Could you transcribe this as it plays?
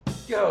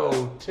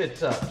Yo,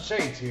 tits up,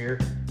 Shades here.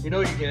 You know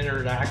you can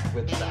interact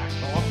with Back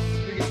Talk.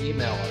 You can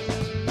email us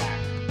at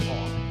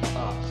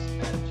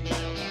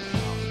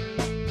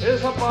backtalkus@gmail.com. Hit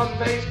us up on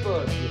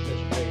Facebook. The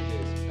official page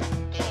is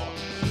Back Talk.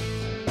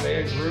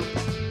 Fan group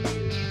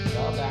is The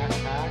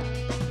Backpack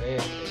Fan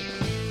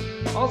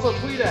Page. Also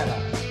tweet at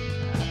us at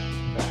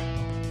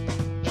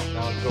Back Talk.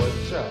 Now enjoy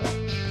the show.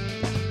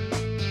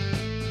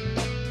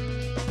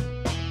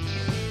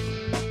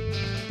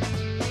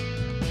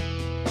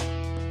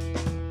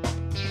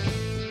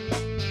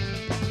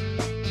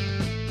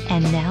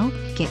 And now,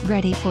 get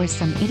ready for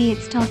some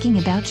idiots talking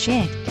about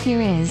shit.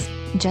 Here is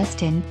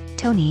Justin,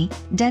 Tony,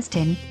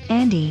 Destin,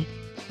 Andy.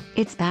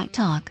 It's Back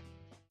Talk.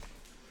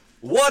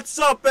 What's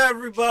up,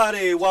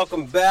 everybody?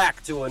 Welcome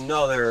back to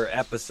another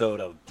episode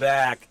of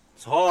Back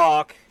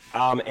Talk.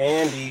 I'm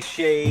Andy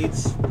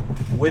Shades.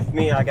 With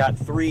me, I got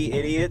three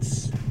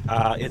idiots.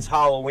 It's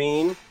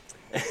Halloween.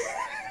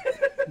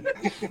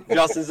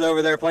 Justin's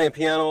over there playing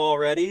piano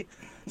already,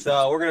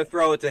 so we're going to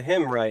throw it to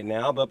him right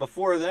now. But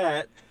before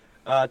that,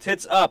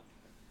 tits up,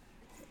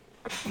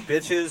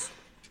 bitches.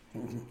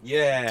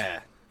 Yeah,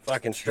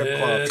 fucking strip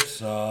club.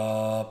 Tits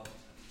up.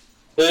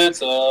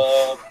 Tits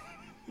up.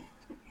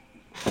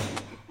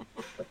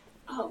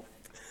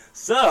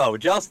 So,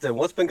 Justin,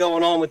 what's been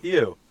going on with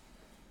you?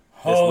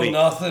 Week?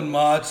 Nothing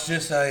much.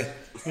 Just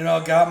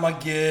got my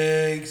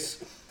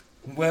gigs,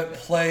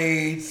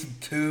 played some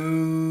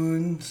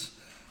tunes.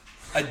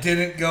 I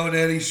didn't go to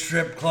any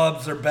strip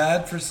clubs. They're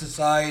bad for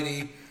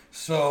society,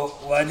 so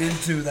I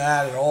didn't do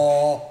that at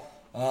all.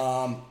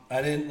 I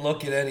didn't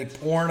look at any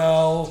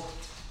porno.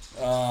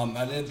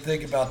 I didn't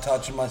think about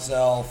touching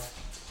myself.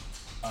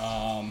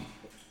 I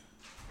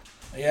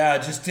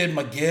just did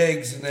my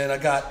gigs, and then I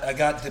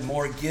got the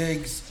more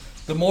gigs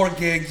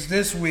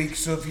this week.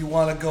 So if you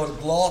want to go to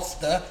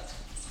Gloucester,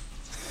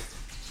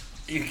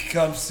 you can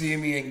come see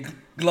me in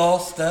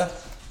Gloucester.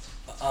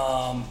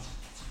 But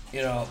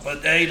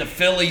hey, the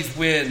Phillies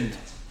win.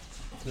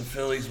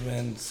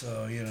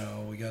 So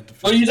we got the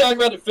Phillies. What are you talking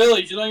about the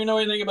Phillies? You don't even know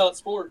anything about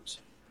sports.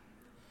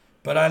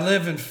 But I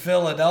live in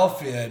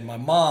Philadelphia, and my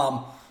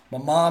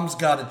mom's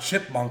got a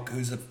chipmunk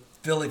who's a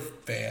Philly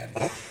fan.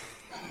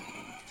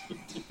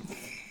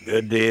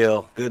 Good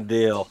deal.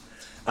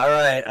 All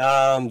right,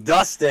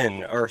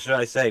 Dustin, or should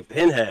I say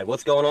Pinhead,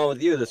 what's going on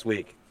with you this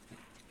week?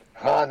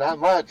 Not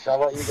much.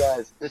 How about you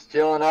guys? Just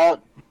chilling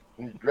out,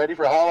 ready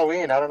for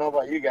Halloween. I don't know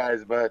about you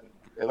guys, but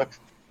it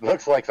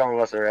looks like some of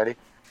us are ready.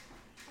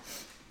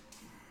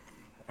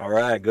 All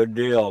right, good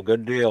deal.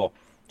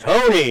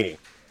 Tony,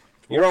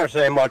 you aren't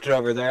saying much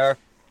over there.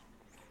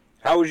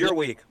 How was your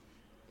week?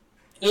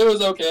 It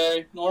was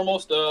okay. Normal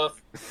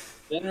stuff.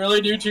 Didn't really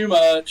do too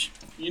much.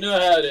 You know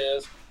how it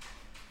is.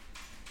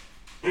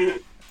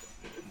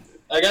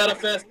 I got a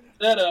festive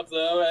setup,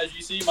 though, as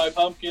you see my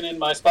pumpkin and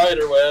my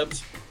spider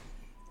webs.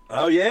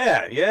 Oh,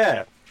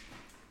 yeah.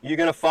 You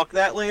gonna fuck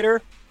that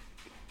later?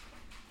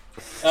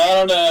 I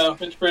don't know.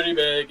 It's pretty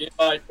big. It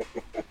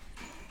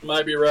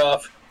might be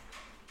rough.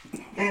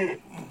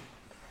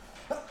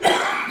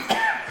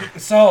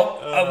 So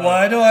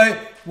why do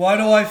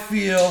I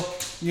feel,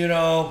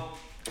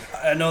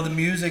 I know the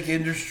music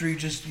industry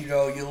just, you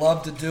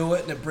love to do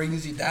it and it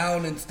brings you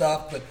down and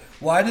stuff, but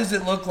why does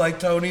it look like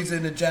Tony's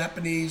in a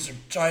Japanese or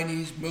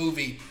Chinese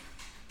movie?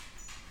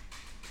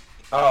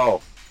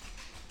 Oh,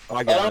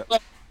 I got it. Know.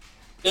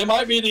 It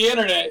might be the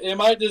internet. It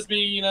might just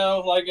be,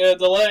 like a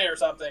delay or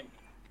something.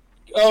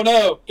 Oh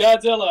no,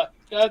 Godzilla.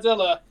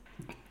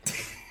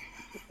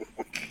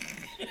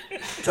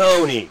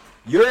 Tony,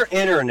 your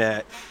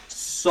internet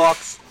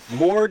sucks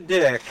more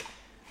dick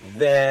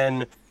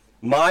than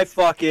my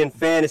fucking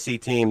fantasy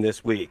team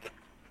this week.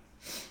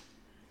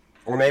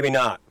 Or maybe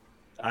not.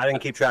 I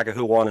didn't keep track of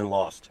who won and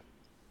lost.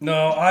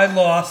 No, I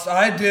lost.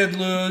 I did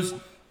lose.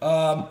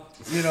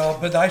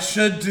 But I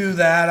should do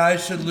that. I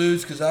should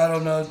lose because I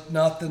don't know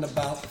nothing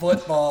about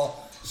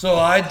football. So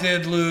I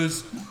did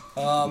lose.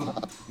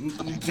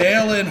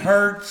 Jalen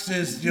Hurts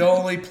is the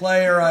only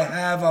player I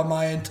have on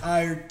my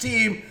entire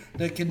team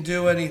that can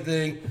do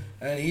anything,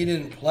 and he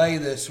didn't play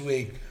this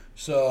week.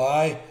 So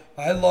I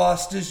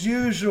lost as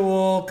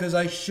usual because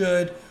I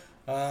should.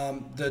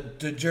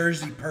 The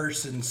Jersey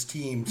person's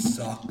team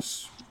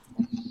sucks.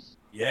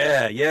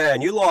 Yeah,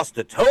 and you lost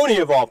to Tony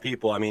of all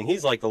people. I mean,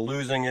 he's like the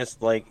losingest,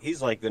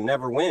 he's like the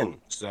never win.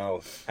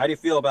 So how do you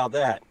feel about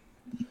that?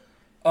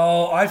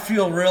 Oh, I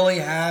feel really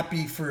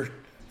happy for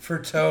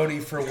Tony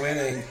for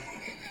winning.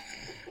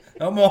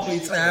 I'm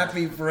always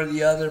happy for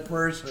the other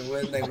person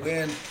when they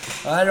win.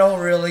 I don't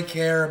really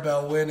care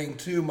about winning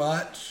too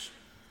much.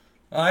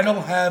 I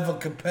don't have a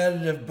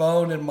competitive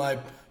bone in my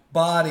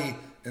body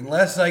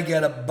unless I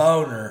get a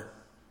boner.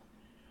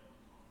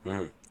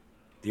 Do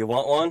you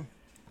want one?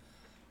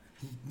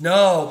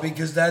 No,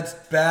 because that's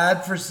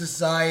bad for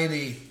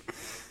society.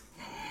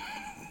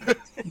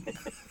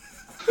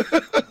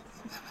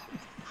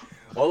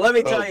 Well, let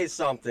me tell you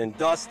something,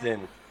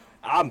 Dustin.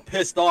 I'm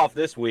pissed off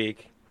this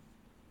week.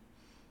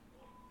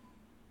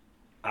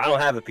 I don't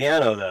have a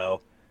piano,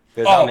 though,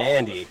 because I'm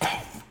Andy.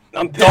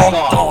 I'm pissed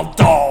off.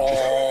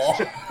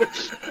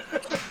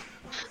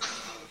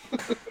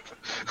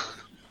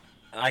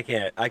 I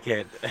can't. I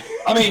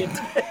mean,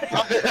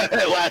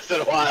 It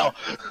lasted a while.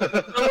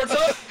 so we're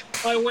talking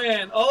I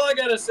win. All I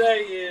gotta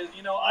say is,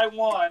 I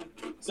won.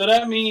 So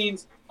that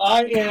means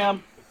I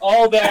am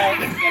all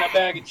that in a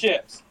bag of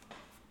chips.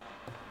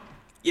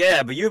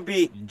 Yeah, but you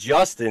beat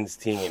Justin's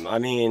team. I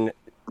mean,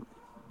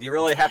 you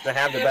really have to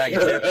have the bag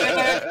of chips.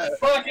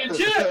 Fucking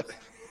chips.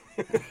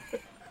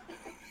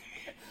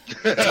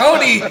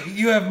 Tony,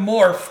 you have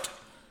morphed.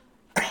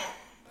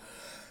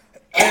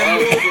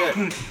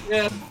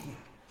 Yeah.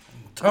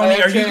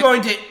 Tony, are you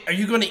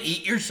going to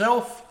eat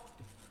yourself?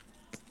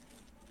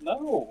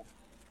 No.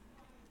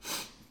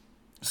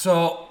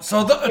 So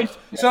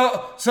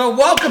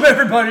welcome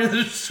everybody to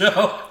the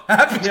show.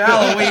 Happy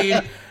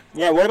Halloween.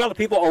 Yeah, what about the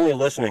people only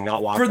listening,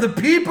 not watching? For the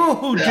people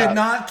who did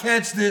not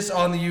catch this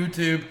on the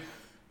YouTube,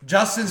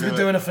 Justin's been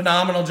doing a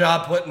phenomenal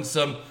job putting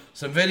some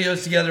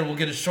videos together. We'll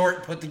get a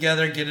short put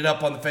together, get it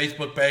up on the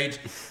Facebook page.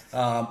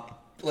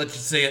 Let you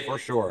see it. For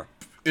sure.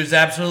 It was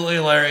absolutely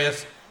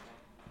hilarious.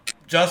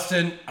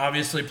 Justin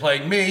obviously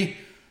playing me.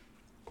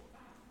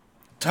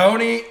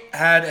 Tony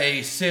had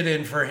a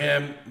sit-in for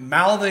him,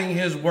 mouthing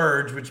his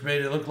words, which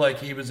made it look like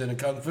he was in a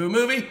kung fu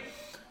movie.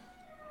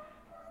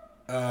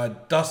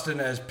 Dustin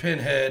as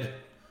Pinhead,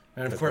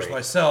 and of course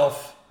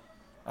myself.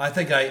 I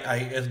think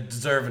I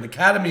deserve an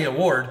Academy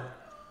Award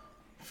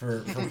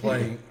for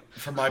playing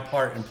for my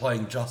part in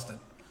playing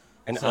Justin.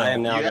 And so, I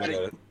am now going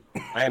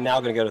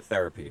to go to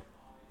therapy.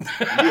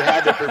 You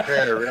had to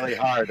prepare really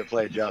hard to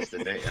play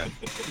Justin, didn't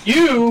you?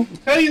 You?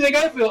 How do you think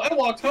I feel? I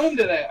walked home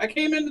today. I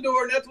came in the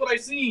door and that's what I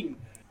seen.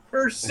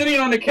 Her sitting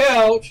on the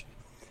couch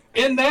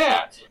in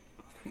that.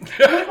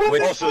 So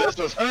this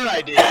was her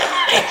idea.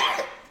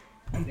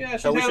 Yeah,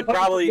 so we should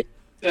probably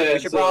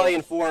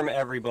inform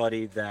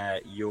everybody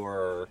that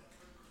your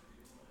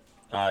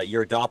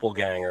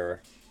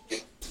doppelganger.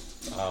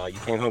 You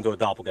came home to a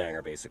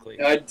doppelganger,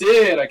 basically. I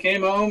did. I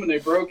came home and they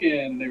broke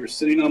in. They were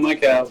sitting on my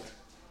couch.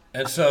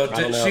 And so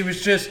she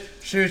was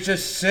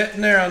just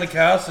sitting there on the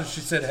couch, and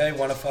she said, "Hey,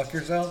 want to fuck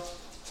yourself?"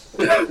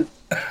 Yeah.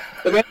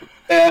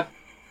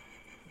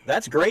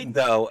 That's great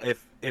though.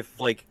 If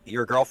like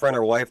your girlfriend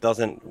or wife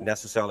doesn't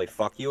necessarily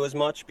fuck you as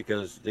much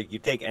because you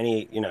take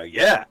any,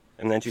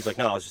 and then she's like,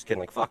 "No, I was just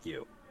kidding." Like, fuck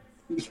you.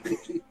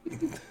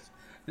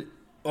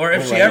 Or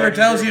if she ever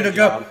tells you to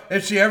go,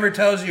 if she ever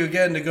tells you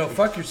again to go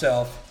fuck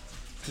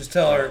yourself, just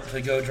tell her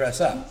to go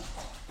dress up.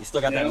 You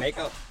still got that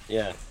makeup?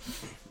 Yeah.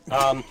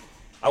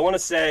 I want to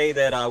say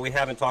that we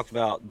haven't talked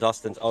about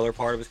Dustin's other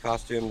part of his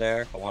costume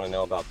there. I want to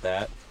know about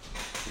that.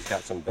 He's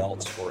got some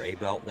belts or a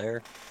belt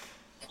there.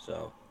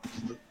 So.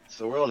 It's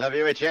the World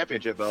Heavyweight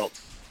Championship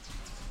belt.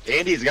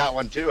 Andy's got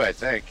one too, I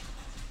think.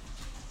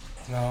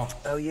 No.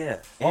 Oh yeah.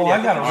 Oh,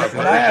 I got a.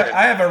 But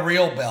I have a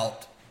real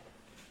belt.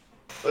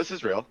 This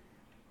is real.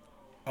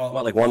 Oh,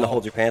 what, like one that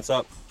holds your pants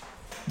up?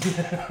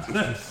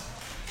 That's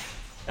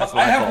what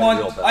I have one. a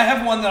real belt. I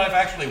have one that I've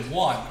actually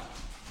won.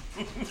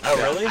 Oh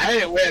really? I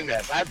didn't win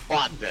this. I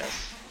bought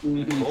this.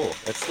 Cool.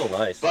 That's still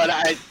nice. But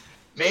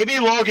maybe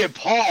Logan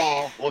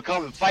Paul will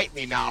come and fight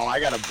me now. I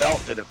got a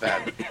belt to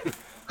defend.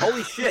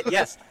 Holy shit!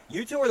 Yes,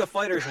 you two are the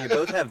fighters, and you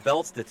both have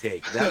belts to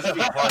take. That should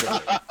be part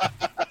of it.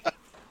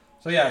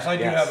 So yes, I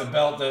do have a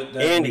belt that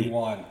Andy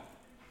won.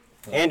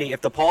 So. Andy,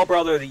 if the Paul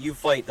brother that you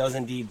fight does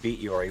indeed beat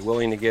you, are you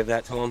willing to give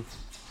that to him?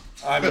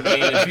 I mean,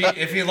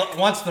 if he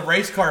wants the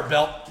race car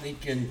belt, he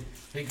can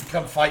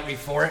come fight me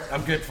for it.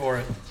 I'm good for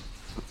it.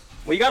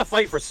 Well, you got to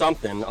fight for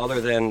something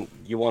other than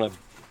you want to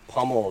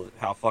pummel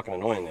how fucking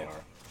annoying they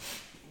are.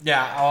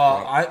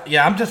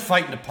 Yeah, I'm just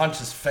fighting to punch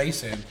his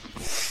face in.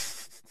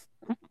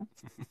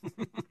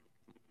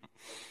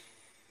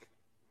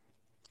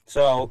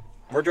 So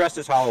we're dressed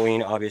as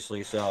Halloween,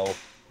 obviously. So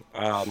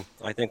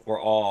I think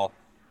we're all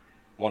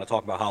want to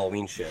talk about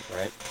Halloween shit,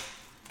 right?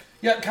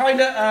 Yeah,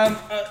 kind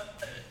of.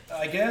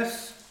 I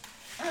guess.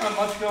 I don't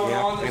know much going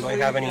on this anybody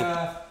week. Have any?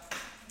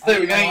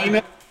 We got an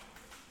email.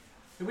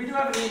 We do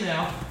have an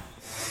email.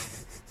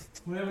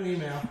 We have an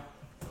email.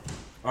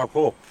 Oh,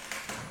 cool.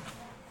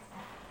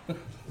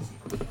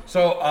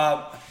 So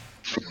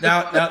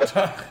now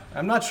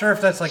I'm not sure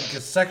if that's like a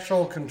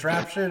sexual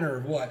contraption or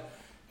what.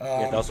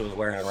 Dustin was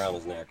wearing it around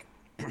his neck.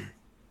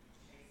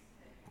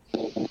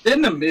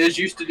 Didn't the Miz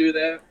used to do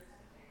that?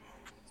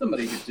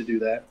 Somebody used to do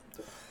that.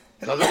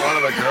 Doesn't one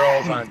of the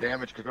girls on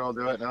Damage Control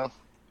do it now?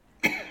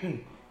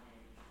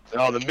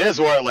 No, the Miz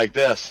wore it like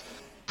this.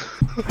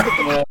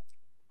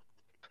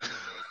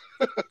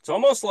 It's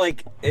almost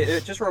like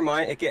it just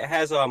it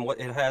has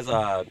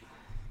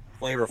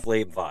Flavor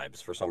Flav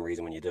vibes for some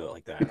reason when you do it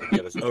like that. Like you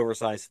have this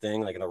oversized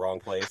thing like in the wrong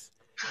place.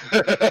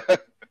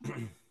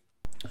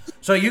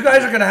 So you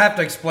guys are going to have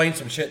to explain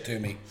some shit to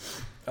me.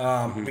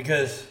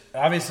 Because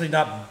obviously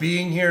not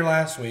being here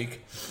last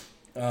week.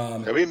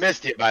 We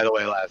missed it, by the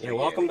way, last week. Yeah,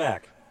 welcome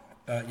back.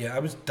 I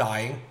was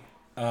dying.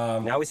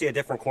 Now we see a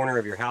different corner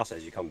of your house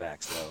as you come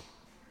back, so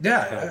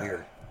yeah, it's kind of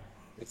weird.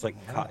 It's like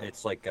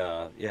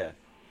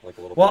like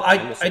a little. Well,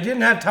 I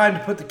didn't have time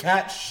to put the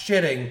cat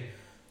shitting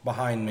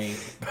behind me.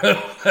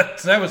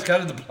 That was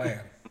kind of the plan.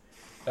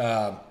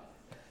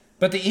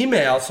 But the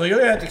email, so you're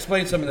going to have to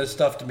explain some of this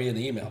stuff to me in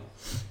the email.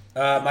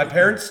 My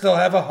parents still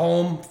have a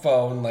home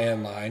phone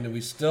landline,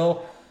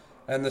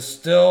 and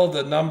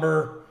the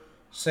number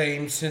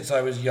same since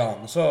I was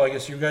young. So I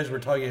guess you guys were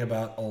talking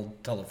about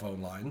old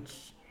telephone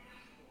lines.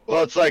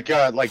 Well, it's like,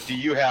 do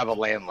you have a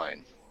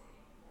landline?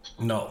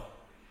 No.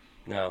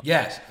 No.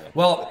 Yes.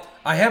 Well,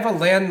 I have a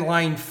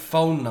landline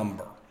phone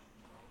number.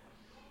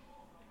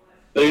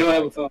 But you don't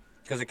have a phone.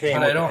 Because it came.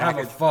 But I don't have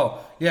a phone.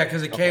 Yeah,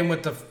 because it came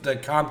with the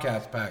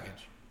Comcast package.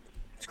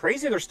 It's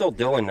crazy they're still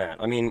doing that.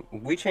 I mean,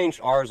 we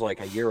changed ours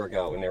like a year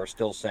ago, and they were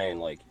still saying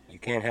like you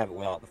can't have it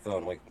without the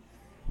phone. Like,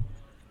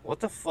 what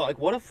the fuck?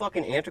 What a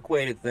fucking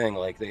antiquated thing.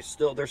 Like they're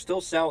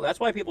still selling. That's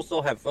why people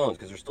still have phones,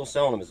 because they're still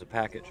selling them as a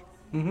package.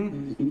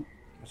 Mm-hmm.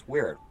 It's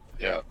weird.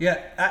 Yeah. Yeah,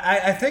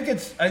 I think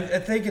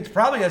it's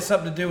probably has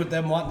something to do with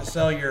them wanting to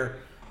sell your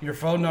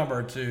phone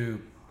number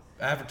to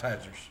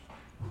advertisers.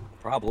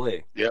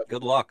 Probably. Yeah.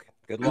 Good luck.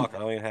 I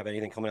don't even have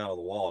anything coming out of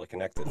the wall to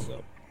connect it.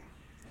 So.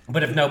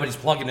 But if nobody's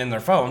plugging in their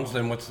phones,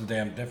 then what's the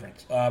damn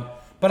difference?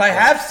 But I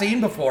have seen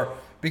before,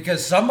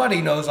 because somebody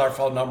knows our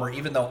phone number,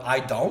 even though I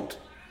don't.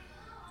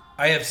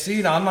 I have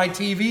seen on my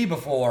TV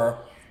before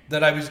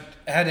that I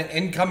had an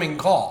incoming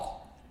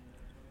call.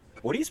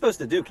 What are you supposed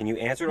to do? Can you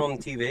answer it on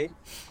the TV?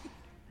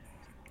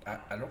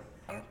 I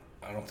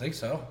don't think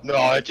so.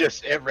 No,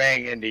 it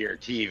rang into your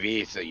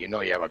TV, so you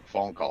know you have a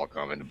phone call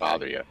coming to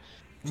bother you.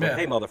 So, Yeah.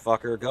 hey,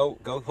 motherfucker, go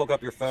hook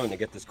up your phone to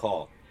get this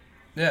call.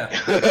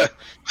 Yeah.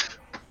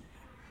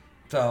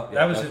 So Yeah,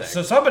 that was no it. thanks.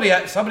 So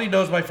somebody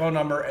knows my phone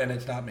number, and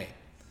it's not me.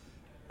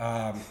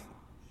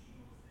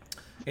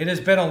 It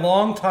has been a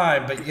long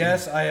time, but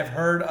yes, I have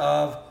heard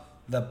of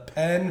the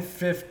Pen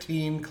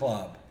 15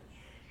 Club.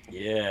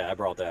 Yeah, I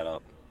brought that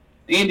up.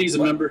 Andy's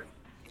a member.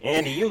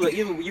 Andy,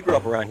 you grew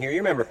up around here. You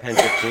remember Pen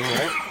 15,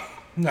 right?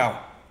 No.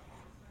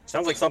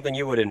 Sounds like something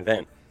you would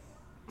invent.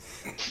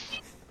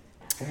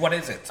 What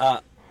is it?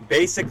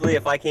 Basically,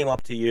 if I came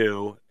up to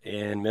you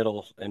in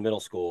middle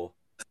school,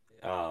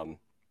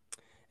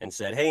 and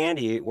said, "Hey,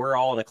 Andy, we're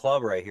all in a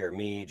club right here.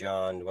 Me,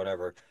 John,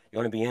 whatever. You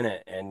want to be in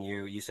it?" And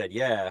you said,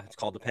 "Yeah, it's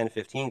called the Pen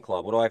 15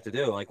 Club. What do I have to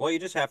do?" Like, well, you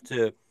just have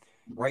to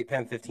write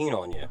Pen 15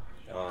 on you.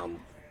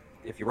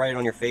 If you write it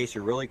on your face,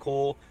 you're really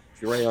cool.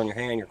 If you write it on your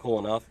hand, you're cool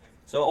enough.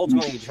 So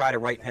ultimately, you try to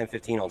write Pen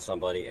 15 on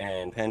somebody,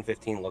 and Pen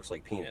 15 looks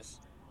like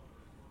penis.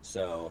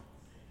 So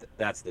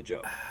that's the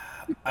joke.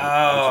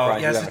 Oh,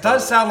 yes, it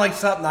does sound like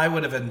something I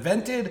would have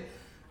invented.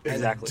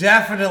 Exactly. And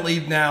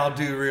definitely now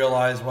do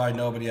realize why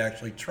nobody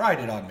actually tried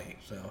it on me.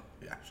 So,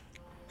 yeah.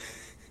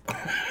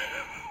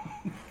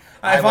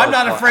 If I'm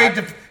not afraid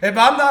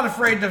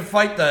to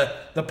fight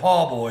the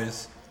Paul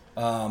boys,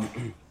 I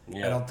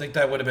don't think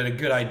that would have been a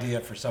good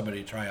idea for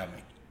somebody to try on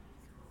me.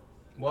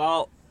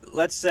 Well,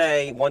 let's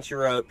say once you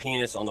wrote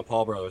penis on the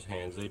Paul brothers'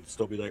 hands, they'd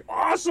still be like,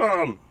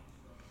 "Awesome!"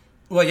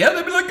 Well, yeah,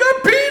 they'd be like,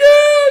 "Good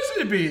penis!"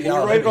 It'd be, Can you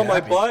write it on my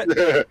butt?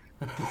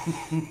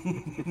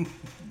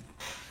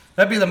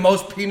 That'd be the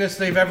most penis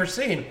they've ever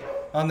seen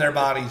on their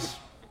bodies.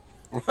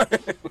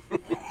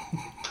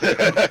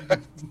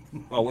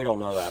 Well, we don't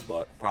know that,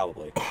 but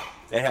probably.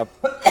 They have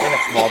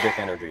small dick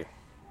energy.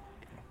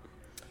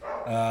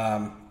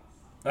 All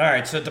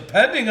right, so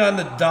depending on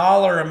the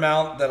dollar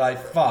amount that I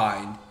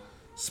find,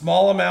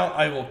 small amount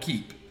I will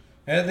keep.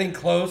 Anything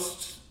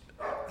close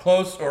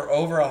or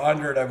over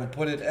 100, I will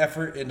put an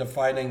effort into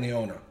finding the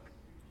owner.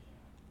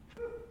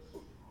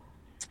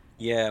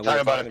 Yeah, we're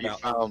Talking about if you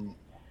found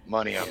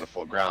money on the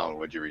full ground,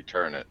 would you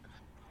return it?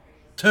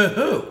 To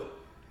who?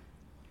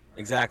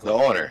 Exactly. The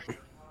owner.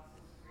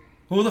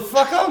 Who the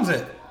fuck owns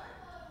it?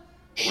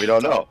 We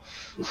don't know.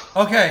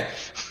 Okay,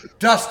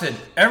 Dustin,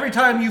 every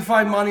time you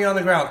find money on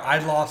the ground, I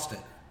lost it.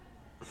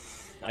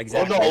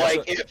 Exactly. Well,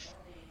 no,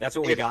 That's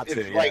what we got to.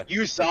 If, Yeah. like,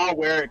 you saw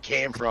where it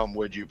came from,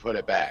 would you put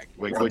it back?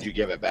 Would you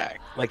give it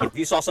back? Like if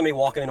you saw somebody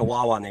walking into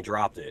Wawa and they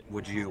dropped it,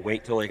 would you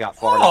wait till they got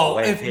far enough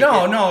away? And take it?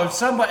 No.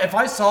 If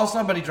I saw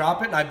somebody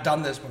drop it, and I've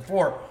done this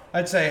before,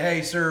 I'd say,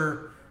 "Hey,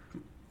 sir,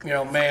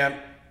 ma'am,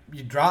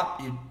 you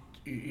dropped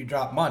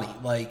money."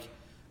 Like,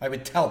 I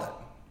would tell them.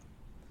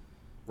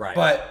 Right.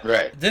 But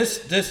Right.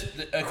 this,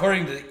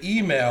 according to the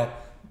email,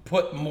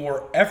 put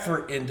more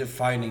effort into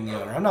finding the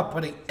owner. I'm not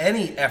putting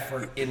any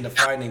effort into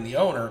finding the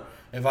owner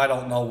if I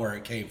don't know where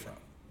it came from.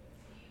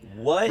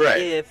 What Right.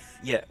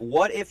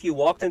 if you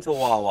walked into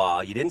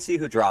Wawa, you didn't see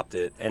who dropped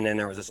it, and then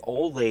there was this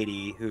old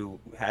lady who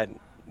had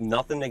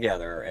nothing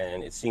together,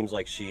 and it seems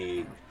like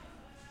she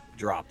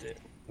dropped it?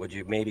 Would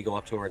you maybe go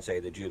up to her and say,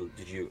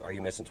 are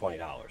you missing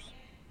 $20?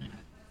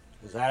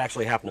 Because that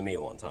actually happened to me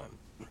one time.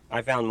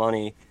 I found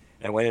money,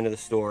 and I went into the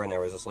store, and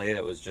there was this lady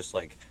that was just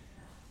like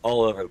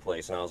all over the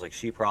place, and I was like,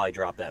 she probably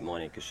dropped that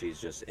money because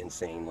she's just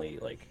insanely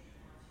like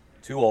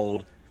too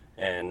old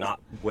and not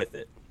with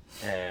it.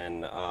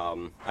 And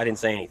I didn't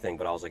say anything,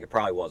 but I was like, it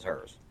probably was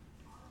hers.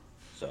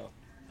 So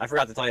I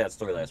forgot to tell you that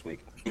story last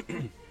week.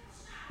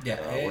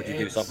 Yeah. Would you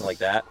do something like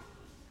that?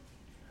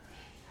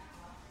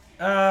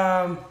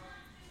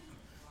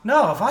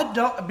 No, if I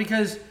don't,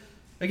 because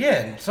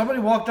again, somebody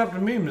walked up to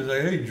me and was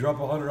like, "Hey, you drop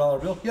a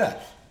 $100 bill?"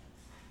 Yes.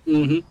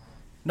 Mm-hmm.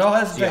 No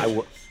See,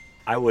 hesitation.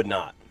 I would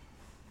not.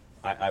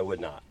 I would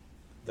not.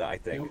 I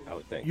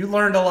would think. You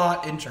learned a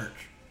lot in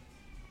church.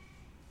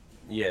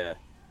 Yeah.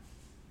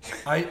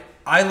 I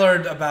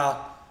learned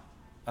about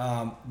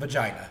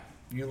vagina.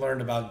 You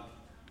learned about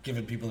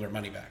giving people their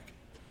money back,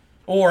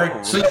 or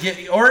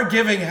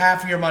giving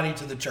half of your money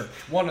to the church.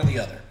 One or the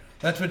other.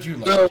 That's what you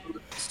learned. So,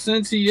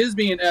 since he is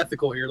being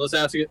ethical here, let's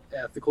ask an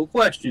ethical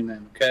question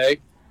then, okay?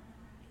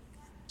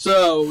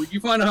 So, you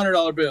find a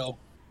 $100 bill,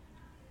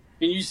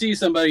 and you see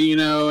somebody,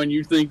 and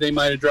you think they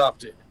might have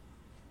dropped it.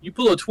 You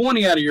pull a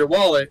 20 out of your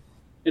wallet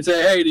and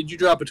say, hey, did you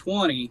drop a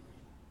 20?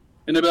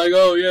 And they'll be like,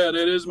 oh, yeah,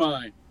 that is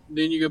mine.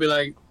 Then you're going to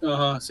be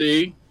like,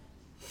 see?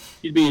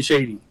 He's being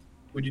shady.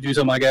 Would you do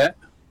something like that?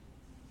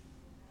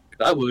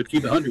 'Cause I would.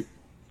 Keep it 100.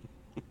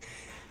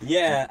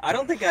 Yeah, I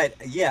don't think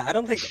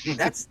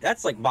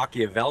that's like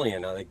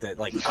Machiavellian. I think that,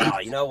 like,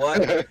 you know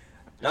what?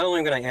 Not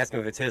only am I going to ask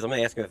him if it's his, I'm going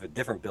to ask him if a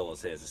different bill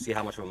is his to see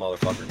how much of a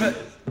motherfucker he is.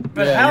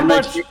 But how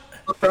much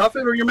a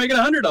profit, or you're making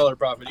 $100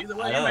 profit? Either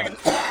way, you're making.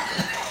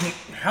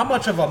 How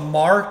much of a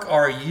mark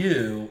are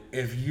you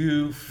if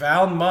you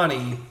found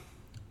money,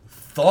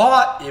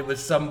 thought it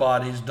was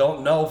somebody's,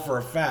 don't know for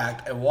a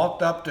fact, and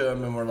walked up to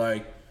him and were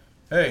like,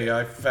 hey,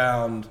 I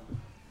found,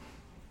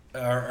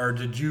 or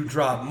did you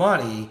drop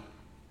money?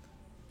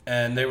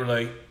 And they were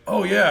like,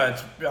 oh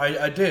yeah,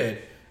 I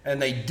did.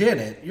 And they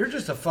didn't. You're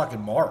just a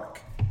fucking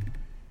mark.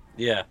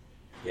 Yeah.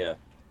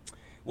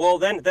 Well,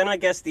 then I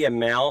guess the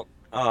amount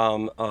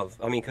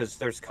because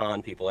there's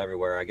con people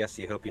everywhere. I guess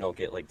you hope you don't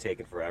get like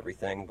taken for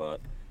everything, but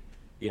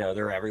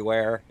they're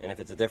everywhere. And if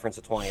it's a difference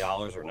of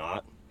 $20 or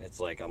not, it's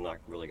like I'm not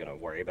really gonna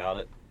worry about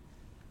it.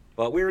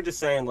 But we were just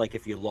saying, like,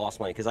 if you lost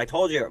money, because I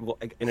told you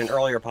in an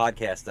earlier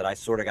podcast that I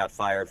sort of got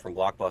fired from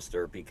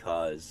Blockbuster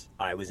because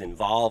I was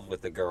involved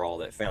with the girl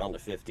that found the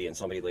 50 and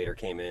somebody later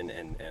came in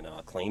and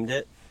claimed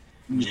it.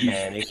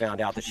 And they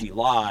found out that she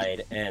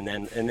lied and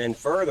then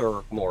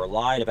furthermore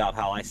lied about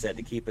how I said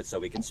to keep it so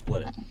we can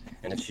split it.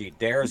 And if she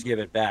dares give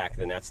it back,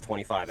 then that's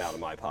 $25 out of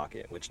my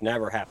pocket, which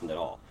never happened at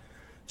all.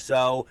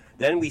 So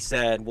then we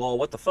said, well,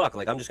 what the fuck?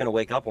 Like, I'm just going to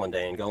wake up one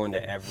day and go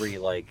into every,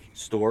 like,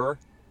 store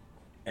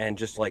and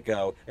just, like,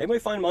 go, anybody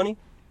find money?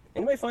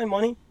 Anybody find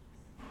money?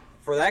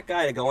 For that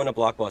guy to go into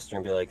Blockbuster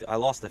and be like, I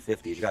lost the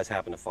 50. Did you guys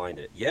happen to find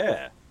it?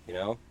 Yeah,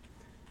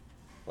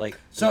 Like,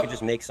 so, you could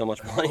just make so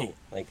much money.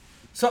 Like,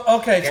 so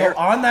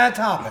on that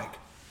topic,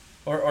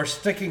 or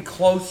sticking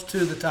close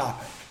to the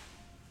topic,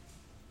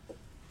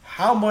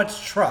 how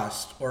much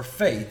trust or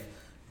faith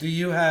do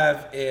you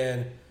have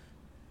in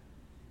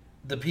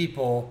the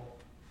people,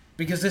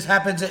 because this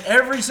happens at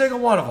every single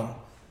one of them,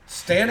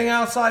 standing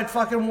outside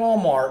fucking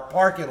Walmart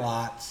parking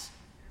lots,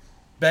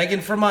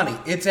 begging for money.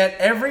 It's at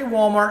every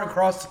Walmart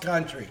across the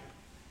country.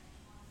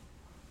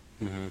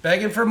 Mm-hmm.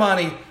 Begging for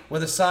money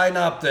with a sign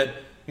up that,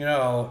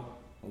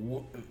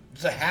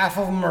 half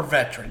of them are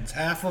veterans.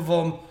 Half of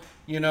them,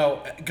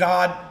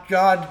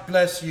 God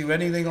bless you,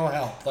 anything will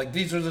help. Like,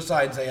 these are the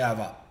signs they have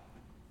up.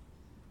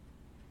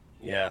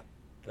 Yeah,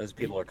 those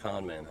people are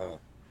con men, huh?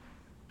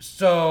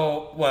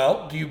 So,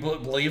 well, do you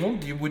believe them?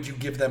 Would you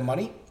give them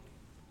money?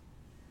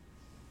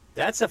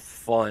 That's a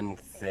fun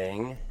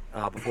thing.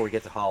 Before we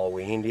get to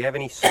Halloween, do you have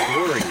any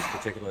stories,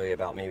 particularly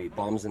about maybe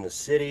bums in the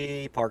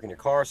city, parking your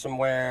car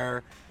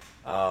somewhere,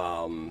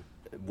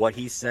 what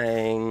he's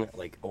saying,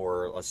 like,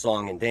 or a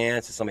song and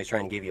dance? If somebody's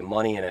trying to give you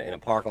money in a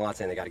parking lot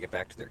saying they got to get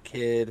back to their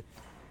kid,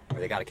 or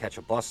they got to catch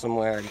a bus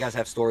somewhere? You guys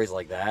have stories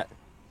like that?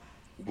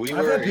 I've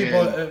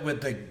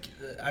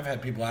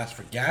had people ask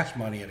for gas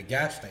money at a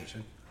gas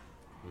station.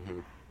 Mm-hmm.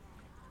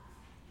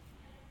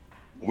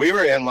 We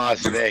were in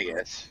Las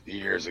Vegas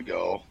years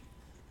ago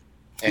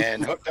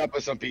and hooked up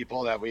with some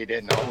people that we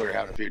didn't know. We were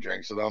having a few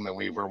drinks with them, and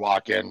we were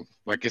walking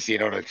like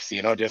casino to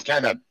casino, just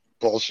kind of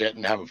bullshit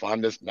and having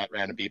fun. Just met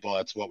random people.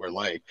 That's what we're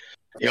like.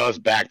 It was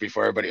back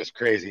before everybody was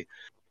crazy.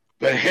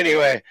 But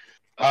anyway,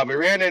 we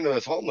ran into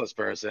this homeless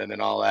person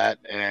and all that,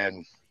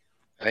 and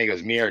I think it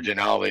was me or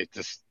Janelle. We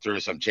just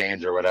threw some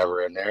change or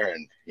whatever in there,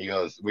 and he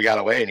goes, we got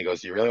away, and he goes,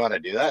 do you really want to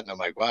do that? And I'm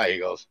like, why? He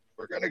goes,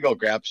 we're going to go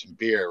grab some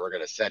beer. We're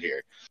going to sit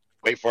here.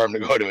 Wait for him to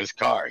go to his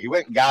car. He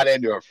went and got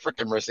into a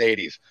freaking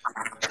Mercedes.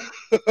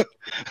 It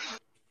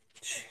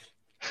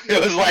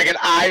was like an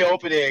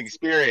eye-opening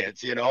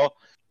experience, And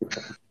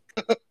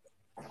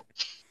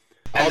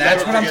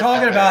that's what I'm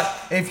talking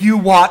about. If you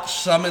watch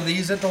some of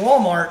these at the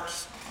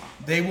Walmarts,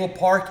 they will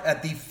park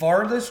at the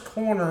farthest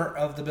corner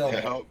of the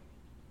building.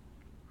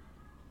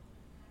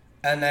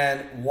 And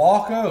then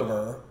walk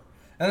over.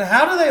 And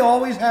how do they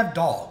always have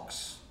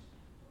dogs?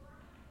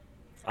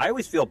 I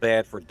always feel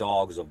bad for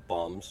dogs of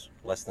bums,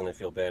 less than I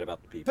feel bad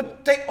about the people.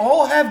 But they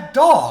all have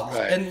dogs.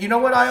 Right. And you know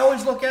what I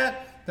always look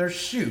at? Their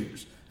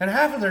shoes. And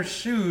half of their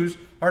shoes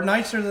are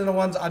nicer than the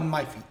ones on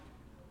my feet.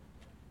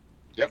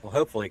 Yep. Well,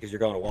 hopefully, because you're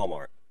going to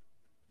Walmart.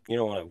 You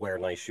don't want to wear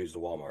nice shoes to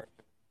Walmart.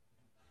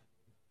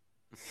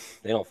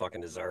 They don't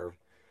fucking deserve.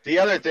 The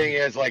other thing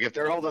is, like, if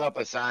they're holding up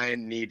a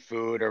sign, need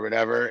food or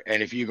whatever,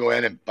 and if you go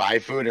in and buy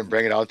food and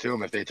bring it out to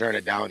them, if they turn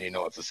it down,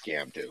 it's a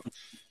scam too.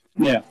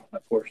 Yeah,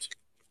 of course.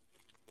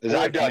 Because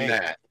I've done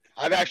that.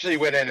 I've actually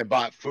went in and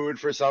bought food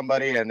for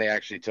somebody, and they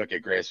actually took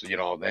it gracefully.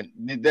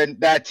 Then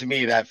that to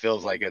me, that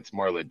feels like it's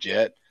more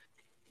legit.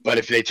 But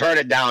if they turn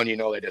it down,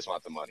 they just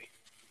want the money.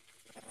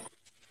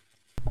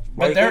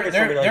 But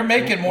they're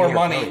making more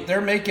money.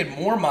 They're making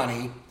more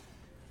money,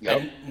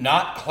 and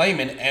not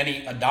claiming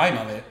a dime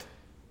of it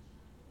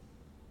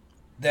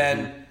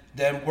than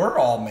we're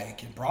all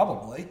making,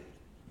 probably.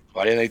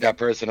 Why do you think that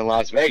person in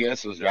Las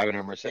Vegas was driving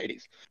a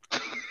Mercedes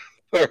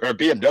or a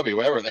BMW,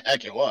 whatever the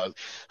heck it was?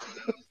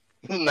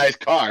 Nice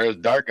car. It was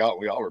dark out.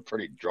 We all were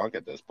pretty drunk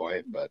at this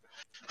point, but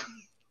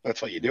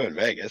that's what you do in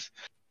Vegas.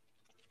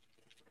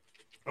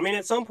 I mean,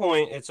 at some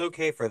point, it's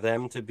okay for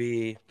them to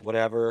be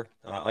whatever.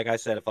 Like I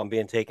said, if I'm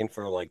being taken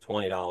for like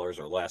 $20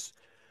 or less,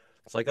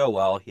 it's like, oh,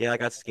 well, yeah, I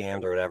got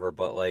scammed or whatever.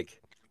 But like,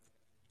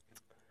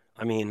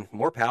 I mean,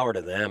 more power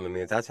to them. I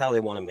mean, if that's how they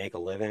want to make a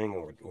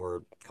living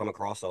or come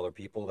across other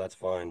people, that's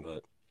fine.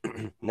 But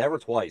never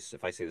twice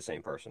if I see the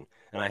same person.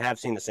 And I have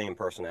seen the same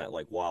person at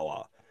like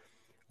Wawa,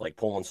 like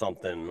pulling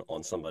something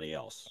on somebody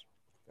else.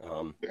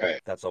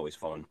 Right. That's always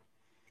fun.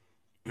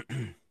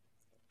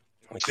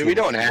 See, we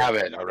don't have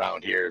it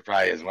around here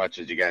probably as much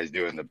as you guys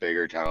do in the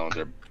bigger towns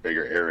or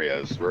bigger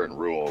areas. We're in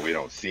rural. We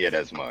don't see it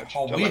as much.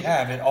 Oh, we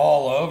have it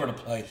all over the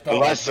place.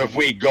 Unless if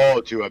we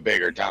go to a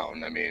bigger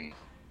town. I mean,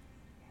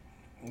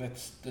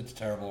 it's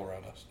terrible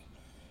around us.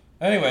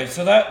 Anyway,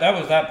 so that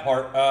was that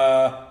part.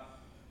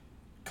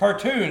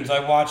 Cartoons I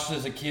watched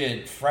as a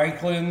kid.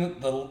 Franklin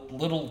the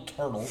Little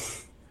Turtle.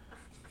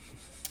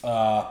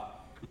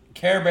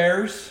 Care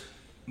Bears,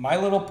 My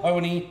Little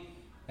Pony,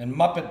 and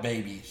Muppet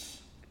Babies.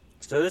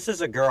 So this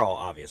is a girl,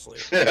 obviously.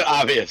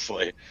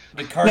 Obviously.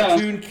 The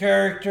cartoon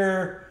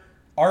character,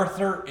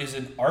 Arthur, is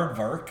an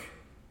aardvark.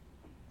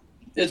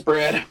 It's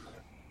Brad.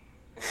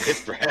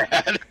 It's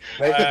Brad.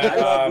 I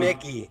love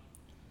Mickey.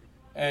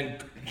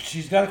 And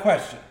she's got a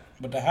question.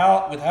 With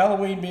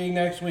Halloween being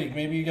next week,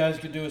 maybe you guys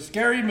could do a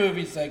scary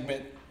movie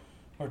segment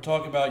or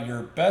talk about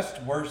your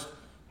best, worst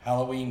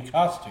Halloween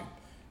costume.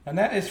 And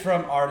that is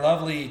from our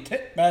lovely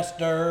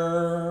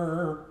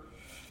Titmaster.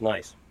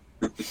 Nice.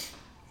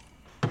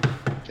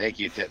 Thank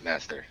you,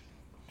 Titmaster.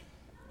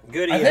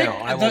 Good email.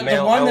 I will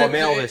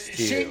mail this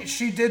to you.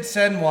 She did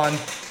send one,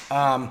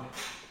 an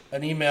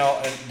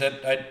email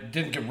that I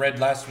didn't get read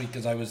last week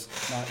because I was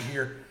not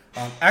here.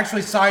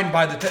 Actually signed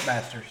by the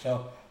Titmaster,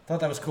 so I thought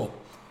that was cool.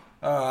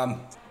 I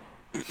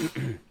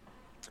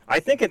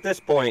think at this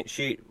point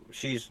she's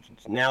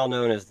now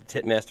known as the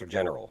Titmaster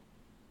General.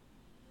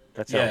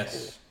 That sounds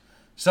cool.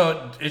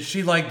 So is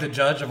she like the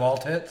judge of all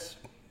tits?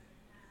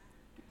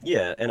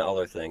 Yeah, and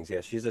other things.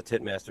 Yeah, she's a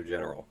Titmaster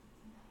General.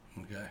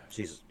 Okay.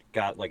 She's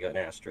got like an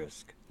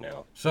asterisk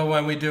now. So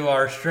when we do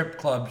our strip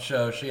club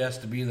show, she has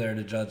to be there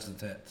to judge the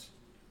tits.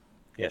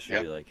 Yeah,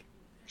 she'll be like...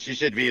 She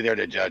should be there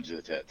to judge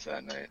the tits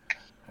that night.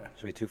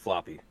 She'll be too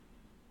floppy.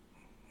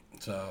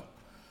 So,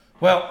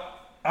 well,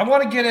 I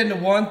want to get into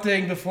one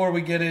thing before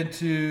we get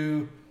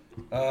into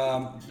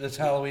this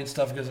Halloween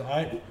stuff, because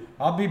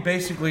I'll be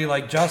basically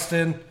like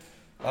Justin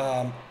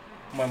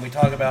when we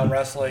talk about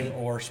wrestling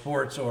or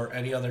sports or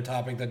any other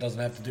topic that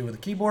doesn't have to do with a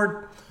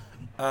keyboard.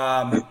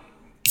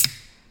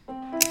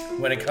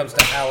 When it comes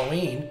to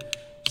Halloween.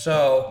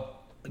 So,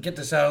 get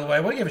this out of the way. I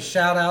want to give a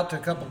shout out to a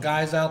couple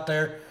guys out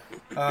there.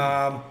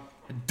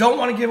 Don't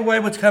want to give away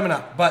what's coming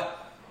up, but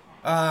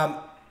do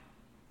a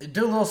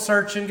little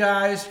searching,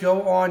 guys.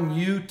 Go on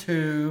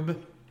YouTube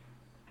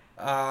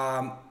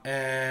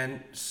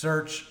and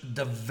search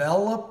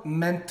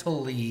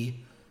Developmentally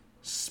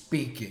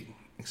Speaking,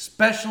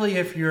 especially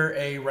if you're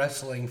a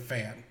wrestling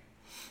fan.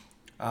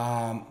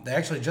 They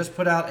actually just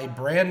put out a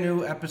brand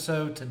new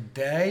episode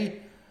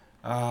today.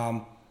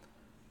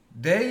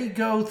 They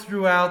go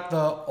throughout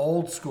the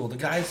old school, the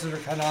guys that are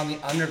kind of on the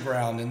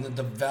underground and the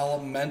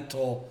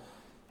developmental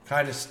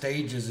kind of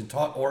stages, and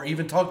talk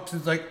to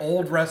like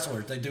old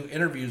wrestlers. They do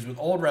interviews with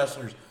old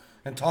wrestlers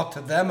and talk to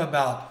them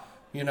about,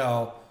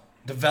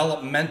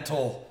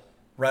 developmental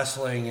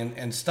wrestling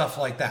and stuff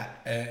like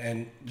that.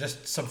 And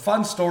just some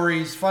fun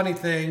stories, funny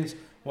things,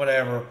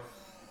 whatever.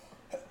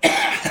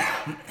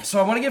 So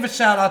I want to give a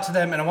shout out to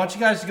them, and I want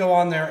you guys to go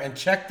on there and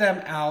check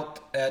them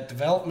out at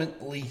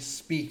Developmentally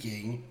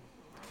Speaking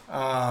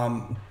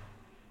on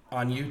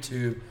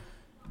YouTube.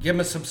 Give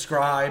them a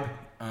subscribe.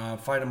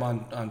 Find them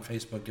on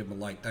Facebook. Give them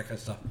a like, that kind of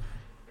stuff.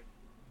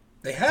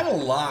 They had a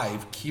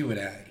live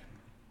Q&A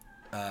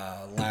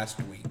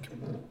last week,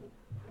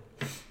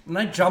 and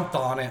I jumped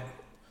on it,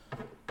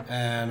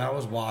 and I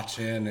was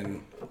watching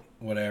and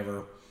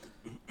whatever.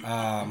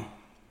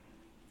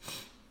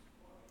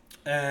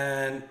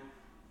 And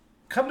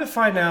come to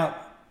find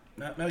out,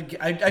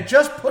 I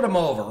just put them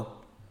over,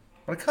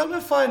 but come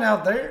to find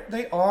out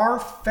they are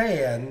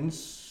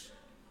fans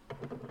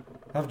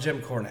of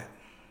Jim Cornette.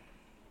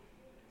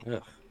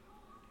 Ugh.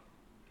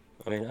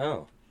 I mean,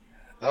 oh.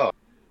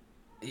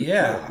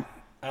 Yeah.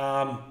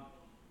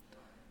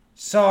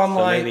 So I'm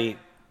like... maybe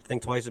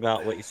think twice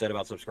about what you said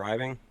about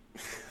subscribing?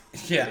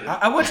 Yeah,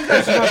 I want you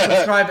guys to go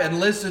subscribe and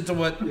listen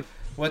to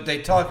what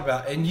they talk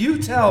about. And you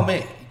tell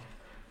me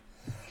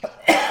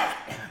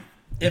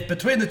if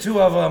between the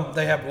two of them,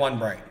 they have one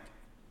brain.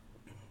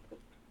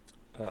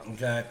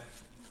 Okay.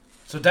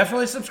 So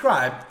definitely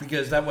subscribe,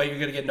 because that way you're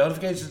going to get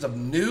notifications of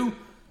new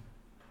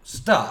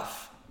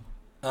stuff.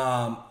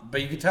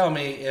 But you can tell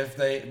me if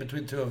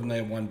between the two of them, they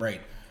have one brain.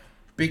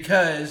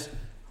 Because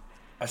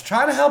I was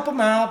trying to help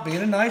them out,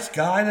 being a nice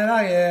guy that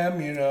I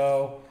am, you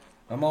know.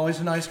 I'm always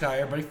a nice guy.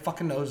 Everybody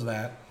fucking knows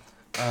that.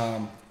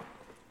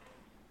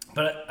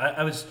 But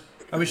I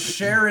was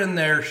sharing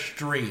their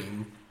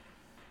stream,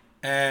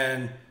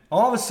 and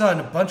all of a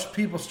sudden a bunch of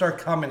people start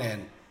coming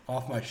in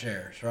off my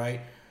shares,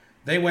 right?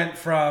 They went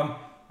from,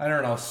 I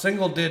don't know,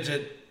 single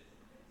digit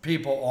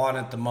people on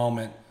at the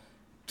moment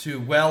to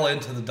well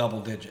into the double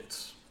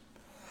digits.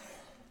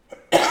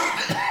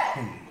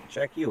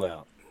 Check you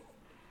out.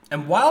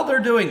 And while they're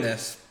doing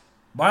this,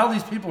 while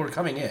these people are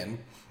coming in,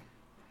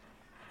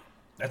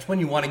 that's when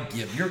you want to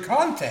give your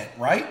content,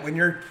 right? When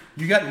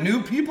you got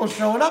new people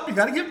showing up, you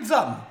got to give them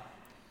something.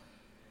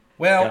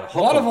 Well,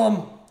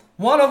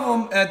 one of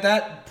them at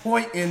that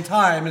point in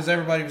time, as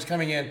everybody was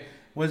coming in,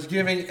 was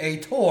giving a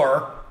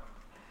tour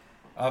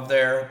of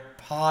their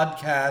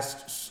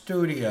podcast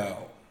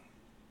studio.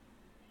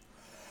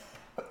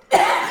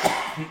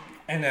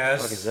 And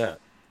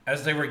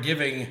as they were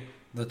giving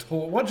the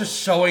tour, well,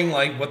 just showing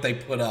like what they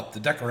put up, the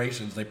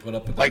decorations they put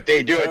up. Like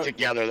they do it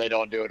together, they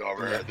don't do it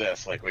over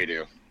this like we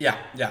do. Yeah.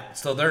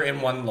 So they're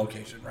in one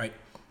location, right?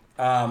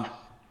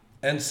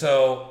 And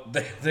so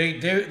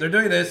they're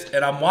doing this,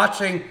 and I'm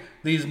watching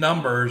these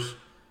numbers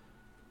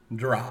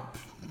drop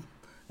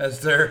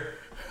as they're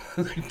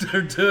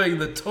doing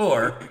the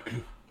tour.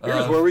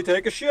 Here's where we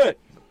take a shit.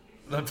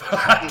 The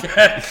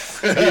podcast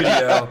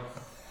studio.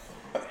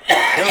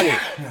 Tony,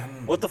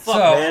 what the fuck,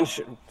 man?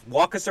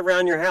 Walk us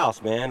around your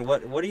house, man.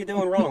 What are you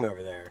doing wrong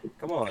over there?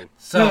 Come on.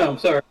 So no, I'm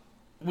sorry.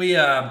 We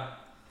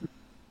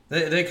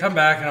they come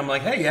back, and I'm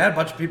like, hey, you had a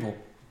bunch of people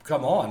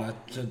come on.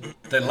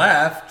 They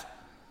left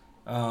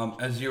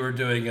as you were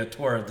doing a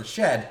tour of the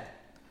shed.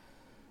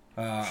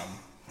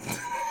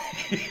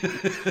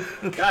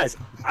 Guys,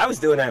 I was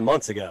doing that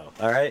months ago,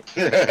 all right?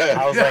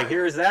 I was like,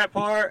 here's that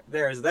part,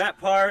 there's that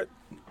part.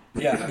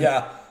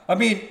 Yeah. I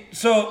mean,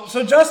 so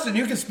Justin,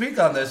 you can speak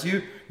on this.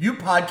 You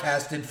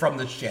podcasted from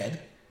the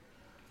shed.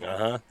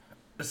 Uh-huh.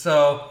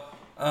 So,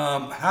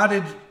 how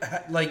did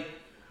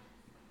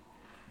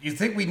you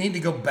think we need to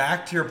go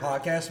back to your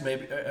podcast,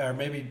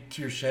 maybe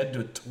to your shed,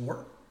 do a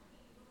tour?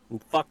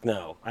 Fuck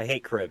no. I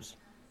hate cribs.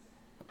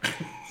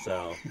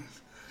 So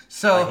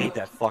I hate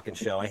that fucking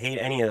show. I hate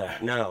any of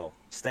that. No.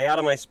 Stay out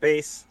of my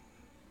space.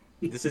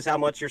 This is how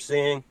much you're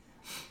seeing.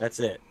 That's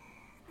it.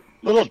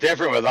 A little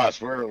different with us.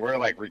 We're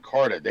like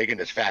recorded. They can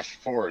just fast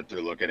forward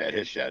through looking at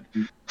his shed.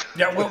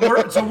 Yeah,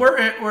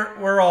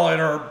 we're all in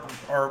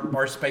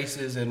our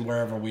spaces and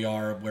wherever we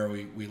are, where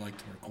we like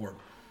to record,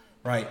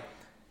 right?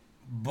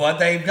 But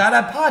they've got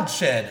a pod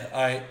shed,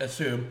 I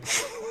assume.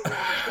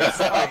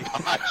 Sorry.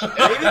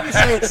 Maybe if you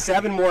say it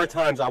 7 more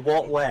times, I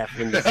won't laugh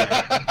when you say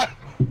it.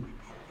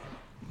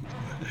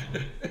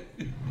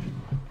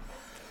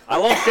 I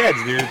love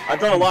sheds, dude. I've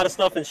done a lot of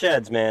stuff in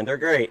sheds, man. They're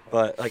great,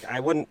 but like I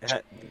wouldn't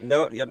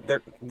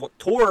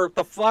tour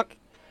the fuck.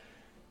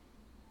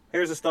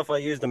 Here's the stuff I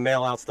use to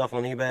mail out stuff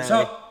on eBay.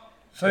 So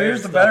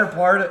here's the better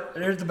part.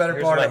 Here's the better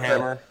part my of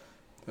hammer.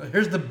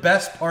 Here's the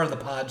best part of the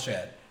pod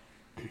shed.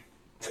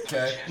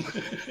 Okay.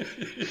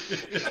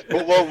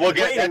 we'll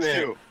get that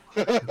too.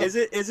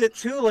 Is it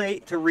too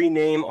late to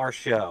rename our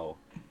show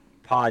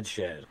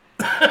Podshed?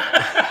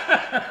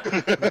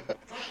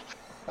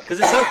 Because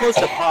it's so close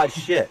to pod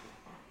shit.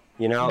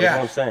 You know what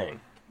I'm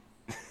saying?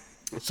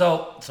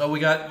 So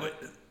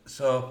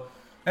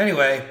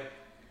anyway,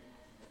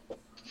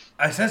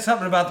 I said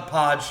something about the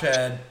pod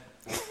shed.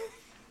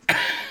 I'm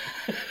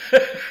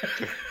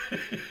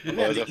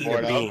going to eat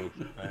a bean.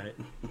 All right?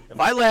 If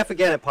I laugh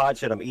again at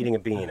Podshed, I'm eating a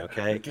bean,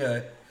 okay?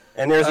 Okay.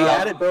 And there's the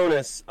added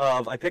bonus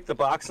of I picked the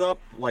box up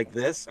like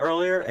this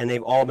earlier, and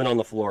they've all been on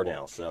the floor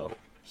now. So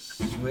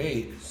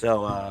sweet.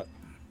 So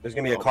there's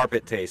going to be a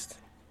carpet taste,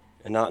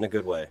 and not in a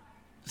good way.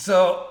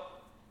 So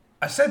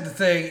I said the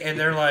thing, and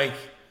they're like,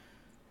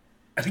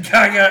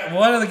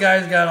 one of the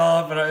guys got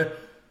off, and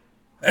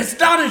it's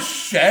not a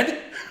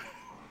shed.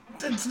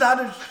 It's not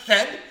a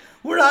shed.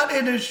 We're not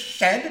in a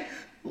shed.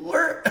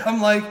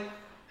 I'm like,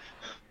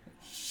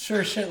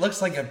 sure shit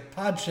looks like a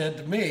pod shed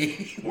to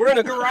me. We're in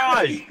a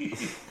garage.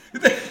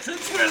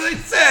 That's where they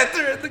said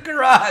they're in the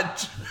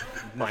garage.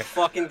 My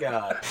fucking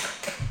God.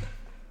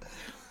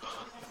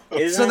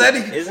 So then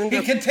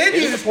he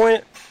continues.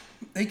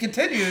 He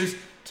continues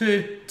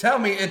to tell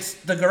me it's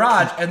the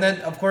garage, and then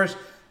of course,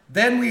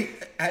 then we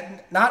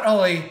not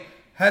only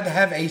had to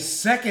have a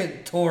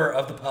second tour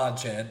of the pod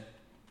shed.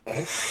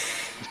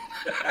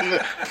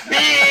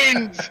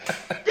 Beans.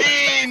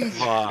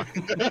 Fuck.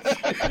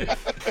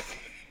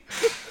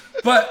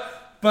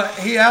 But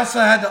he also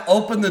had to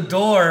open the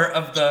door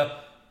of the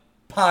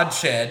pod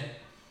shed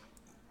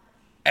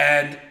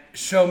and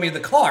show me the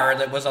car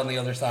that was on the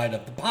other side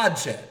of the pod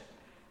shed.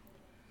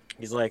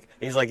 He's like,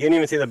 you didn't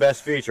even see the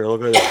best feature.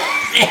 Look at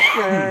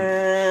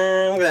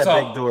that. Look at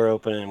that big door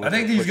opening. I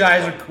think these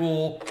guys are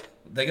cool.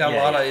 They got a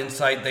lot of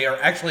insight. They are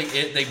actually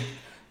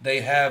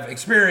they have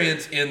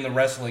experience in the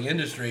wrestling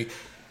industry,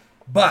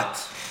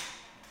 but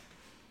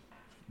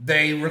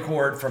they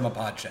record from a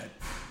podshed.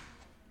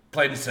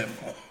 Plain and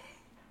simple.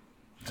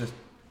 Just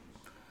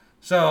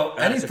so.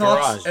 Any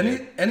thoughts?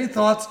 Garage, any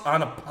thoughts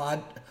on a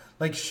pod?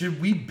 Like,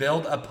 should we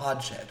build a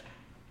podshed?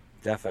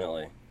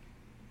 Definitely.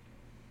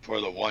 For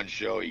the one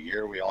show a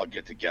year, we all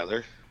get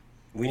together.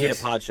 We need a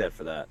podshed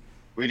for that.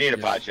 We need a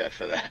podshed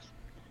for that.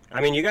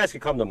 I mean, you guys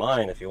could come to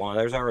mine if you want.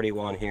 There's already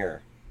one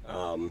here.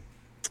 I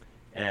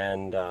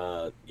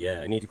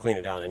need to clean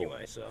it out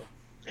anyway, so.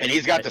 And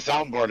he's got the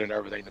soundboard and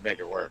everything to make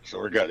it work, so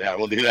we're good. Yeah,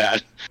 we'll do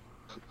that.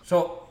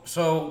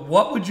 So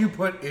what would you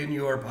put in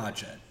your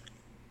podshed?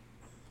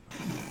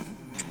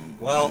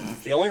 Well,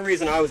 the only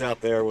reason I was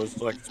out there was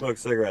so I could smoke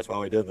cigarettes while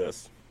we did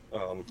this.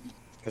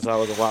 Because I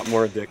was a lot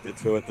more addicted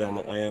to it than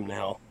I am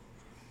now.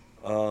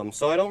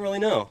 So I don't really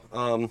know.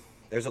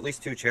 There's at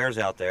least 2 chairs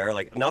out there.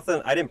 Like,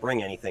 nothing, I didn't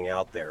bring anything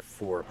out there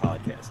for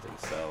podcasting,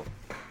 so.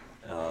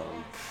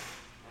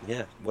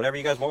 Whatever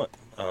you guys want.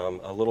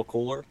 A little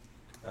cooler.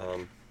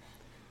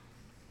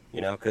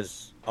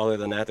 Because other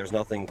than that, there's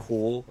nothing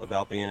cool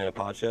about being in a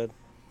podshed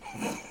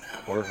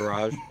or a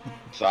garage.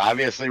 So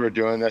obviously we're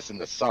doing this in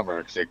the summer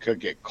because it could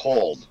get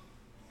cold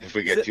if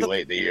we get too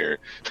late in the year.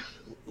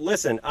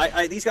 Listen,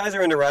 these guys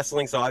are into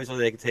wrestling, so obviously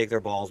they can take their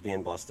balls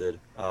being busted,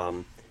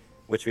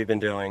 which we've been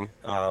doing.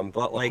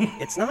 But, like,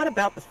 it's not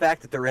about the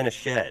fact that they're in a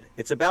shed.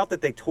 It's about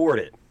that they toured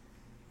it,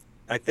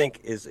 I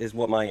think, is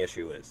what my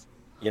issue is,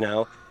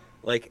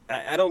 Like,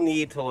 I don't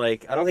need to,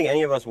 like, I don't think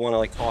any of us want to,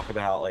 like, talk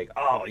about, like,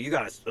 oh, you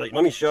guys, like,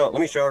 let me show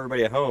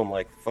everybody at home,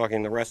 like,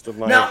 fucking the rest of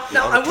my. Now,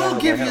 I will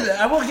give you that.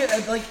 I will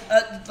get,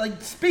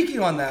 like, speaking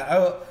on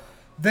that,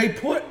 they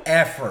put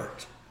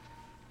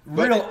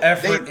real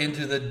effort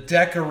into the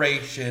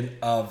decoration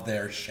of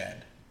their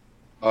shed.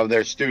 Of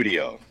their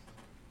studio.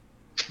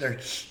 Their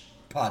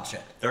pod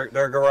shed.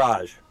 Their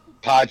garage.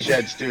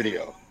 Podshed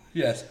studio.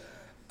 Yes.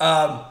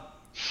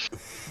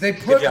 They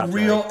put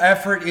real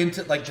effort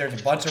into, like, there's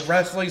a bunch of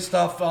wrestling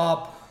stuff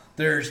up.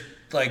 There's,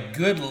 like,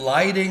 good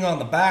lighting on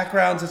the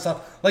backgrounds and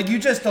stuff. Like, you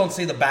just don't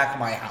see the back of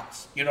my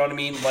house. You know what I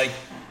mean? Like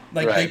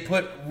right. They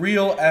put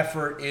real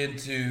effort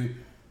into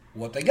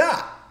what they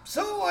got.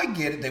 So I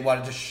get it. They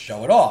wanted to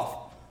show it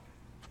off.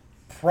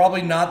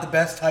 Probably not the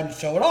best time to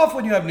show it off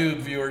when you have new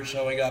viewers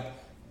showing up.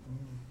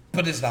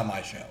 But it's not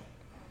my show.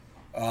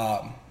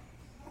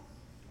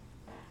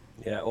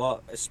 Yeah,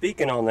 well,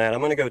 speaking on that, I'm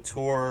going to go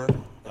tour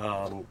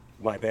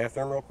my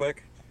bathroom real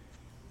quick.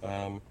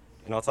 And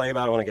I'll tell you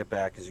about it when I get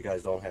back because you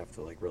guys don't have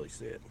to, like, really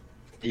see it.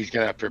 He's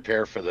going to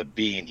prepare for the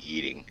bean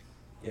eating.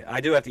 Yeah,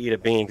 I do have to eat a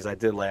bean because I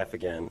did laugh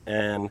again.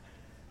 And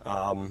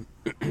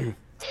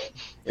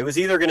it was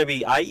either going to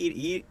be I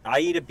eat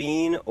a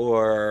bean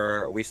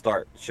or we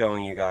start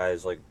showing you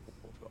guys, like,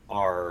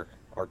 our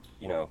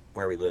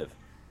where we live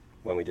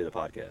when we do the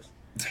podcast.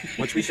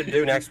 Which we should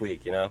do next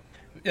week, Yeah.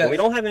 When we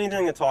don't have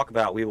anything to talk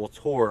about, we will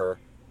tour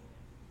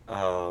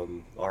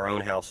our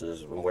own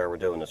houses and where we're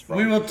doing this from.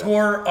 We will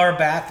tour our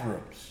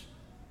bathrooms.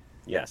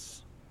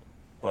 Yes.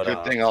 But,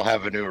 good thing I'll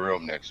have a new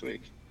room next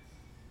week.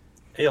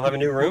 Hey, you'll have a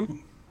new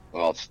room?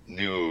 Well, it's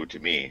new to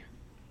me.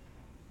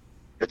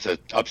 It's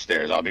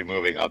upstairs. I'll be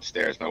moving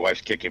upstairs. My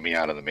wife's kicking me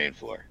out of the main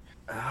floor.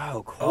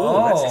 Oh,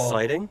 cool. That's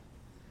exciting.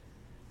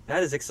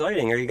 That is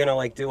exciting. Are you going to,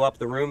 like, do up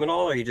the room and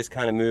all, or are you just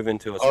kind of move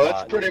into a spot? Oh,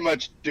 it's pretty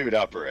much dude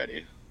up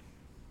already.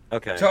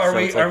 Okay. So are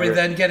we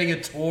then getting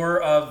a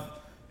tour of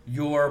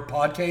your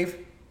pod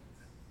cave?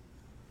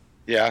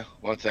 Yeah,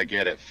 once I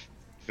get it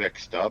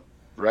fixed up,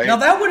 right? Now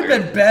that would have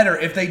been better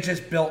if they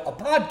just built a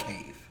pod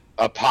cave.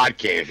 A pod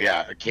cave,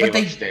 yeah, a cave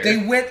upstairs. They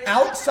went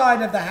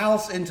outside of the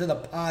house into the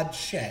pod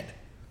shed.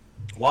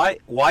 Why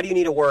do you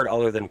need a word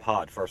other than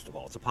pod? First of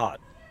all, it's a pod.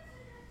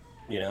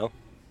 It's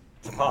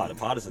a pod. A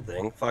pod is a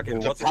thing. Fucking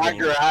it's what's a pod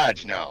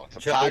garage now.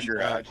 It's a pod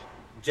garage.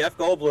 Jeff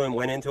Goldblum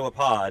went into a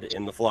pod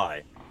in The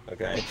Fly.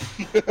 Okay,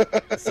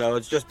 so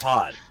it's just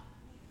pod.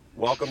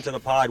 Welcome to the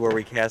pod where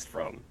we cast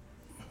from.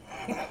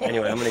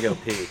 Anyway, I'm gonna go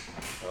pee.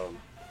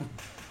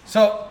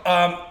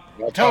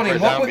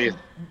 Tony,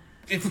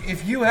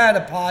 if you had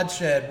a pod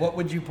shed, what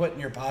would you put in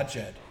your pod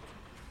shed?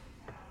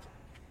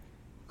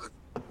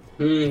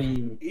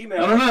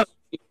 Email. I don't know.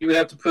 You would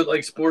have to put,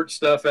 like, sports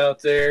stuff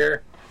out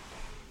there,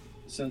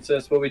 since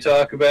that's what we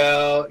talk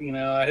about.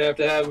 I'd have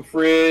to have a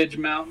fridge,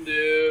 Mountain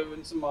Dew,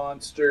 and some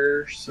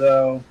Monsters.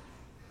 So.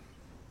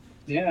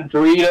 Yeah,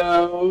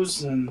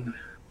 Doritos, and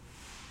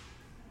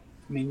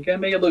you gotta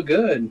make it look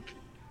good.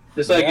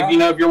 Just like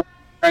if you're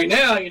right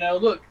now,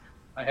 look,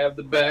 I have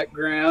the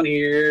background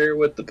here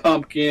with the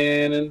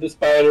pumpkin and the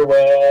spider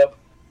web.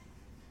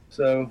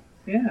 So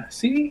yeah,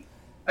 see,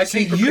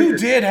 you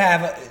did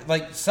have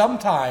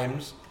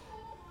sometimes.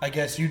 I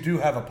guess you do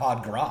have a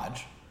pod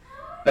garage.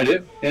 I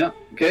do, yeah,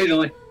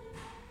 occasionally.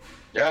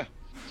 Yeah,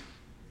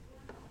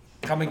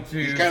 coming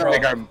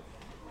to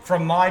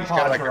from my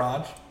pod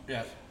garage.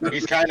 Yes.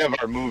 He's kind of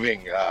our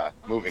moving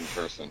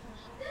person.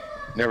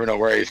 Never know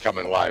where he's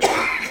coming live.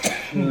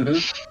 Mm-hmm.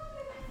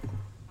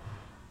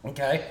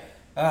 Okay.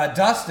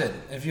 Dustin,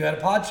 if you had a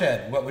pod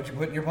shed, what would you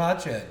put in your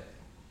pod shed?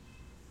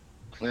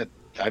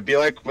 I'd be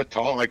like what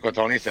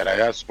Tony said. I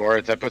have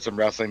sports. I put some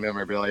wrestling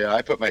memorabilia.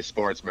 I put my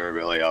sports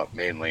memorabilia up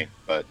mainly,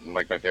 but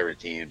like my favorite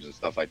teams and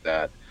stuff like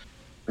that.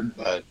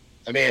 But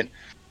I mean,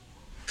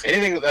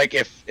 anything like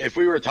if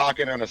we were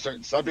talking on a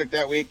certain subject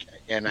that week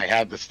and I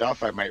had the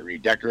stuff, I might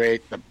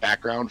redecorate the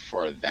background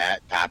for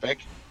that topic.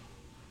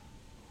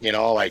 You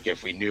know, like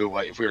if we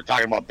were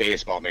talking about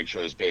baseball, make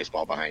sure there's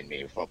baseball behind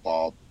me,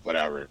 football,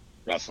 whatever,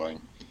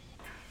 wrestling,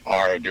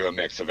 or do a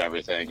mix of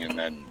everything, and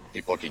then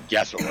people can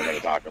guess what we're going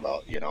to talk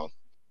about. You know.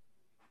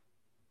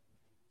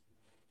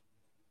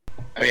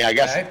 I mean, I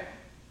guess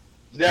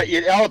that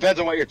it all depends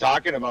on what you're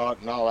talking about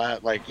and all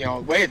that. Like, you know,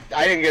 wait,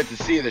 I didn't get to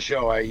see the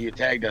show. You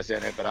tagged us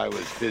in it, but I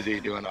was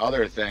busy doing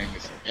other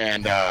things,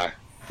 and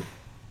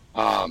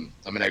I'm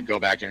gonna go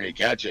back and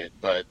recatch it.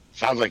 But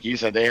sounds like you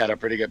said they had a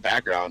pretty good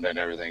background and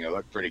everything. It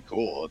looked pretty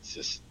cool. It's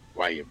just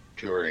why you're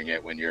touring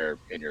it when you're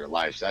in your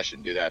live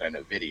session. Do that in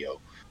a video.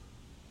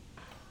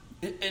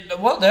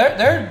 Well,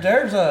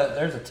 there's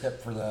a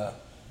tip for the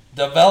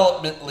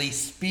developmentally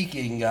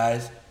speaking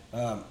guys.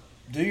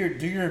 Do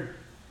your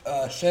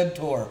shed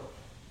tour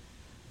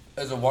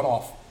as a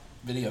one-off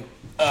video.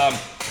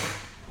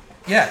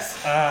 Yes,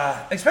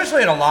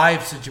 especially in a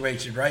live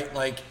situation, right?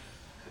 Like,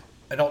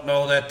 I don't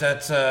know that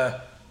that's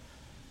a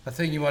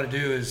thing you want to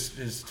do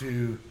is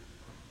to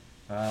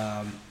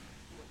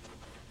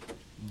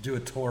do a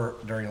tour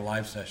during a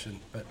live session.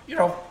 But you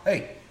know,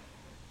 hey,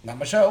 not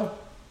my show,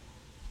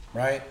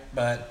 right?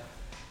 But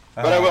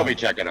I will be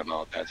checking them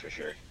out. That's for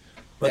sure.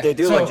 But they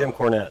do like Jim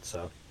Cornette,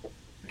 so.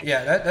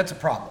 Yeah, that's a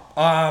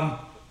problem.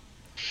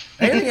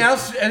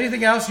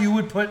 Anything else you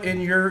would put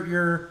in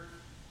your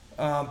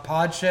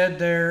pod shed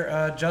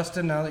there,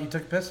 Justin, now that you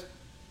took a piss?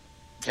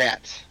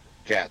 Cats.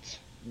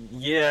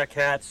 Yeah,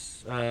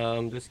 cats.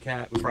 This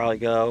cat would probably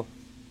go.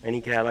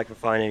 Any cat I could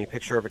find, any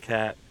picture of a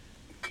cat.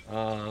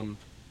 I'm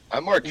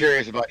more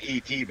curious about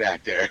E.T.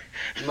 back there.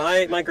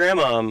 My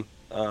grandma,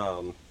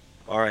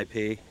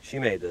 R.I.P., she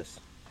made this.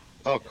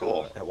 Oh,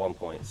 cool. At one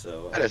point,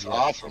 so. That is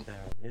awesome.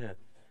 Yeah.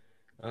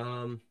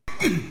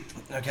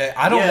 Okay,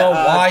 I don't know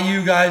why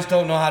you guys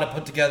don't know how to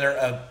put together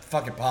a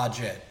fucking pod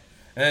shed.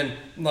 And,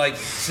 like,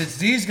 since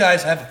these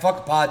guys have a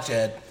fucking pod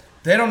shed,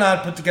 they don't know how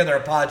to put together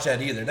a pod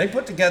shed either. They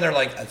put together,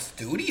 like, a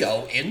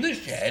studio in the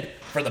shed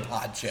for the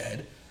pod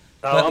shed.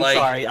 Oh, but, I'm like,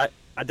 sorry.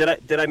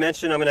 Did I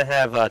mention I'm going to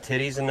have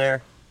titties in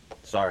there?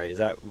 Sorry, is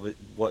that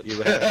what you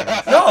would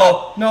have?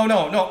 No.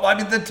 I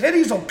mean, the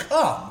titties will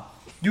come.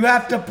 You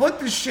have to put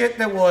the shit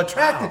that will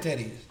attract the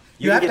titties.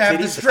 You have to have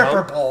the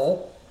stripper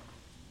pole.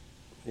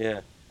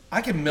 Yeah.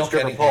 I can milk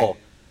stripper anything. pole.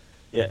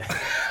 Yeah.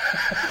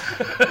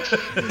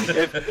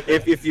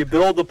 if you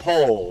build a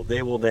pole,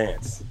 they will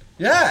dance.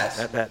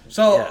 Yes.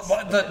 So yes.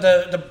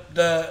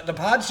 the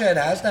pod shed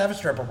has to have a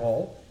stripper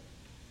pole,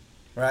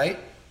 right?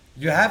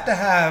 You have to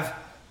have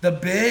the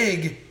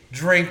big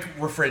drink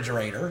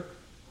refrigerator.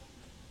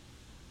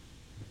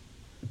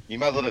 You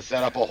might as well just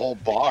set up a whole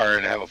bar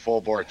and have a full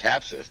bore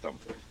tap system.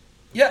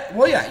 Yeah,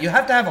 well, yeah, you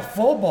have to have a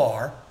full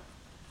bar.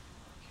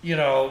 You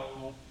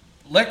know,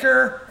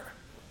 liquor.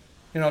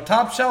 You know,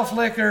 top shelf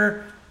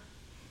liquor,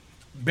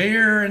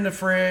 beer in the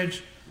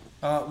fridge,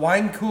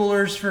 wine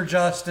coolers for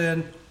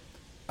Justin.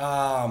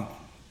 Or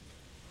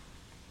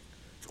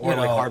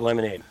like hard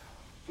lemonade.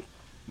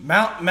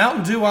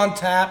 Mountain Dew on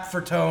tap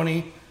for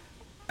Tony,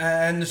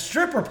 and the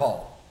stripper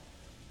pole,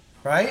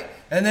 right?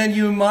 And then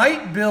you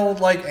might build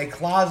like a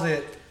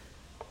closet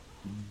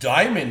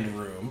diamond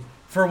room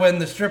for when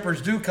the strippers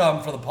do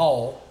come for the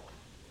pole.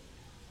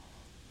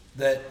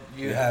 That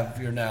you have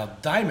your now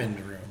diamond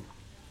room.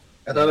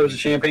 I thought it was a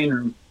champagne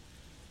room.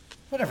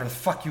 Whatever the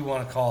fuck you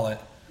want to call it.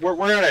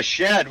 We're in a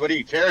shed. What do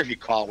you care if you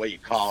call it what you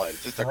call it?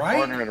 It's just a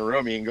corner in a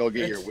room. You can go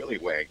get your willy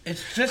wank.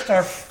 It's just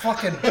our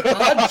fucking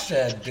pod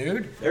shed,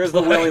 dude. There's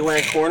the willy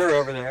wank corner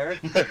over there.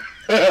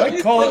 I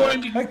call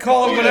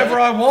it whatever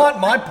I want.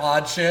 My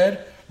pod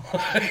shed.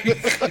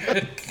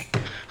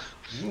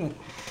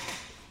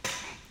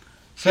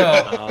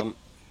 So,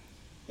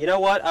 you know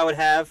what? I would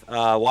have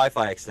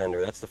Wi-Fi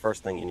extender. That's the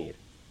first thing you need.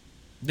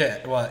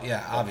 Yeah, well,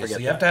 yeah,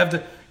 obviously you have to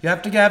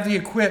have the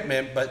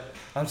equipment, but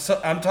I'm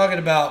talking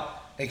about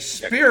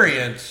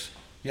experience.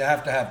 You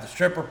have to have the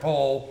stripper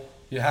pole.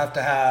 You have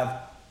to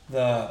have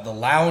the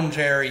lounge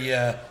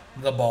area,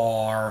 the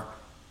bar.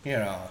 You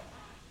know,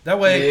 that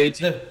way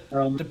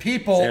the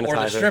people sanitizer. or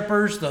the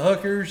strippers, the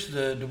hookers,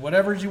 the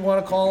whatever's you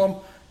want to call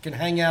them, can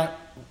hang out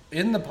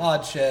in the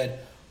pod shed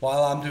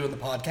while I'm doing the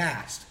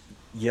podcast.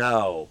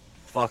 Yo,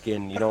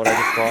 fucking, you know what I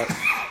just thought?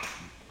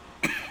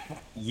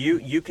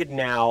 You could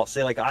now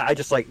say, like, I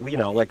just, like, you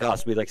know, like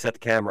us, we like set the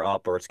camera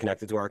up, or it's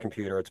connected to our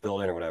computer, it's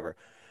built in or whatever.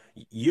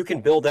 You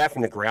can build that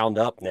from the ground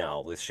up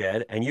now, this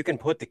shed, and you can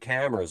put the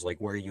cameras like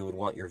where you would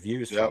want your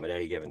views from at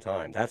any given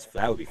time. That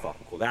would be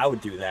fucking cool. I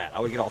would do that.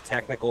 I would get all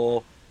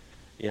technical,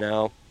 you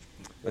know,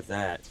 with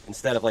that,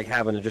 instead of like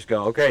having to just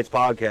go, okay, it's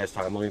podcast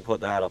time, let me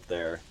put that up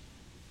there.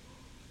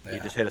 Yeah.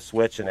 You just hit a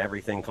switch and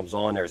everything comes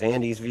on. There's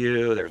Andy's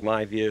view, there's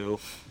my view,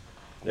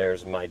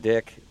 there's my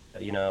dick,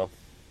 you know,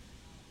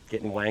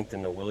 getting wanked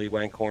in the willy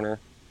wank corner.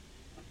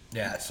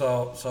 Yeah,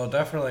 so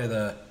definitely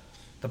the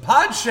The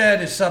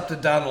Podshed is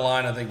something down the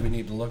line I think we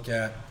need to look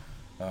at.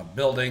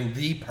 Building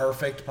the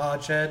perfect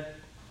Podshed.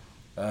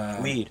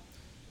 Weed.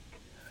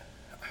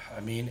 I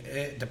mean,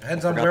 it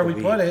depends on where we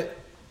put it.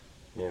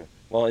 Yeah.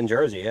 Well, in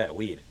Jersey, yeah,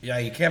 weed. Yeah,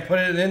 you can't put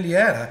it in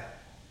Indiana.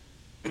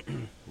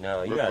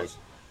 No, you guys.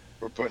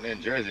 We're putting it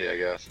in Jersey, I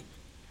guess.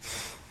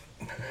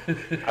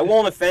 I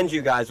won't offend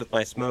you guys with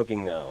my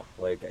smoking, though.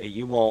 Like,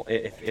 you won't,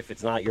 if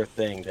it's not your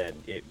thing, then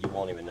you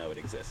won't even know it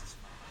exists.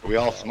 We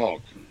all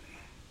smoke.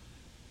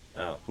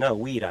 Oh, no,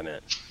 weed, I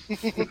meant.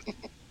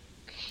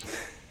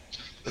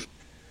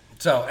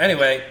 So,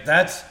 anyway,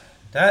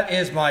 that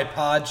is my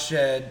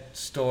Podshed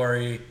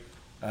story.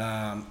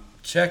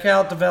 Check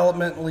out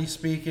Developmentally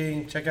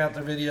Speaking. Check out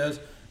their videos.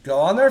 Go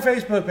on their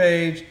Facebook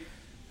page.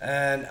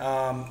 And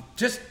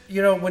just,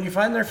 when you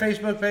find their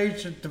Facebook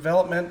page,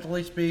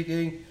 Developmentally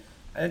Speaking,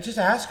 and just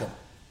ask them.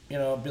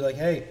 Be like,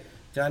 hey,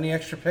 got any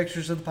extra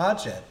pictures of the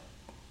Podshed?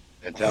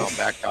 And tell them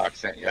Back Talk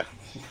sent you.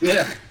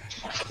 Yeah.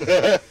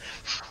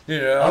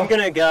 I'm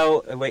gonna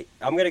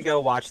go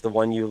watch the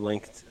one you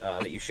linked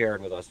that you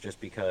shared with us,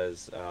 just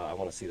because I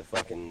want to see the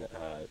fucking.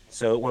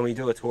 So when we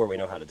do a tour, we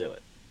know how to do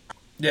it.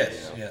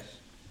 Yes.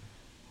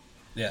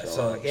 Yeah.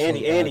 So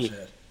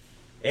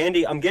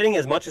Andy, I'm getting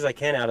as much as I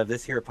can out of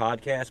this here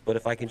podcast, but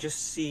if I can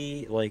just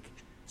see like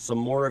some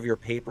more of your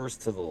papers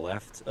to the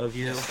left of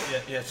you,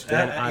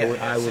 then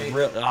I would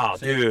really. Oh,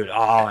 dude!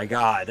 Oh my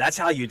God, that's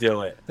how you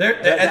do it.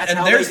 That's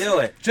how they do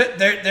it.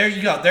 There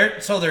you go.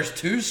 So there's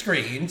two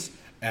screens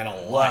and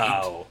a light.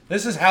 Wow.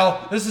 This is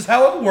how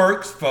it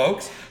works,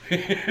 folks.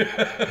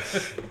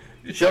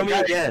 Show me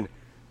again.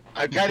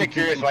 I'm kind of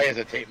curious why he has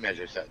a tape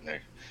measure sitting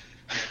there.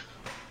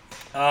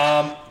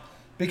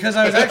 Because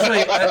I was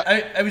actually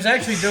I was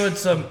actually doing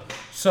some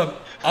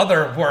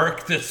other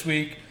work this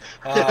week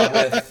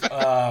with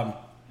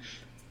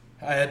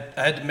I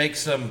had to make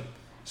some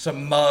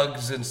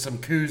jogs and some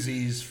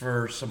koozies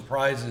for some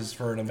prizes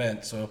for an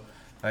event, so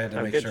I had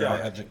to make sure I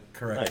had the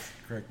correct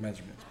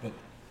measurements. But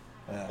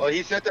well,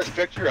 he sent us a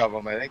picture of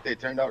them. I think they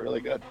turned out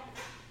really good.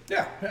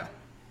 Yeah,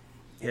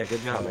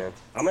 good job, man.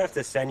 I'm gonna have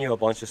to send you a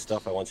bunch of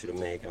stuff I want you to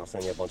make, and I'll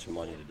send you a bunch of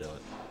money to do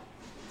it.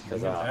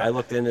 Because I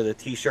looked into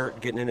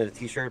getting into the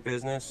t-shirt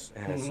business,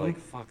 and it's like,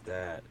 fuck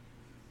that.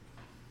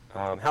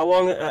 How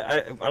long,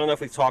 I don't know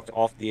if we've talked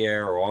off the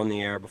air or on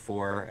the air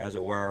before, as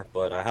it were,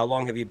 but how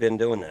long have you been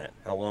doing that?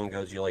 How long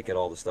ago did you get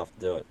all the stuff to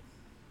do it?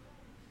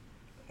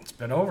 It's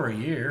been over a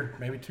year,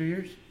 maybe 2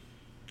 years.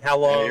 How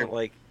long,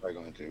 Probably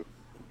going to.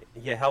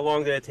 Yeah, how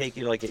long did it take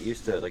you to get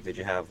used to it? Did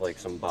you have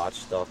some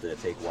botched stuff? Did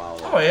it take a while?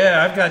 Oh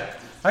yeah,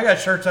 I got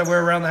shirts I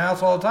wear around the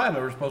house all the time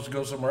that were supposed to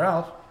go somewhere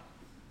else.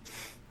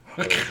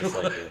 Oh,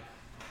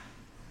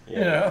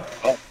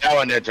 that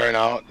one did turn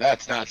out.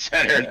 That's not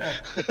centered. Yeah.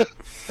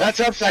 That's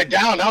upside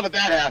down. How did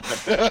that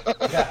happen?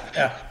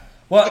 Yeah.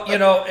 Well,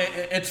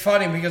 it's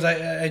funny because I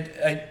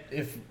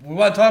if we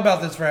want to talk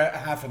about this for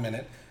half a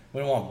minute, we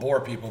don't want to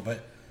bore people,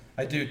 but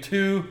I do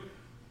two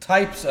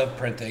types of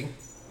printing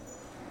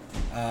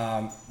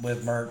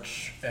with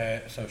merch,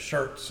 so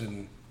shirts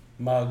and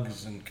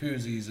mugs and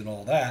koozies and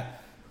all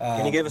that.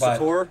 Can you give us a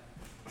tour?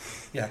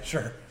 Yeah,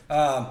 sure.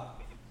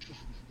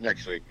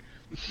 Next week.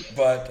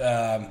 But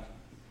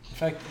in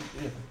fact,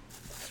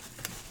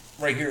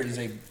 right here is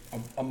a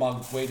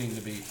mug waiting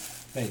to be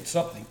made.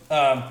 Something.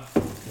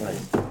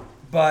 Nice.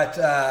 But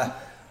so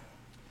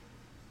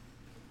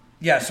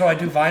I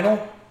do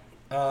vinyl.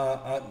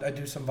 I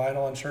do some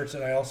vinyl on shirts,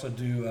 and I also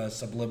do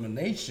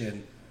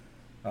sublimation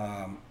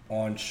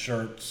on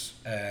shirts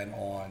and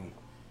on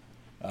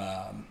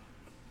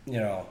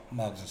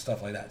mugs and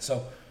stuff like that.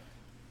 So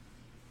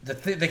the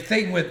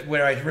thing with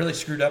where I really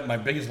screwed up my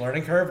biggest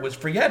learning curve was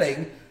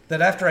forgetting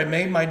that after I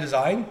made my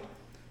design,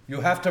 you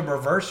have to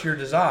reverse your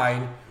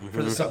design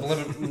for the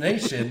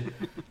sublimation.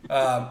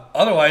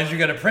 Otherwise, you're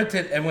going to print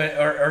it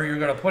or you're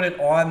going to put it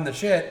on the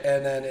shit,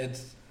 and then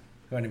it's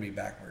going to be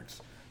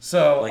backwards.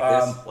 So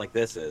like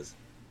this is.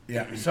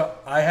 Yeah. So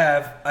I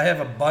have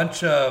a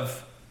bunch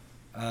of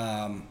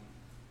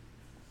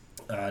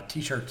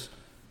t-shirts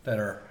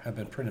that have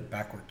been printed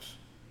backwards,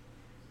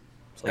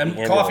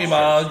 and coffee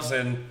mugs,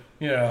 and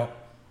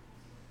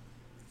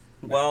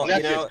Well,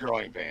 that's just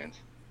growing pains.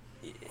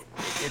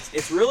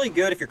 It's really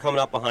good if you're coming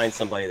up behind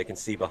somebody that can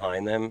see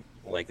behind them,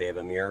 like they have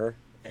a mirror,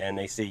 and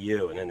they see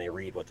you, and then they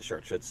read what the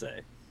shirt should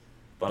say.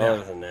 But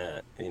other than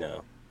that,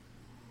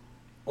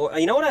 Well,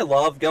 you know what I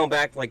love, going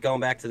back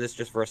to this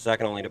just for a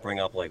second, only to bring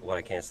up what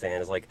I can't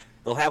stand is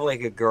they'll have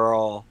a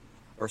girl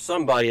or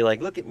somebody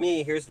look at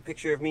me, here's the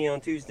picture of me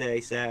on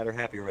Tuesday, sad or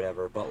happy or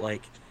whatever, but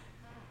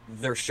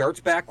their shirt's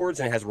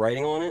backwards and it has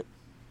writing on it,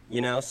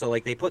 so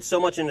they put so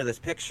much into this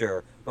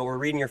picture, but we're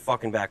reading your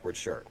fucking backwards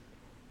shirt.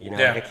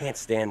 I can't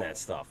stand that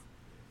stuff.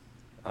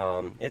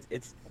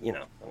 It's I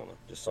don't know,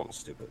 just something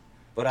stupid.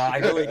 But I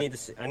really need to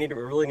see. I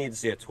really need to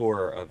see a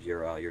tour of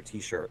your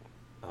T-shirt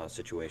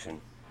situation.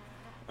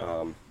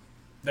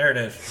 There it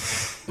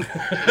is.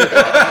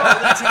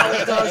 That's how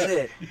he does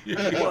it.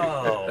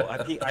 Whoa!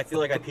 I feel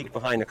like I peeked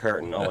behind the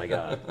curtain. Oh my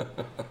god!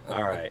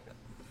 All right.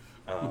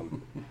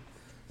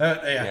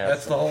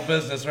 That's the whole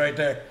business right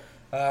there.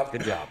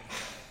 Good job.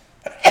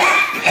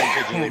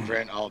 I digitally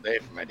print all day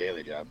for my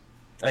daily job.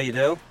 Oh, you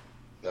do?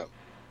 No.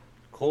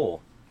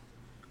 Cool.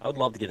 I would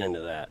love to get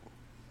into that.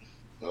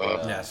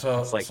 Yeah,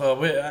 so it's like-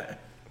 I'm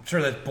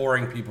sure that's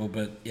boring people,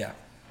 but yeah.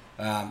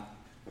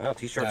 Well,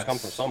 t-shirts come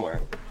from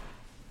somewhere.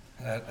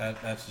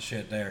 That's the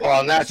shit there.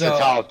 Well, and that's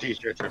how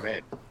t-shirts are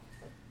made.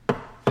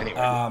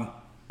 Anyway.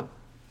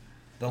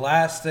 The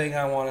last thing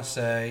I want to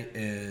say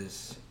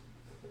is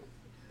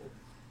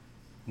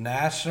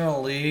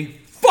National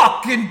League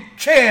fucking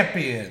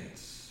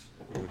champions.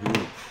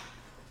 Mm-hmm.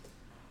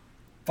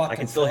 Fucking I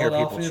can still hear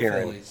people Philadelphia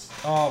cheering. Phillies.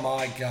 Oh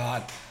my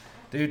god,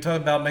 dude!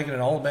 Talking about making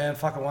an old man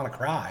fucking want to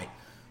cry.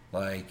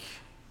 Like,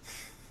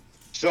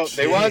 So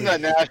they won the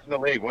National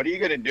League. What are you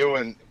going to do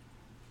when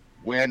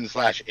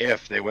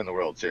win/if they win the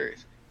World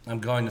Series? I'm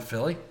going to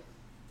Philly.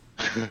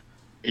 Are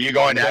you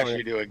going to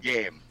actually do a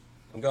game?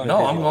 I'm going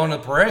to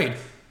the parade.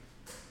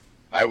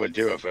 I would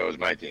too if it was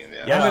my team.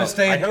 Yeah. Yeah. I'm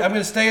I hope-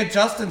 gonna stay at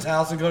Justin's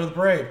house and go to the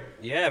parade.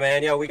 Yeah,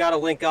 man. Yeah, we got to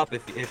link up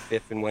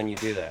if and when you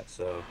do that.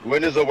 So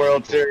When is the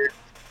World Series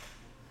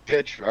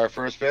pitch? Our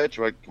first pitch?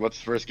 What's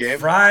the first game?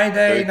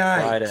 Friday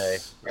night.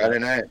 Friday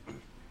night.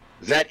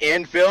 Is that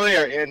in Philly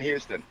or in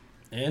Houston?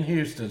 In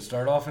Houston.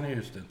 Start off in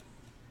Houston.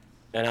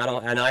 And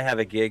I have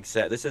a gig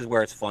set. This is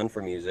where it's fun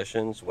for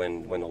musicians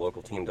when the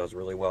local team does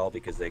really well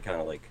because they kind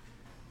of like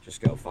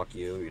just go, fuck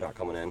you, you're not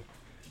coming in.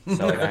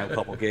 So like, I have a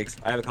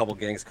couple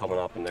gigs coming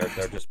up, and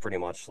they're just pretty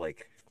much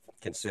like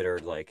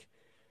considered like,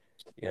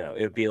 you know,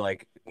 it would be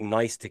like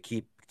nice to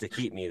keep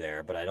me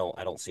there, but I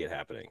don't see it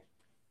happening.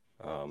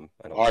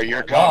 Or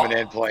you're coming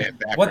in playing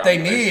background. What they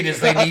need is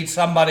they need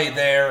somebody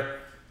there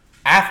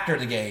after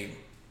the game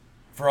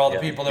for all the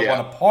people that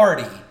want to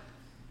party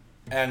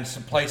and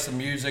play some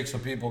music so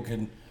people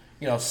can,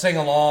 you know, sing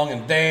along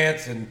and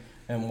dance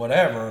and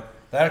whatever.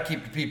 That'll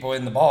keep the people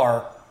in the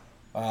bar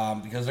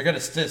because they're going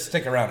to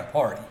stick around and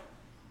party.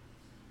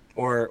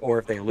 Or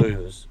if they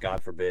lose,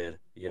 God forbid,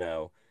 you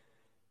know,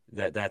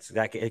 that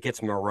it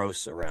gets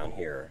morose around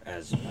here,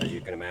 as you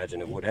can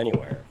imagine it would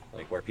anywhere,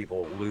 like where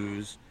people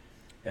lose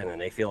and then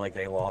they feel like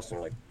they lost and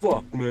they're like,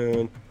 fuck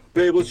man,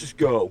 babe, let's just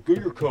go, get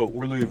your coat,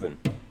 we're leaving.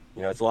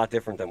 You know, it's a lot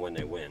different than when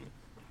they win.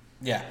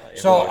 Yeah.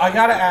 So I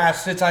gotta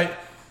ask, since I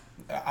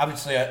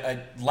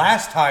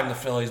last time the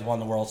Phillies won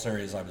the World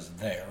Series, I was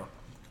there.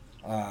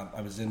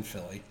 I was in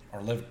Philly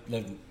or lived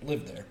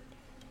there.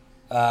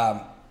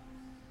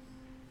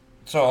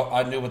 So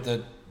I knew what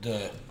the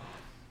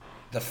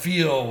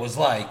feel was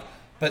like.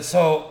 But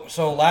so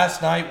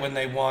last night when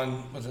they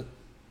won,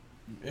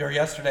 or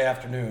yesterday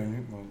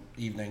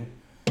evening,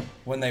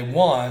 when they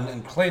won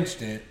and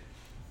clinched it,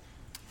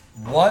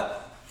 what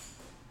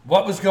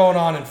was going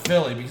on in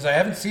Philly? Because I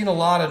haven't seen a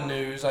lot of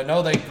news. I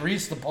know they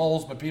greased the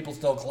poles, but people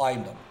still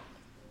climbed them.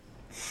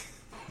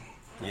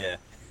 Yeah.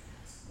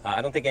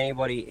 I don't think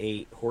anybody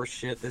ate horse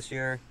shit this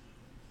year.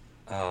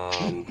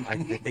 I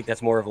think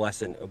that's more of a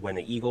lesson when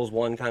the Eagles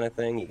won kind of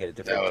thing. You get a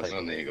different. That was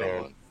when the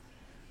Eagles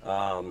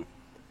won.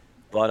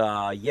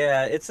 But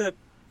yeah,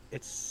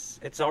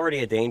 it's already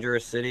a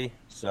dangerous city.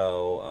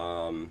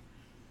 So,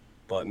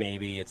 but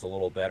maybe it's a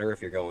little better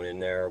if you're going in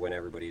there when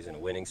everybody's in a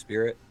winning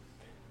spirit.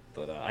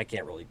 But I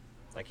can't really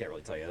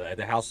tell you that.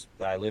 The house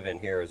that I live in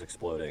here is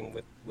exploding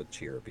with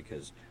cheer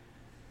because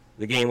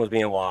the game was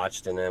being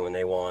watched, and then when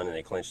they won and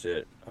they clinched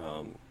it,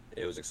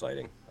 it was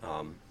exciting.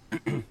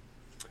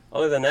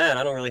 Other than that,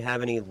 I don't really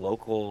have any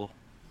local,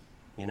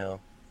 you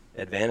know,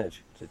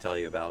 advantage to tell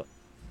you about.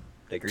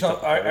 So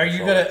are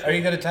you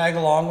gonna tag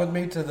along with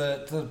me to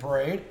the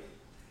parade?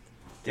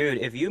 Dude,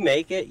 if you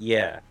make it,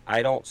 yeah,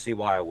 I don't see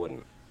why I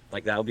wouldn't.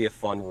 Like that would be a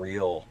fun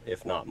reel,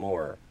 if not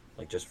more,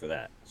 like just for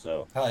that.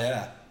 So. Hell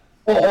yeah.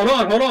 Oh,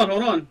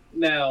 hold on.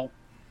 Now,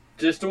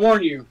 just to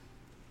warn you,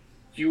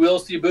 you will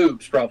see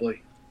boobs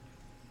probably.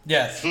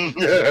 Yes.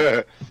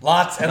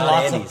 Lots and Not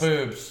lots Andy's. of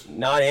boobs.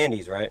 Not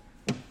Andy's, right?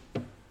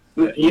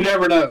 You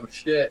never know.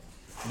 Shit.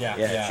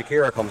 Yeah.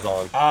 Shakira comes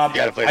on. You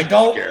gotta play I some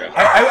don't. Shakira.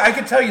 I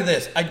can tell you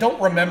this. I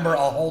don't remember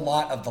a whole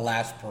lot of the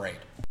last parade.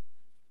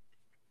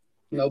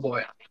 No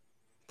boy.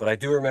 But I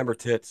do remember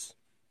tits.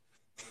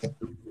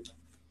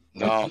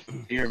 No,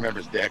 he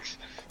remembers dicks.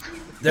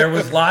 There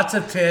was lots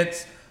of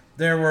tits.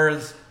 There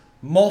was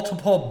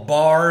multiple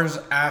bars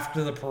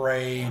after the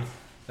parade.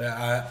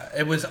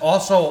 It was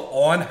also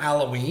on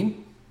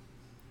Halloween.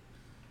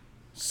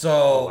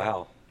 So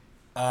Oh,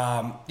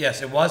 wow.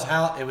 yes, it was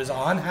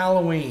on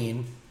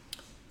Halloween.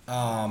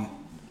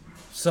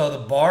 So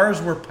the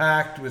bars were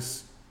packed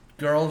with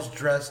girls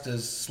dressed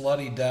as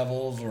slutty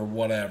devils or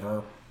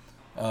whatever.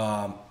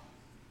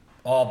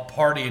 All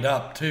partied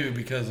up too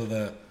because of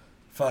the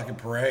fucking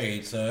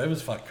parade. So it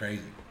was fucking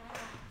crazy.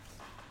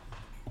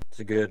 It's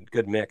a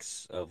good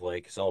mix of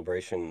like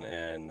celebration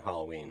and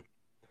Halloween.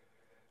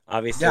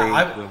 Obviously,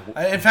 Yeah,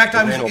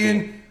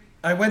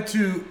 I went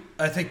to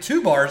I think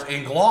 2 bars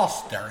in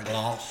Gloucester.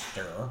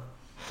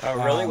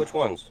 Oh, really? Which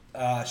ones?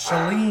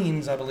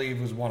 Shalene's, I believe,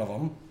 was one of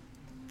them.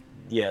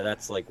 Yeah,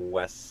 that's like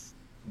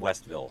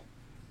Westville,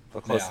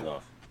 but close Yeah.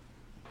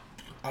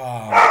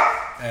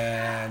 enough.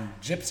 And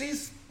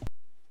Gypsies.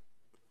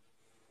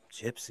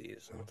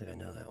 Gypsies. I don't think I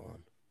know that one.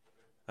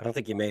 I don't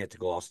think you made it to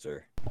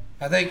Gloucester.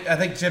 I think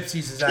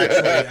Gypsies is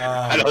actually.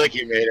 I don't think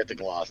he made it to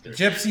Gloucester.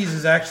 Gypsies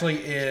is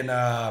actually in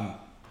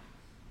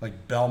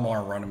like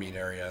Belmar, Runnymede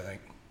area. I think.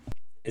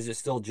 Is it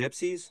still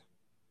Gypsies?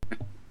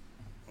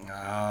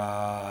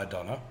 I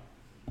don't know.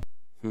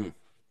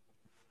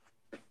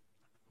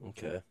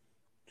 Okay.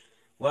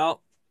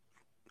 Well,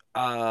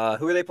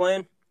 who are they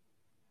playing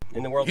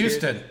in the World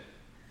Series?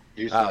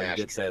 Houston Oh, you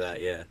did say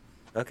that, yeah.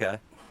 Okay.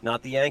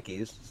 Not the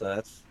Yankees,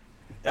 so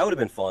that would have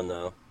been fun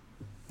though.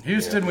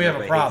 Houston, we have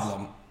a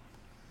problem.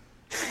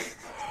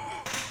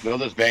 They'll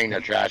just bang their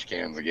trash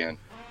cans again.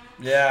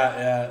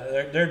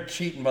 Yeah, they're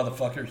cheating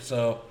motherfuckers.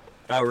 So.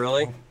 Oh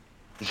really?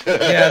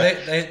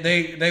 Yeah,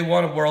 they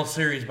won a World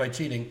Series by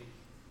cheating.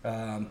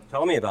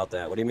 Tell me about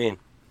that. What do you mean?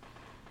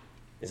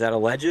 Is that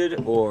alleged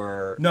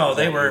or? No,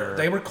 they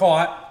were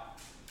caught.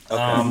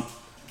 Okay.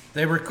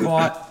 They were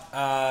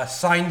caught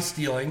sign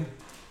stealing.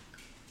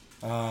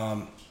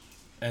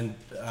 And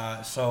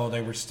so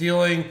they were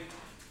stealing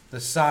the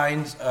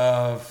signs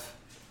of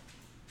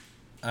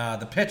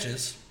the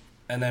pitches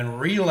and then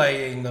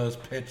relaying those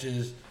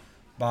pitches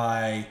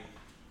by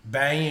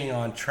banging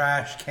on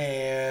trash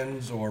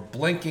cans or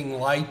blinking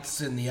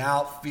lights in the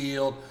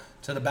outfield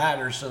to the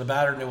batter so the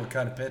batter knew what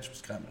kind of pitch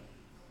was coming.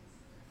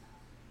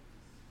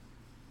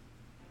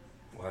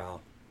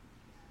 Wow.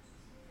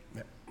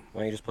 Yeah.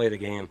 Why don't you just play the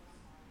game?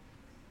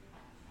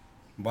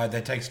 Why'd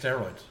they take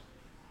steroids?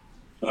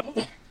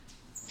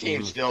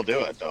 Teams still do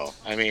it though.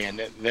 I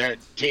mean, their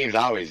teams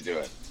always do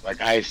it.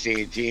 Like I've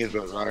seen teams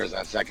with runners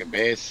on second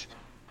base,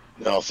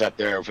 they'll put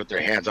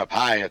their hands up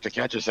high. If the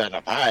catcher's setting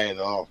up high,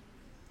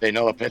 they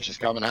know the pitch is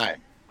coming high.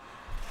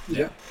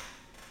 Yeah.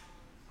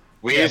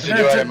 We used to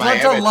do it in Miami.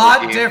 That's a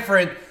lot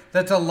different.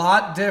 That's a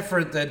lot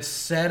different than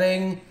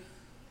setting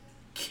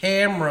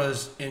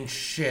cameras and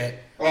shit.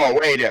 Oh,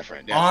 way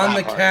different. That's on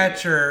the not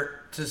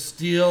catcher to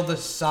steal the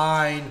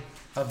sign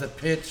of the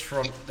pitch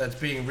that's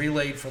being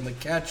relayed from the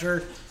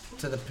catcher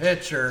to the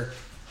pitcher,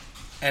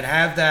 and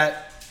have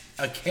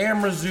a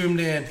camera zoomed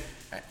in,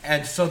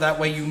 and so that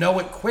way you know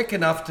it quick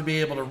enough to be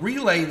able to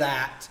relay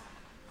that.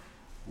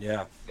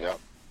 Yeah. Yep.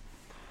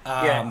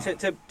 Yeah.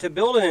 To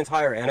build an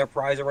entire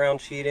enterprise around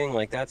cheating,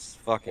 like that's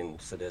fucking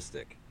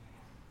sadistic.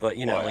 But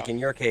like in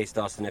your case,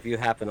 Dustin, if you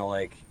happen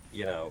to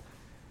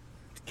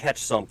catch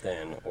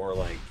something or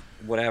like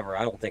whatever,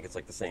 I don't think it's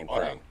like the same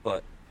thing.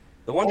 But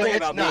the one thing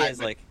about me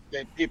is like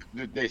they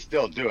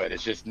still do it.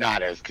 It's just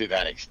not as to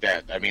that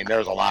extent. I mean,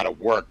 there's a lot of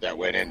work that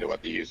went into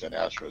what the Houston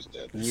Astros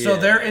did. So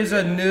there is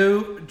a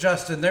new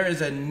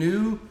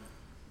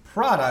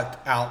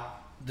product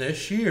out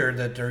this year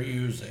that they're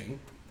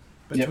using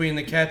between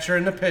the catcher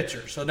and the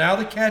pitcher. So now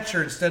the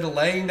catcher, instead of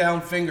laying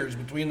down fingers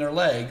between their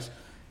legs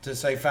to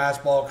say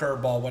fastball,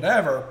 curveball,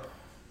 whatever,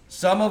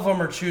 some of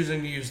them are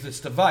choosing to use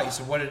this device.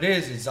 And what it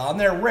is on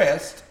their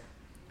wrist,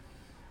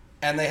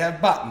 and they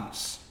have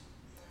buttons.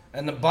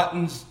 And the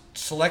buttons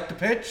select the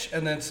pitch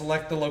and then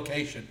select the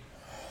location.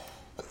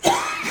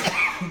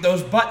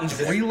 Those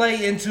buttons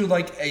relay into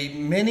like a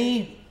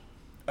mini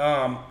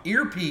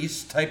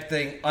earpiece type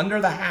thing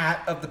under the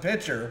hat of the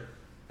pitcher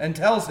and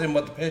tells him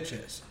what the pitch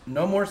is.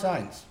 No more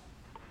signs.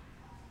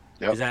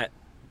 Yep. Is that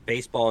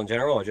baseball in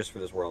general or just for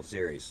this World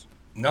Series?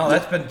 No,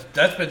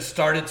 that's been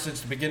started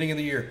since the beginning of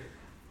the year.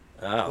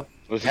 Oh.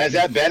 Has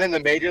that been in the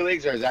major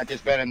leagues or has that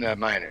just been in the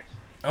minors?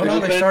 Oh no,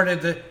 they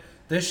started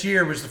this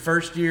year was the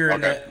first year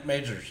in the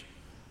majors.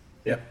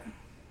 Yep.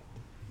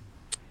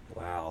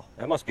 Wow,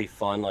 that must be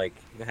fun, like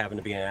having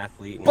to be an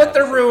athlete. And but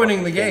they're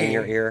ruining the game. In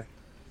your ear.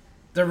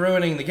 They're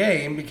ruining the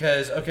game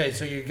because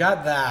so you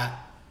got that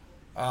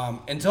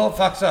until it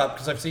fucks up.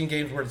 Because I've seen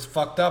games where it's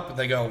fucked up and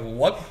they go,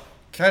 "What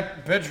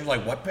pitch?" You're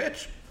like, "What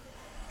pitch?"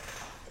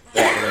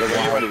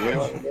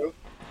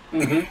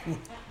 Mm-hmm.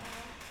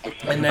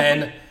 And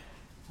then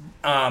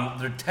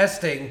they're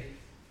testing.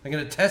 They're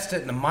going to test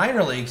it in the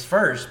minor leagues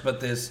first, but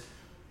this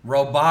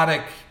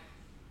robotic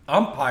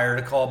umpire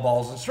to call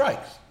balls and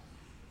strikes.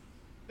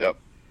 Yep.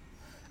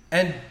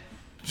 And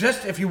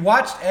just if you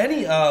watched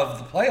any of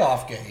the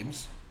playoff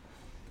games,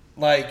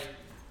 like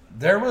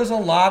there was a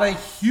lot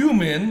of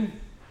human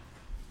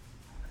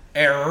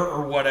error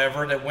or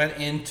whatever that went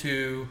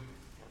into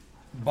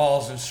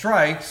balls and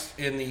strikes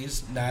in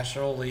these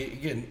National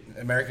League and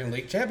American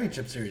League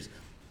Championship Series.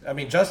 I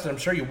mean, Justin, I'm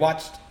sure you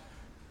watched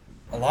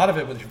a lot of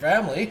it with your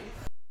family.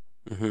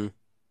 Mm-hmm.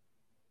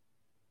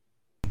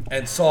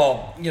 And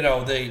saw,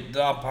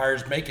 the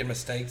umpires making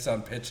mistakes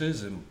on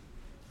pitches. And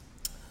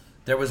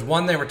there was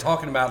one they were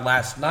talking about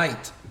last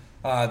night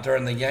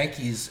during the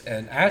Yankees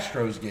and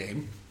Astros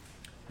game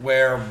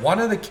where one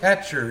of the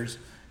catchers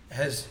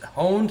has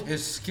honed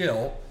his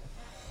skill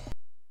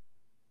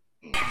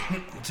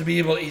to be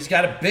able, he's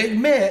got a big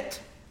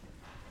mitt,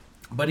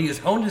 but he has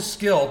honed his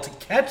skill to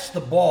catch the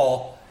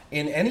ball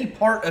in any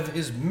part of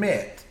his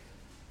mitt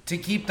to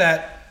keep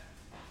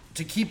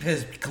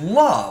his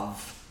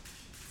glove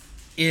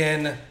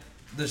in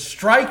the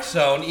strike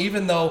zone,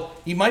 even though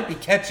he might be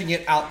catching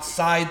it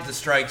outside the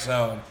strike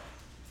zone.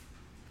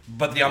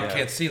 But the ump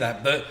can't see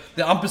that.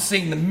 The ump is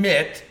seeing the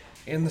mitt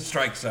in the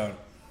strike zone.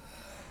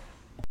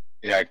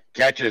 Yeah,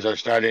 catches are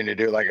starting to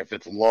do, like, if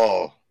it's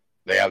low,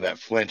 they have that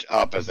flinch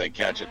up as they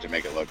catch it to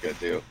make it look good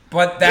too.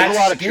 But There's a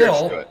lot that of tricks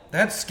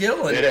to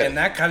skill, it. and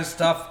that kind of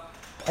stuff,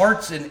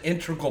 parts and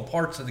integral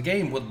parts of the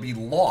game would be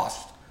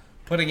lost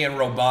putting in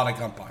robotic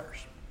umpires.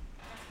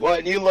 Well,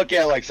 and you look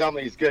at like some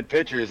of these good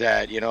pitchers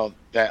that,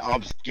 that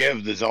umps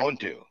give the zone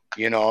to,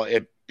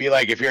 it'd be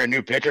like if you're a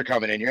new pitcher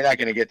coming in, you're not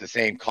going to get the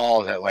same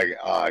calls that like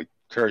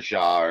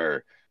Kershaw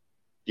or,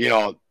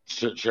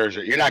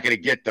 Scherzer. You're not going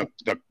to get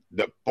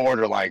the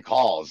borderline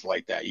calls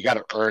like that. You got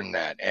to earn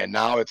that. And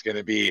now it's going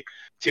to be,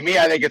 to me,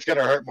 I think it's going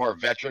to hurt more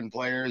veteran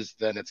players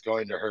than it's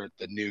going to hurt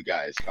the new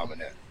guys coming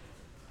in.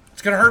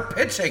 It's going to hurt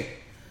pitching.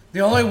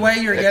 The only way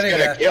you're getting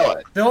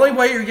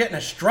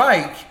a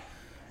strike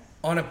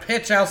on a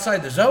pitch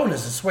outside the zone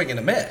is a swing and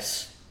a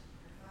miss.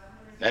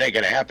 That ain't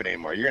going to happen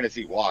anymore. You're going to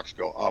see walks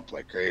go up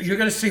like crazy. You're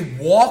going to see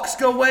walks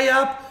go way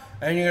up,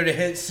 and you're going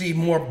to see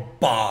more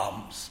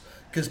bombs.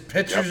 Because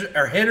pitchers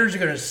or hitters are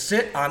going to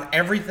sit on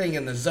everything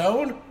in the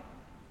zone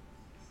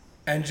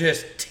and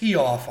just tee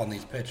off on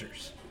these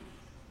pitchers.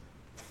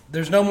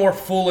 There's no more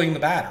fooling the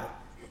batter.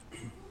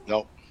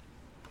 Nope.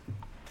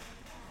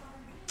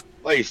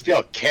 Well, you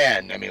still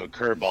can. I mean, with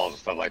curveballs and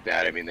stuff like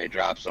that, I mean, they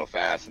drop so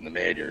fast in the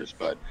majors,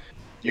 but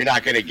you're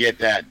not going to get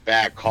that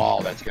bad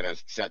call that's going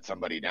to set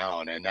somebody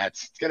down, and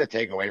that's going to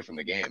take away from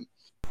the game.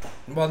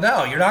 Well,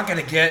 no, you're not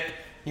going to get,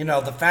 the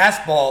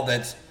fastball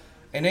that's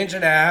an inch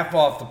and a half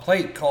off the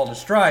plate called a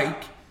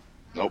strike.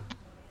 Nope.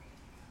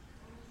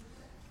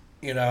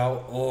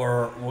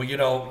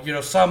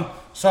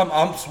 Some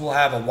umps will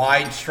have a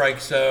wide strike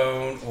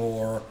zone,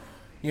 or,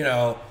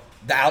 the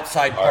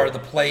outside part of the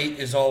plate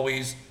is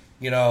always,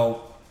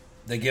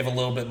 they give a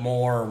little bit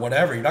more or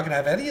whatever. You're not going to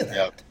have any of that.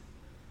 Yep.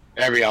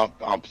 Every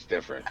ump's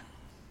different.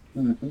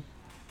 Mm-hmm.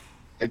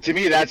 And to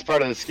me, that's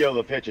part of the skill of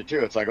the pitcher, too.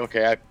 It's like,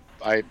 okay,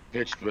 I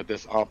pitched with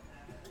this ump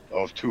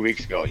 2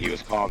 weeks ago. He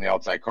was calling the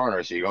outside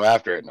corner, so you go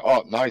after it.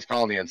 And, now he's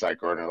calling the inside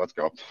corner. Let's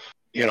go.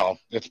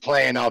 It's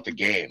playing out the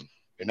game.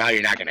 And now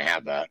you're not going to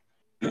have that.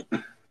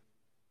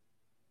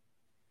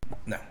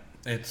 No.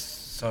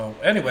 So,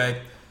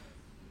 anyway,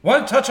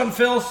 want to touch on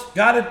Phil's.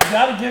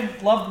 Gotta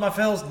give love to my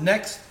Phil's.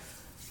 Next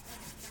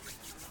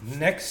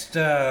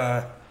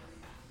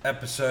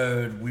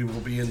episode,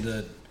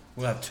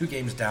 we'll have 2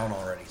 games down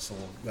already, so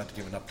we'll have to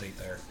give an update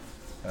there.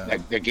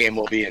 The game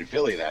will be in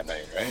Philly that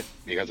night, right?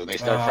 Because when they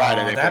start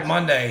Friday, that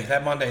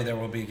Monday there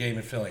will be a game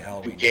in Philly.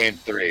 Halloween. Game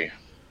 3.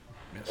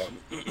 Yes.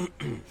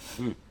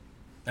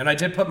 And I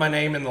did put my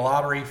name in the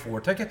lottery for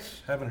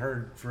tickets. Haven't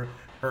heard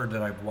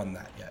that I've won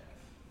that yet.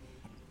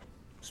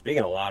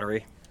 Speaking of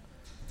lottery,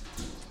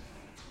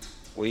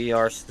 we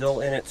are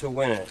still in it to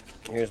win it.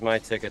 Here's my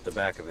ticket. The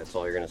back of it's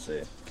all you're gonna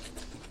see.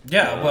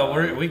 Yeah, well,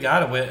 we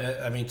gotta win.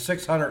 I mean,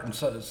 600 and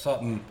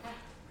something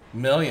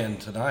million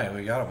tonight.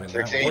 We gotta win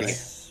that one.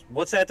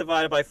 What's that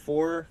divided by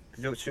 4?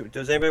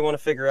 Does anybody want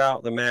to figure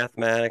out the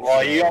mathematics?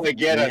 Well, you only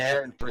get a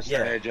certain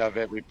percentage of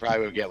it. We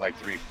probably would get like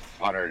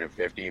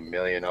 350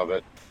 million of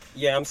it.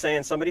 Yeah, I'm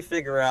saying somebody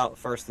figure out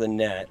first the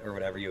net or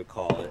whatever you would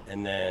call it,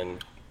 and then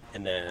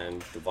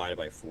divide it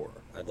by 4.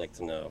 I'd like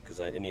to know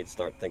because I need to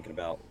start thinking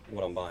about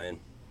what I'm buying.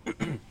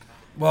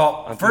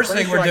 Well, first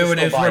thing we're doing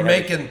is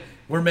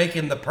we're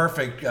making the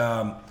perfect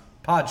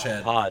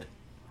podshed. Pod.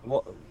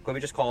 Well, can we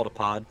just call it a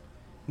pod?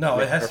 No,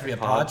 it has to be a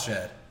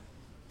podshed.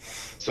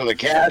 So the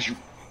cash,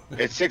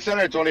 it's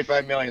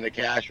 625 million. The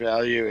cash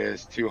value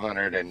is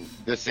 200 and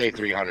let's say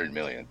 300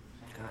 million.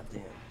 God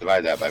damn.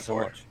 Divide that by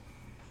 4. Much.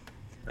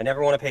 I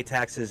never want to pay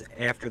taxes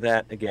after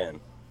that again.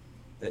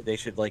 They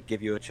should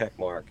give you a check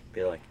mark.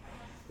 Be like,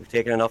 we've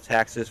taken enough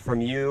taxes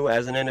from you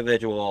as an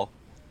individual.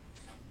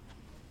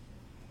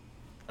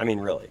 I mean,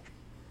 really.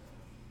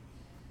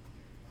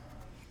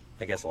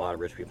 I guess a lot of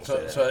rich people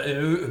say that. So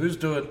who's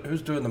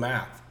doing the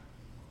math?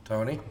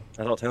 Tony?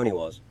 I thought Tony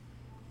was.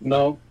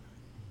 No.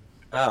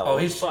 Oh,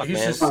 he's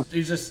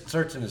just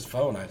searching his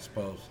phone, I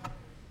suppose.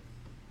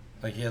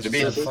 Like he has to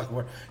say a fucking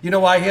word. You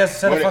know why he has to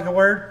say a fucking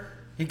word?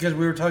 Because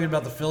we were talking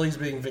about the Phillies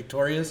being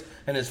victorious,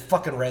 and his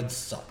fucking Reds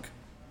suck.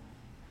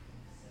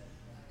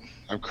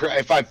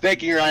 If I'm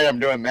thinking right, I'm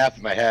doing math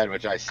in my head,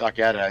 which I suck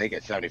at it. I think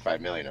it's 75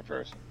 million at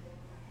first.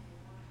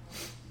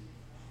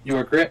 You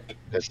are correct.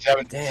 It's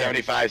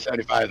 75 is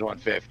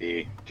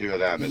 150. 2 of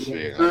them is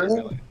 300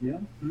 million. Yeah.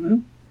 Mm-hmm.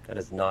 That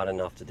is not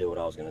enough to do what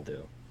I was going to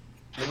do.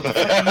 What the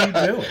fuck are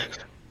you doing?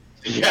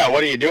 Yeah,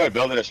 what are you doing?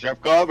 Building a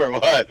strip club or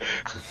what?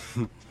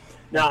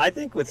 No, I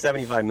think with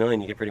 75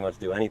 million, you can pretty much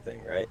do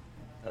anything, right?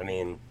 I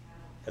mean,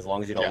 as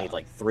long as you don't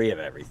need 3 of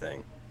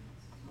everything.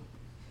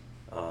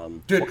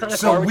 Dude,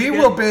 so we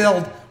will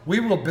build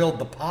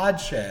the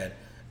Podshed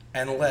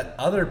and let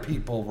other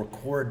people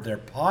record their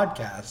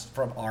podcasts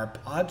from our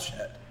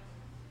Podshed.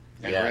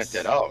 And rent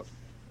it out.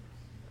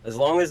 As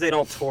long as they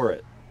don't tour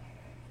it.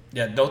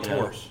 Yeah, no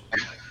tours.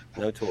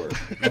 No tours.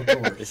 No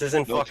tours. This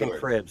isn't fucking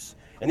Cribs.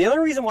 And the only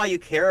reason why you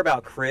care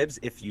about Cribs,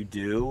 if you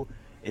do,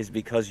 is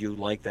because you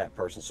like that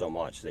person so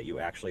much that you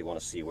actually want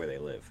to see where they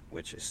live,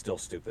 which is still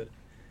stupid.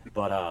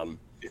 But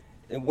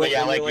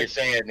like you're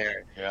saying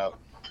there,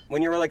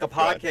 when you're like a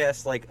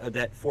podcast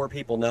that 4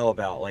 people know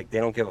about, like they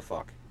don't give a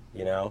fuck,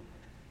 you know.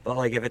 But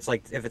like if it's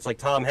like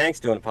Tom Hanks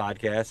doing a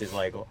podcast, he's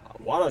like,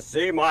 want to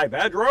see my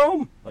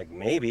bedroom? Like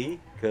maybe,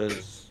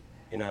 because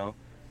you know,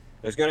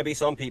 there's gonna be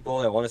some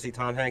people that want to see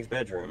Tom Hanks'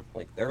 bedroom.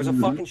 Like there was a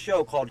fucking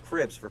show called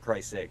Cribs, for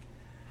Christ's sake.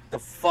 The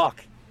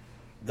fuck,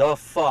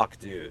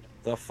 dude.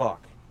 The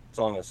fuck. That's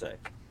all I'm gonna say.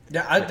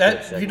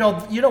 Yeah,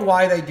 you know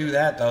why they do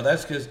that though.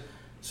 That's because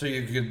so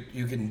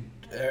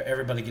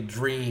everybody can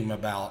dream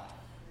about,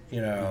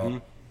 you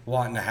know,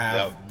 wanting to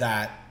have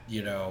that,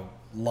 you know,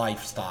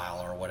 lifestyle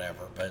or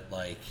whatever. But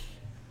like,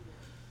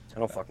 I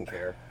don't fucking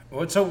care.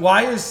 So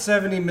why is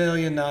 70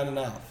 million not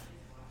enough?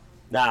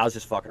 Nah, I was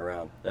just fucking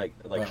around. Like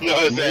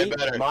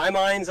better. My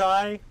mind's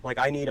eye, like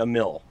I need $1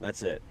 million.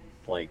 That's it.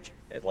 Like,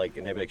 and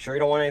they'd be like, sure you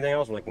don't want anything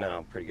else? I'm like, no,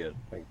 I'm pretty good.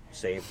 Like,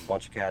 save a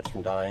bunch of cats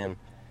from dying.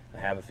 I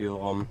have a few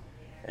of them,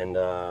 and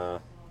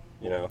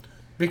you know,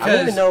 because I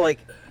don't even know like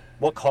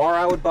what car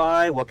I would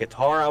buy, what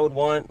guitar I would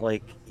want.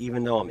 Like,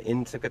 even though I'm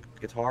into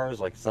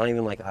guitars, like it's not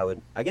even like I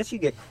would. I guess you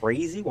get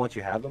crazy once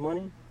you have the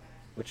money,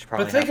 which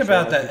probably. But think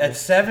about that. At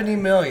 70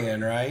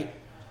 million, right?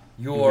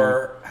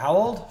 You're how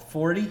old?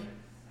 40.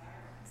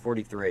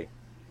 43.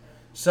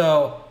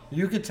 So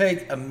you could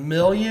take $1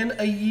 million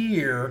a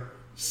year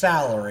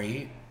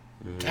salary,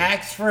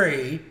 tax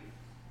free,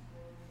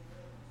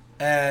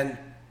 and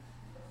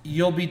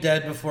you'll be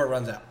dead before it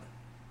runs out.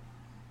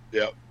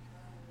 Yep.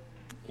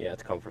 Yeah,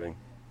 it's comforting.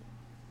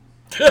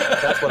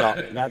 That's what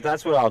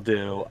I'll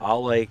do.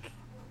 I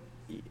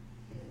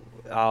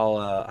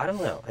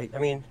don't know. I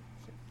mean,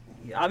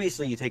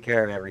 obviously you take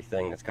care of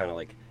everything that's kind of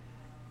like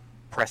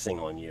pressing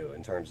on you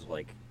in terms of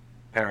like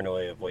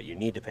paranoia of what you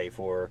need to pay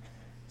for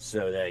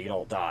so that you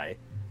don't die.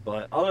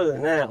 But other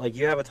than that, like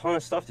you have a ton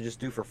of stuff to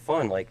just do for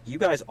fun. Like you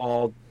guys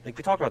all, like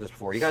we talked about this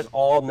before, you guys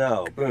all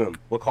know, boom,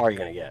 what car are you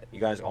going to get? You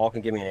guys all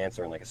can give me an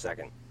answer in like a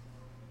second.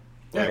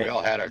 Yeah, we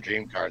all had our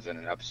dream cars in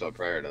an episode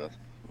prior to this.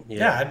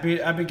 Yeah, I'd be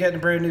getting a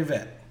brand new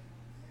Vet.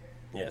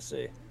 Yeah,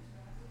 see.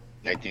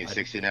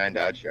 1969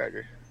 Dodge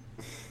Charger.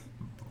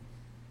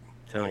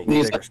 Tony,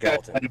 bigger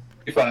skeleton.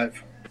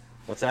 35.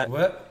 What's that?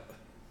 What?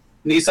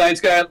 Nissan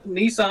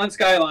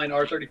Skyline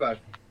R35.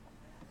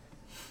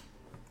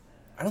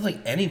 I don't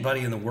think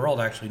anybody in the world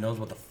actually knows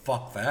what the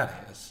fuck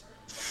that is.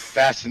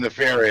 Fast and the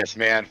Furious,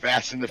 man.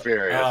 Fast and the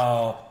Furious.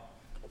 Oh.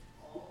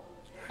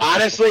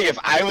 Honestly, if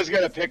I was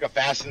going to pick a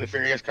Fast and the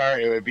Furious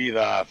car, it would be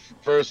the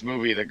first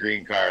movie, the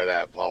green car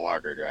that Paul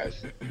Walker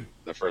drives.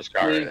 The first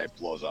car that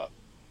blows up.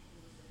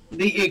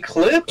 The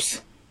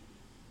Eclipse?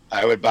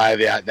 I would buy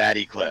that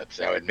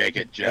Eclipse. I would make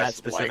it just that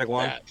specific like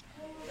one? that.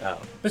 Oh.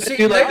 But see,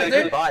 I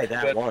could buy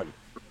that one.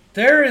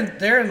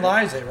 Therein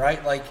lies it,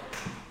 right? Like,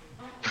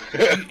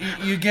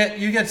 you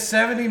get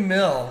 70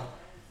 mil,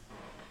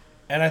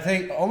 and I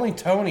think only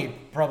Tony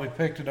probably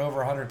picked an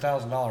over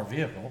 $100,000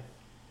 vehicle.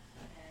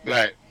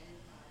 Right.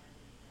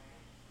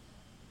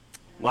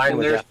 Mine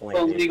would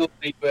definitely be. Legal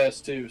in the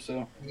US too,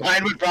 so.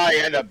 Mine would probably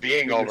end up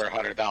being over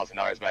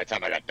 $100,000 by the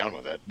time I got done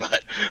with it,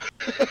 but.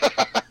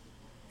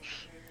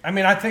 I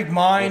mean, I think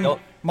mine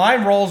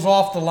rolls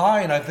off the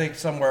line. I think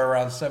somewhere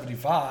around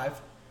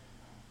 75.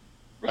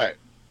 Right.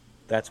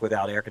 That's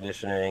without air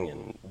conditioning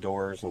and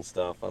doors and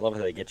stuff. I love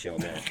how they get you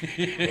on that.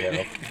 You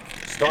know,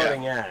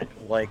 starting at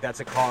like that's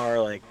a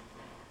car like,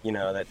 you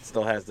know, that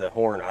still has the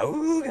horn.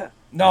 Ooga.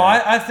 No,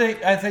 I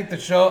think the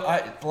show.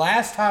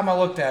 Last time I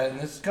looked at it, and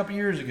this is a couple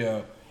years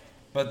ago,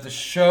 but the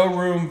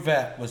showroom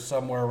Vet was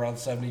somewhere around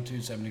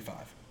 72,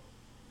 75.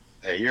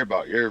 Hey, you're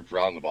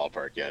around the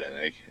ballpark yet. I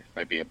think it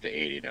might be up to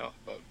 80 now.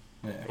 But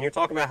And you're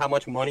talking about how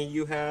much money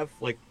you have,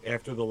 like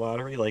after the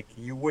lottery. Like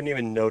you wouldn't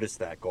even notice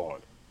that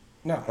gone.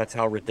 No, That's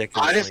how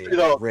ridiculously honestly,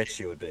 though, rich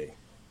you would be.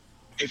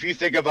 if you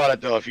think about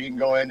it, though, if you can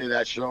go into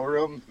that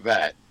showroom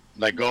Vet,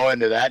 like go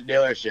into that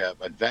dealership,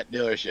 a Vet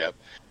dealership,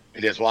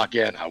 and just walk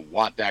in, I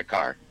want that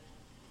car.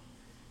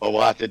 But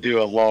we'll have to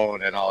do a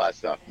loan and all that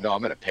stuff. No,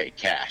 I'm going to pay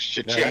cash.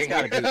 No,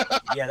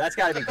 that's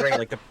gotta be great.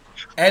 Like the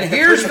and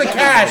here's the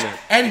cash.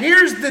 And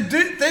here's the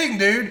thing,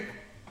 dude.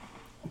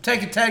 I'm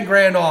taking 10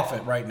 grand off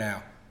it right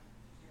now.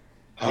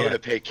 I'm going to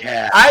pay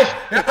cash.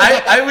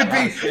 I would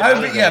be,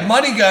 yeah,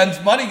 money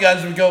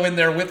guns would go in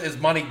there with his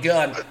money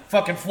gun,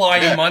 fucking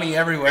flying money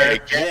everywhere. Pay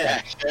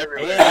cash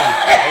everywhere.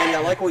 Andy,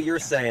 I like what you're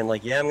saying.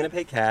 Like, yeah, I'm going to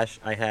pay cash.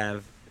 I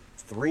have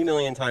 3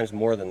 million times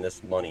more than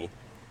this money,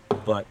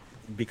 but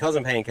because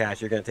I'm paying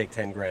cash, you're going to take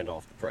 10 grand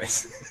off the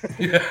price.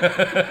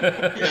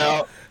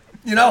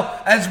 You know,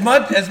 as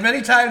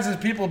many times as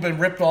people have been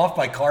ripped off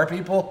by car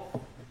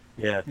people.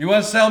 Yeah. You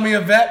want to sell me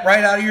a Vet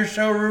right out of your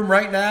showroom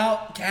right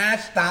now?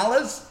 Cash,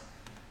 dollars?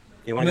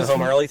 You want to go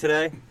home early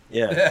today?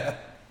 Yeah.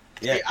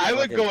 Yeah, I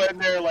would go in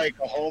there like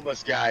a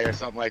homeless guy or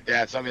something like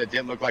that, something that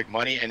didn't look like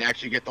money, and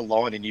actually get the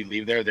loan, and you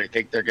leave there, they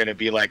think they're going to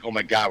be like, oh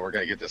my God, we're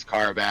going to get this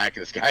car back.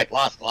 This guy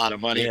lost a lot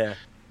of money. Yeah.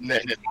 And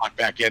then just walk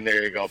back in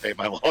there, you go, pay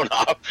my loan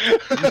off.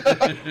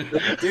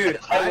 Dude,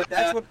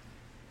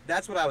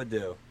 that's what I would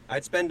do.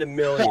 I'd spend $1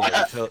 million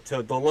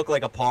to look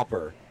like a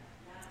pauper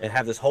and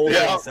have this whole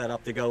thing set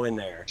up to go in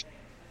there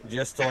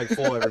just to like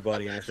fool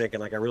everybody and they're thinking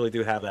like I really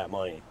do have that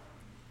money.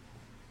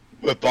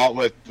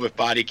 with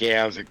body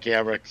cams and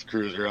camera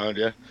crews around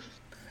you.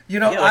 You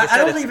know, Yeah, like I I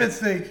said, don't even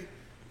think.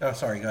 Oh,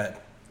 sorry. Go ahead.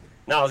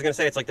 No, I was gonna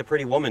say it's like the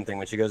Pretty Woman thing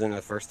when she goes in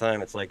the first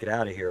time. It's like, get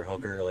out of here,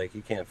 hooker. Like,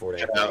 you can't afford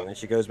anything. Yeah. And then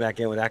she goes back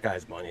in with that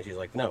guy's money. She's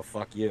like, no,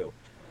 fuck you.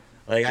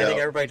 Like, I think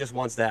everybody just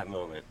wants that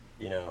moment,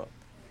 you know.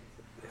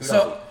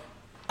 So,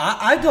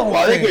 I don't.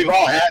 Well, I think we've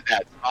all had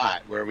that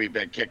spot where we've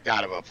been kicked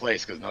out of a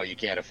place because no, you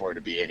can't afford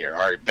to be in here,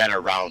 or been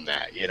around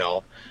that, you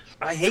know.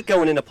 I hate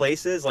going into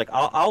places. Like,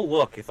 I'll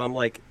look if I'm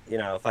like, you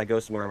know, if I go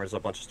somewhere where there's a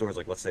bunch of stores,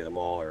 like let's say the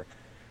mall, or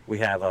we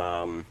have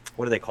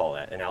what do they call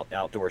that? An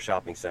outdoor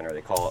shopping center.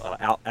 They call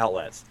it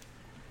outlets.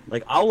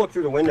 Like, I'll look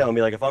through the window and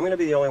be like, if I'm gonna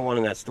be the only one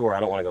in that store,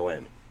 I don't want to go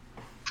in.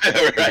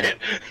 Right.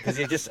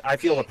 Because I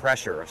feel the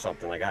pressure or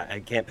something. Like, I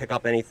can't pick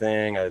up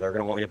anything. They're going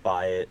to want me to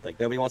buy it. Like,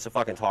 nobody wants to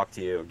fucking talk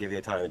to you or give you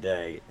a time of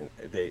day.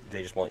 They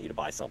just want you to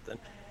buy something.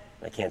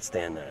 I can't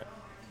stand that.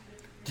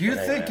 Do you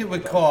think it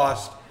would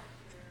cost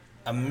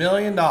 $1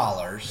 million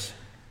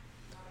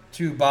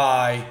to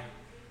buy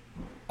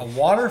a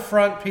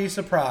waterfront piece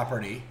of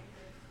property,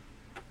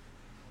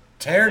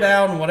 tear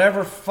down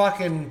whatever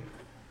fucking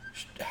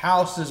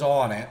house is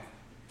on it,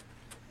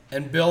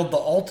 and build the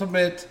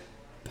ultimate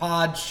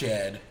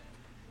Podshed,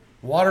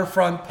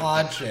 waterfront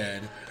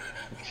Podshed,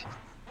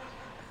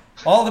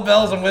 all the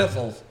bells and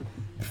whistles?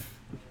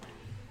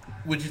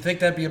 Would you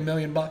think that'd be $1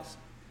 million?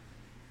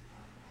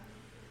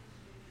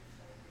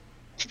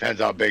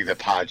 Depends how big the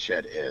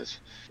Podshed is.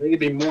 I think it'd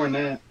be more than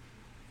that.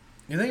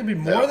 You think it'd be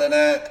more than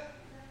that?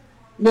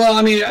 Well,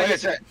 I mean, Like I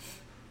said,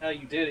 how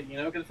you did it, you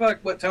know? Because fuck,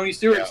 what Tony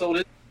Stewart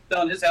selling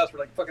his house for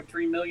like fucking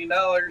 $3 million.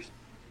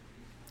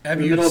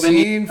 Have you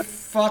seen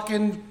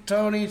fucking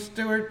Tony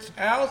Stewart's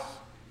house?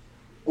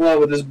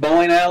 Well, with his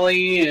bowling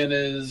alley and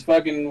his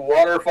fucking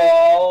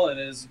waterfall and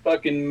his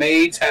fucking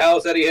maid's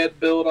house that he had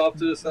built off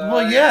to the side.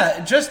 Well, yeah,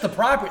 just the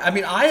property. I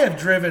mean, I have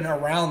driven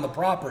around the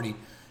property.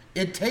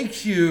 It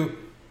takes you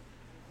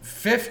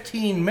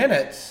 15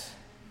 minutes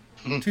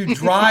to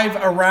drive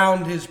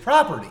around his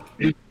property.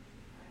 And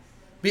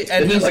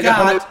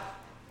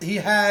he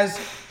has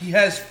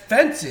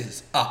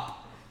fences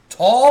up.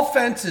 Tall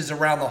fences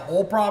around the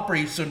whole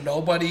property so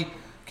nobody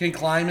can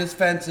climb his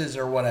fences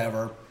or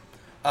whatever.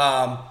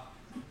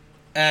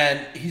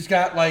 And he's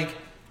got like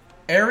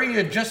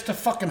area just to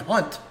fucking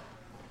hunt.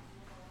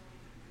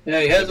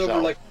 Yeah, he has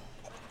over like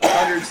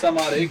 100 some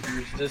odd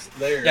acres just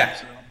there. Yeah,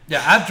 so.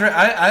 yeah.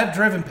 I've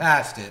driven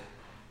past it,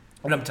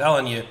 and I'm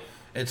telling you,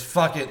 it's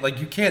fucking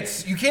like you can't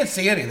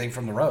see anything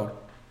from the road.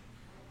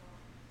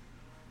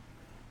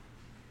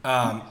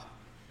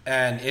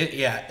 And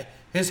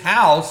his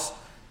house.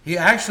 He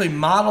actually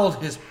modeled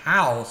his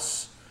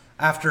house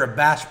after a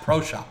Bass Pro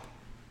Shop.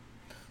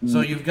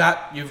 So you've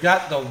got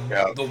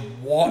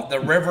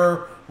the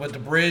river with the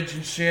bridge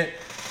and shit.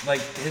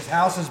 Like, his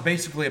house is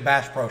basically a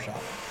Bass Pro Shop,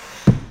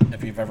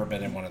 if you've ever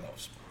been in one of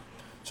those.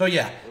 So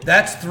yeah,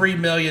 that's $3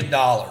 million.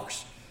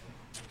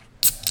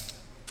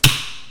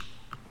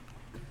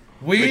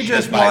 We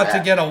just want to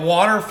get a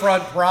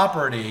waterfront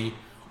property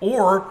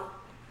or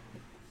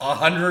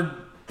 100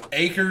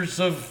 acres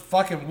of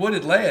fucking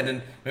wooded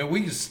land, and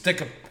we can stick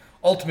a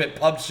ultimate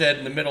Podshed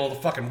in the middle of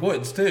the fucking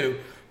woods too.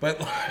 But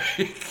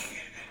like,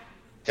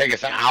 take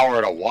us an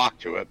hour to walk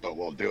to it, but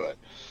we'll do it.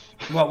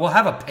 Well, we'll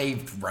have a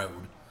paved road.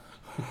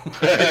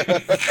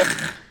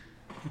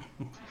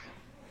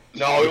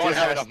 No, we won't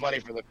have enough money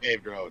for the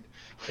paved road.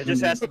 It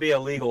just has to be a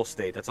legal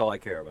state. That's all I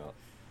care about.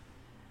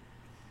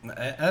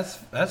 That's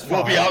fine.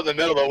 We'll be out in the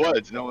middle of the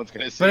woods. No one's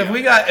gonna see. But if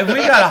we got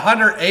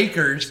 100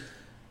 acres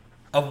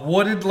of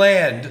wooded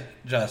land,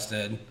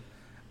 Justin,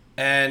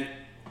 and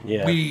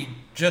we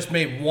just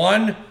made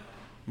one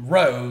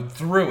road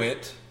through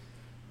it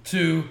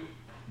to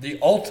the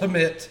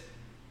ultimate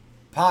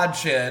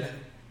Podshed,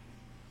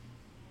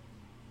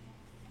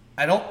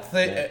 I don't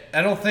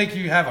think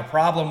you have a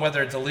problem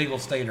whether it's a legal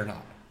state or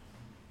not.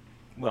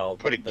 Well,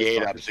 put a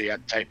gate up so you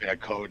have to type in a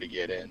code to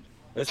get in.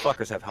 Those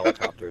fuckers have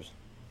helicopters.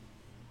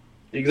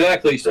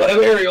 Exactly. So I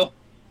have aerial.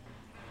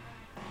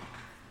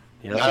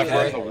 Yeah, Not if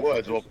we're in the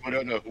woods. We'll put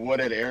it in a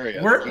wooded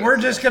area. We're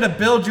just gonna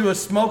build you a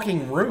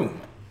smoking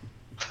room.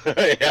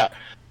 Yeah.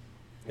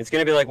 It's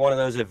gonna be like one of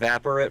those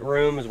evaporate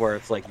rooms where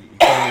it's like you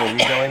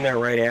go in there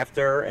right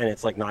after, and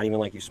it's like not even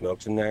like you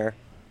smoked in there.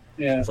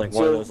 Yeah. It's like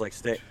one of those like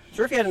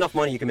Sure, if you had enough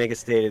money, you can make a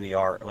state of the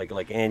art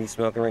like Andy's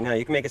smoking right now.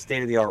 You can make a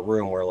state of the art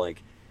room where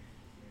like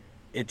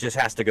it just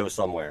has to go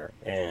somewhere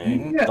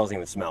and it doesn't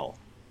even smell.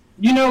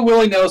 You know,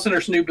 Willie Nelson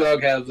or Snoop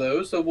Dogg have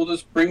those, so we'll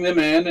just bring them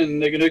in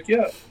and they can hook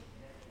you up.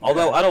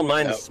 Although I don't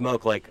mind the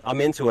smoke, like I'm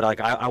into it. Like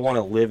I want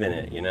to live in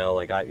it, you know.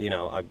 Like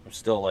I'm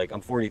still like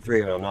I'm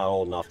 43, but I'm not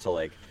old enough to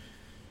like,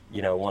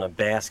 want to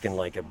bask in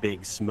like a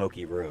big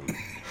smoky room.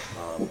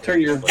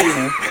 Turn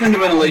the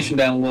ventilation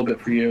down a little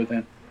bit for you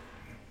then.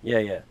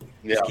 Yeah.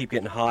 Just keep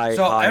getting high.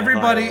 So high,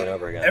 everybody, high over and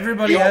over again.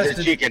 everybody has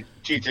to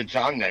Cheech and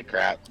Chong that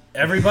crap.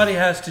 Everybody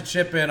has to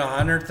chip in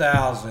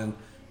 $100,000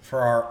 for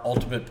our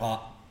ultimate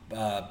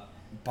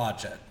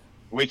Podshed.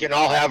 We can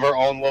all have our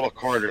own little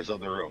quarters of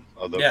the room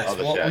of the Yes, of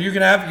the well, shed. you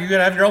can have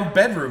your own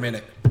bedroom in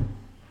it.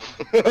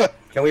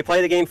 Can we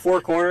play the game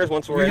Four Corners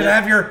once we're You in could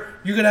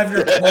it? have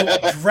your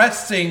quote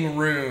dressing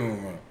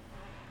room.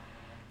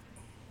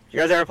 You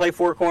guys ever play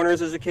Four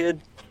Corners as a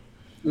kid?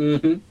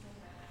 Mm-hmm.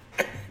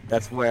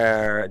 That's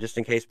where, just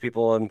in case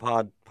people in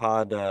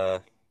Podshed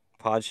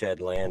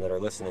land that are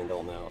listening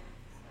don't know,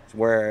 it's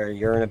where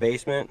you're in a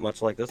basement,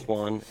 much like this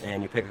one,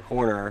 and you pick a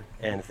corner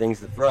and things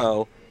to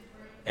throw,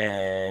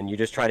 and you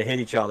just try to hit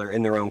each other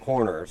in their own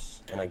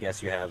corners. And I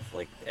guess you have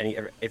like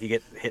if you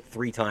get hit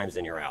 3 times,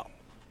 then you're out.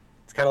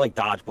 It's kind of like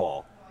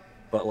dodgeball,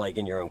 but like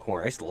in your own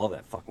corner. I used to love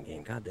that fucking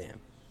game. Goddamn.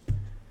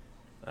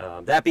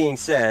 That being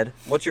said,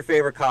 what's your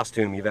favorite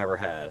costume you've ever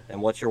had, and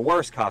what's your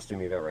worst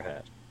costume you've ever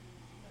had?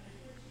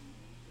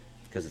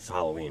 Because it's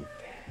Halloween.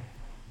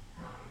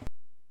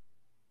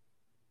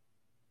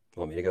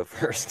 Want me to go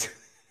first?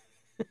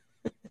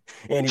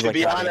 Andy's like,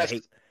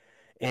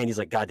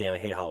 God damn, I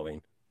hate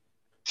Halloween.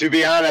 To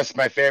be honest,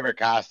 my favorite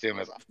costume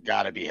has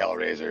got to be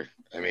Hellraiser.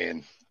 I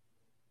mean,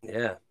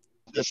 yeah,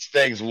 this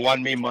thing's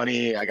won me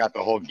money. I got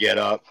the whole get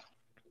up,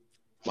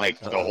 like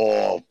the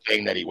whole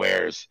thing that he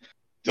wears.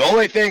 The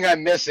only thing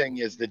I'm missing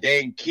is the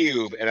dang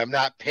cube, and I'm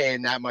not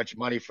paying that much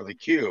money for the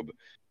cube.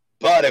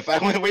 But if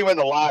we win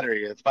the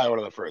lottery, it's probably one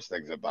of the first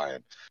things I'm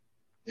buying.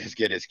 Is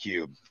get his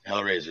cube,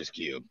 Hellraiser's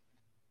cube.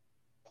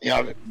 You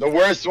know, the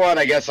worst one,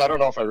 I guess, I don't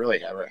know if I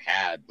really ever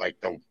had.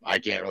 I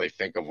can't really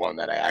think of one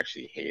that I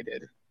actually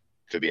hated,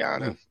 to be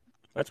honest.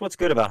 That's what's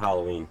good about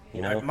Halloween,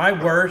 you know? My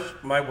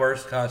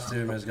worst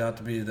costume has got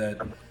to be that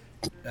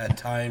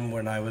time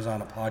when I was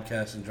on a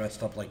podcast and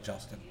dressed up like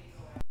Justin.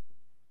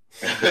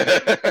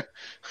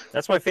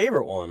 That's my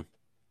favorite one.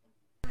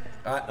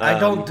 I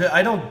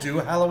don't do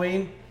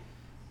Halloween.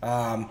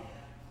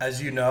 As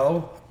you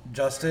know,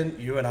 Justin,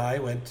 you and I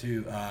went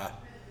to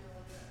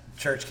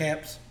church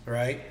camps,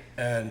 right?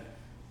 And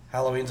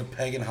Halloween's a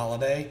pagan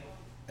holiday,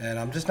 and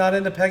I'm just not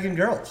into pagan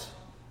girls.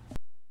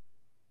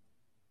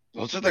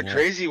 Those are the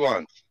crazy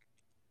ones.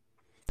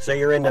 So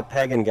you're into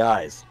pagan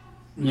guys?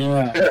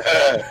 Yeah.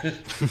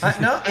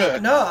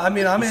 No. I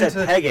mean, I'm you into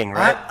said pegging,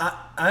 right?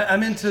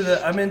 I'm into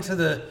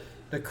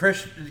the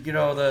Christian,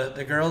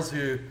 the girls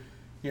who,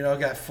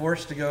 got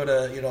forced to go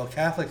to,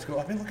 Catholic school.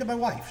 I mean, look at my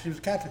wife. She was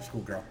a Catholic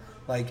school girl.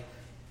 Like,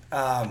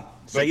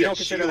 so you don't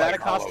consider that a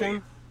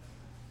costume?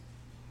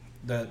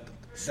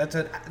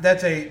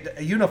 That's a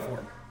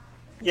uniform.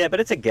 Yeah, but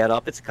it's a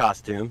get-up. It's a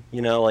costume.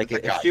 Like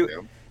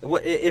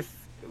would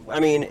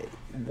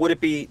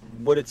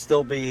it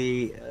still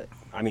be?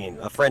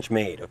 A French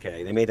maid.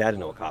 Okay, they made that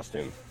into a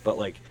costume, but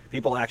like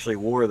people actually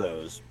wore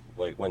those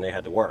like when they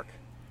had to work.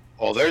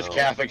 Oh, there's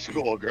Catholic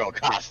schoolgirl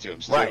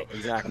costumes too. Right,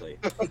 exactly.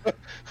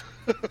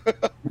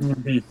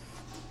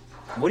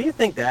 What do you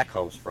think that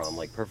comes from?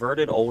 Like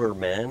perverted older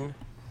men?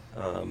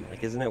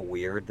 Isn't it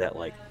weird that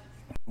like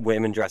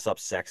women dress up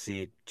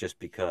sexy just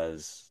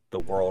because the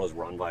world is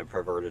run by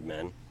perverted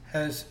men?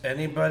 Has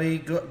anybody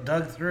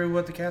dug through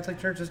what the Catholic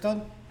Church has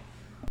done?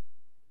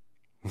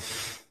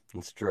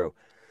 It's true.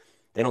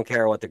 They don't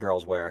care what the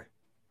girls wear.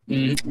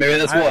 Maybe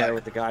that's why.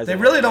 What the guys they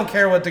really don't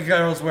care what the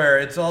girls wear.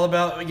 It's all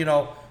about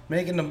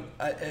making them.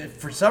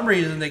 For some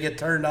reason, they get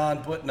turned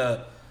on putting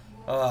a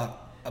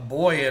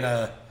boy in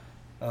a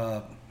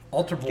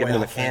altar boy giving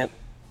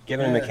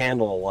him a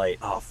candle light.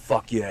 Oh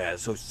fuck yeah,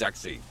 it's so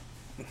sexy.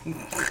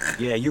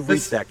 Yeah, you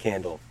reached that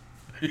candle.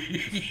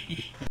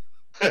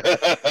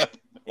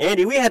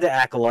 Andy, we had the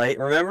acolyte.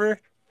 Remember?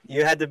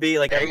 You had to be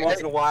like every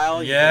once in a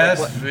while. Yes,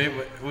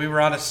 we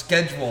were on a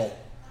schedule.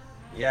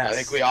 Yes. I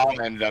think we all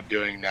ended up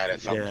doing that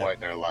at some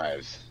point in our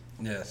lives.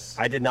 Yes.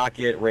 I did not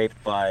get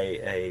raped by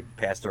a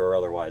pastor or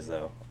otherwise,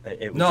 though.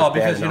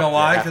 Because you know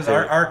why? Because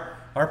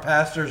our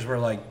pastors were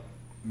like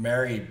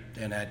married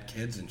and had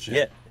kids and shit.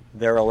 Yeah,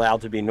 they're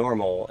allowed to be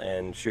normal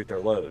and shoot their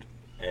load,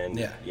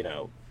 and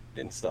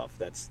and stuff.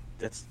 That's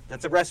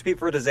a recipe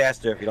for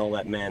disaster if you don't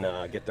let men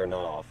get their nut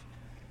off,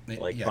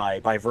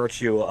 by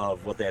virtue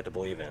of what they have to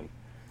believe in.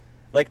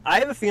 Like, I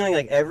have a feeling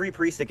like every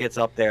priest that gets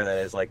up there that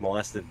is like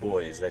molested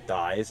boys that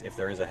dies, if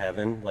there is a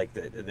heaven, like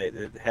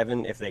the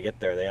heaven, if they get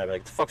there, they're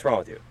like, the fuck's wrong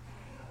with you?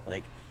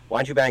 Like, why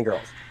don't you bang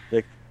girls?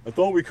 Like, I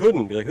thought we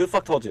couldn't. Be like, who the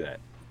fuck told you that?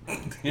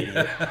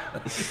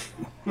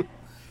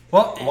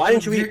 Well, why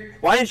didn't you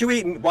have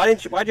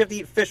to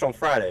eat fish on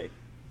Friday?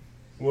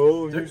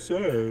 Well, you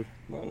said.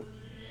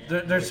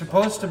 They're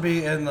supposed to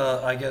be in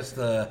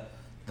the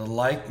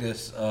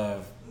likeness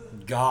of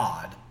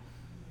God.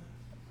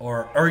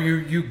 Or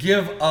you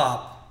give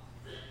up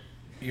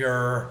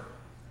your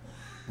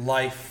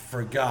life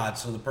for God,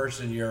 so the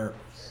person you're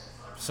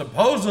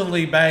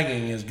supposedly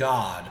banging is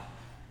God.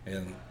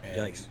 And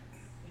Yikes.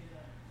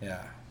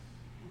 Yeah.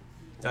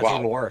 That's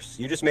even worse.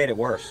 You just made it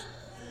worse.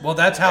 Well,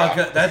 that's how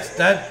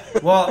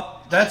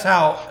that's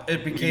how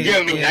it became. You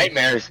give me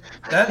nightmares.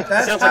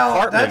 That's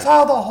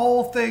how the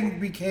whole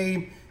thing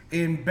became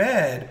in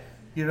bed.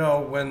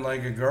 When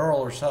like a girl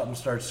or something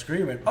starts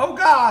screaming, "Oh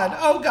God!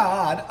 Oh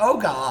God! Oh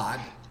God!"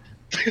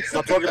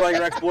 Stop talking about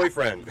your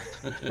ex-boyfriend.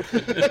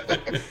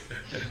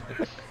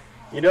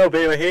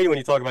 Babe, I hate it when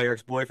you talk about your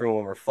ex-boyfriend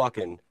when we're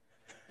fucking.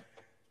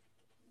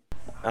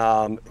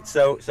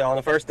 So on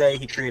the first day,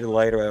 he created a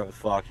light or whatever the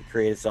fuck. He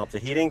created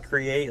something. He didn't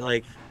create,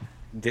 like,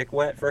 dick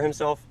wet for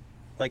himself,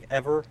 like,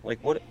 ever.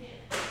 Like, what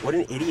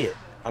an idiot.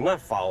 I'm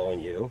not following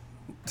you.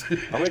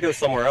 I'm gonna go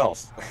somewhere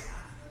else.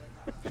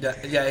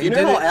 Yeah. Do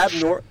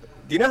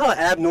you know how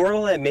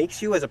abnormal that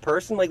makes you as a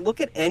person? Like,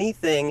 look at any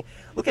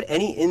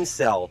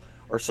incel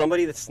or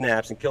somebody that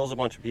snaps and kills a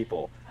bunch of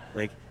people.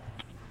 Like,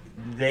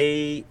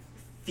 they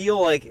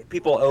feel like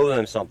people owe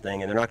them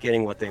something and they're not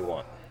getting what they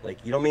want.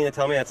 Like, you don't mean to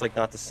tell me that's, like,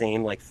 not the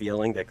same, like,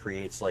 feeling that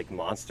creates, like,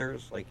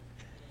 monsters? Like,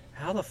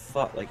 how the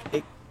fuck? Like,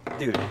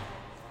 dude,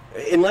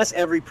 unless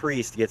every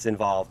priest gets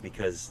involved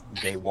because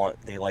they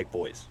like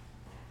boys.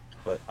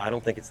 But I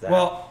don't think it's that.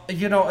 Well,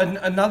 you know,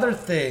 another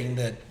thing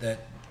that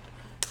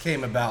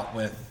came about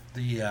with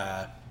the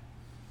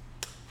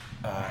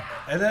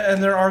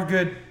and there are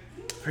good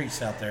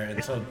priests out there,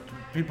 and so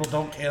people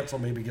don't cancel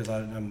me because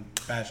I'm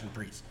bashing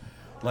priests.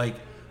 Like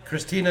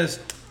Christina's.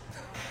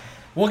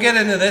 We'll get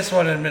into this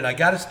one in a minute. I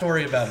got a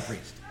story about a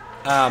priest.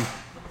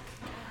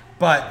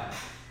 But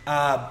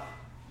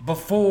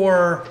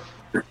before,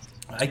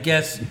 I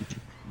guess,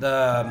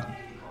 the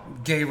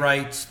gay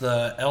rights,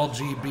 the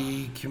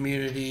LGBT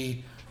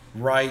community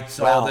rights,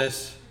 all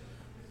this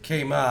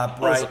came up,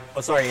 right?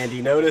 Sorry,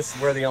 Andy. Notice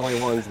we're the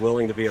only ones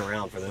willing to be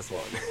around for this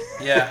one.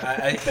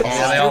 Yeah,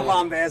 they all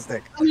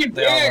bombastic.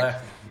 They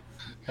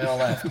all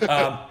left.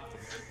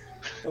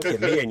 Don't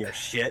get me in your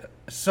shit.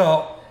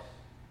 So,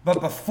 but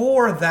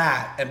before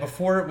that, and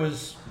before it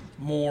was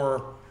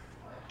more,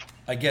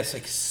 I guess,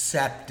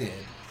 accepted,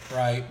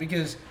 right?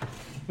 Because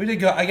we did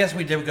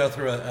go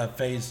through a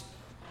phase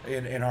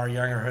in our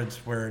younger hoods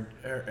where,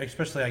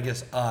 especially I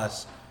guess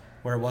us,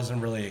 where it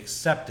wasn't really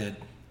accepted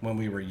when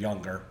we were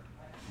younger,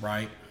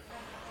 right?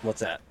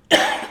 What's that?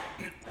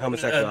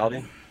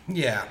 Homosexuality?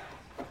 Yeah.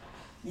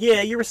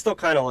 Yeah, you were still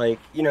kind of like,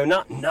 you know,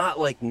 not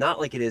like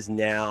it is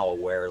now,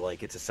 where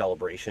like it's a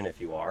celebration if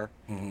you are.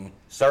 Mm-hmm.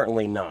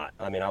 Certainly not.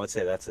 I mean, I would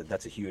say that's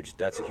a huge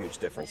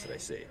difference that I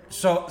see.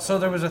 So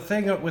there was a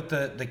thing with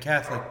the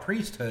Catholic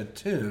priesthood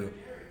too,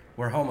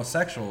 where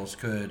homosexuals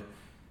could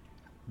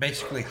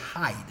basically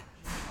hide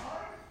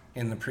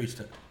in the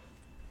priesthood.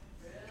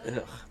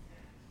 Ugh.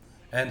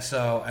 And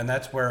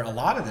that's where a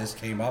lot of this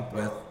came up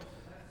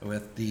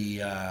with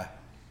the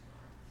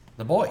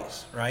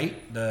boys,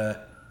 right?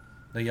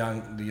 The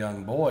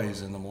young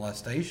boys and the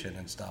molestation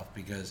and stuff,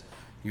 because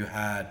you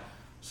had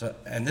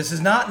and this is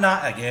not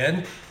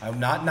again, I'm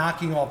not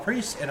knocking all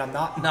priests and I'm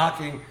not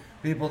knocking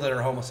people that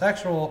are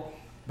homosexual,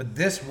 but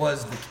this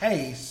was the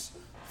case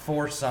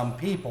for some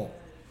people.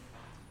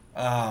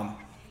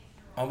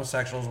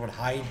 Homosexuals would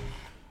hide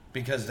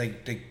because they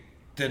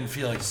didn't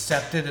feel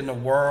accepted in the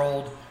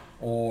world,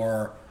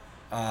 or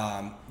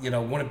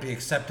wouldn't be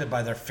accepted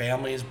by their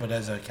families, but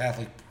as a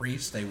Catholic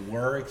priest they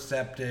were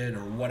accepted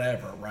or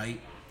whatever, right?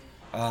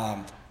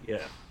 Yeah.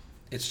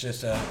 It's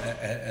just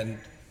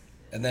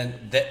and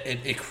then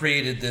it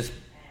created this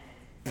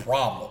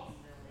problem.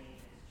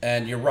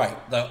 And you're right.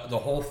 The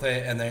whole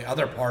thing, and the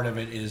other part of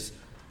it is,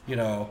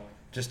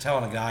 just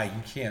telling a guy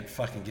you can't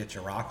fucking get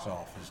your rocks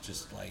off is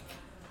just like,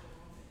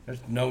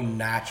 there's no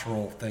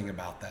natural thing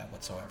about that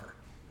whatsoever.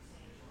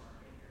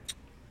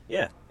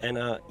 Yeah, and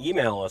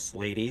email us,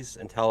 ladies,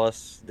 and tell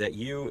us that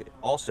you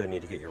also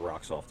need to get your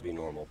rocks off to be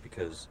normal,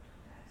 because,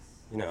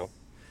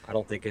 I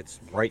don't think it's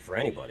right for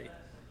anybody.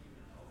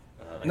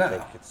 I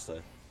think it's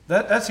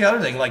that's the other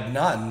thing. Like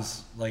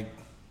nuns, like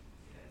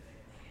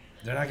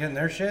they're not getting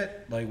their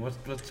shit. Like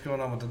what's going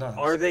on with the nuns?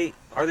 Are they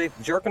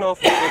jerking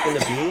off and flicking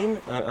the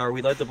bean? Are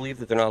we led to believe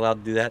that they're not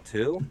allowed to do that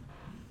too?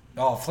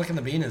 Oh, flicking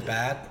the bean is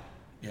bad.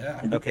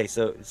 Yeah. Okay,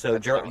 so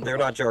they're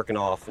not jerking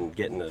off and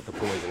getting the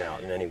poison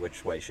out in any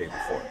which way, shape, or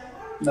form.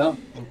 No.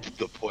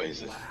 The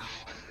poison.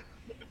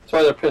 That's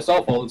why they're pissed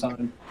off all the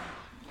time.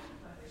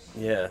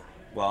 Yeah.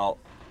 Well,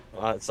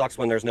 it sucks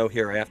when there's no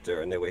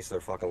hereafter and they waste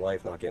their fucking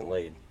life not getting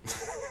laid.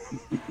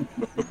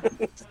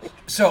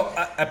 So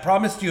I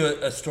promised you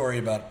a story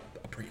about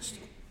a priest.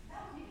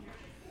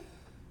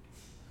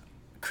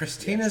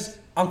 Christina's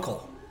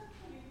uncle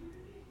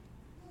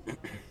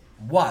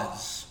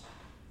was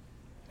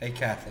a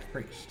Catholic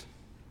priest.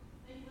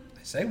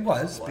 I say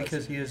was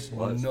because he is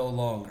no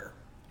longer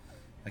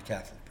a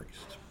Catholic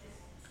priest.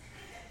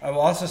 I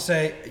will also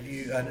say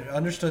you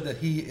understood that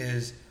he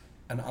is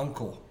an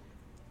uncle.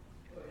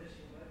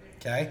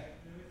 Okay?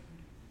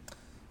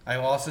 I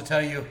will also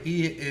tell you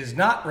he is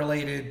not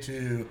related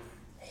to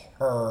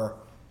her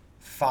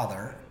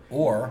father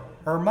or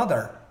her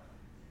mother.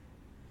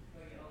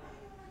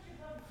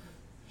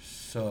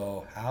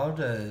 So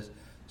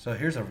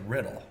here's a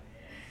riddle.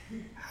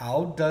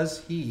 How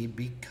does he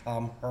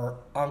become her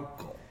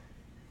uncle?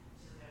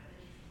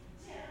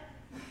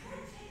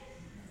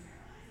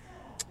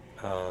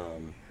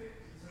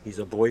 He's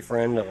a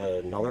boyfriend of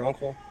another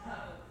uncle?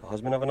 A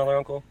husband of another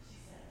uncle?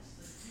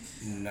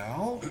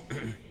 No.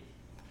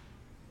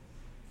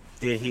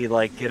 Did he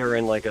get her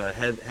in a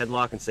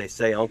headlock and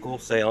say uncle,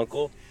 say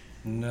uncle?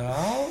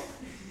 No.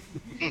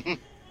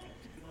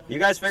 You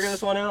guys figure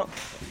this one out?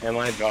 Am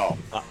I? No.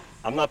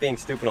 I'm not being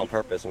stupid on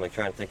purpose. I'm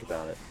trying to think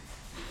about it.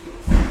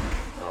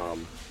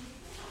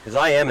 Because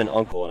I am an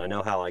uncle, and I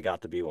know how I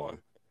got to be one.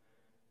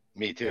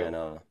 Me too. And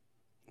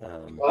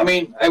I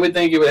mean, I would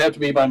think it would have to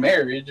be by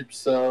marriage,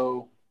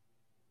 so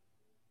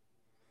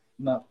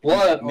not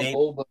blood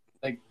uncle, but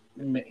like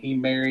he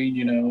married,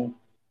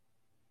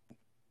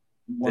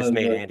 this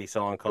made Andy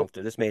so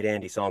uncomfortable. This made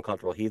Andy so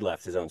uncomfortable. He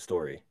left his own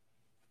story.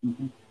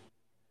 Mm-hmm.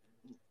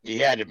 He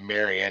had to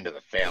marry into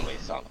the family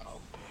somehow.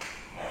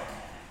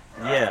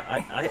 Yeah,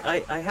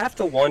 I have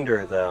to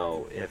wonder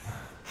though if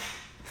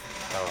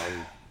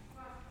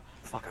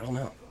fuck, I don't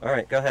know. All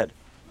right, go ahead.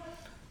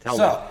 Tell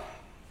me.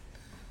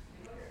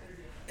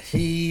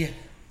 He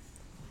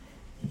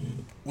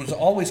was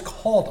always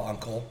called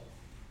uncle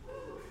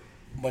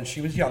when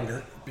she was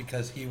younger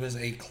because he was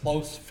a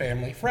close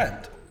family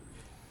friend.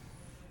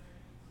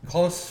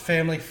 Close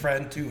family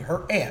friend to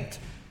her aunt.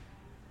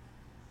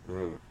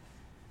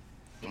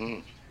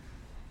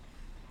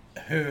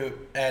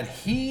 And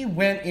he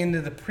went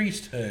into the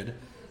priesthood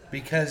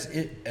because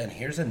and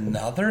here's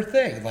another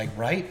thing, like,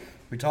 right?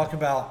 We talk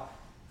about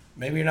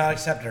maybe you're not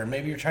accepted or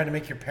maybe you're trying to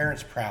make your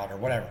parents proud or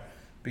whatever.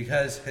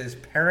 Because his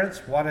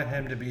parents wanted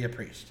him to be a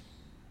priest.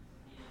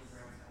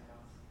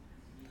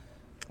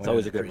 It's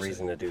always a good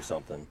reason to do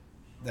something.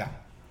 Yeah.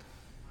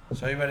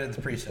 So he went into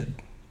the priesthood.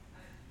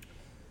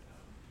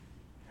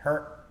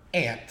 Her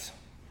aunt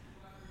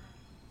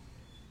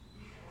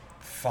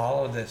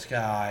followed this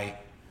guy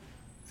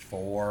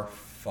for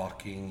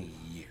fucking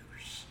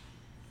years.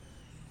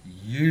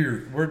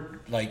 We're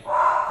like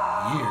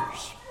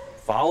years.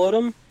 Followed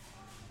him?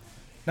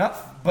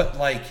 But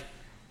like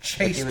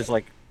chased him. He was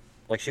like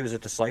she was a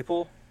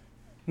disciple?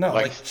 No,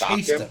 like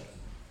chased him.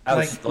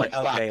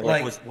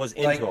 Was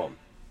into him.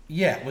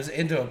 Yeah, was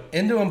into him.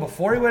 Into him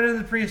before he went into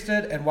the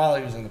priesthood and while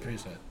he was in the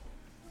priesthood.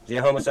 Is he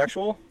a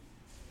homosexual?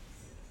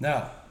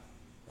 No.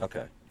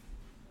 Okay.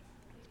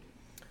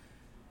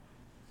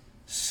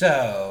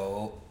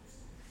 So,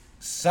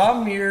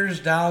 some years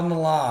down the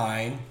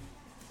line,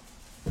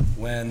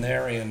 when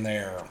they're in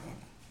their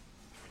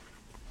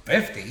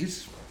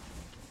 50s.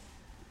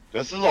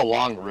 This is a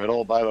long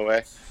riddle, by the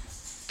way.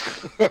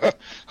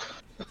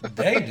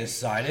 They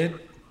decided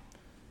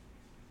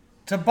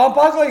to bump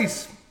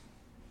uglies.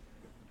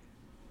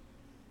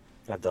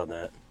 I've done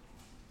that.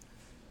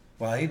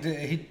 Well,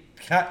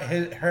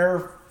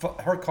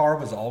 her car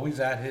was always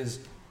at his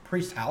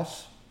priest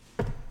house.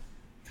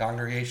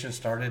 Congregation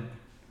started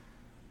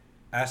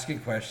asking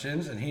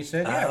questions, and he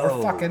said, "Yeah,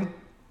 we're fucking."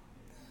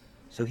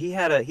 So he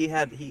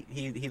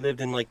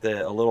lived in like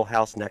a little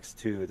house next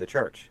to the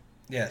church.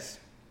 Yes.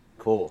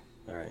 Cool.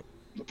 All right.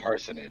 The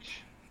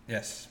parsonage.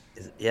 Yes.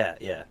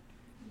 Yeah.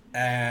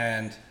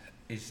 And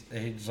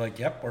he's like,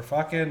 "Yep, we're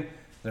fucking."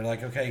 They're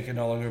like, "Okay, you can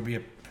no longer be a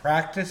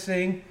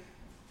practicing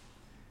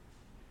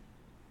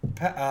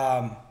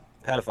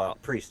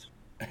pedophile priest.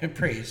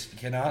 Priest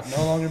cannot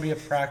no longer be a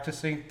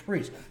practicing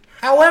priest.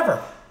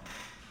 However,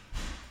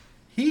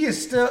 he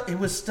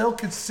was still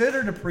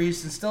considered a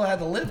priest and still had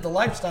to live the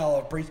lifestyle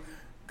of a priest.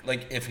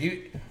 Like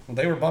when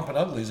they were bumping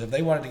uglies, if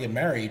they wanted to get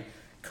married,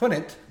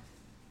 couldn't.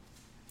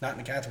 Not in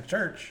the Catholic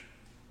Church.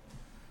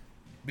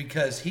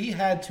 Because he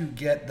had to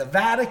get the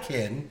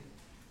Vatican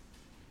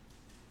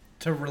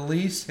to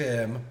release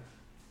him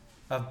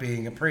of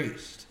being a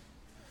priest.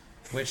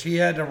 Which he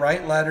had to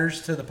write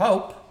letters to the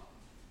Pope.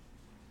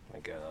 My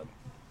God.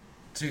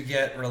 To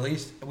get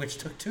released, which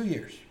took 2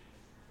 years.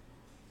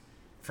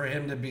 For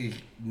him to be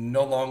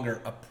no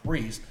longer a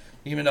priest.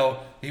 Even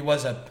though he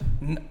was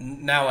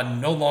now a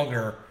no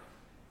longer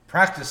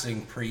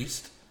practicing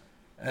priest.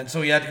 And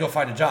so he had to go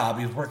find a job.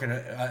 He was working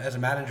as a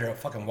manager at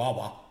fucking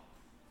Wawa.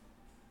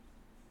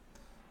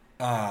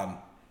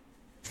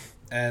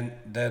 And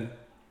then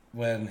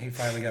when he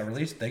finally got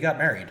released, they got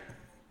married.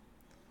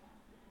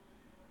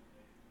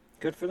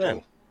 Good for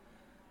them.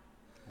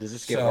 Does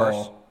this get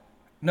worse?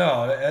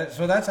 No,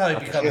 so that's how he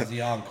becomes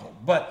the uncle.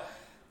 But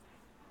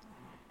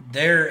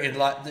they're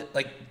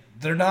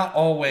not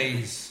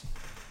always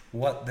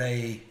what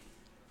they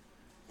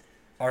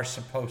are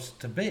supposed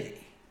to be.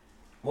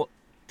 Well,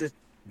 but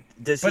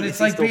it's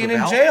like being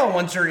in jail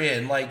once you're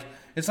in. Like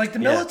it's like the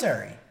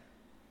military.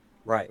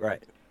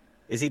 Right.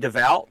 Is he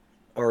devout,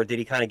 or did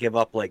he kind of give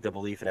up like the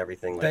belief and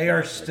everything? They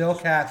are still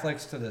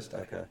Catholics to this day.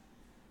 Okay.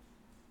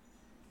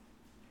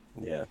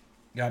 Yeah.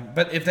 Yeah,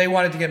 but if they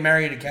wanted to get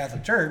married in a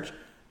Catholic church,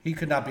 he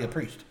could not be a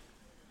priest.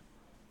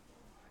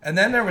 And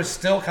then there was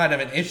still kind of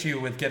an issue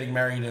with getting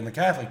married in the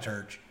Catholic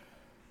Church.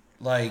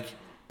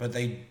 But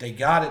they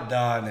got it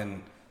done,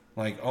 and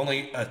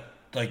only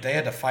they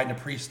had to find a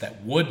priest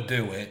that would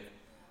do it.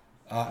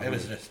 It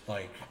was just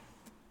like.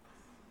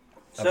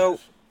 So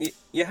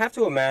you have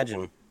to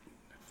imagine,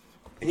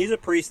 he's a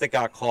priest that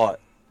got caught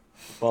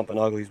bumping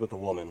uglies with a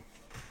woman.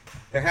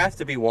 There has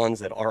to be ones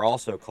that are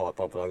also caught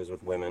bumping uglies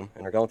with women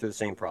and are going through the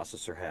same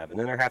process or have, and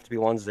then there have to be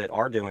ones that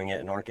are doing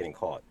it and aren't getting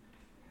caught,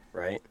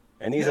 right?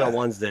 And these are the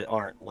ones that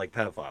aren't like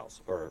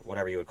pedophiles or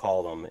whatever you would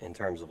call them in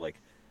terms of like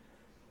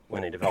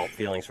when they develop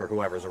feelings for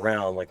whoever's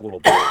around, like little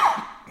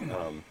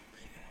boys,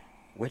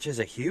 which is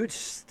a huge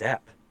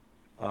step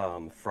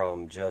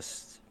from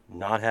just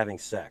not having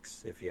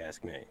sex, if you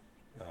ask me.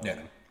 Yeah.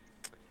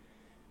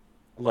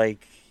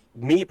 Like,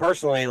 me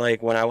personally,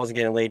 like, when I wasn't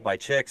getting laid by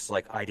chicks,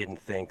 like, I didn't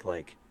think,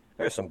 like,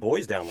 there's some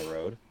boys down the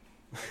road.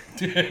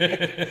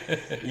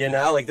 You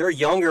know, like, they're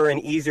younger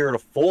and easier to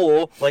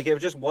fool. Like, it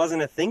just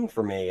wasn't a thing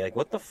for me. Like,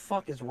 what the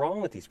fuck is wrong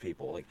with these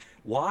people? Like,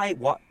 why?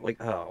 What?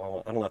 Like,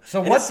 oh, I don't know.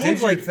 So And what it did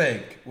seems you like,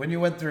 think when you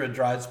went through a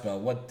dry spell?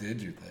 What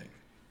did you think?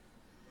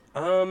 I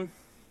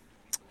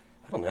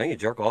don't know. You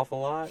jerk off a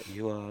lot.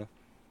 You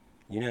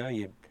know,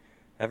 you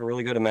have a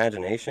really good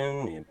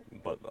imagination.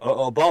 But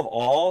above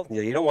all,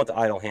 you don't want the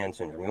idle hand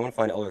syndrome. You want to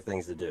find other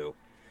things to do.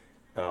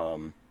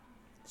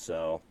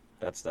 So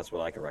that's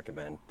what I can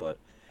recommend. But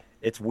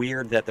it's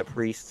weird that the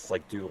priests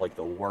like do like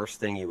the worst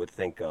thing you would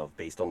think of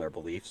based on their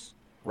beliefs,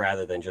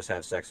 rather than just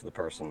have sex with the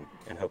person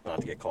and hope not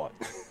to get caught.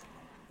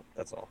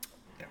 That's all.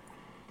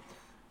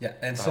 Yeah,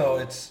 and so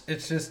it's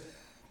just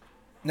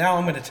now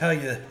I'm going to tell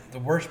you the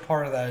worst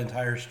part of that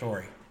entire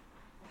story.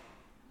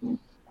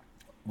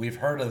 We've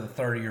heard of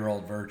the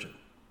 30-year-old virgin.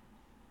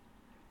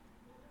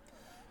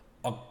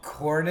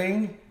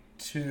 According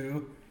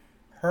to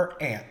her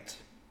aunt,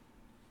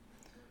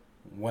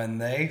 when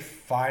they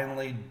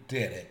finally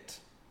did it,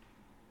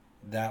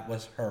 that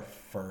was her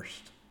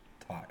first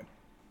time.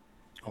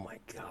 Oh my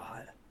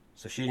god!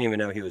 So she didn't even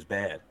know he was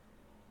bad.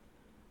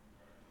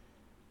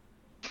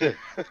 I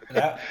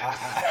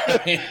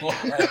mean,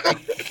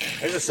 like,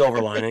 There's a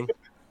silver lining.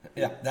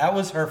 yeah, that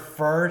was her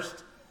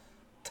first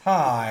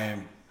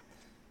time,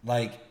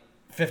 like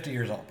 50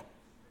 years old.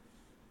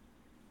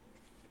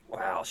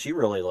 Wow, she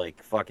really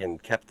like fucking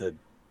kept the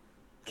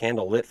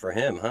candle lit for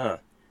him, huh?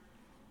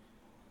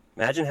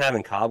 Imagine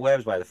having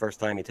cobwebs by the first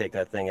time you take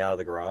that thing out of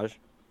the garage.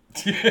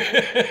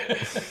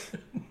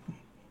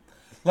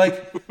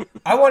 Like,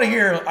 I want to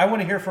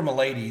hear from a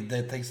lady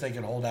that thinks they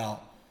can hold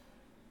out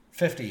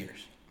 50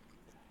 years.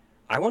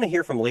 I want to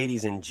hear from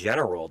ladies in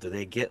general. Do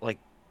they get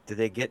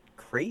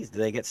crazed? Do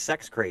they get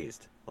sex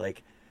crazed?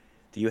 Like,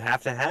 do you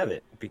have to have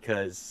it?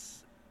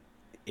 Because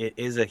it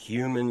is a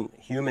human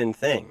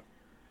thing,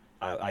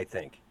 I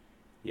think.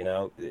 You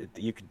know,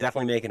 you could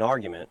definitely make an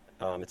argument.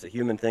 It's a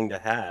human thing to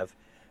have.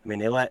 I mean,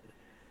 they let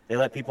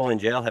people in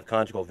jail have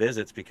conjugal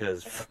visits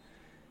because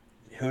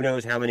who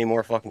knows how many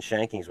more fucking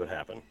shankings would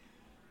happen.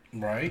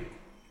 Right?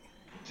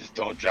 Just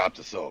don't drop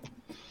the soap.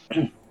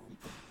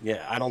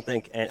 Yeah, I don't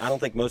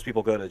think most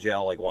people go to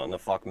jail like wanting to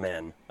fuck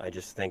men. I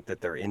just think that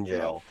they're in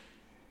jail,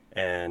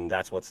 and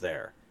that's what's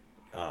there.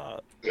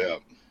 Yeah.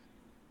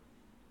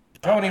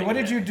 Tony, what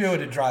did you do at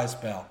a dry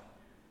spell?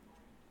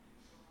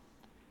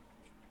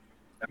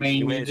 I mean, You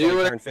you waited do till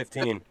you it. turned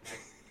 15.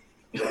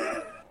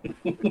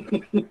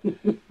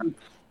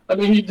 I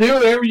mean, you do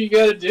whatever you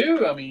got to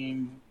do. I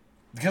mean,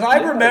 Because I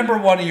remember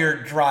one of your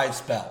dry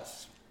spells.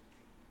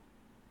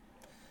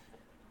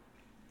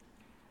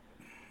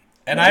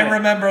 And I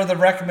remember the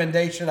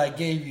recommendation I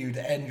gave you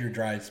to end your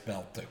dry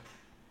spell too.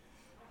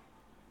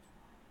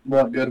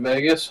 what? Go to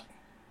Vegas?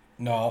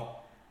 No.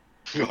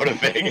 Go to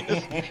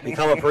Vegas.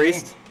 Become a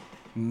priest?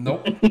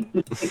 Nope.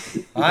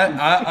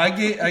 I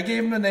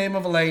gave him the name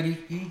of a lady.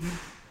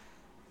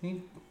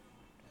 He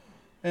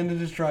ended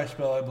his dry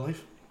spell, I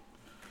believe.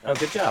 Oh,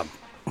 good job.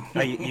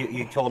 Oh,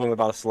 you told him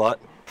about a slut?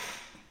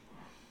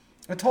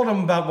 I told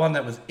him about one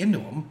that was into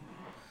him.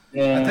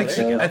 Yeah,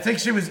 I think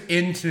she was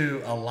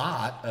into a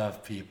lot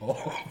of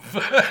people.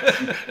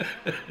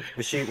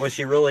 Was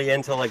she really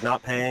into like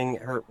not paying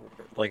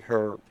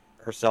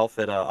herself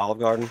at Olive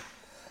Garden?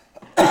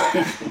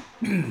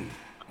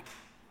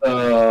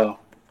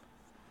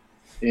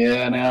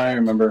 Yeah, now I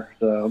remember.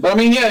 So, but I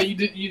mean, yeah,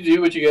 you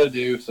do what you got to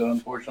do. So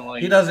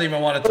unfortunately, He doesn't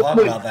even want to talk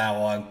about that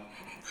one.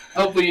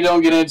 hopefully you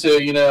don't get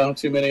into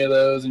too many of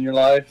those in your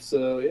life.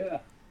 So yeah,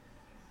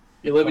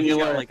 you live and He's you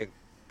got learn. like a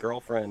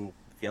girlfriend,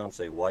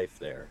 fiance, wife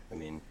there. I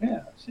mean,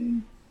 Yeah, see,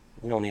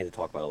 you don't need to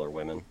talk about other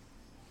women.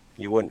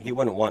 He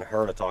wouldn't want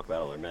her to talk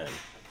about other men.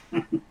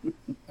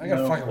 I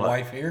got a fucking What?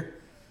 wife here.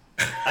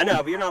 I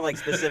know, but you're not like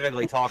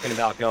specifically talking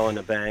about going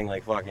to bang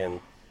like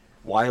fucking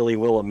Wiley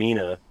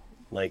Wilhelmina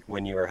like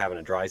when you were having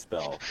a dry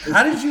spell.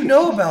 How did you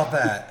know about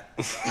that?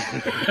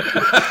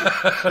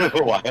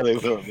 Wiley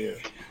Wilhelmina.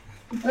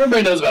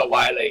 everybody knows about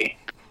Wiley.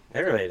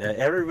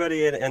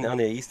 Everybody on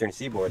the Eastern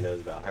Seaboard knows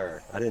about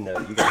her. I didn't know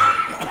you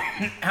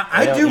guys.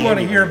 I do want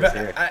to hear about.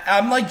 Here.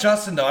 I'm like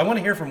Justin though. I want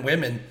to hear from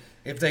women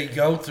if they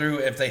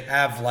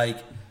have like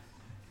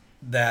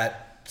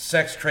that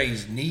sex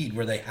crazed need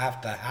where they have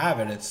to have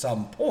it at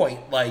some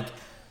point, like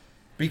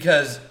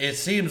because it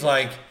seems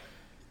like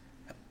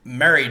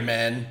married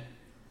men.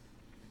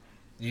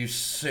 It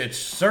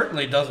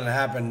certainly doesn't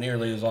happen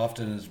nearly as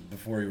often as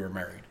before you were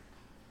married.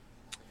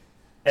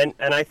 And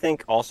I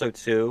think also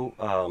too,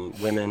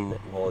 women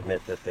will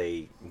admit that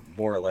they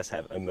more or less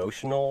have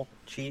emotional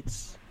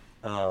cheats.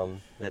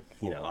 That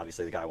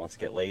obviously the guy wants to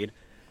get laid,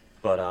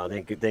 but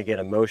they get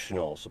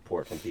emotional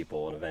support from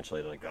people, and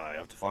eventually they're like, I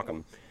have to fuck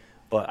them.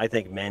 But I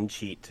think men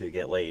cheat to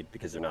get laid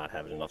because they're not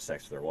having enough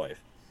sex with their wife,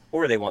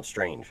 or they want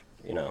strange.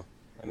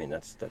 I mean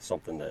that's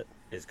something that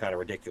is kind of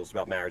ridiculous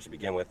about marriage to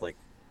begin with. Like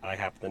I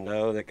happen to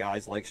know that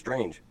guys like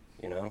strange.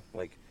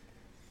 Like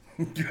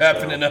You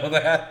happen to know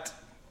that?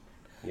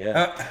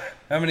 Yeah.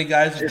 How many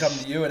guys have come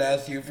to you and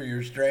asked you for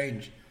your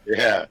strange?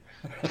 Yeah.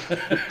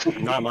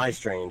 Not my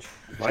strange.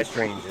 My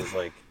strange is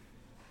like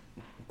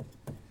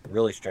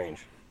really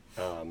strange.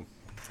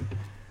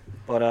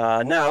 But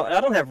no,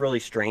 I don't have really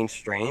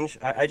strange.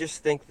 I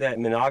just think that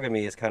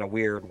monogamy is kind of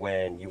weird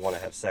when you want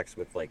to have sex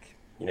with, like,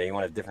 you know, you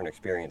want to have different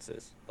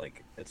experiences.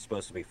 Like, it's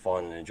supposed to be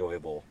fun and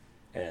enjoyable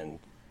and,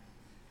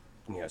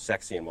 you know,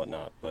 sexy and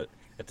whatnot. But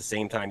at the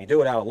same time, you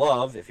do it out of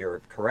love, if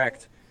you're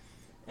correct.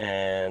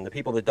 And the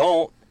people that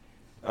don't,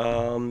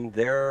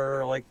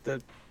 they're like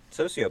the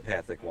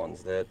sociopathic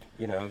ones that,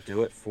 you know,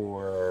 do it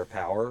for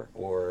power,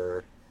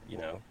 or, you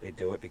know, they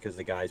do it because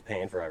the guy's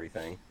paying for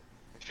everything.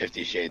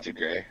 50 Shades of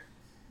Grey.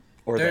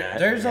 Or that.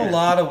 There's a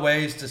lot of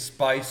ways to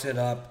spice it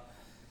up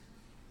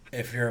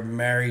if you're a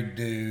married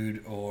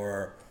dude,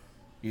 or,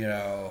 you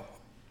know,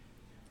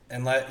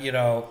 and you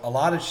know, a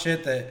lot of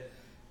shit that,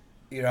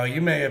 you know,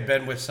 you may have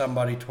been with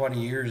somebody 20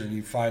 years and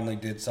you finally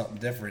did something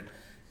different,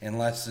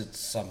 unless it's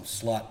some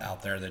slut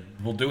out there that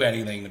will do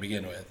anything to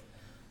begin with,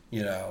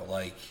 you know,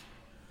 like.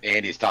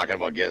 Andy's talking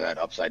about getting that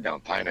upside down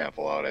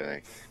pineapple out, I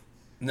think.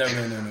 No.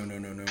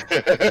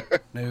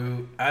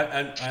 No,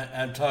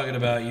 I'm talking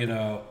about, you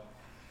know,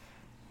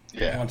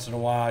 Yeah. once in a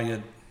while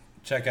you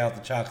check out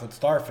the chocolate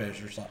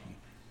starfish or something.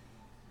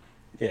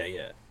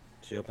 Yeah.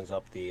 She opens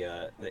up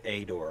the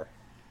A door.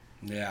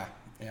 Yeah.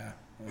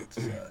 It's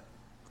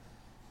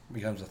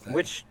becomes a thing.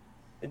 Which,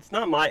 it's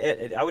not my.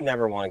 I would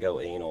never want to go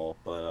anal,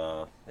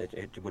 but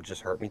it would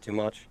just hurt me too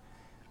much.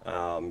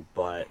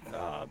 But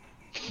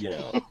you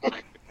know.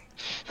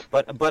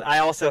 But I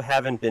also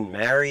haven't been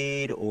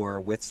married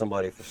or with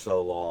somebody for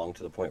so long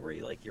to the point where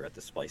you're at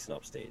the spicing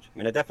up stage. I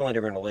mean, I definitely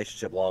been in a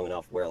relationship long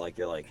enough where, like,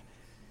 you're like,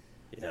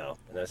 you know,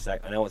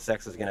 I know what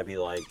sex is gonna be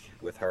like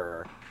with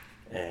her,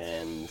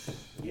 and,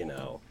 you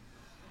know.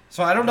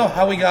 So I don't know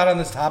how we got on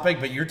this topic,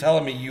 but you're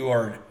telling me you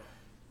are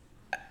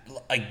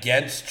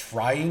against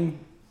trying.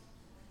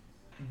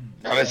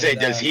 I would say,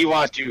 does he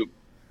want to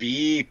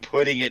be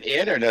putting it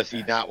in, or does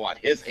he not want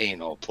his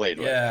anal played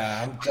with?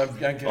 Yeah, I'm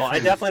confused. Well, I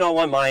definitely don't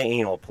want my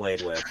anal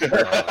played with.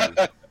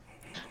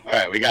 All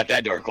right, we got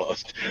that door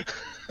closed.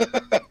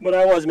 But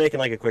I was making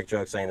like a quick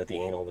joke saying that the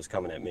anal was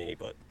coming at me,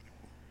 but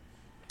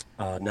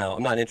no,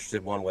 I'm not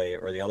interested one way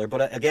or the other.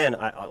 But again,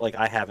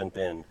 I haven't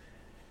been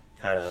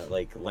kind of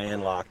like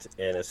landlocked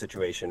in a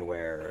situation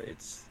where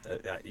it's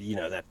you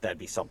know, that'd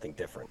be something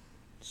different.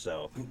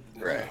 So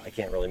Right. I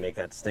can't really make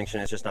that distinction.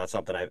 It's just not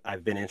something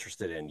I've been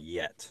interested in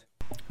yet.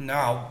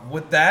 Now,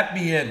 with that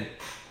being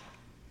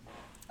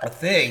a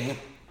thing,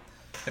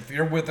 if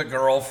you're with a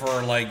girl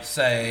for, like,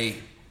 say,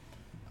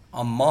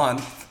 a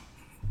month,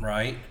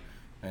 right,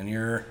 and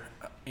you're,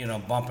 you know,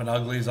 bumping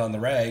uglies on the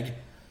reg,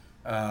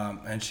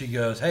 and she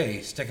goes,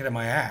 hey, stick it in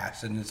my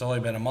ass, and it's only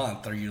been a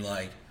month, are you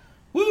like,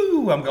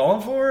 woo, I'm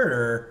going for it,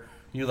 or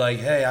you like,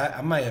 hey,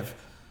 I might have,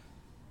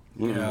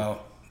 you know,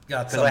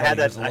 got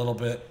somebody who's a little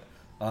bit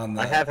on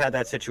the... I have had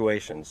that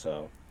situation,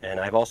 so... And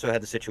I've also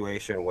had the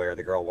situation where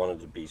the girl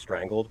wanted to be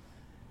strangled,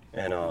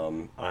 and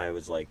I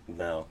was like,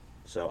 no.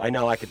 So I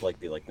know I could, like,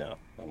 be like, no.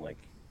 I'm like,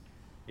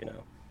 you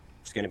know,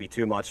 it's going to be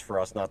too much for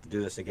us not to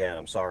do this again.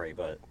 I'm sorry,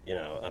 but, you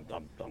know,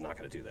 I'm not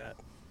going to do that.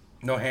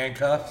 No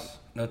handcuffs?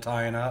 No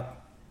tying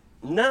up?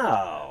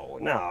 No.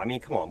 I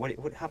mean, come on.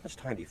 What? How much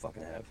time do you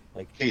fucking have?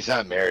 Like, He's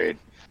not married.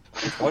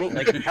 20?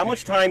 Like, how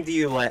much time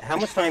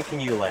can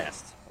you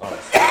last?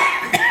 Honestly.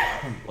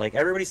 Like,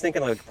 everybody's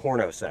thinking like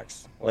porno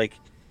sex. Like,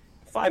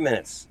 5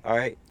 minutes, all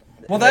right?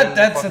 Well,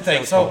 that's the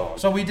thing.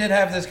 So we did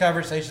have this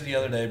conversation the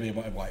other day, me and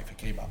my wife. It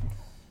came up.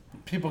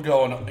 People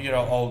going, you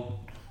know,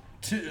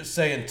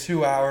 saying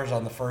 2 hours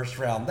on the first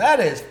round. That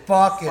is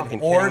fucking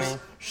horse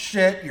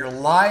shit. You're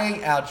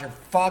lying out your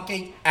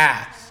fucking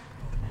ass.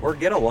 Or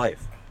get a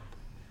life.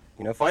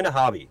 You know, find a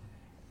hobby.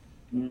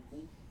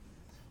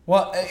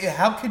 Well,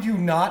 how could you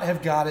not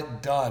have got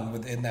it done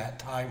within that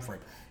time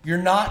frame?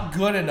 You're not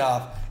good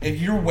enough.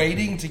 If you're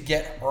waiting to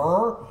get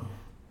her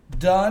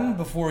done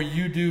before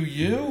you do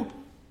you,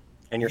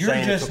 and you're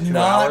saying just it took 2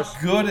 not hours?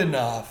 Good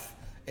enough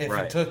if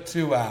it took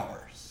 2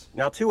 hours.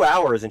 Now 2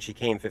 hours and she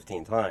came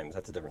 15 times,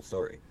 that's a different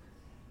story,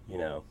 you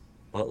know.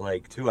 But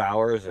like 2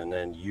 hours and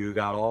then you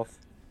got off,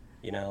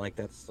 you know,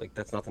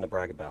 that's nothing to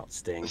brag about.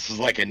 Sting. This is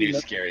like a new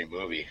scary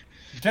movie.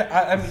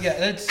 I mean, yeah,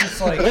 it's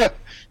just like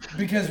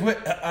because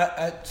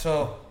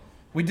so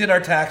we did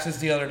our taxes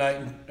the other night,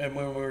 and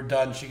when we were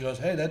done, she goes,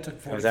 "Hey, that took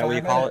 45 minutes." Is that what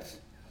you call it?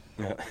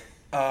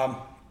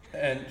 Yeah.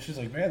 And she's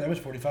like, man, that was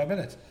 45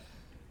 minutes.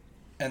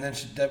 And then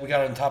we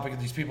got on topic of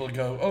these people that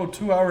go, oh,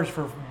 2 hours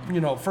for, you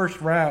know, first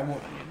round.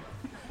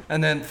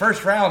 And then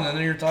first round, and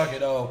then you're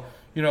talking, oh,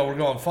 you know, we're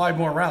going 5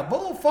 more rounds.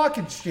 Bull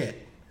fucking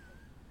shit.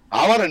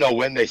 I want to know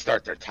when they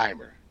start their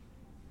timer.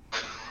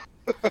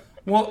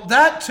 Well,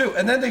 that too.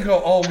 And then they go,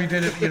 oh, we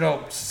did it, you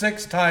know,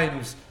 6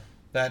 times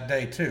that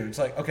day too. It's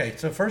like, okay,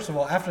 so first of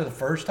all, after the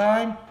first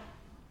time,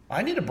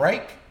 I need a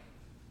break.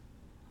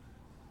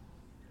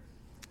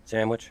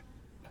 Sandwich.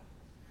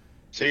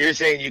 So you're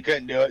saying you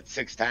couldn't do it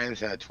 6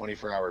 times in a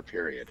 24-hour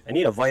period? I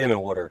need a vitamin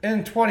water.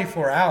 In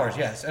 24 hours,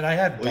 yes. And I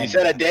had... Well, you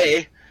said a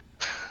day.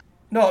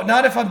 No,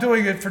 not if I'm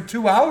doing it for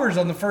 2 hours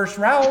on the first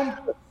round.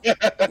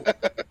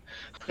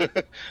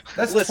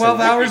 That's 12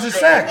 hours of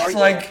sex.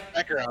 Like,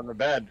 on the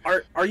bed.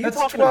 Are you That's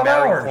talking 12 to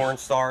married hours. porn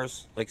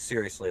stars? Like,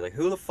 seriously, like,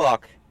 who the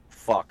fuck?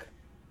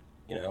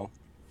 You know?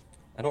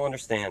 I don't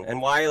understand.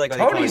 And why, like, are they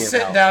calling Tony's you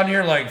sitting about- down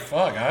here like,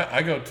 fuck,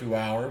 I go 2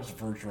 hours the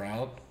first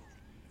round.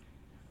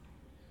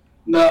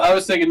 No, I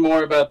was thinking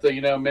more about the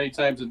many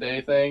times a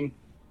day thing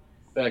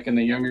back in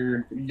the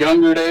younger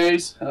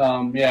days.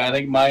 Yeah, I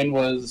think mine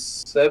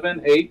was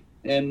 7, 8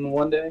 in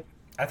one day.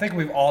 I think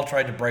we've all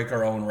tried to break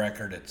our own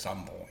record at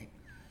some point.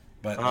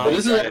 But But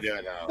this is trying to do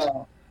it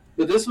now.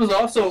 But this was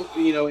also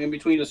in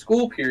between a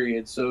school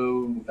period,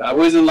 so I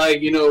wasn't like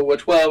a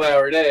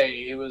 12-hour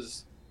day. It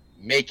was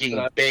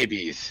Making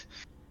babies.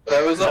 But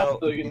I was So,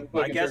 also I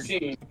fucking guess-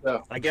 13.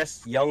 So. I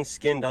guess young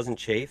skin doesn't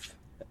chafe.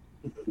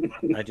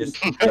 I just,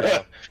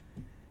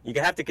 you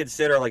have to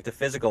consider, like, the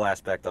physical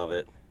aspect of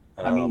it.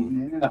 I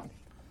mean, yeah.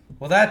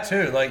 well, that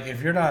too. Like,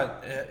 if you're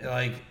not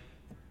like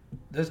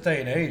this day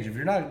and age, if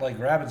you're not like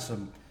grabbing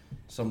some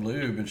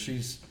lube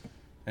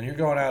and you're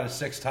going out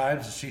 6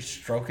 times and she's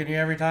stroking you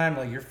every time,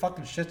 like your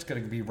fucking shit's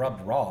gonna be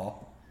rubbed raw.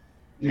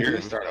 You're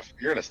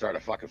gonna start a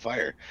fucking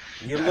fire.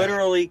 You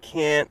literally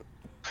can't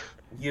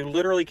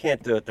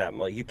do it that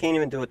much. You can't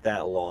even do it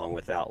that long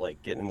without,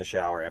 like, getting in the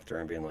shower after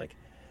and being like,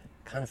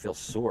 kind of feel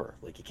sore.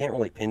 Like, you can't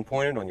really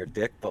pinpoint it on your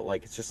dick, but,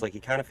 like, it's just like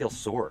you kind of feel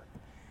sore.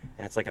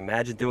 And it's like,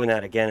 imagine doing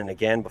that again and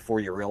again before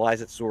you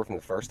realize it's sore from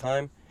the first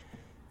time.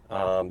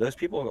 Those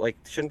people, like,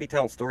 shouldn't be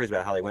telling stories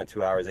about how they went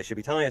 2 hours. They should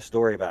be telling a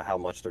story about how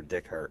much their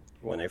dick hurt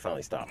when they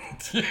finally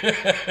stopped.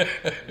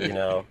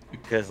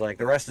 Because, like,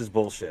 the rest is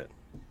bullshit.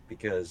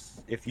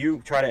 Because if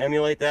you try to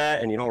emulate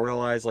that and you don't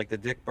realize, like, the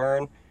dick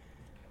burn,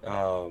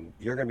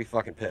 you're gonna be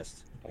fucking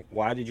pissed. Like,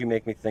 why did you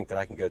make me think that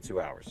I can go 2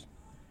 hours?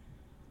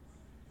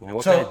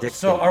 What kind of dick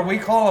So spin? are we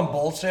calling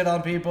bullshit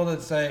on people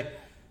that say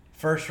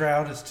first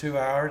round is 2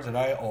 hours and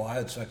I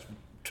had sex for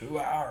 2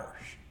 hours?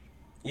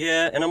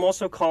 Yeah, and I'm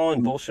also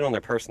calling bullshit on their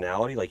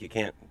personality. Like, you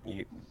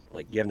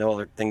have no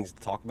other things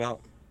to talk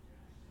about.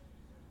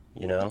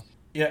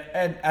 Yeah,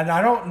 and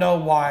I don't know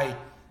why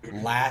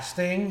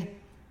lasting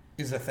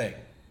is a thing.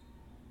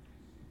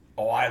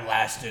 Oh, I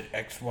lasted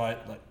X, Y.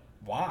 Like,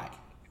 why?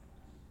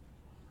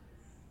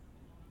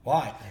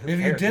 Why? If you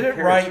cares? did Who it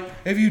cares?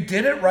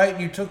 right,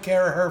 and you took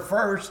care of her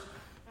first,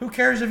 who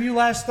cares if you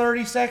last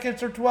 30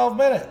 seconds or 12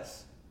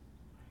 minutes?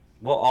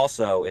 Well,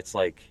 also, it's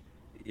like,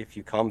 if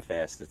you come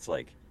fast, it's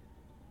like,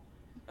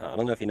 I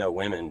don't know if you know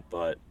women,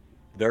 but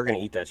they're going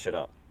to eat that shit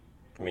up.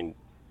 I mean,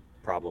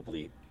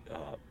 probably,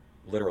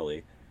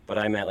 literally. But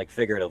I meant, like,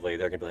 figuratively,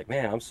 they're going to be like,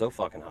 man, I'm so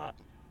fucking hot.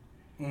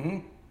 Mm-hmm.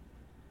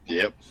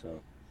 Yep. So,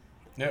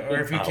 Yeah,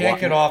 or if you can't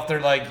get off, they're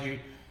like,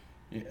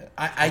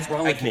 I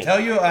wrong I with can me? tell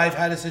you I've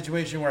had a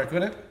situation where I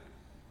couldn't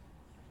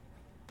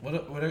with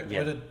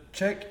a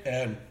chick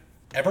and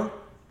ever.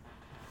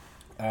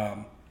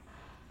 And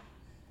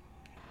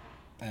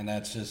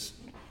that's just,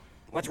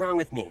 what's wrong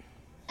with me?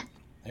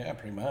 yeah,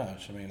 pretty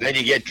much. I mean, Then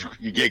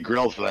you get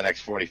grilled for the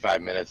next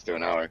 45 minutes to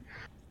an hour.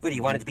 What, do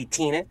you want it to be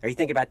Tina? Are you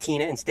thinking about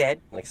Tina instead?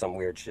 Like, some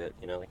weird shit,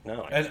 like,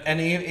 no. and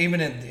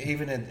even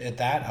at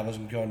that, I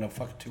wasn't going no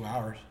fucking 2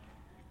 hours.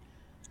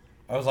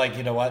 I was like,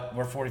 you know what?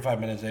 We're 45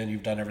 minutes in.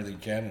 You've done everything you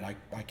can, and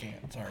I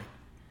can't. Sorry.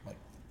 Like,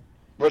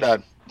 We're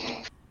done.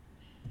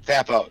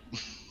 Tap out.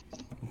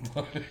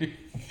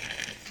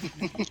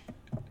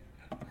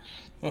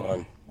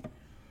 Fun.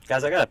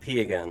 Guys, I gotta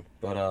pee again,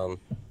 but,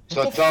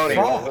 So the Tony,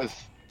 fuck? what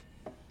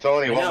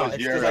I know, was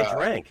it's your 'cause I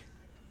drank.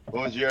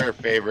 what was your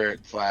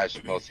favorite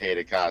 / most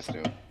hated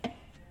costume?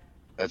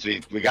 That's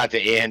we got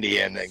to Andy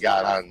and then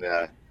got on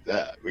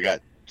we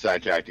got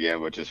sidetracked again,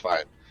 which is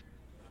fine.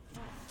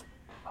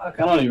 Fuck,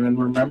 I don't even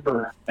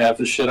remember half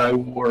the shit I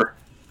wore.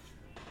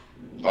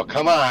 Oh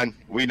come on,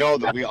 we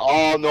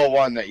all know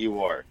one that you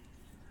wore.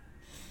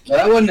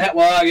 That wasn't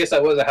well. I guess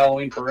that was a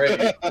Halloween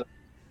parade.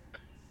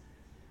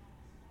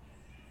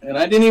 And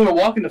I didn't even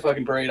walk in the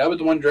fucking parade. I was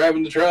the one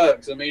driving the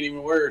truck, so it made it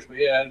even worse. But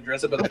yeah, I had to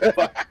dress up as a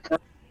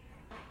fuck.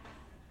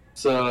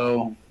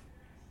 So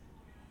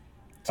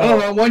I don't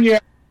know. One year,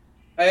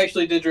 I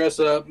actually did dress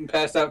up and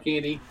passed out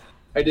candy.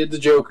 I did the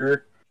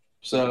Joker,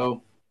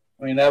 so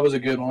I mean that was a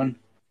good one.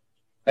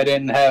 I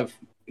didn't have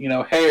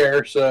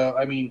hair, so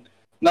I mean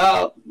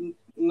now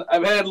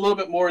I've had a little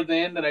bit more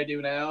then than I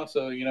do now.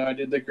 So I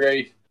did the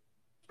gray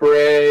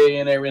spray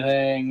and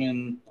everything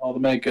and all the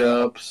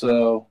makeup.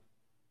 So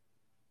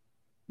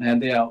I had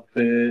the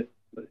outfit.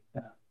 But,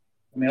 yeah.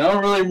 I mean I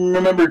don't really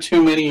remember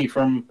too many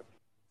from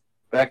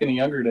back in the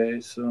younger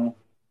days. So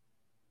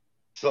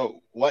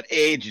what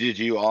age did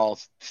you all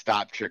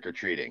stop trick or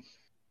treating?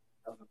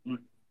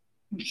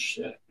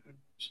 Shit.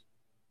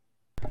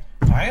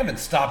 I haven't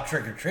stopped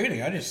trick or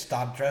treating. I just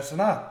stopped dressing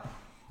up.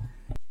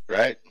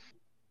 Right?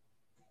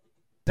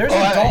 There's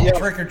adult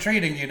trick or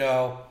treating,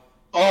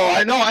 Oh,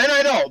 I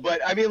know.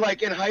 But I mean,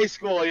 like in high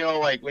school,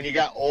 like when you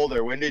got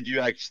older, when did you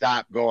like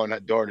stop going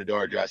door to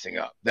door dressing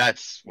up?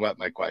 That's what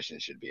my question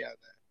should be on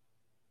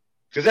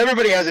Because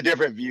everybody has a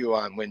different view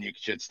on when you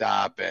should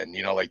stop, and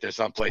like there's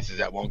some places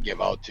that won't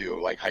give out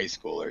to like high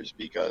schoolers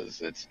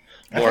because it's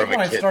more of a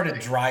when kid I started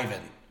thing.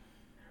 driving.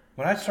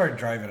 When I started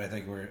driving, I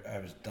think I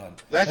was done.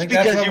 That's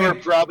because you were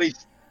probably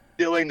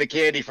stealing the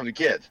candy from the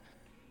kids.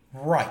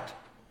 Right.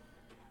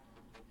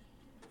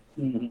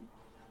 Mm-hmm.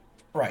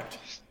 Right.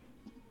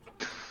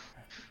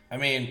 I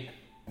mean,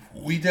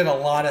 we did a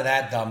lot of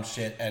that dumb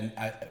shit, and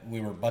we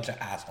were a bunch of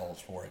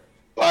assholes for it.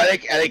 Well, I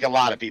think a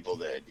lot of people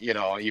did.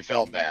 You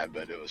felt bad,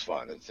 but it was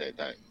fun at the same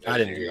time. I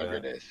didn't do younger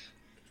that. days.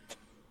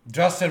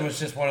 Justin was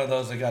just one of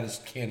those that got his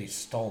candy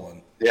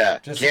stolen. Yeah,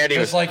 Just candy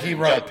was like he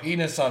wrote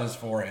penis on his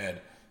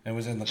forehead and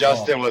was in the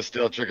Justin club. was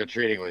still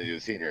trick-or-treating when he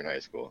was a senior in high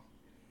school.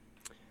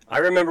 I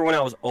remember when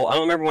I was old. I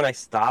don't remember when I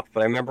stopped,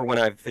 but I remember when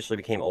I officially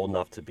became old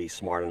enough to be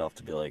smart enough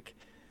to be like,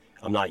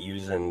 I'm not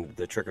using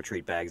the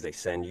trick-or-treat bags they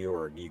send you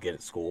or you get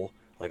at school.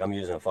 Like, I'm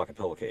using a fucking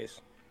pillowcase.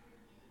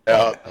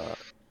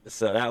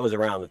 So that was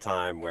around the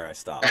time where I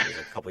stopped. It was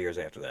a couple years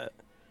after that.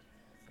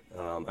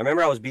 I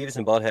remember I was Beavis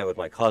and Butthead with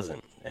my cousin,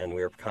 and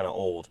we were kind of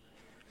old.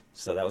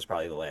 So that was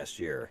probably the last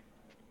year.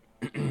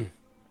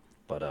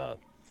 But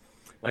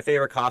my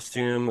favorite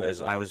costume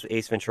is I was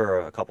Ace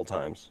Ventura a couple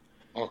times.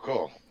 Oh,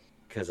 cool.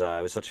 Because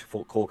it was such a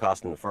cool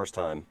costume the first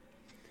time.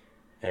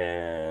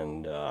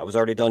 And I was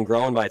already done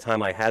growing by the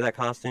time I had that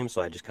costume,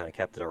 so I just kind of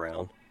kept it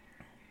around.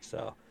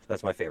 So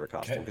that's my favorite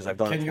costume, because I've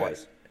done it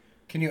twice.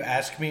 Can you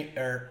ask me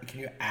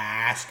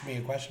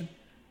a question?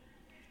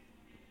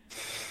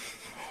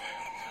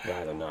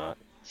 Rather not.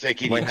 Say,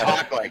 can you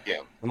talk like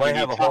him? I might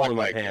have a hole in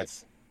my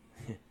pants.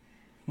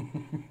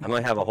 I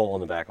might have a hole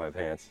in the back of my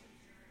pants.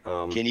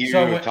 Can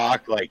you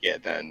talk like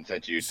it then,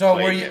 since you? So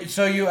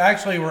you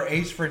actually were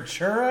Ace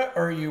Ventura,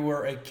 or you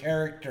were a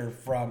character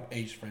from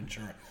Ace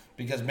Ventura?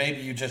 Because maybe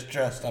you just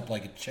dressed up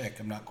like a chick.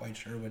 I'm not quite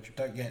sure what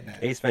you're getting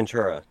at. Ace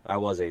Ventura. I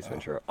was Ace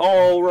Ventura.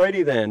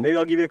 Alrighty then. Maybe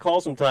I'll give you a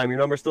call sometime. Your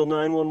number's still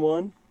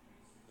 911.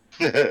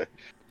 Your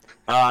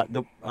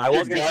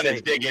gun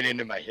is digging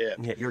into my hip.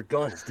 Yeah, your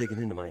gun is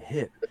digging into my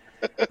hip.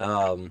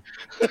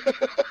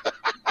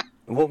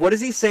 What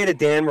does he say to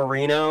Dan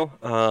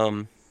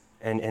Marino?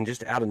 And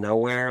just out of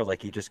nowhere,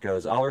 like he just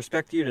goes, I'll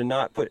respect you to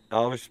not. I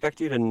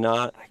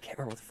can't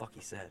remember what the fuck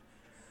he said.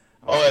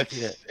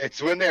 It's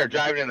when they're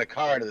driving in the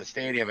car to the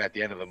stadium at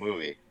the end of the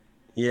movie.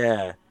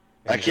 Yeah.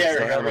 I can't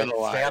remember the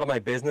line. Stay out of my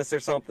business or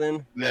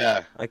something.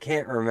 Yeah. I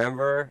can't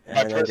remember.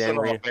 My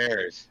personal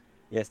affairs.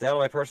 Yeah, stay out of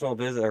my personal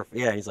business.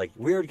 He's like,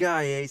 weird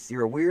guy, Ace.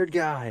 You're a weird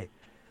guy.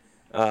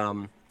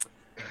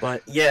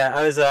 But yeah,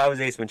 I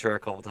was Ace Ventura a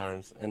couple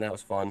times, and that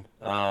was fun.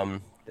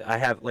 I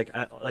have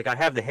I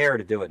have the hair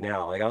to do it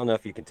now. Like, I don't know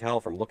if you can tell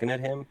from looking at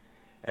him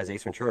as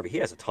Ace Ventura, but he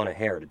has a ton of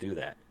hair to do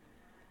that.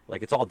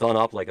 Like, it's all done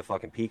up like a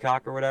fucking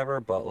peacock or whatever,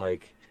 but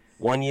like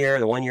the one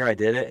year I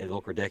did it, it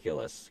looked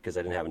ridiculous because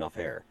I didn't have enough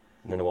hair.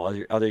 And then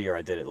the other year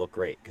I did it looked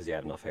great because you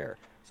had enough hair.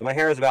 So my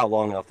hair is about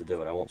long enough to do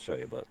it. I won't show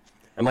you, but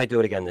I might do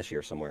it again this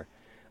year somewhere.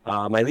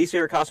 My least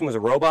favorite costume was a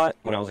robot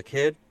when I was a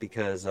kid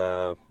because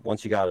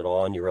once you got it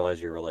on, you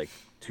realize you were like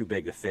too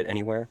big to fit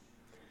anywhere.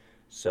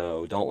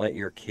 So don't let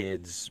your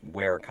kids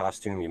wear a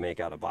costume you make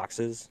out of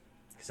boxes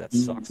because that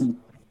sucks.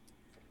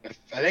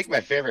 I think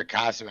my favorite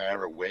costume I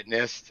ever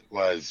witnessed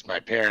was my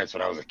parents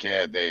when I was a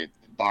kid.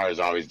 Bars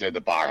always did the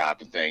bar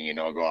hopping thing,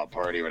 go out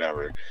party,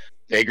 whatever.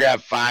 They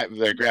grabbed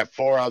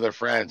 4 other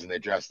friends and they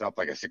dressed up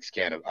like a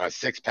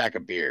 6-pack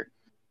of beer.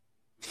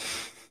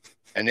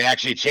 And they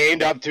actually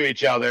chained up to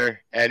each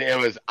other, and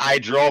I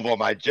drove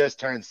them. I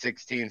just turned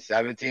 16,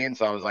 17,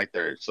 so I was like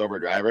their sober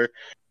driver.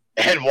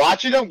 And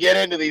watching them get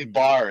into these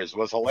bars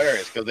was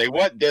hilarious because they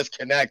wouldn't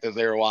disconnect as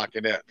they were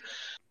walking in.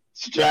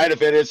 So trying to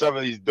fit in some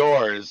of these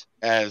doors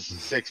as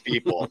 6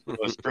 people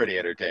was pretty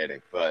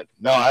entertaining. But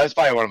no, that's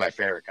probably one of my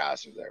favorite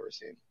costumes I've ever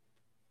seen.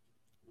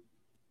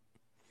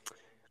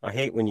 I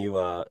hate when you.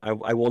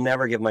 I will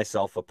never give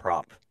myself a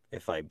prop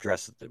when I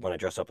dress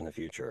up in the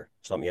future.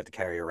 Something you have to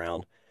carry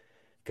around,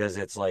 because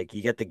it's like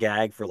you get the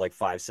gag for like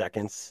 5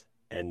 seconds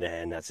and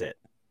then that's it,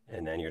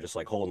 and then you're just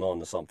like holding on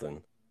to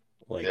something,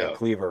 like a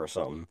cleaver or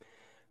something.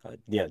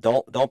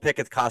 Don't pick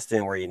a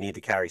costume where you need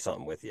to carry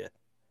something with you.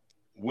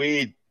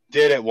 We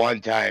did it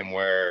one time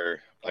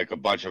where like a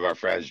bunch of our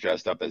friends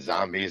dressed up as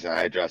zombies, and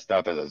I dressed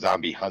up as a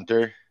zombie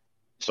hunter.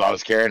 So I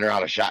was carrying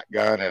around a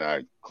shotgun and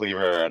a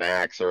cleaver or an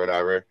axe or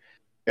whatever.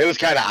 It was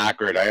kind of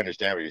awkward. I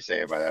understand what you're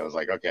saying by that. I was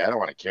like, okay, I don't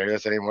want to carry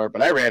this anymore.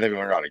 But I randomly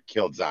went around and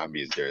killed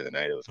zombies during the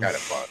night. It was kind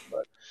of fun.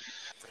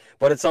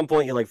 But at some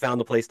point, you like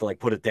found a place to like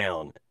put it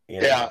down.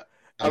 Yeah.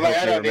 I'm like,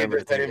 I don't need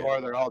this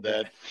anymore. They're all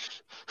dead.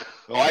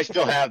 Well, I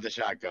still have the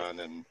shotgun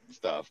and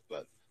stuff,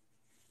 but.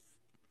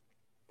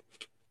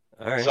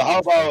 All right. So how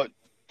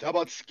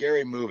about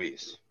scary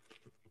movies?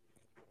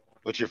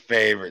 What's your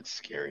favorite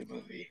scary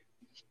movie?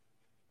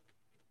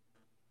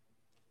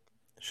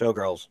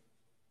 Showgirls.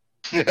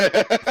 Isn't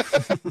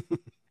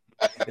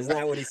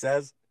that what he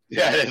says?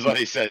 Yeah, it is what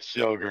he said.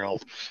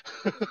 Showgirls.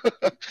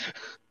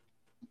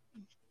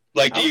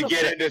 Like, do you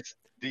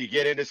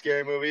get into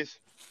scary movies?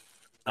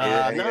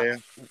 I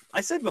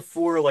said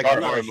before, like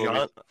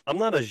I'm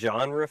not a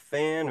genre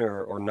fan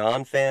or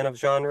non-fan of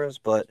genres,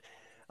 but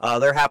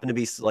There happen to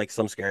be like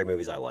some scary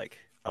movies I like.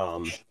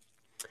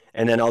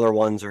 And then other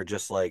ones are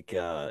just like,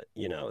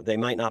 they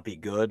might not be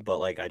good, but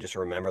like I just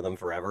remember them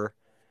forever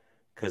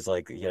because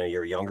like,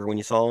 you're younger when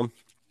you saw them.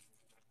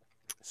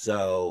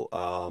 So,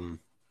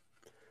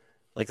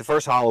 like the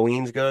first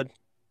Halloween's good,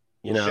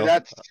 So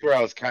that's where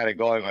I was kind of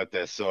going with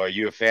this. So are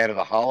you a fan of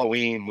the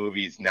Halloween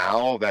movies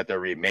now that they're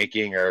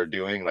remaking or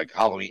doing? Like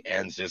Halloween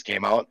Ends just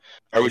came out.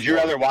 Or would you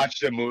rather watch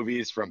the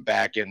movies from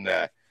back in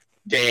the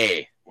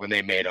day when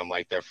they made them,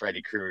 like the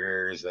Freddy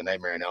Kruegers, the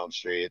Nightmare on Elm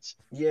Streets,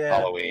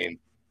 Halloween?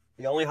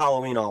 The only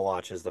Halloween I'll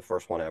watch is the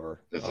first one ever.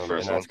 That's the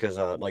first and one. that's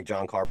because like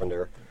John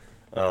Carpenter,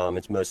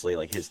 it's mostly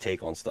like his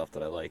take on stuff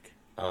that I like.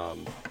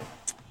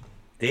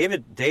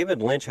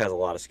 David Lynch has a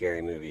lot of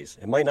scary movies.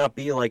 It might not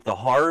be like the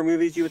horror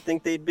movies you would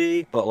think they'd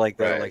be, but like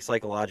they're like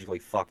psychologically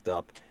fucked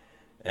up,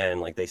 and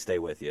like they stay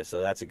with you.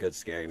 So that's a good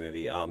scary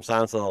movie.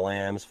 Silence of the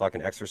Lambs,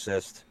 fucking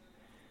Exorcist,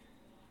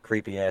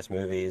 creepy ass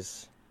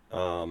movies.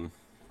 I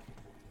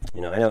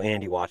know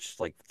Andy watched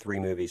like 3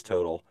 movies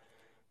total.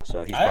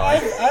 So he's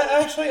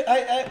probably...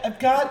 I've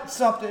got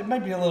something. It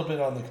might be a little bit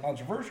on the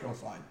controversial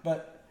side,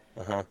 but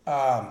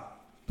I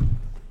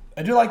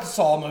do like the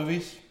Saw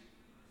movies.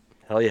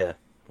 Hell yeah.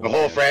 The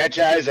whole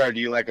franchise, or do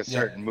you like a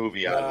certain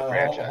movie out of the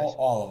franchise?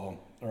 All of them.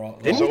 They're all.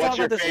 Didn't we talk what's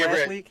your about this favorite?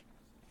 last week?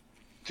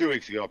 2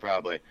 weeks ago,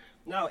 probably.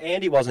 No,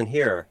 Andy wasn't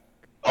here.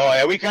 Oh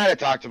yeah, we kind of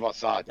talked about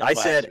Saw. I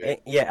said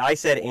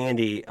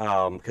Andy,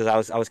 because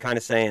I was kind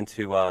of saying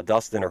to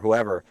Dustin or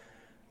whoever,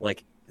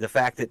 like the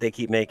fact that they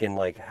keep making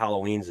like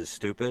Halloweens is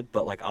stupid,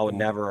 but like I would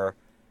never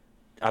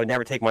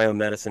take my own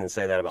medicine and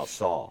say that about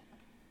Saw.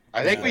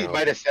 I think we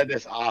might have said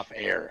this off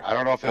air. I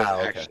don't know if it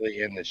was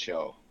actually in the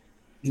show.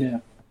 Yeah.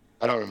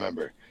 I don't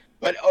remember.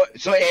 But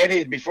so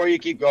Andy, before you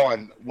keep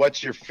going,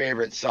 what's your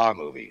favorite Saw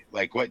movie?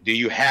 Like, what do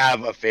you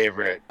have a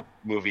favorite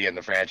movie in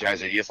the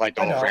franchise, or do you just like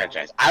the whole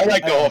franchise? I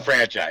like the whole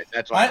franchise.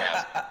 That's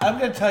why I'm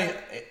going to tell you,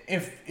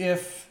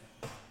 if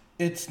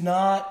it's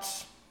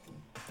not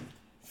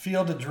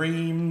Field of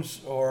Dreams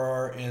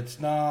or it's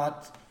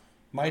not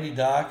Mighty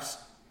Ducks,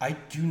 I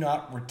do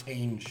not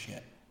retain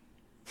shit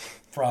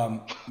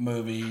from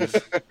movies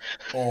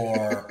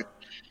or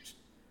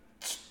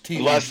TV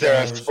unless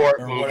they're a sport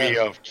movie whatever.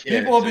 of kids.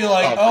 People will be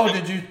like, "Oh,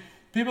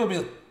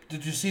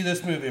 did you see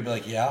this movie?" I'll be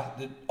like, "Yeah."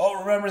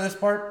 Remember this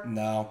part?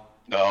 No.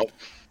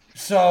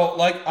 So,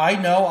 like, I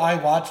know I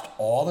watched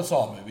all the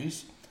Saw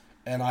movies,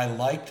 and I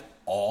liked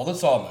all the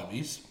Saw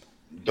movies.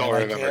 Don't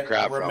remember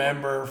crap from them.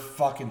 Remember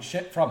fucking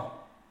shit from them.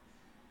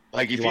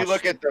 Like, if you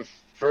look at the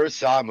first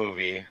Saw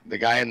movie, the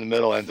guy in the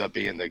middle ends up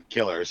being the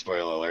killer,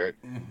 spoiler alert,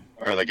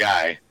 or the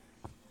guy.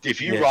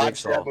 If you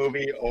watch that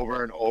movie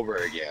over and over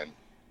again,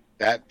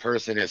 that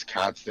person is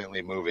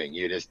constantly moving.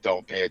 You just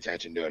don't pay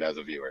attention to it as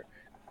a viewer.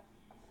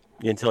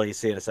 Until you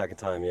see it a second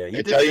time, yeah.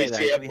 Until you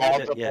see it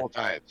multiple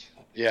times.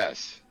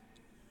 Yes.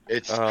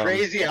 It's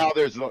crazy how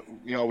there's,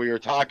 we were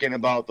talking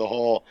about the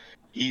whole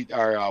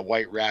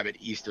White Rabbit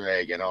Easter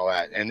egg and all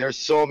that. And there's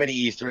so many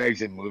Easter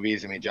eggs in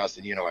movies. I mean,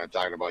 Justin, you know what I'm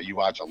talking about. You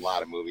watch a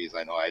lot of movies.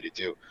 I know I do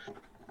too.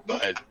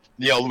 But,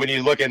 when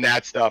you look in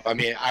that stuff, I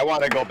mean, I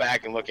want to go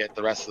back and look at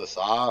the rest of the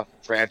Saw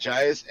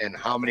franchise and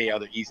how many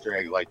other Easter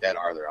eggs like that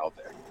are there out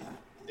there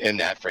in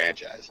that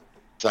franchise.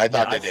 So I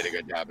thought they did a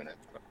good job in it.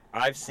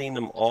 I've seen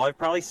them all. I've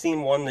probably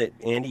seen one that,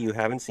 Andy, you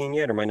haven't seen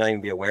yet or might not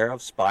even be aware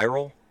of,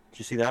 Spiral. Did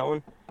you see that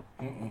one?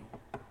 Mm-mm.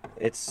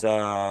 It's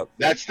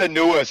that's the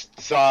newest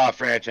Saw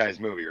franchise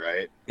movie,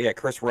 right? Yeah,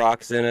 Chris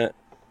Rock's in it,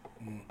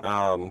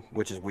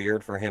 which is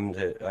weird for him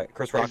to.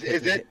 Chris Rock.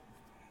 Is it?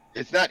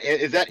 It's not.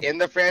 Is that in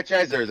the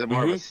franchise, or is it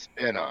more of a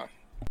spin-off?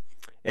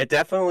 It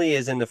definitely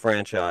is in the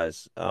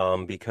franchise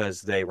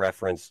because they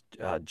referenced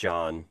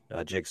John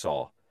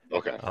Jigsaw.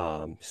 Okay.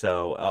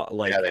 So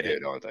like. Yeah, they do,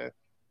 don't they?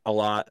 A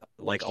lot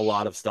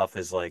of stuff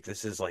is like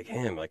this is like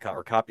him, like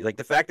or copy. Like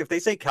the fact if they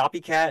say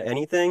copycat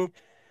anything.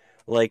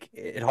 Like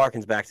it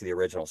harkens back to the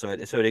original, so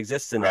it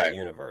exists in that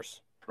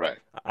universe. Right.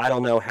 I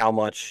don't know how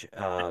much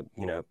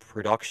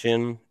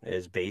production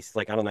is based.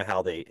 Like I don't know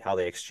how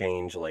they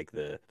exchange like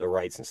the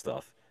rights and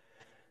stuff.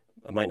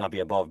 It might not be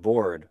above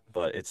board,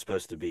 but it's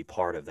supposed to be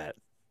part of that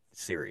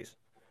series.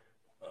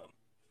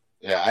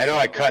 Yeah, I know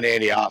I cut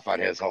Andy off on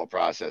his whole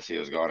process he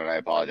was going, and I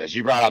apologize.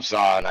 You brought up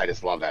Saw, and I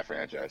just love that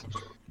franchise.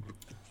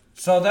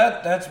 So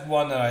that's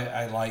one that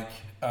I like.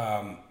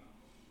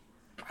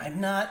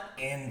 I'm not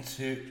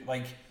into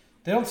like.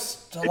 They don't.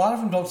 A lot of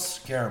them don't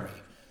scare me.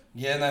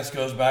 Yeah, and that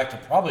goes back to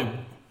probably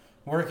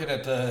working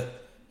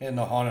in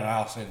the haunted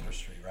house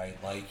industry, right?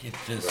 Like it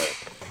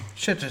just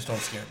shit just don't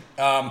scare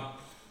me.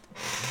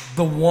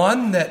 The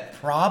one that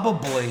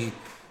probably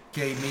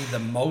gave me the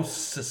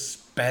most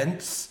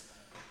suspense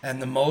and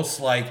the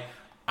most like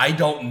I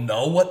don't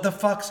know what the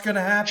fuck's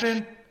gonna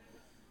happen.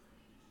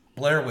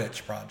 Blair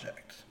Witch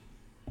Project.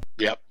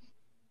 Yep.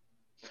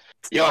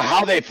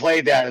 How they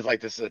played that is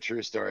like, this is a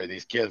true story.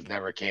 These kids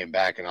never came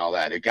back and all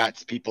that. It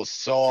got people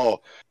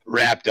so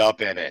wrapped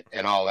up in it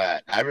and all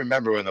that. I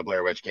remember when the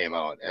Blair Witch came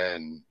out,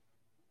 and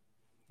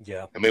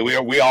yeah, I mean,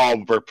 we all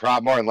were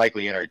more than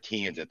likely in our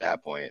teens at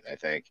that point, I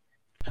think.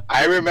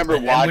 I remember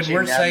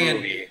watching that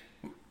movie.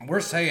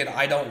 we're saying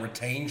I don't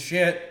retain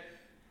shit.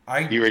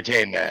 You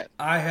retain that.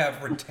 I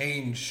have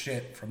retained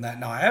shit from that.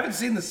 Now, I haven't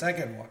seen the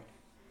second one.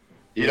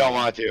 You don't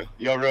want to.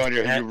 You'll ruin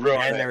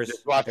it.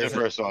 Just watch the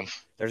first one.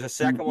 There's a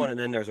second one, and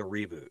then there's a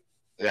reboot.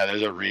 Yeah,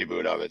 there's a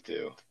reboot of it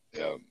too.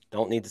 Yeah.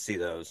 Don't need to see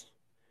those.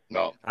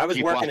 No. I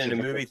was working in a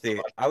movie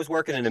theater. I was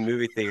working in a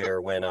movie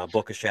theater when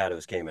Book of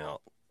Shadows came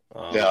out.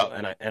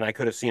 And I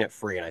could have seen it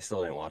free, and I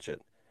still didn't watch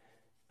it.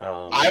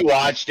 I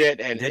watched it,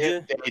 and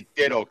Did it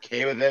did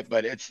okay with it,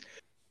 but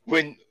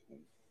when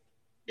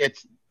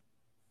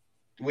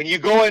you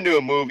go into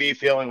a movie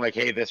feeling like,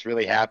 hey, this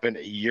really happened,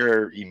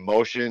 your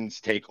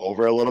emotions take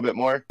over a little bit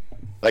more.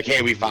 Like,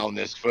 hey, we found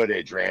this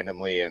footage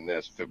randomly in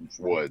this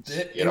woods.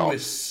 It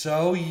was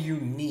so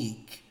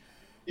unique.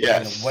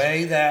 Yes. In the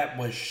way that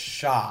was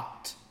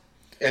shot.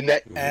 And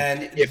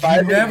if I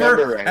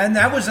remember, and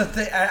that was a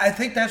thing. I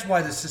think that's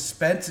why the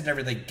suspense and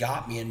everything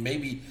got me, and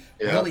maybe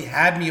really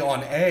had me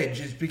on edge,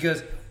 is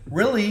because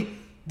really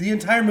the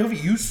entire movie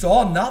you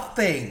saw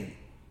nothing.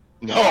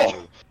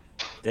 No,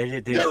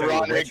 they're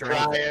running,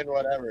 crying,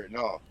 whatever.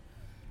 No,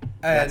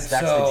 and that's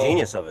the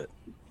genius of it.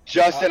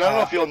 Justin, I don't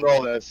know if you'll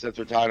know this since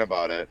we're talking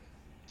about it.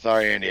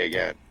 Sorry, Andy,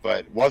 again,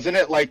 but wasn't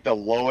it like the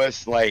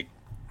lowest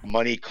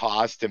money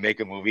cost to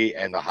make a movie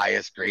and the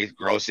highest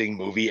grossing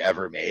movie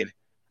ever made?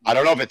 I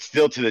don't know if it's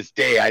still to this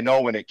day. I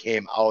know when it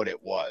came out,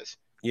 it was.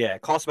 Yeah,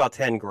 it cost about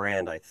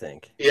 $10,000, I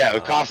think. Yeah,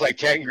 it cost like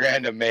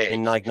 $10,000 to make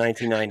in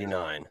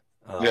 1999.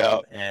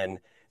 And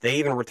they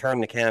even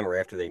returned the camera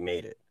after they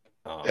made it.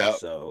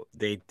 So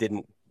they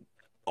didn't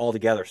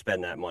altogether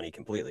spend that money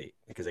completely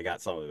because they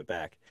got some of it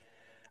back.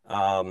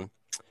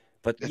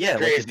 But it's yeah,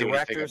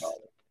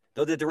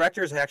 the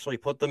directors actually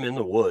put them in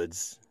the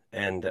woods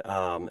and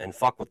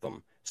fuck with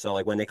them.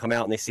 So when they come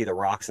out and they see the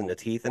rocks and the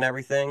teeth and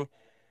everything.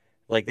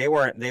 They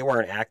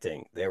weren't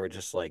acting. They were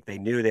just they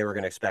knew they were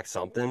going to expect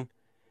something,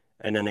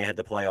 and then they had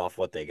to play off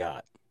what they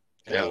got.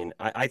 I mean,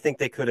 I think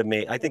they could have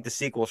I think the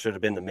sequel should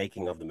have been the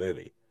making of the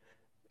movie.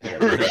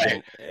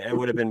 It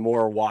would have been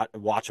more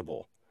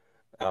watchable.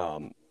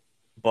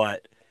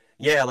 But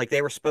yeah,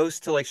 they were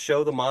supposed to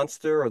show the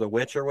monster or the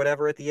witch or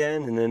whatever at the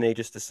end, and then they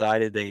just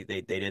decided they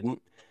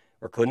didn't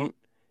or couldn't.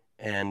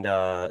 And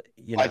I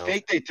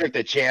think they took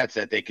the chance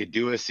that they could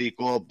do a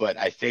sequel, but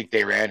I think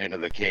they ran into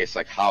the case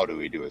how do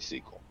we do a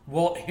sequel?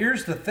 Well,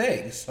 here's the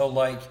thing. So,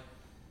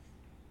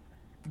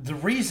 the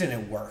reason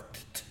it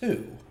worked,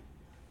 too,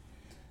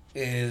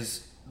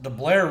 is the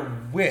Blair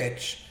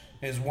Witch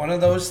is one of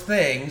those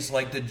things,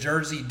 like the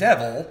Jersey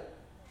Devil,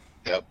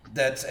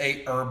 that's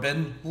a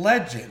urban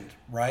legend,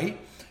 right?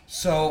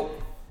 So,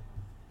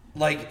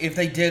 if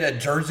they did a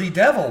Jersey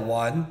Devil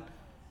one,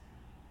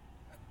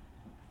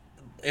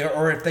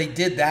 or if they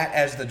did that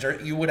as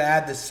you would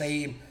add the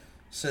same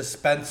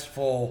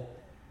suspenseful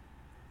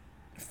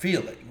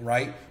feeling,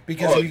 right?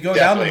 Because if you go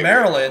down to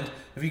Maryland,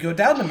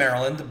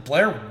 the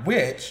Blair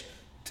Witch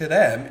to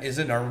them is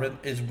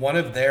one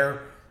of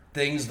their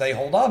things they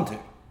hold on to.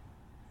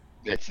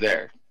 It's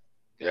there.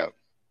 Yep.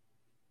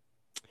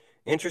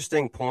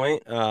 Interesting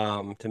point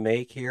to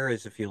make here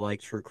is if you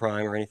like true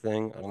crime or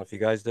anything. I don't know if you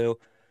guys do.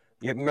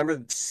 You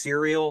remember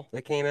Serial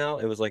that came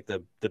out? It was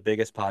the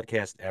biggest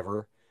podcast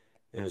ever.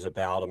 It was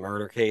about a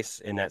murder case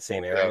in that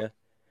same area. Yep.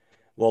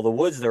 Well, the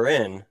woods they're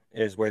in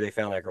is where they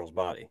found that girl's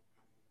body.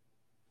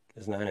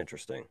 Isn't that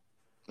interesting?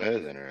 That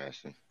is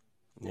interesting.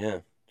 Yeah.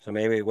 So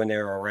maybe when they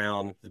were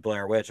around the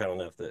Blair Witch, I don't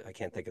know I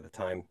can't think of the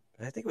time.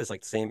 I think it was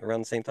around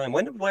the same time.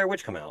 When did Blair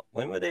Witch come out?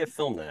 When would they have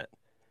filmed that?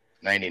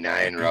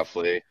 99,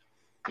 roughly,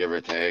 give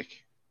or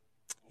take.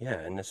 Yeah,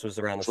 and this was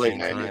around the same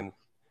time.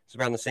 It's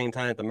around the same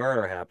time that the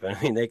murder happened.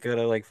 I mean, they could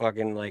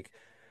have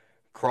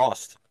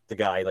crossed the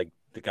guy,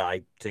 the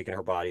guy taking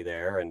her body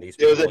there, and these.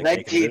 It was a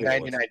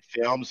 1999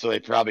 film, so they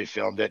probably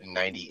filmed it in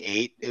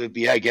 98. It would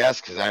be, I guess,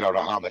 because I don't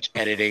know how much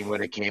editing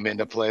would have came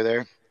into play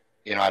there.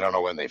 I don't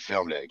know when they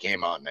filmed it. It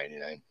came out in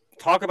 99.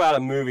 Talk about a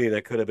movie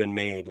that could have been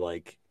made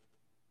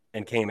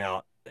and came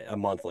out a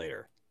month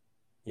later.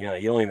 You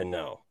don't even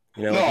know.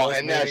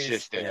 And that's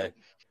just it. Yeah,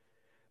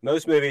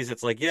 most movies,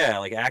 it's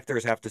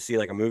actors have to see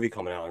a movie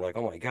coming out and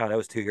oh my god, that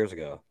was 2 years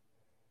ago.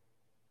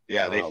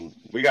 Yeah,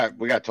 we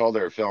got told they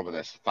were filming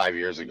this 5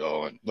 years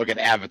ago, and look at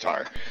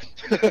Avatar.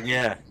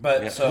 Yeah,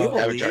 but so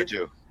Avatar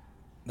too.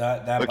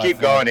 But keep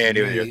going,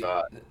 Andy, with your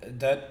thought.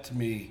 That to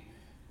me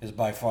is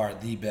by far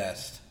the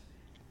best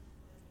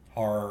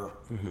horror,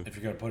 if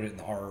you're going to put it in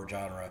the horror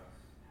genre,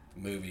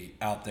 movie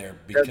out there,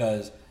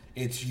 because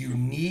it's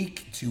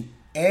unique to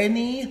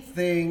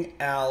anything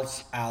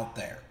else out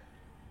there.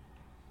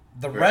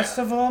 The rest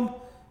of them,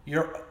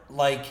 you're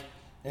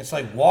it's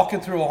like walking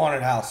through a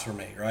haunted house for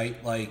me, right?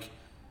 What's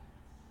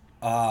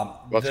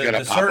going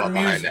to pop up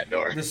behind that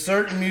door? The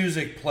certain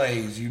music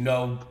plays,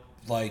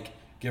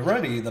 get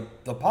ready,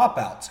 the pop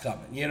out's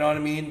coming. You know what I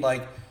mean?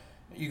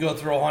 You go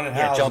through a haunted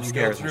house, jump and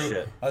you go scares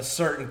through a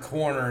certain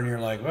corner, and you're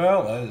like,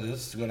 well,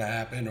 this is going to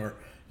happen. Or,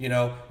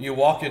 you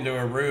walk into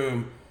a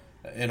room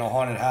in a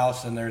haunted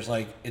house, and there's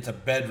it's a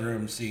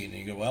bedroom scene, and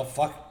you go, well,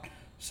 fuck,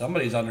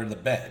 somebody's under the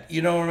bed.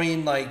 You know what I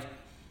mean?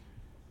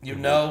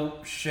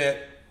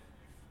 Shit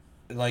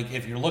like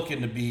if you're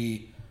looking to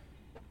be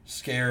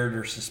scared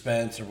or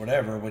suspense or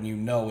whatever, when you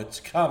know it's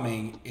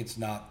coming, it's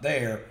not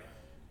there.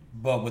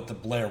 But with the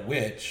Blair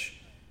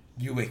Witch,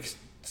 you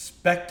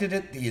expected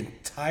it the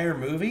entire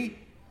movie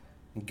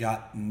and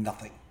got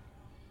nothing.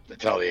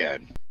 Until the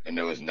end. And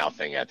there was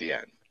nothing at the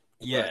end.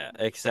 Yeah,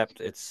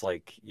 except it's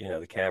like,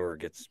 the camera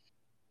gets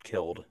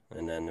killed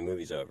and then the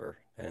movie's over.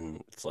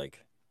 And it's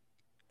like,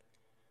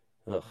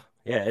 ugh.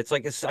 Yeah, it's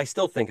like, I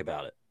still think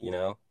about it,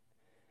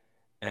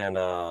 And,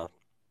 ugh.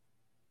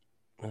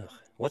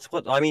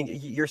 I mean,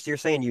 you're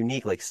saying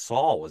unique, like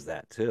Saw was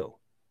that too.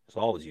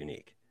 Saw was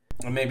unique.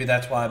 And maybe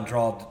that's why I'm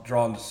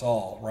drawn to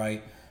Saw,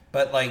 right?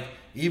 But like,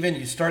 even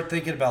you start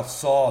thinking about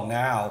Saw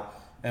now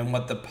and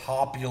what the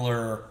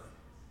popular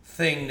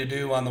thing to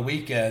do on the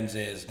weekends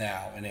is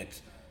now, and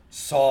it's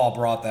Saw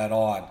brought that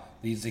on.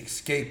 These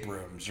escape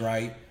rooms,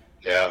 right?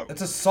 Yeah.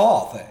 It's a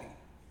Saw thing.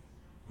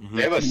 Mm-hmm.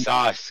 They have a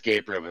Saw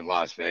escape room in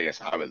Las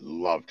Vegas. I would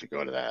love to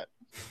go to that.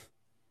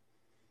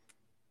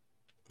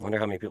 I wonder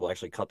how many people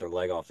actually cut their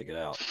leg off to get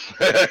out.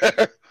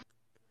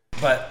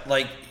 But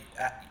like,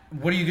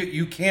 what do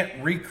you can't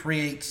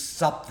recreate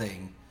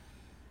something.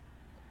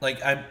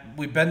 Like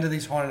we've been to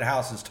these haunted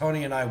houses.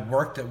 Tony and I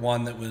worked at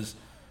one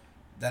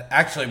that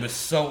actually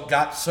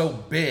got so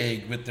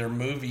big with their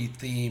movie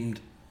themed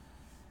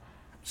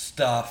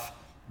stuff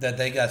that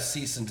they got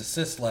cease and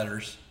desist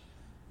letters.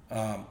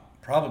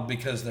 Probably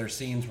because their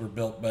scenes were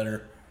built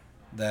better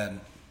than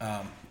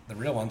the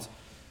real ones.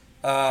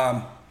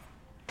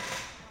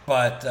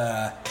 But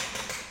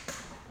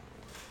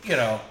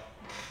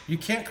you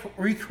can't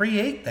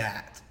recreate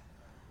that.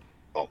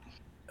 Oh,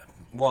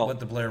 well, what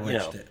the Blair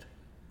Witch did.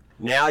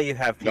 Now you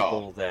have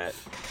people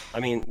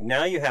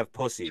now you have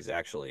pussies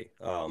actually.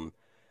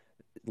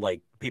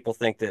 Like people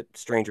think that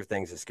Stranger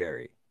Things is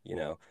scary.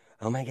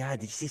 Oh my God,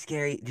 did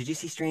you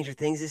see Stranger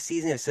Things this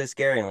season? It's so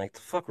scary. I'm like, the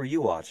fuck were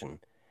you watching?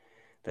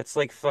 That's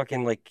like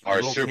fucking like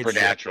or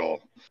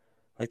Supernatural.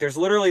 Like there's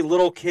literally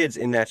little kids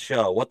in that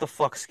show. What the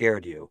fuck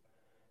scared you?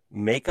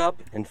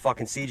 Makeup and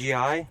fucking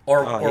CGI?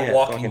 Or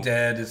Walking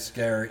Dead is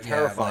scary.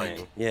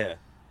 Terrifying. Yeah.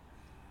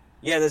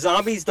 Yeah, the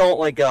zombies don't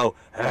like go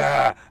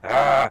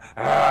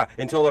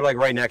until they're like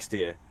right next to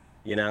you.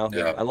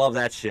 Yeah. I love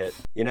that shit.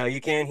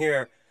 You can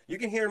hear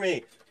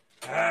me.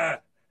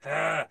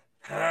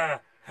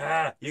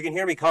 You can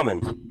hear me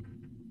coming.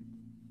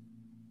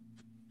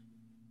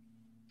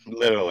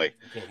 Literally.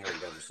 You can't hear what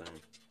you guys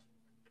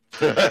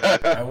are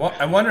saying.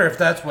 I wonder if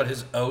that's what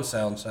his O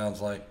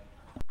sounds like.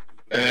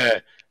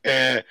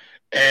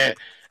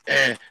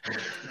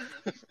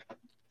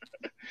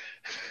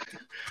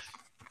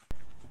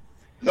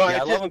 No,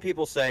 I love when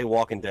people say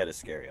Walking Dead is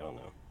scary. I don't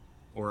know.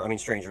 Or,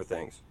 Stranger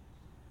Things.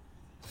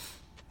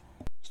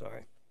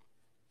 Sorry.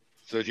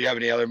 So do you have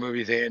any other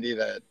movies, Andy,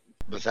 that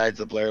besides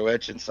the Blair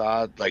Witch and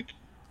Saw? Like,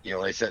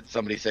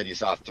 somebody said you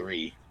saw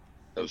 3.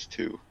 Those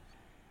 2.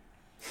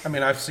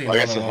 I've seen one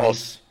of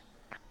those.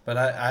 But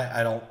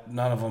I don't,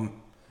 none of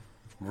them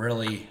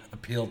really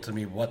appealed to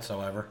me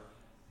whatsoever.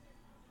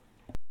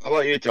 How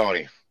about you,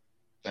 Tony?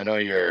 I know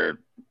you're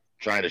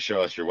trying to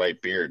show us your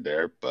white beard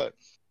there, but...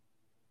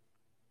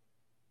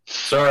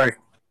 Sorry.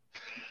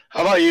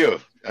 How about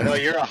you? I know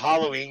you're a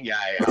Halloween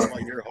guy. How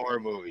about your horror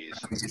movies?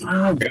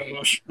 Oh,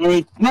 gosh.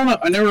 I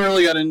never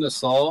really got into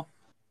Saw.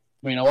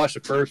 I watched the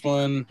first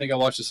one. I think I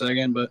watched the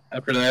second, but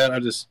after that, I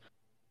just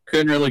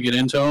couldn't really get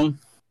into them.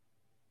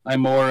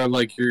 I'm more of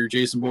like your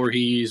Jason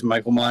Voorhees,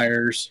 Michael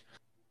Myers,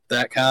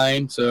 that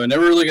kind. So I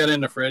never really got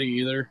into Freddy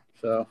either.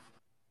 So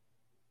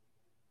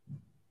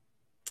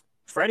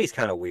Freddy's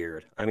kind of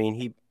weird.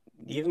 He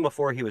even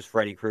before he was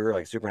Freddy Krueger,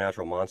 like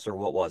Supernatural Monster,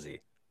 what was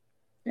he?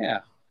 Yeah.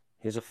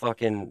 He's a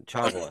fucking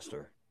child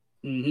molester.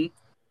 Mm-hmm.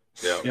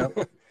 Yeah. Yep.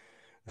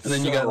 And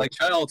then you got like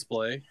Child's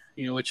Play,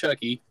 with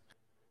Chucky.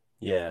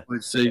 Yeah.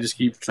 Which they just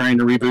keep trying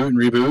to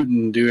reboot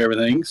and do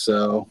everything.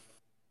 So.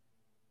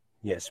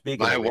 Yeah.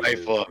 Speaking. My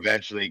wife will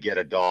eventually get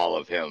a doll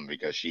of him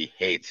because she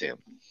hates him.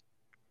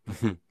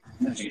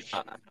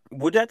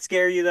 Would that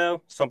scare you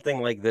though? Something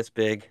like this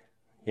big,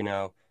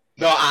 No,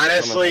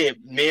 honestly,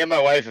 me and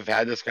my wife have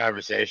had this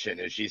conversation,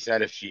 and she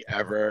said if she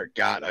ever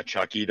got a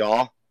Chucky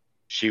doll,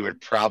 she would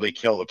probably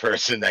kill the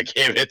person that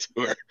gave it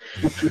to her.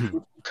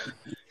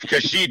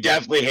 Because she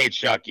definitely hates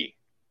Chucky.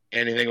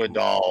 Anything with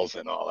dolls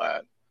and all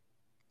that.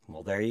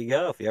 Well, there you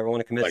go. If you ever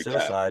want to commit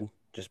suicide,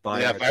 just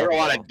buy her if I ever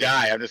want to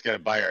die, I'm just going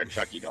to buy her a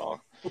Chucky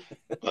doll.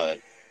 But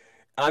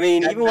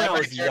even when I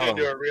was young.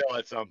 Into a real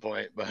at some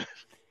point, but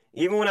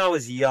even when I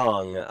was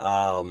young,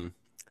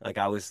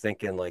 I was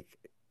thinking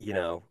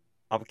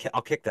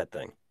I'll kick that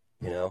thing,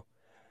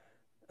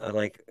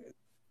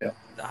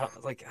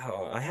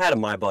 I had a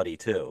My Buddy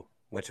too,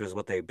 which was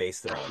what they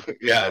based it on.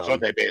 Yeah, that's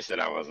what they based it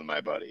on. Wasn't My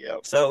Buddy?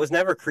 Yep. So it was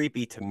never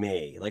creepy to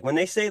me. Like when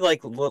they say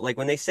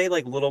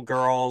little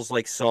girls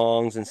like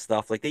songs and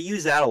stuff, like they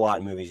use that a lot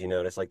in movies. You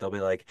notice, like they'll be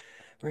like,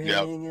 "Ring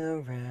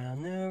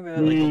around the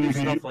road," like they'll do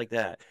stuff like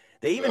that.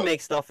 They even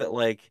make stuff at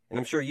and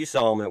I'm sure you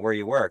saw them at where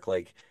you work,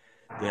 like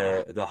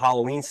the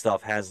Halloween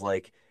stuff has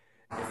like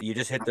you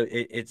just hit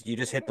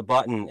the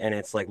button and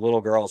it's like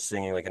little girls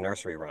singing like a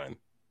nursery rhyme.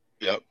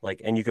 Yep.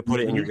 Like, and you could put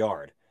it in your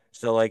yard.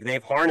 So like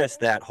they've harnessed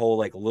that whole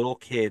like little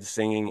kids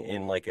singing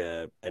in like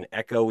an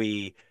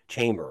echoey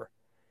chamber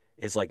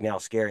is like now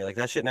scary. Like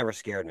that shit never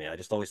scared me. I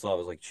just always thought it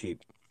was like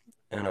cheap.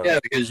 And Yeah,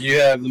 because you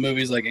have the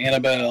movies like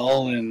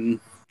Annabelle and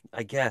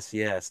I guess,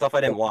 yeah, stuff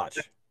I didn't watch.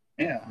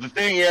 yeah. The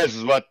thing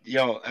is what,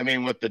 I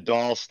mean, with the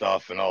doll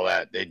stuff and all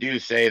that, they do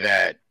say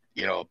that,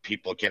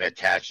 people can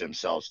attach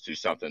themselves to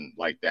something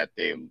like that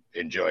they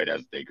enjoyed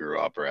as they grew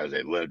up or as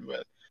they lived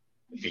with.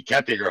 If you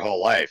kept it your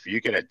whole life,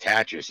 you can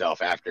attach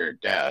yourself after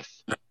death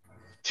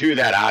to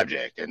that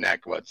object, and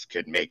that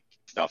could make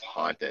stuff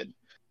haunted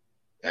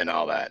and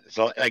all that.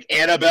 So like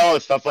Annabelle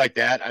and stuff like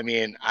that, I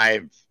mean,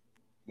 I've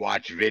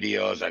watched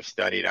videos, I've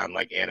studied on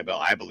like Annabelle.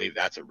 I believe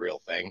that's a real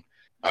thing.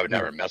 I would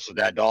never mess with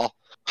that doll.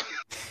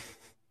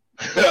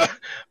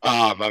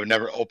 I would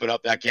never open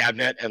up that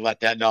cabinet and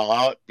let that doll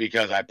out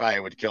because I probably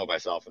would kill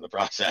myself in the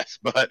process.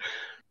 But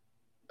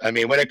I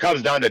mean, when it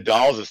comes down to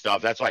dolls and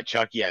stuff, that's why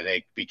Chucky, I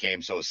think,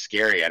 became so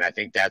scary. And I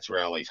think that's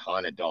where all these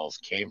haunted dolls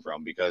came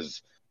from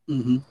because,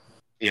 when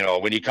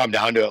you come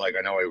down to it, like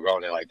I know we were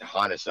going to like the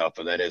haunted stuff,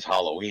 but that is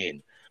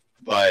Halloween.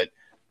 But,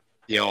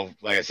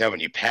 like I said,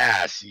 when you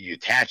pass, you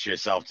attach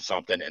yourself to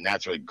something, and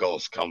that's where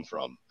ghosts come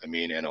from. I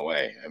mean, in a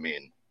way. I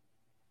mean.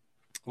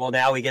 Well,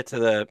 now we get to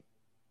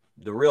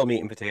the real meat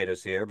and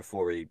potatoes here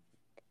before it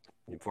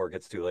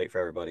gets too late for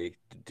everybody.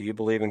 Do you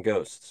believe in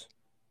ghosts?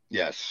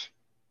 Yes.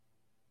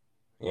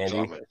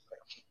 Andy?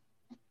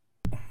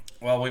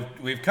 Well,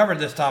 we've covered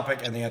this topic,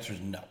 and the answer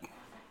is no.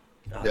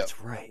 Oh,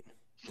 that's right.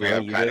 We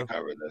have kind of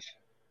covered this.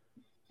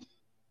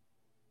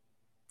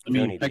 I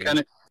mean, I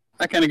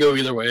kind of go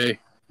either way.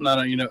 I'm not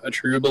a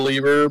true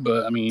believer,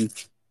 but I mean,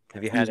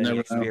 have you had any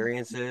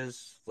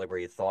experiences like where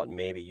you thought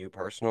maybe you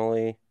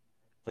personally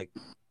like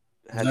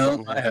had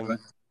something happen? I haven't.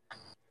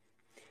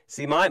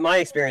 See, my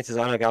experiences,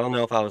 I don't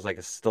know if I was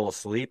like still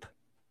asleep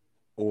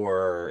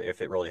or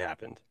if it really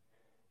happened.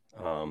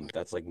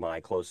 That's like my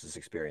closest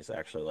experience to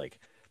actually like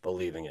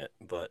believing it,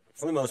 but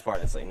for the most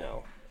part, I'd say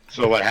no.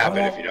 So what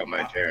happened, if you don't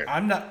mind sharing?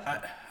 I'm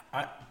not.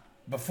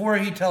 Before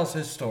he tells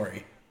his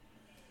story,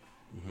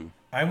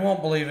 I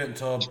won't believe it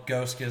until a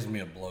ghost gives me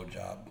a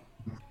blowjob.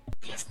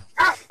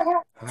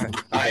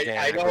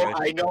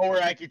 I know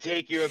where I could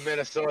take you in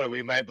Minnesota.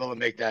 We might be able to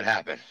make that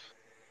happen.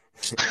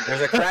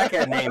 There's a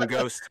crackhead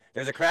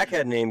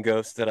named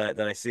Ghost that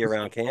I see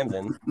around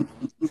Camden.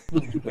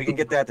 We can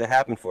get that to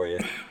happen for you.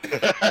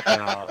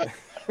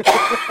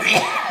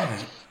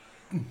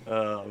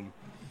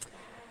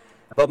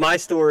 But my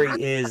story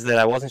is that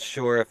I wasn't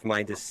sure if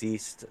my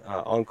deceased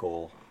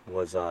uncle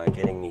was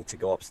getting me to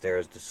go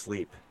upstairs to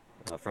sleep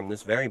from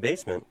this very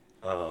basement.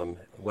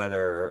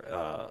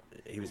 Whether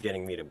he was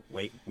getting me to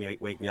wake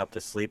me up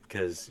to sleep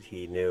because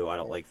he knew I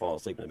don't like falling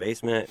asleep in the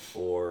basement,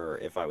 or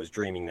if I was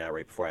dreaming that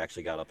right before I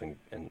actually got up and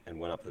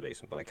went up to the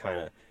basement. But I kind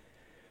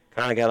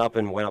of got up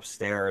and went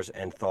upstairs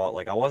and thought,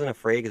 like, I wasn't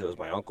afraid because it was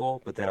my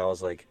uncle, but then I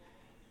was like,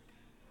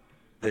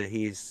 but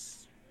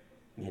he's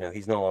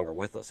no longer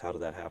with us. How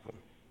did that happen?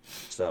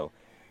 So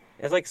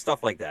it's like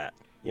stuff like that,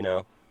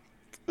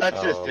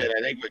 That's just it.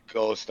 I think with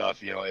ghost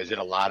stuff, is it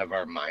a lot of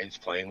our minds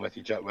playing with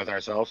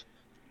ourselves?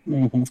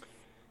 Mm-hmm.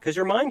 Because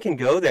your mind can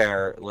go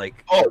there, like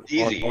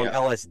easy, on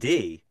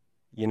LSD,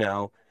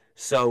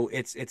 So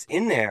it's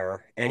in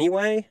there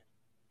anyway.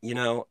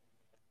 I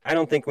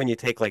don't think when you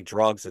take like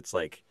drugs, it's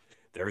like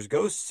there's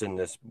ghosts in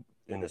this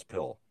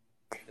pill.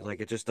 Like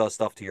it just does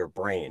stuff to your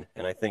brain,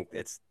 and I think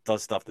it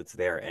does stuff that's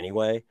there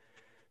anyway.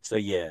 So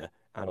yeah,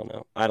 I don't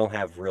know. I don't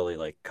have really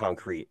like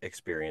concrete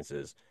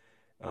experiences.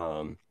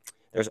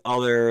 There's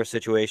other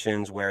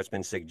situations where it's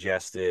been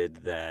suggested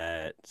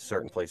that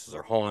certain places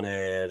are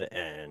haunted,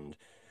 and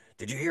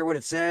did you hear what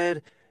it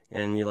said?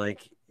 And you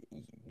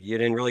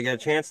didn't really get a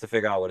chance to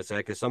figure out what it said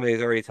because somebody's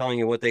already telling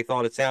you what they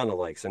thought it sounded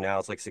like. So now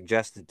it's like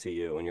suggested to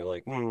you, and you're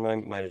like,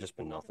 might have just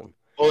been nothing.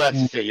 Well,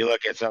 that's it. You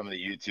look at some of the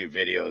YouTube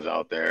videos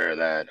out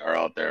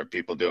there,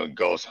 people doing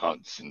ghost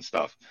hunts and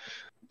stuff.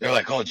 They're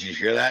like, oh, did you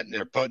hear that? And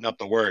they're putting up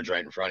the words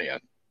right in front of you.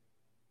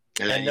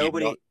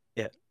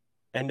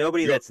 And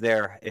nobody that's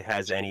there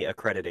has any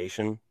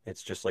accreditation.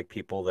 It's just like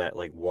people that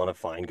like want to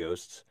find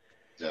ghosts.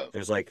 Yeah.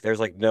 There's like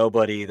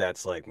nobody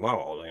that's like,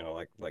 well,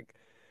 like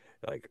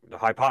the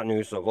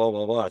hypotenuse of blah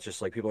blah blah. It's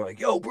just like people are like,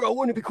 yo, bro,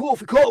 wouldn't it be cool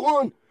if we caught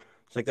one?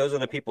 It's like those are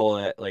the people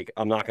that like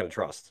I'm not gonna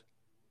trust.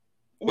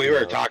 We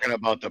were talking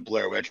about the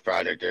Blair Witch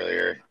Project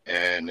earlier,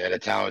 and in a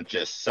town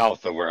just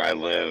south of where I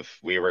live,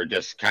 we were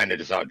just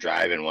out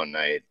driving one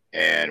night,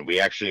 and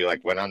we actually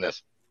went on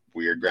this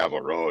weird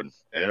gravel road. It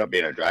ended up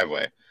being a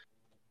driveway.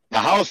 The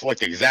house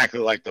looked exactly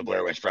like the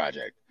Blair Witch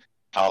Project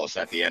house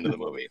at the end of the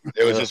movie.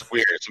 It was just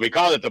weird. So we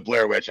called it the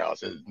Blair Witch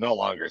House. It's no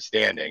longer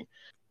standing,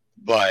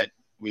 but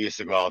we used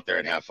to go out there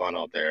and have fun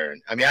out there.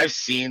 And I mean, I've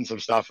seen some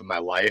stuff in my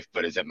life,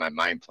 but is it my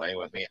mind playing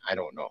with me? I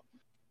don't know.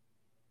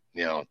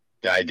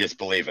 I just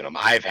believe in them.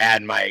 I've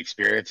had my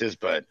experiences,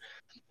 but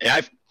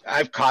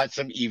I've caught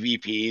some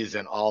EVPs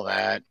and all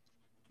that,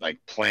 like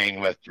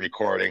playing with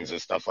recordings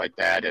and stuff like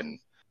that,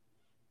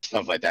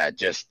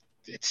 Just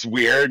it's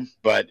weird,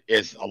 but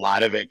a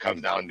lot of it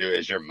comes down to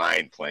is your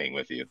mind playing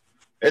with you.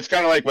 It's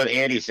kind of like with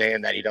Andy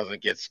saying that he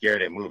doesn't get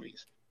scared at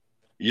movies.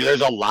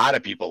 There's a lot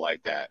of people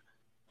like that.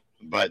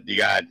 But you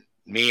got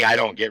me, I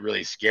don't get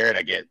really scared.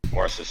 I get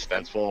more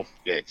suspenseful,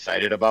 get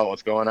excited about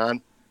what's going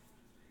on.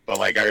 But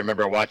like I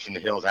remember watching The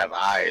Hills Have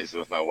Eyes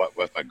with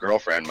my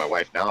girlfriend, my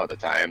wife now at the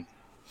time.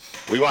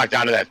 We walked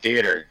out of that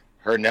theater.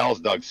 Her nails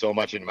dug so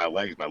much into my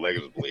legs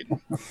was bleeding.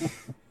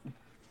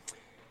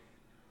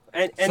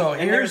 and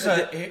here's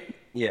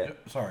yeah.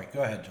 Sorry,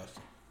 go ahead,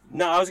 Justin.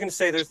 No, I was gonna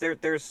say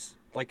there's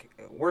like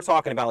we're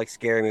talking about like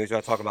scary movies.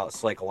 We're talking about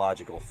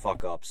psychological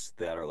fuck ups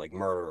that are like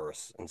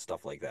murderous and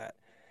stuff like that.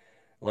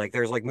 Like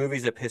there's like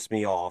movies that piss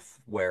me off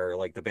where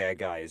like the bad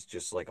guy is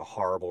just like a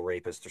horrible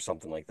rapist or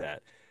something like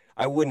that.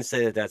 I wouldn't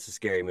say that that's a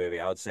scary movie.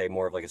 I would say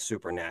more of like a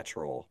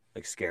supernatural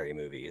like scary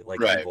movie, like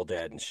Right. Evil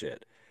Dead and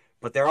shit.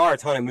 But there are a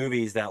ton of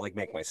movies that like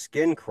make my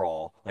skin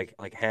crawl. Like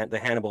the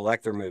Hannibal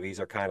Lecter movies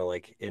are kind of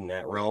like in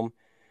that realm.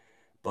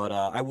 But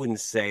I wouldn't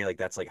say like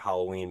that's like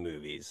Halloween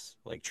movies.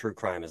 Like true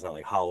crime is not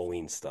like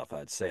Halloween stuff.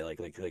 I'd say like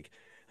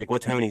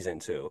what Tony's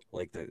into,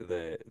 like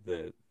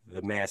the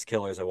mass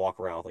killers that walk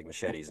around with like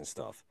machetes and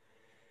stuff.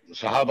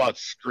 So how about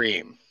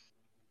Scream?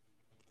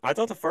 I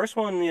thought the first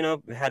one,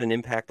 had an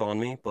impact on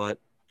me, but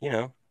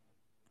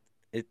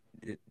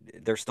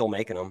they're still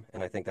making them,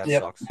 and I think that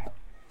sucks.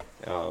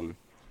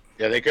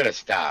 Yeah, they could have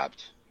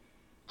stopped.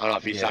 I don't know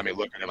if you saw me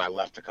looking to my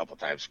left a couple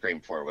times.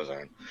 Scream 4 was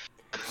on.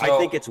 I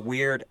think it's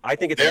weird. I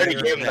think it's they already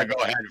weird gave us that- a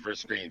go ahead for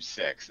Scream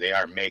 6. They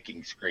are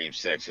making Scream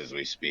 6 as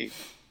we speak.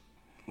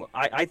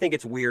 I think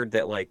it's weird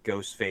that like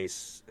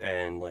Ghostface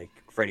and like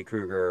Freddy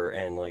Krueger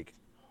and like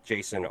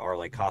Jason are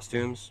like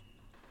costumes,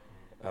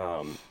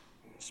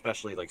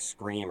 especially like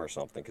Scream or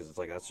something, because it's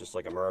like that's just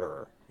like a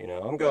murderer.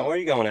 I'm going. Where are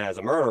you going as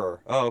a murderer?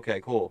 Oh,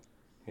 okay, cool.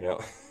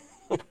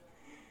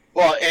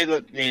 Well,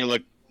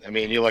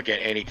 you look at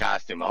any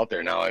costume out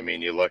there now. I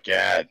mean, you look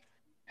at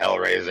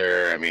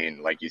Hellraiser. I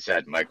mean, like you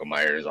said, Michael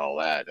Myers, all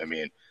that. I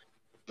mean,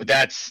 but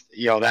that's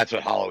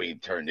what Halloween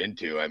turned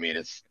into. I mean,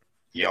 it's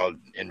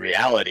in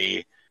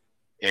reality,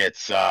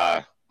 it's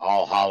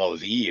All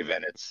Hallows Eve,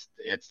 and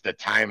it's the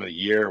time of the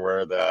year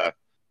where the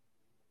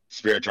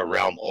spiritual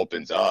realm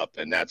opens up,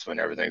 and that's when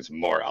everything's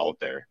more out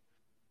there.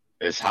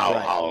 Is how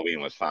Right. Halloween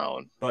was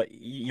found. But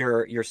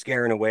you're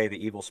scaring away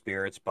the evil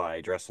spirits by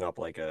dressing up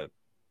like a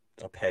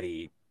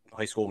petty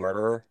high school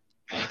murderer.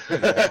 Right.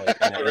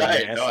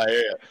 No, I hear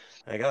you.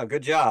 Like, oh,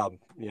 good job.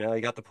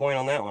 You got the point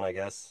on that one, I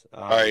guess.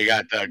 Or you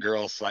got the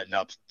girls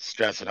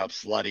dressing up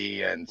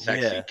slutty and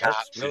sexy Yeah,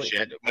 cops really... and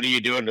shit. What are you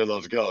doing to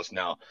those ghosts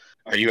now?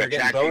 Are you They're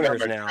getting attacking them?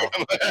 boners now?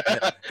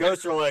 Yeah.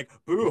 Ghosts are like,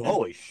 boo,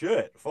 holy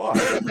shit, fuck.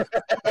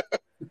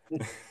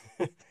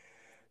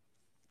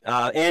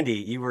 Andy,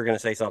 you were going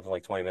to say something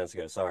like 20 minutes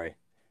ago. Sorry.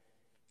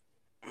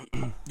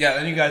 Yeah,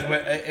 then you guys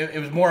went. It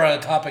was more on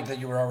a topic that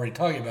you were already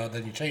talking about.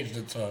 Then you changed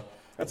it, so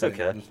that's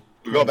okay.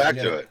 We'll go back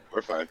to it.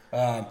 We're fine.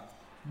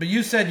 But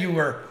you said you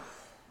were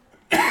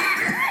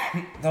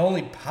the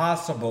only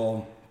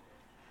possible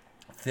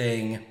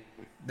thing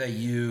that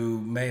you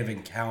may have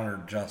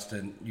encountered,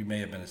 Justin. You may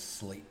have been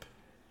asleep.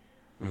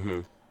 Mm-hmm.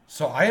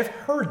 So I have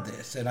heard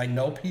this, and I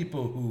know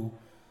people who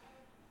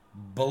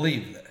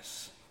believe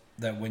this,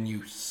 that when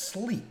you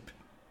sleep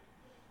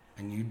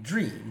and you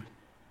dream,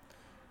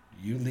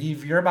 you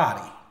leave your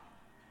body.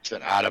 It's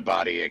an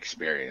out-of-body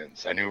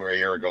experience. I knew where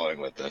you were going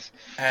with this.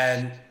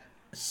 And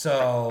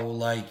so,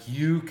 like,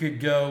 you could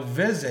go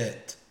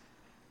visit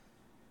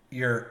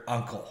your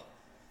uncle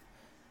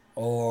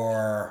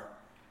or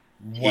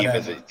whatever. He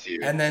visits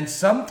you. And then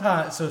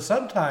sometimes,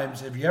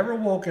 have you ever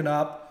woken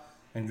up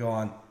and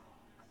gone,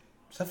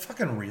 is that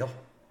fucking real?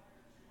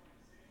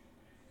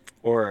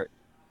 Or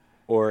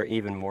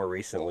even more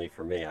recently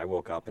for me, I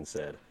woke up and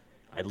said,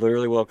 I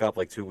literally woke up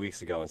like 2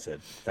 weeks ago and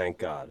said, thank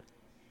God.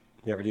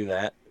 You ever do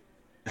that?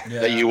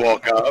 Yeah. That you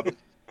woke up?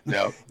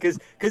 No.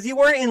 Because you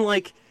weren't in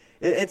like,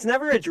 it's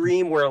never a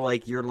dream where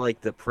like you're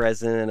like the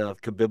president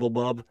of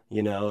Kabibblebub,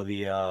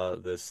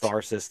 the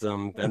star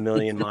system a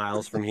million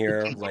miles from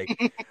here,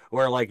 like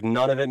where like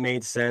none of it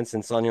made sense,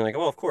 and suddenly you're like,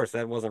 oh, of course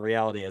that wasn't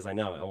reality as I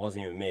know it. It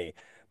wasn't even me.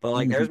 But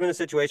like there's been a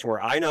situation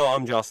where I know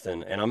I'm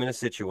Justin and I'm in a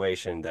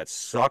situation that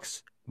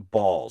sucks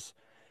balls.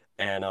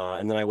 And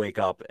then I wake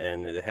up,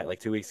 and it had, like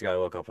 2 weeks ago I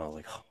woke up and I was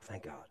like, oh,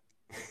 thank God.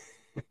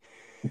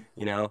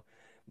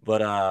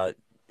 But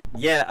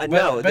yeah,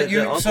 no.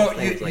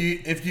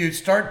 If you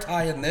start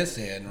tying this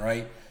in,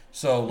 right?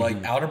 So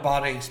like outer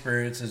body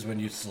experiences when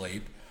you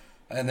sleep,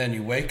 and then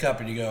you wake up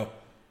and you go,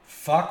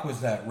 "Fuck,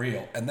 was that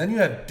real?" And then you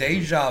have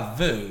deja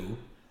vu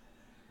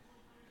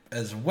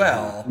as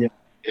well.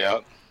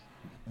 Yeah.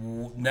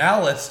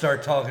 Now let's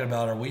start talking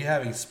about: are we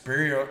having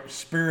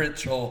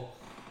spiritual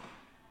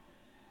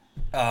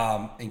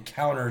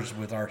encounters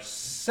with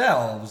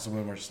ourselves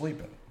when we're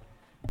sleeping?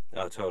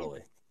 Oh,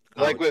 totally.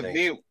 Like with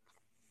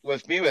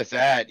me with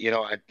that,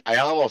 I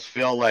almost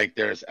feel like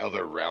there's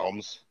other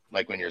realms.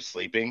 Like when you're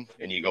sleeping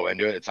and you go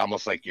into it, it's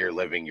almost like you're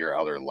living your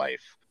other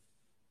life.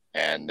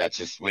 And that's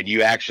just when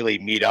you actually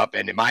meet up.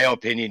 And in my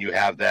opinion, you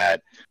have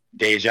that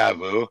deja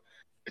vu.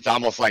 It's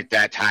almost like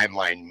that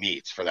timeline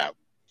meets for that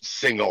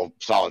single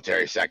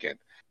solitary second.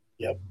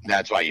 Yep.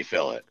 That's why you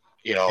feel it.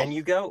 You know. And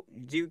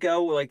do you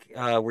go like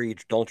where you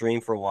don't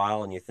dream for a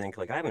while and you think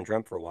like I haven't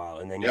dreamt for a while,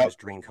 and then you just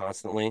dream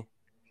constantly?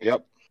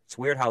 Yep. It's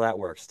weird how that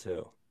works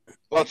too.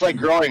 Well, it's like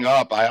growing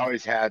up, I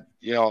always had,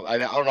 I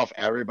don't know if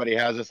everybody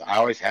has this. I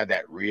always had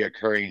that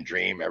reoccurring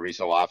dream every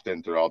so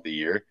often throughout the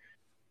year,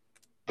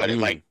 but it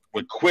like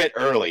would quit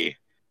early.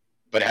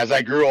 But as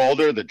I grew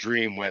older, the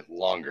dream went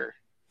longer.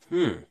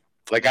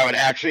 Like I would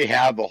actually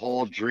have the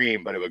whole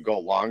dream, but it would go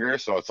longer.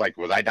 So it's like,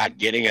 was I not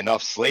getting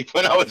enough sleep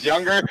when I was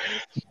younger?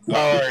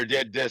 Or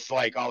did this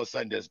like all of a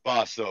sudden just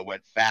bust? So it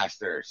went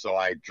faster. So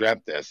I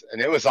dreamt this.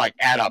 And it was like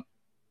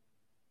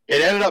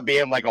it ended up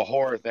being like a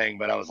horror thing,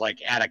 but I was like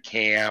at a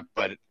camp,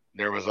 but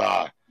there was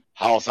a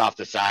house off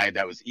the side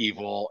that was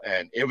evil.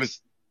 And it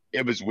was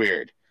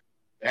weird.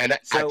 And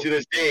to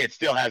this day, it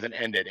still hasn't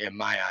ended in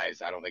my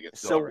eyes. I don't think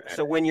it's still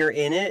so when you're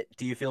in it,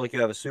 do you feel like you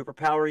have a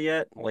superpower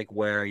yet? Like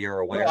where you're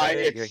aware of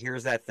it?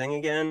 Here's that thing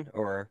again?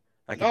 Or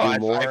I can do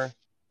more?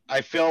 I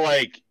feel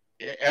like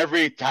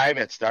every time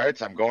it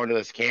starts, I'm going to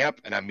this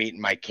camp and I'm meeting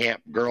my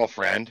camp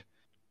girlfriend.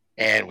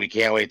 And we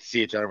can't wait to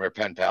see each other. We're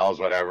pen pals,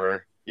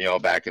 whatever,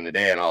 back in the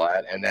day and all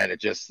that. And then it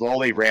just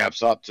slowly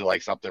ramps up to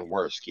like something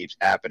worse keeps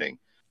happening.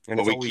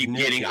 But we keep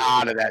getting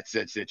out of that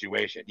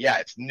situation. Yeah,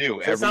 it's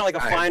new. So it's not like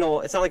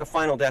It's not like a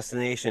final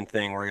destination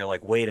thing where you're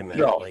like, wait a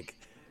minute, like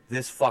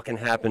this fucking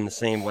happened the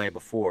same way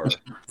before.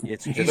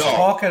 It's He's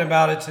talking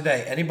about it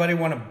today. Anybody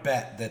want to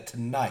bet that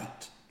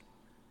tonight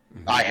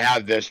I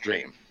have this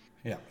dream?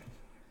 Yeah,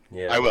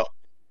 I will.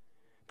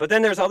 But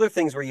then there's other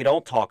things where you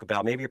don't talk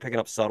about. Maybe you're picking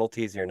up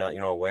subtleties you're not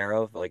aware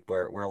of, like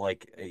where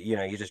like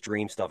you just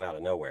dream stuff out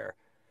of nowhere.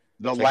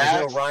 There's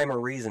no rhyme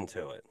or reason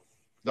to it.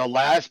 The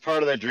last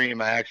part of the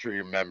dream, I actually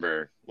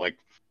remember, like,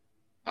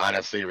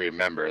 honestly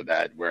remember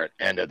that where it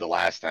ended the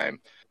last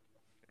time.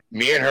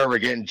 Me and her were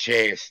getting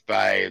chased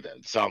by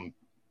some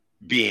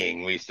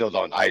being. We still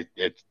don't,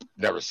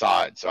 never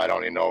saw it, so I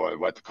don't even know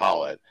what to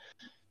call it.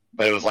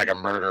 But it was like a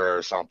murderer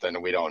or something,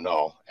 and we don't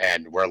know.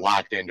 And we're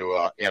locked in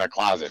a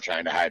closet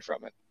trying to hide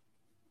from it.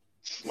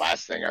 It's the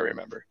last thing I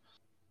remember.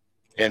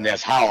 In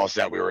this house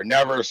that we were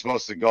never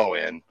supposed to go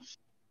in.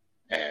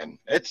 And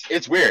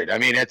it's weird. I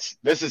mean,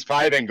 this has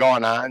probably been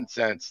going on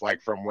since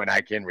like from when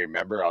I can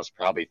remember. I was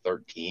probably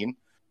 13. I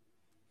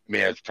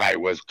mean, it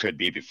probably could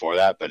be before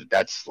that, but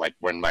that's like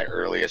when my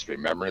earliest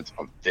remembrance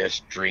of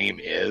this dream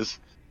is.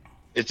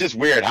 It's just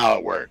weird how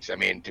it works. I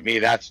mean, to me,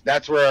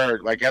 that's where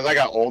like as I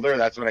got older,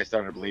 that's when I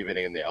started believing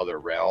in the other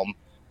realm.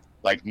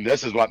 Like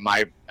this is what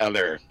my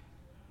other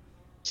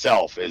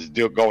self is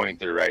going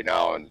through right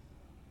now, and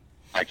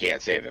I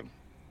can't save him.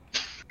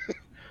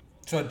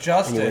 So,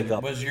 Justin,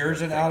 was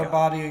yours an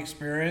out-of-body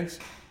experience,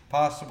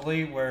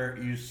 possibly, where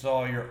you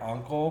saw your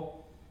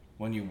uncle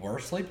when you were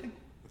sleeping?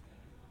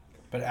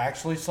 But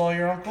actually saw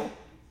your uncle?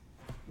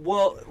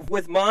 Well,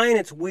 with mine,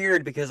 it's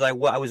weird because I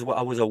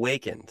was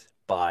awakened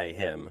by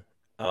him.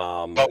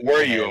 But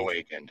were you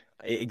awakened?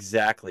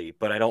 Exactly,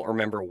 but I don't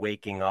remember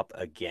waking up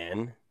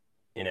again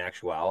in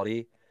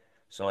actuality.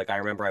 So, like, I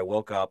remember I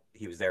woke up,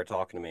 he was there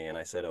talking to me, and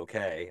I said,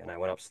 okay, and I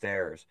went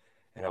upstairs.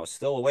 And I was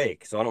still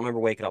awake, so I don't remember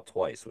waking up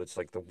twice. But it's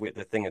like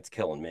the thing that's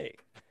killing me.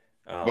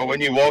 But when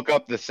you woke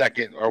up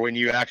when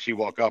you actually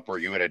woke up, were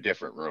you in a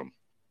different room?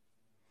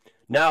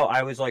 No,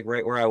 I was like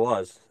right where I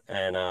was,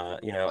 and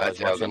that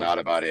was an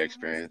out-of-body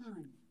experience.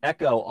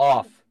 Echo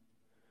off.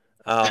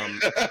 That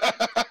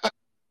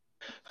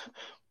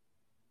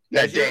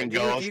dang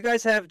ghost. Do you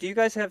guys have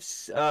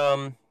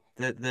the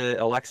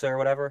Alexa or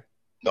whatever?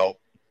 Nope.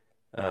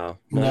 Oh,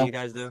 none of you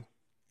guys do.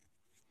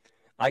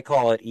 I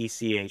call it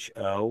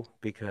ECHO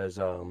because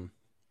I'm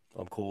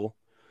cool.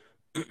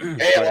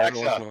 Hey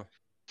Alexa.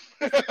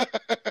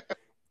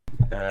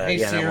 Hey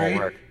yeah, Siri. That won't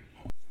work.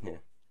 Yeah.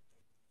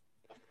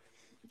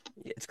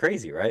 It's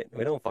crazy, right?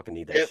 We don't fucking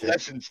need that It shit.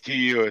 listens to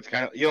you. It's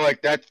kind of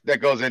like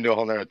that goes into a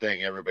whole other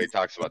thing. Everybody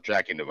talks about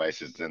tracking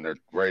devices, and they're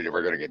worried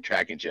we're going to get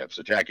tracking chips.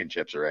 So tracking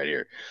chips are right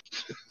here.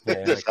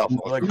 Don't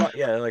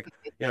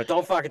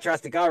fucking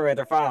trust the government.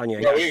 They're following you.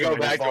 Yeah, we go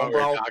back to what we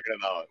were talking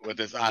about with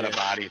this out of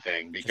body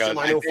thing because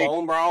my new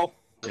phone, bro.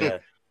 Yeah.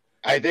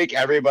 I think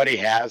everybody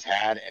has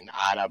had an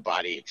out of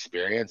body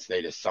experience.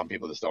 Some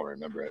people just don't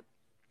remember it.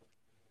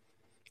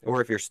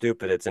 Or if you're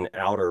stupid, it's an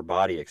outer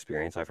body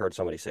experience. I've heard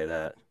somebody say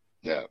that.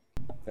 Yeah.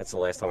 That's the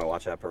last time I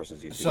watched that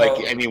person's YouTube. So,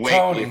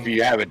 Tony, if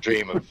you have a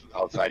dream of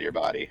outside your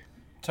body.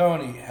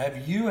 Tony,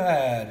 have you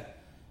had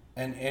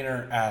an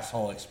inner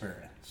asshole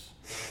experience?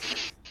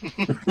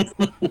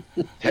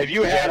 Have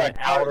you had an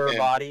outer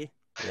body?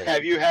 Yeah.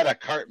 Have you had a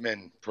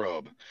Cartman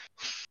probe?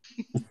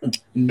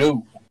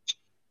 No.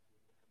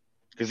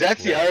 Because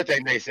that's the other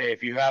thing they say.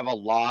 If you have a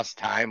lost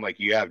time, like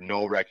you have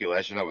no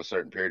recollection of a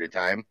certain period of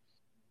time,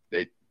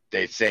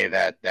 they say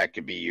that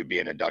could be you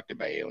being abducted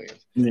by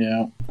aliens.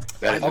 Yeah.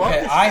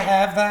 Okay, I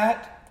have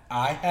that.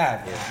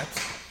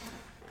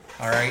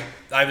 All right.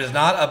 I was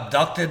not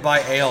abducted by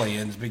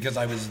aliens because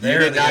I was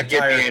there. You did not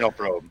get the anal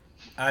probe.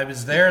 I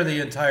was there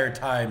the entire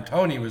time.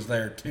 Tony was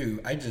there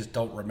too. I just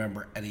don't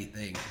remember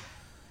anything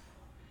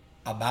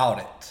about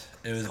it.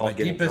 It was my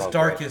deepest,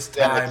 darkest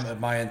time of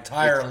my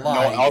entire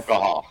life. No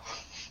alcohol.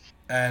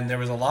 and there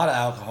was a lot of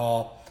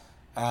alcohol,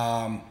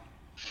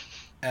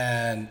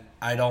 and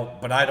I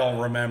don't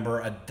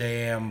remember a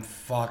damn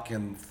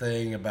fucking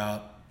thing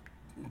about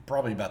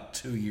probably about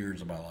 2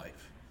 years of my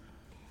life.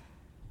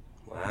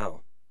 Wow.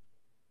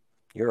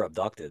 You're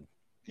abducted.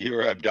 You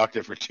were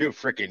abducted for 2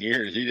 freaking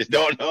years. You just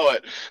don't know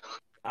it.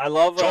 I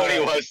love Tony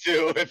was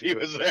too if he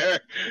was there.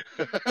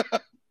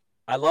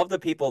 I love the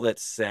people that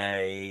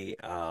say,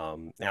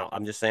 now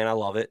I'm just saying I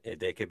love it.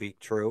 It could be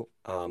true.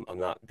 I'm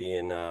not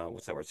being,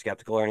 what's that word,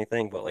 skeptical or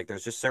anything, but like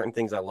there's just certain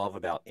things I love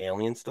about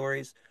alien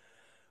stories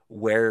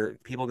where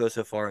people go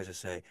so far as to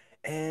say,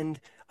 and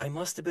I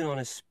must have been on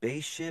a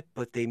spaceship,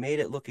 but they made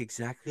it look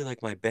exactly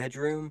like my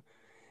bedroom.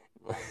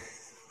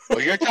 Well,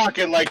 you're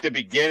talking like the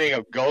beginning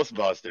of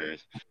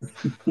Ghostbusters.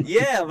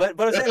 Yeah, but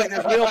I'm saying like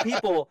there's real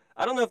people.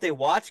 I don't know if they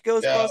watch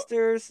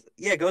Ghostbusters.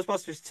 Yeah,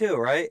 Ghostbusters 2,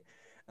 right?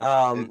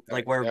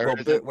 Like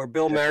where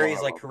Bill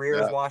Murray's like career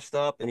is washed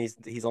up and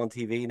he's on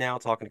TV now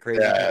talking to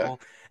crazy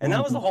people. And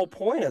that was the whole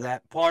point of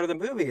that part of the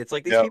movie. It's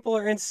like these people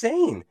are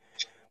insane.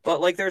 But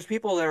like there's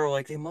people that are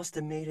like, they must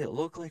have made it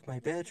look like my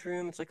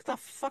bedroom. It's like, what the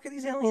fuck are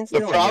these aliens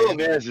doing? The problem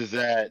is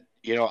that,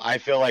 I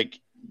feel like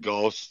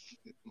ghosts,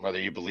 whether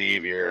you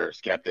believe you're a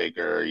skeptic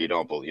or you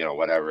don't believe,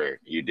 whatever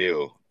you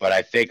do. But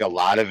I think a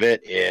lot of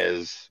it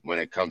is, when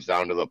it comes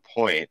down to the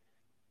point,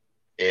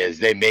 is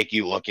they make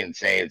you look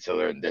insane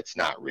so that's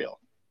not real.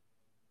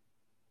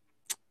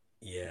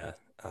 Yeah.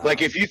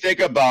 Like if you think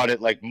about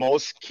it, like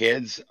most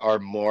kids are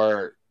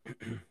more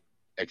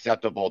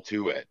acceptable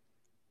to it.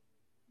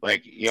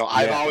 Like,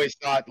 I've always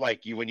thought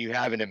like when you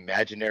have an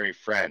imaginary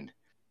friend,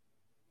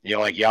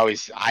 like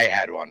I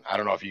had one. I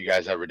don't know if you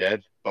guys ever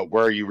did, but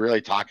were you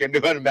really talking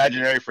to an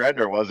imaginary friend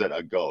or was it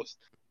a ghost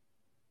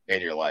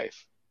in your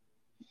life?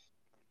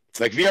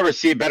 Like, have you ever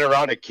been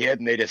around a kid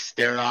and they just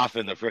stare off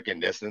in the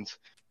freaking distance?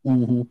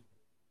 Mm-hmm.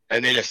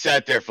 And they just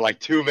sat there for like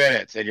 2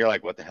 minutes and you're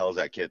like, what the hell is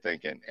that kid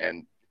thinking?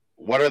 And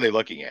what are they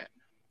looking at?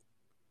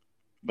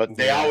 But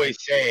they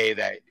always say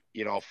that,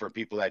 for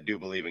people that do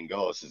believe in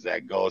ghosts, is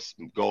that ghosts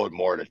go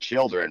more to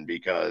children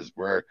because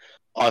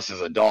us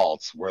as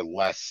adults,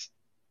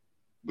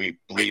 we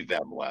believe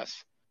them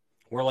less.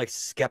 We're like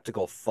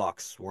skeptical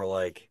fucks. We're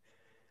like,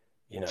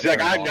 See,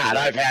 like I'm not.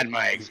 I've had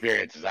my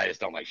experiences. I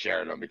just don't like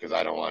sharing them because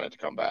I don't want it to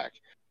come back.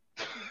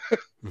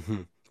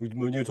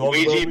 When you talk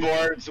Ouija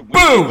boards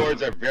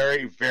are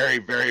very, very,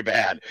 very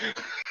bad.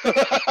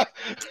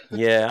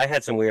 Yeah, I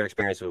had some weird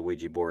experiences with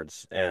Ouija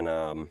boards, and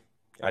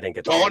I didn't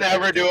get. Don't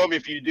ever do them.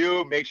 If you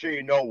do, make sure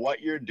you know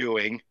what you're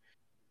doing,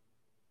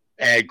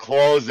 and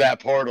close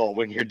that portal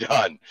when you're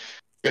done.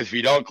 Because if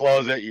you don't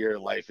close it, your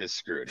life is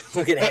screwed.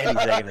 Look at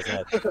Andy shaking his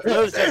head.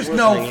 There's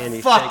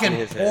no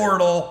fucking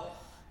portal.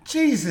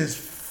 Jesus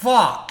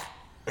fuck.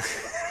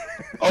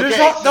 Okay,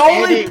 the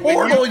only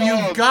portal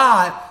you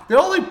got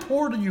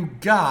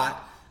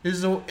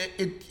is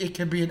it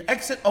can be an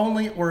exit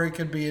only, or it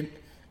can be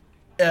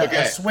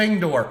a swing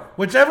door,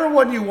 whichever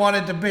one you want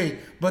it to be.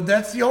 But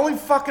that's the only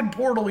fucking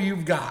portal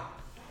you've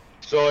got.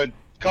 So in a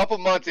couple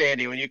months,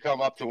 Andy, when you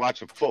come up to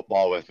watch a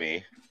football with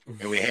me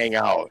and we hang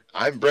out,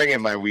 I'm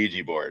bringing my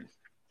Ouija board.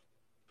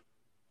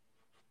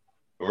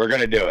 We're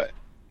gonna do it.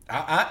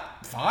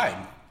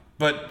 Fine.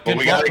 But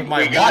we gotta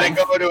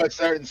go to a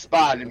certain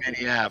spot in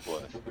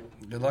Minneapolis.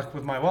 Good luck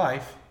with my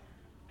wife.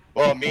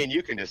 Well, me and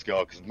you can just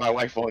go because my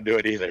wife won't do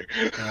it either.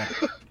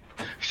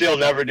 She'll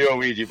never do a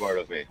Ouija board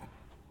with me.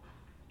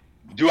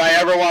 Do I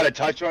ever want to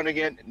touch one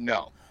again?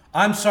 No.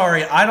 I'm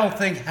sorry. I don't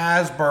think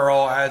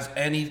Hasbro has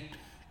any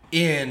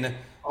in.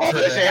 Oh,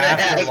 this ain't a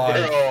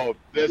Hasbro.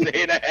 This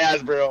ain't a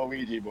Hasbro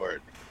Ouija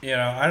board.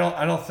 I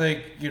don't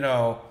think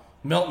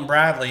Milton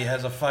Bradley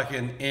has a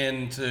fucking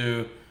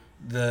into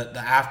the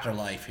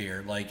afterlife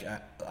here. Like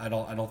I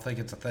don't think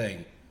it's a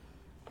thing.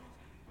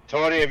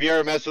 Tony, have you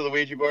ever messed with a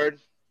Ouija board?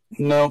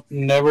 No,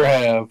 never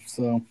have.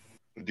 So.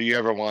 Do you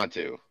ever want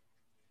to?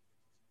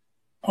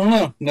 I don't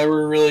know.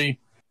 Never really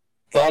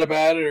thought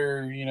about it,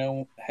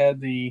 or had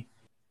the.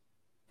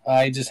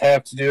 I just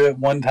have to do it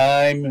one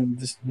time,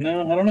 and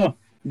I don't know.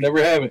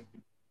 Never have it.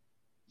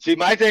 See,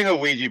 my thing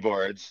with Ouija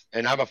boards,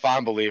 and I'm a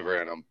fond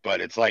believer in them, but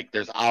it's like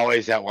there's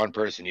always that one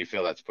person you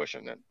feel that's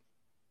pushing it.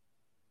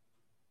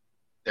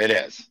 It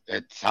is.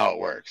 It's how it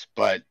works.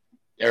 But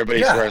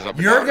everybody swears up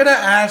and You're down. going to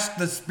ask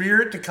the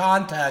spirit to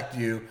contact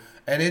you,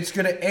 and it's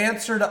going to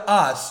answer to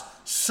us,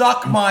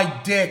 suck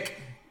my dick,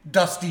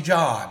 Dusty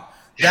John.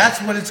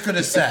 That's what it's going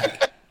to say.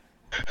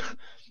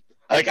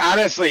 Like,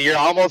 honestly, you're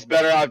almost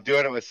better off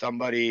doing it with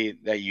somebody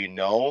that you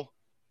know.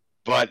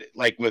 But,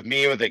 like, with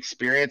me, with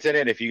experience in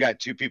it, if you got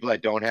two people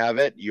that don't have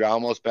it, you're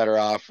almost better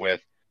off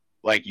with,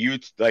 like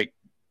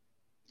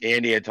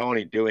Andy and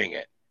Tony doing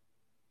it.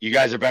 You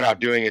guys are better off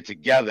doing it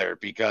together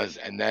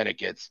and then it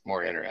gets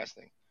more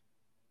interesting.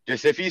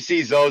 Just if you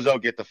see Zozo,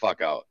 get the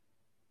fuck out.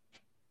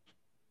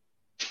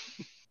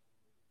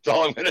 That's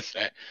all I'm going to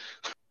say.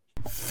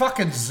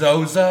 Fucking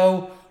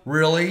Zozo?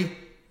 Really?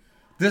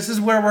 This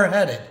is where we're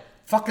headed.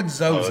 Fucking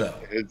Zozo.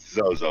 Oh, it's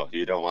Zozo.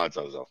 You don't want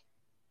Zozo.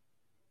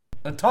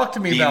 And talk to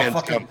me Demons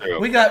about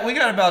fucking... We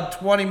got about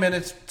 20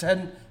 minutes,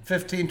 10,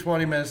 15,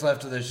 20 minutes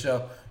left of this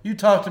show. You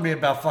talk to me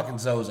about fucking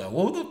Zozo.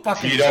 Who the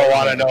fuck is You don't Zozo?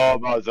 want to know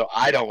about Zozo.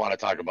 I don't want to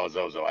talk about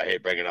Zozo. I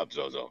hate bringing up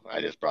Zozo.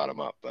 I just brought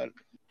him up, but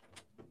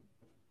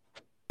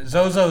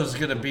Zozo's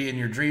gonna be in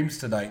your dreams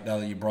tonight. Now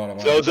that you brought him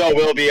up. Zozo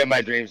will be in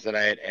my dreams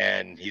tonight,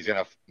 and he's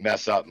gonna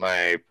mess up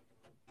my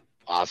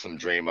awesome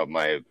dream of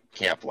my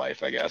camp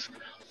life, I guess.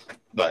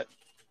 But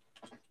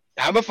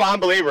I'm a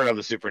fond believer of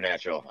the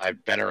supernatural.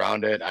 I've been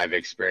around it. I've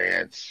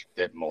experienced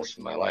it most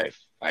of my life.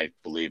 I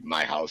believe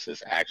my house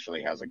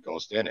actually has a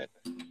ghost in it.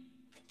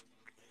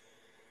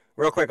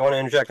 Real quick, I want to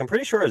interject. I'm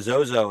pretty sure a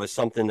Zozo is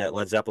something that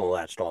Led Zeppelin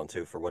latched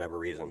onto for whatever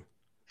reason.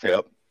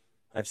 Yep.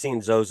 I've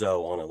seen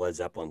Zozo on a Led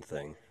Zeppelin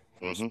thing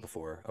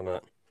before.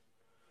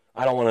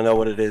 I don't want to know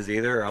what it is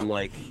either. I'm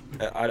like,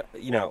 I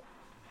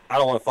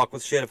don't want to fuck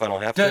with shit if I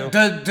don't have to.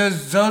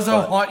 Does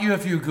Zozo haunt you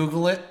if you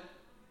Google it?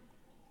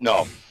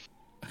 No.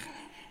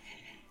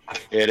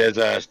 It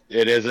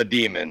is a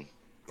demon.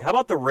 How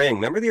about The Ring?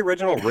 Remember the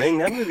original Ring?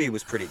 That movie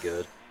was pretty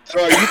good.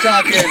 So are you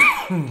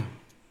talking?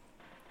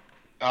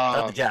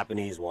 Not the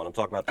Japanese one. I'm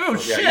talking about the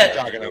shit! You're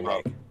talking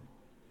about.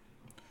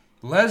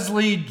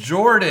 Leslie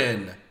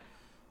Jordan,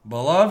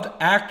 beloved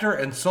actor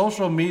and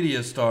social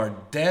media star,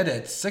 dead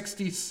at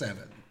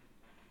 67.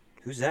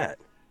 Who's that?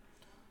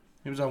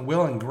 He was on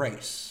Will and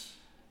Grace.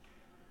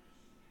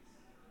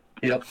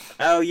 Yep.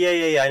 Oh,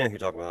 yeah. I know who you're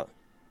talking about.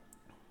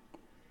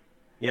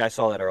 Yeah, I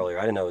saw that earlier.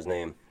 I didn't know his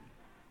name.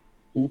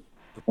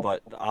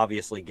 But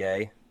obviously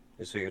gay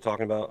is who you're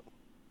talking about.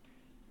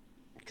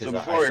 So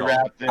before we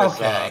wrap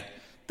this up.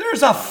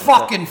 There's a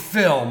fucking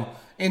film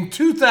in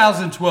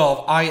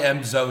 2012, I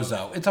Am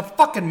Zozo. It's a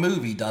fucking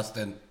movie,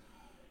 Dustin.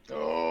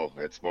 Oh,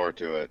 it's more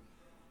to it.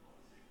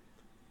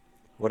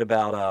 What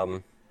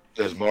about,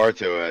 There's more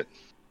to it.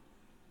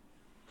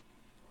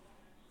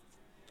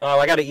 Oh,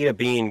 I gotta eat a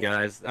bean,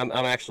 guys. I'm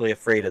actually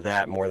afraid of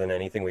that more than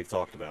anything we've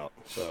talked about,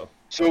 So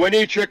when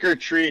you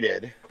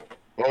trick-or-treated,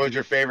 what was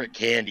your favorite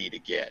candy to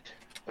get?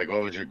 Like,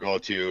 what was your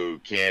go-to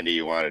candy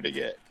you wanted to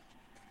get?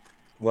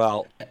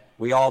 Well,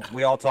 we all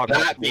talk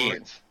about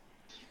beans.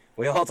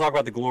 We all talk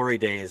about the glory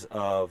days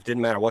of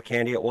didn't matter what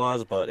candy it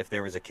was, but if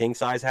there was a king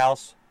size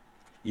house,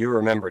 you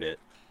remembered it.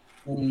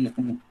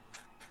 Mm-hmm.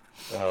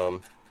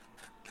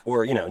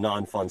 Or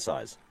non-fun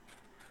size.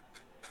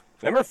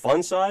 Remember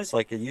fun size?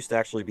 Like it used to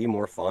actually be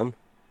more fun.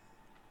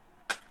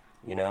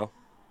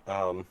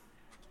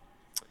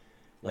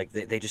 Like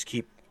they just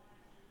keep.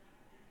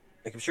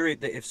 Like I'm sure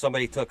if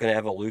somebody took an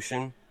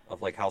evolution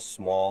of like how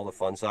small the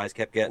fun size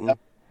kept getting,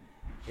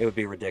 it would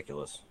be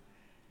ridiculous.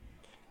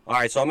 All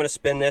right, so I'm gonna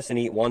spin this and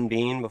eat one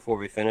bean before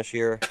we finish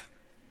here.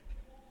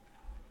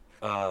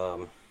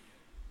 So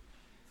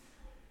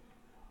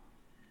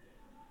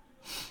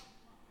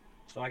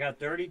I got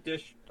 30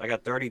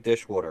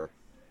 dishwater,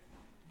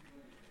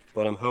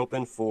 but I'm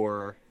hoping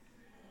for.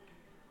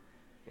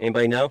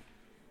 Anybody know?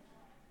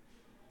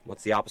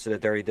 What's the opposite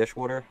of dirty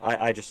dishwater?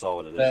 I just saw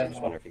what it is. I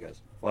just wonder if you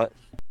guys. What?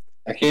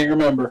 I can't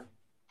remember.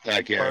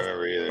 I can't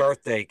remember either.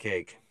 Birthday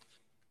cake.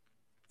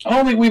 I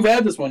don't think we've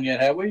had this one yet,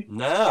 have we?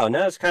 No,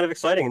 it's kind of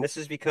exciting. And this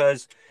is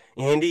because,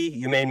 Andy,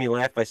 you made me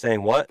laugh by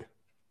saying what?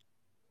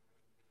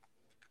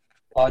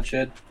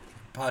 Podshed.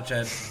 I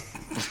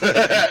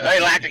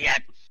ain't laughing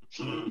yet.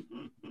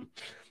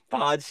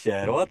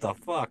 Podshed. What the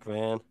fuck,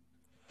 man?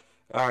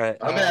 All right.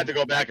 I'm going to have to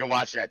go back and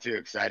watch that, too,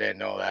 because I didn't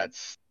know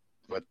that's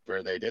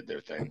where they did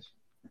their things.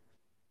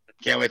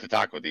 Can't wait to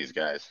talk with these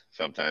guys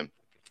sometime.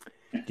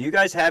 Do you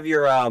guys have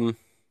your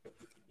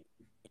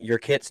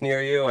kits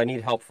near you? I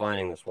need help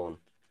finding this one.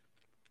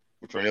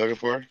 Which one are you looking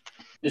for?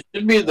 It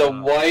should be the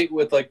white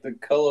with like the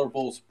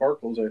colorful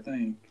sparkles, I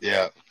think.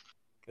 Yeah.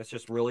 It's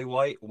just really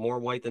white, more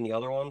white than the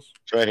other ones?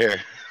 It's right here.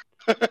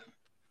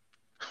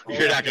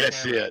 You're not going to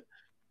see it.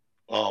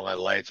 Oh, my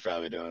light's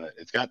probably doing it.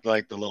 It's got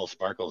like the little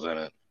sparkles in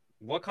it.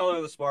 What color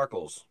are the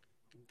sparkles?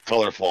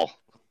 Colorful.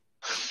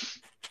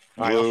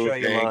 All right, I'll show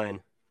you mine.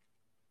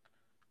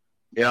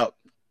 Yep.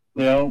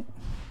 No.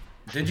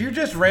 Did you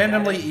just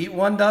randomly eat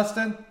one,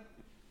 Dustin?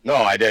 No,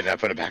 I didn't. I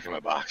put it back in my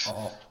box.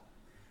 Oh.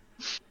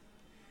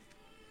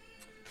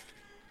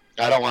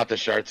 I don't want the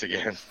shards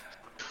again.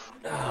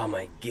 Oh,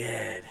 my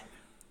God.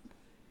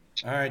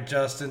 All right,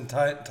 Justin,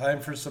 time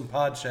for some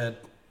Podshed.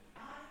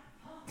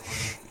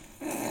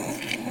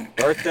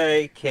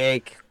 Birthday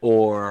cake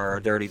or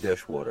dirty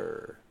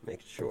dishwater?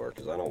 Make sure,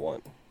 because I don't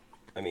want...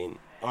 I mean,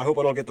 I hope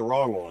I don't get the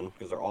wrong one,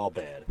 because they're all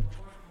bad.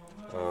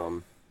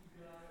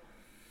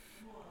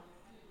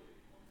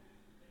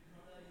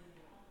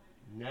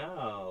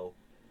 No.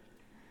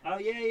 Oh,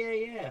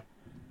 yeah.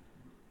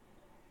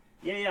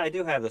 Yeah, I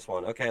do have this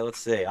one. Okay, let's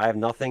see. I have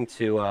nothing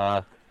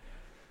to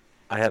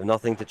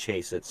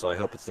chase it, so I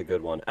hope it's the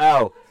good one.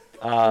 Oh,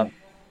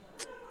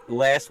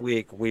 last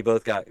week we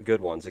both got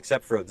good ones,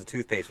 except for the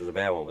toothpaste was a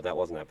bad one, but that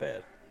wasn't that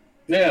bad.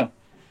 Yeah.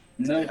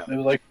 No, it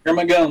was like, here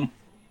my gum.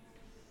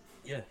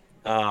 Yeah.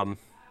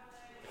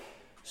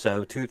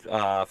 So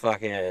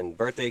fucking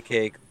birthday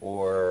cake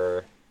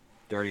or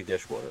dirty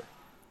dishwater.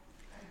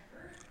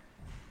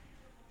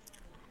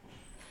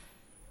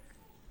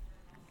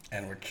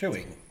 And we're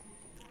chewing.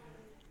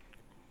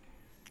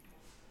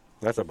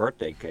 That's a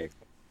birthday cake.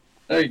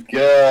 There you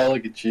go.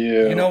 Look at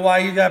you. You know why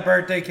you got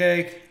birthday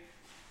cake?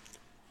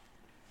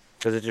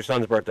 Because it's your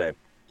son's birthday.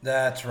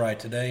 That's right.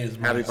 Today is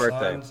my Happy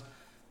birthday.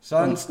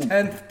 son's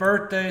 10th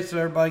birthday, so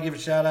everybody give a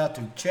shout out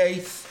to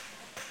Chase.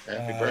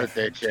 Happy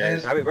birthday,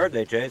 Chase. Happy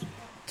birthday, Chase.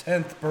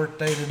 10th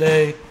birthday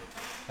today.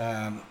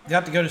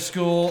 Got to go to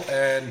school,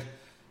 and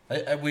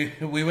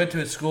we went to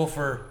his school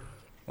for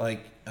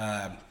like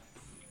to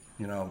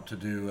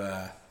do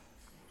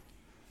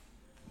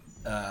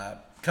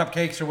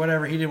cupcakes or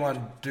whatever. He didn't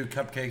want to do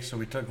cupcakes, so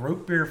we took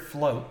root beer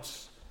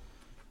floats.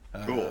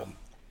 Cool.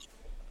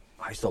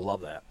 I still love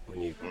that when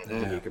you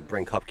could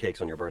bring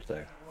cupcakes on your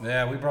birthday.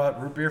 Yeah, we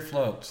brought root beer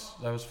floats.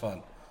 That was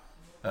fun.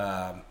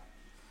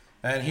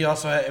 And he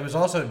also it was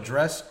also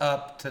dress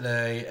up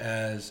today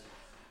as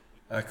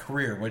a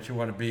career, what you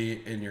want to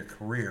be in your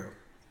career.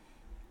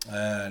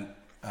 And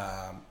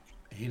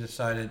he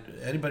decided,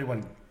 anybody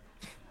want to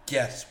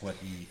guess what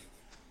he...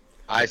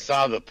 I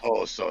saw the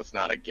post, so it's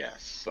not a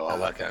guess. So I'll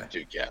let them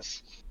do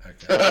guess.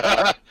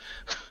 Okay.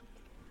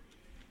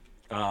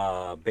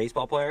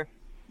 Baseball player?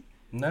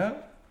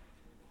 No?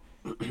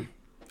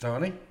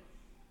 Tony?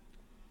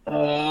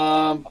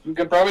 I'm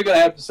probably gonna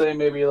have to say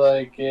maybe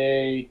like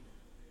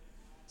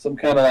some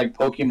kind of like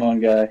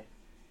Pokemon guy.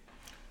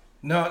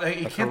 No,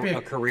 he can't be a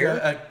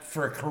career?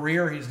 For a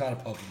career, he's not a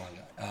Pokemon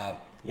guy.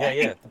 Yeah.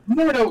 You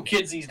never know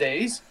kids these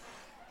days.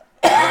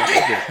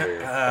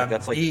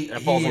 That's like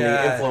that falls in the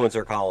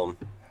influencer column.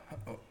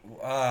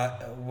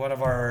 One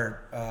of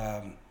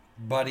our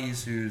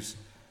buddies who's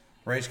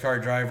race car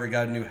driver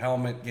got a new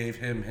helmet, gave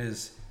him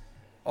his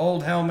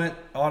old helmet,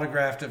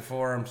 autographed it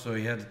for him, so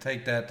he had to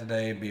take that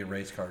today and be a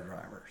race car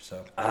driver.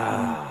 So,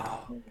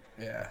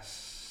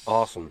 yes,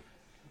 awesome.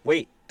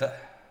 Wait,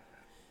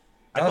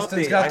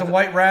 Dustin's got the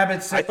white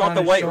rabbit sitting on his shoulder. I thought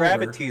the white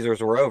rabbit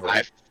teasers were over.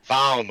 I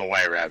found the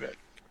white rabbit.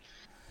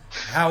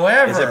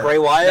 However, is it Bray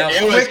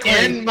Wyatt? It was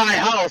in my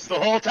house the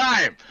whole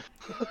time.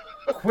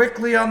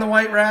 Quickly on the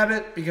white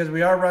rabbit, because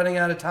we are running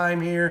out of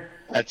time here.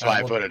 That's why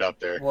I put it up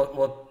there.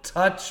 We'll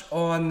touch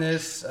on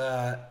this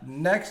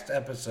next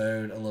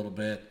episode a little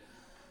bit.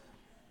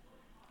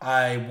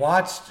 I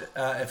watched,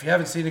 if you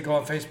haven't seen it, go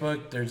on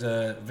Facebook. There's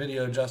a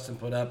video Justin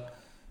put up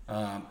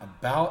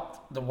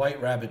about the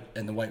white rabbit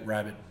and the white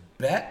rabbit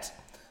bet.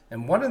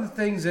 And one of the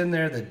things in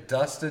there that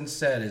Dustin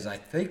said is, I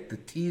think the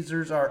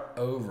teasers are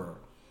over.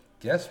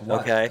 Guess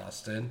what,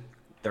 Dustin?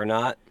 They're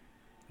not?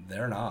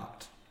 They're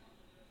not.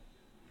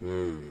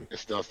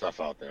 There's still stuff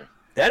out there.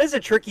 That is a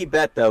tricky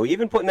bet, though.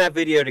 Even putting that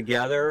video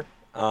together,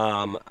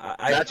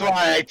 that's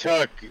why I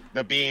took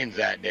the beans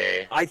that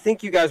day. I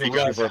think you guys were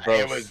really because verbose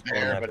it was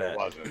there, but bet. it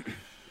wasn't.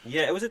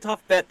 Yeah, it was a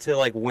tough bet to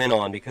like win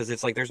on because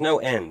it's like there's no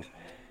end.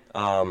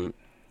 I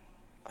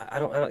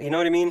don't you know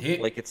what I mean?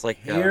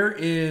 Here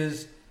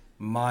is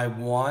my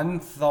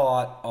one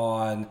thought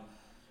on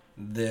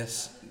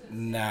this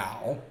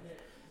now.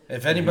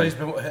 If anybody's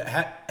been,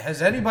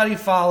 has anybody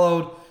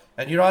followed,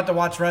 and you don't have to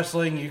watch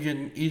wrestling, you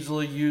can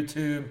easily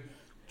YouTube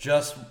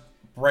just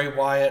Bray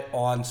Wyatt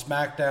on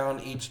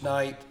SmackDown each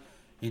night.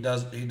 He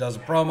does a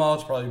promo.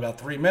 It's probably about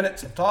 3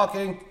 minutes of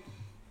talking.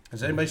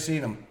 Has anybody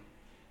seen him?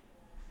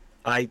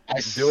 I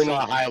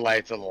saw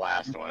highlights of the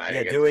last one.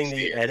 Doing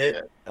the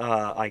edit,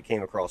 I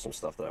came across some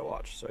stuff that I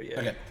watched. So yeah.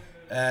 Okay.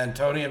 And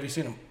Tony, have you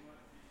seen him?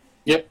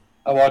 Yep,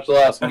 I watched the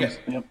last one. Okay.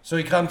 Yep. So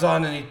he comes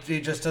on and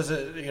he just does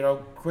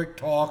a quick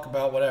talk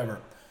about whatever,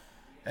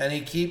 and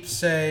he keeps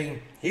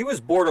saying he was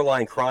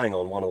borderline crying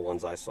on one of the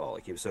ones I saw.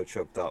 Like he was so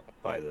choked up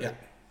by the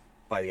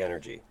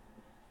energy.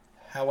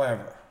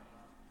 However,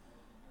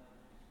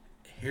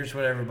 here's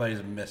what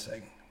everybody's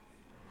missing.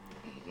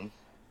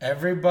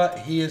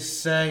 He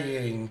is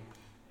saying,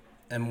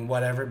 and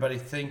what everybody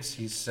thinks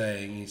he's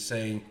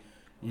saying,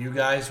 you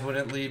guys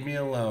wouldn't leave me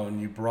alone.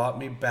 You brought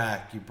me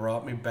back.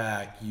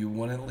 You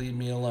wouldn't leave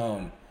me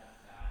alone.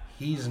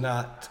 He's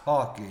not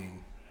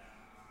talking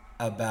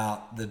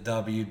about the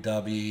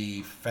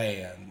WWE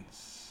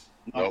fans.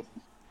 Nope.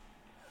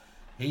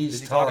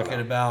 He's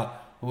talking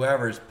about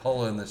whoever's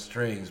pulling the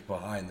strings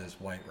behind this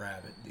white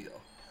rabbit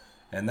deal.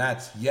 And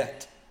that's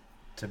yet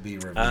to be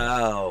revealed.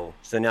 Oh,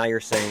 so now you're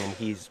saying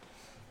he's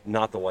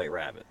not the white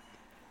rabbit.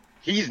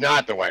 He's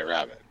not the white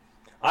rabbit.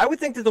 I would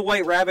think that the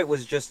white rabbit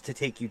was just to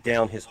take you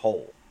down his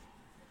hole.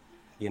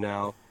 You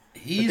know?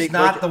 He's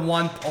not the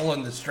one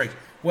pulling the strings.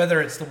 Whether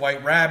it's the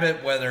white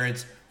rabbit, whether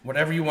it's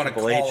whatever you want to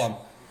call him.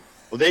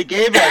 Well, they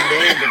gave a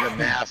name to the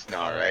mask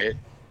now, right?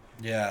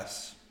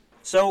 Yes.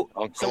 So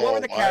what were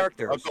the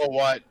characters? Uncle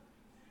what?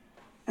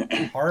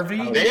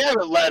 Harvey? They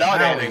haven't let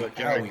out anything with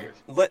characters.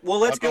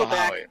 Let's go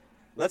back.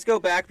 Let's go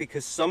back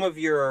because some of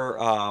your,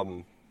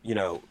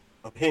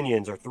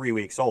 opinions are 3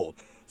 weeks old.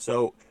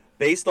 So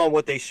based on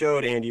what they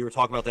showed, Andy, you were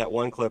talking about that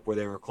one clip where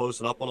they were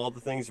closing up on all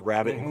the things,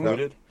 rabbit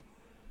included.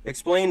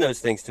 Explain those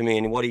things to me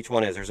and what each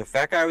one is. There's a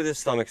fat guy with his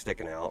stomach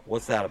sticking out.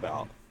 What's that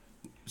about?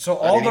 So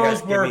all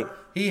those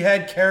he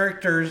had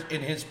characters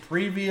in his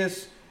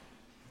previous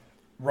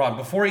run,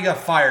 before he got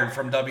fired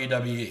from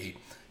WWE.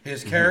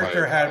 His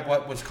character had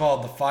what was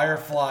called the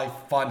Firefly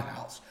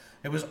Funhouse.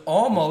 It was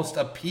almost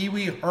a Pee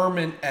Wee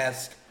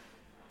Herman-esque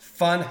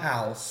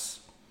funhouse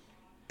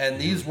and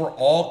these were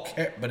all,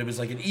 but it was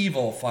like an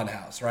evil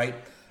funhouse, right?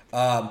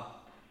 And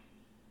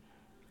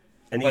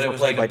these But it were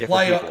was played like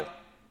by a different people.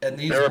 and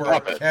these They were were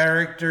puppets.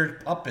 character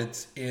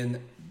puppets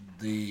in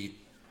the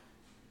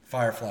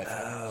Firefly film.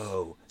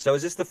 Oh, so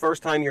is this the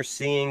first time you're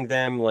seeing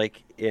them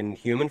like in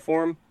human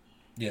form?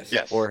 Yes.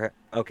 Yes. Or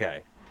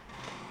okay,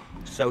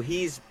 so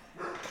he's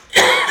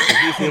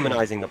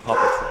humanizing the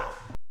puppets now.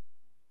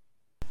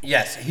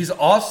 Yes, he's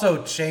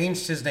also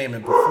changed his name,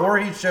 and before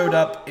he showed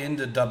up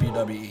into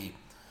WWE,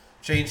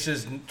 changed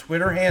his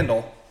Twitter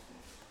handle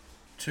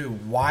to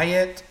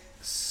Wyatt6.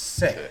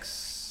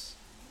 So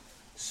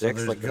Six,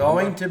 there's like the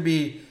going number? to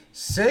be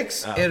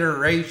 6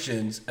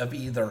 iterations of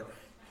either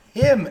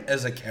him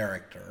as a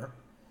character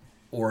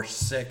or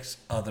 6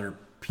 other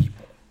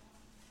people.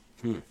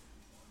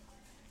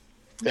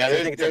 Yeah, I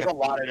think there's it's a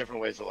lot of different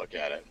ways to look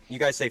at it. You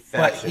guys say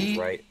But factions,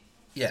 right?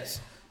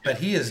 Yes, but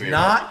he is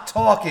not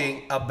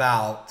talking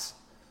about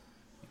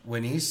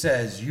when he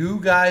says, you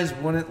guys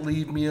wouldn't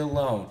leave me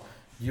alone.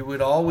 You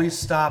would always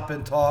stop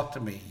and talk to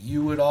me.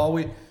 You would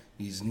always...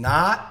 He's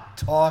not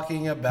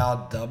talking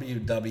about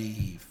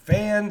WWE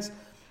fans.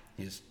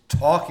 He's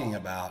talking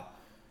about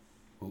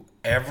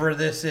whoever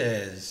this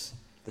is.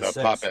 The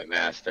six. puppet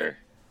master.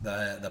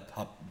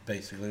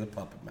 Basically the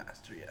puppet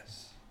master,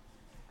 yes.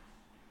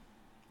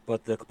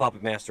 But the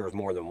puppet master is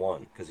more than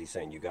one because he's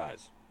saying you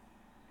guys.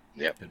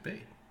 Yep. Could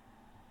be.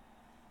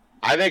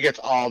 I think it's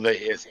all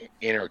his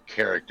inner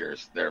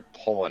characters. They're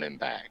pulling him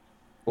back.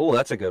 Oh,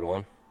 that's a good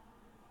one.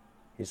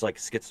 He's like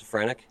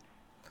schizophrenic.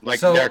 Like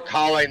So, they're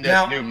calling this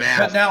now- new mask.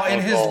 but now in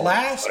his Uncle,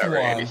 last whatever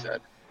Andy one-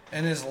 said.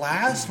 In his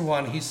last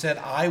one, he said,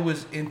 I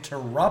was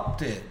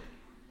interrupted.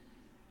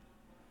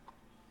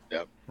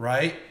 Yep.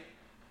 Right?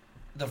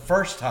 The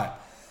first time.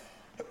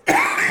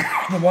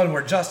 The one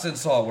where Justin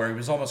saw where he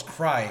was almost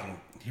crying.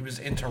 He was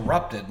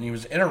interrupted, and he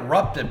was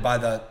interrupted by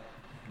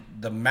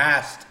the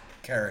masked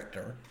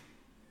character.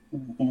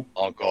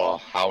 Uncle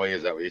Howie,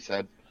 is that what you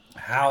said?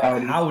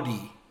 Howdy.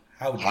 Howdy.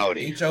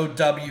 Howdy.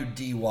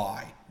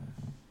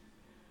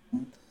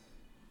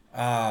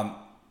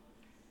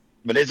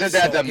 But isn't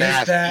that So the is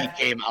mask that-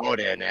 he came out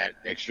in at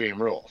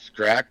Extreme Rules,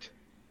 correct?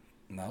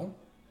 No?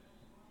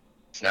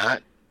 It's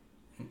not?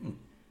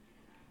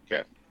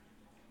 Okay.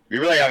 We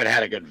really haven't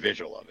had a good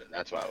visual of it.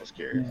 That's why I was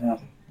curious. Yeah.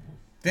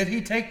 Did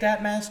he take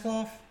that mask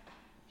off?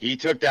 He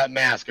took that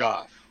mask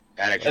off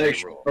at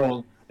Extreme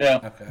Rules. Yeah.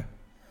 Okay.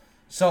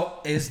 So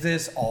is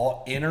this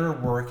all inner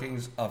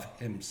workings of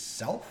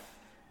himself?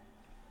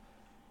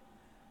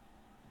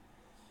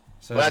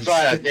 So Well, is that's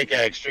he why I stick- think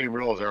Extreme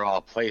Rules are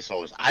all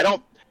placeholders.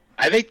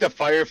 I think the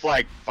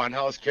Firefly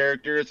Funhouse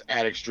characters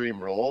at Extreme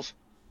Rules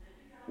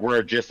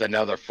were just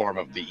another form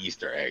of the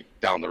Easter egg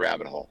down the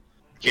rabbit hole.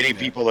 Getting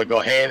people to go,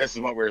 hey, this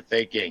is what we're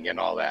thinking and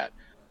all that.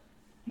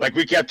 Like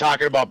we kept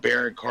talking about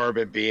Baron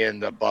Corbin being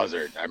the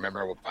buzzard. I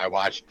remember I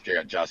watched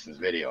Justin's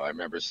video. We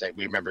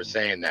remember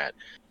saying that.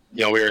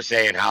 You know, we were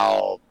saying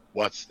how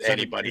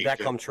anybody Did that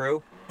could- come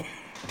true?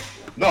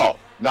 No,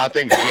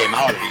 nothing came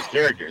out of these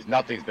characters.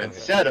 Nothing's been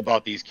said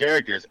about these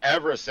characters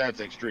ever since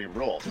Extreme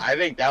Rules. I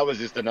think that was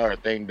just another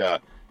thing to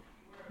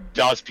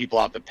dust people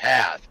off the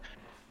path.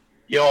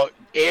 You know,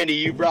 Andy,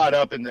 you brought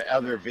up in the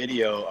other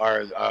video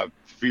or a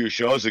few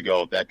shows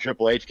ago that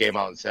Triple H came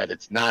out and said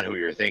it's not who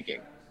you're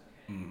thinking.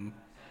 Mm-hmm.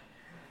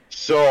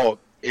 So,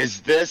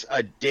 is this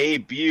a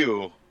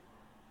debut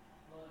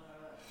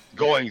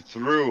going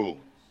through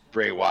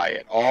Bray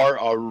Wyatt or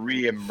a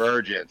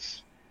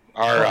reemergence?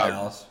 Or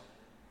Dallas.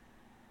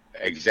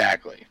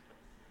 exactly.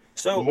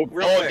 So, Bo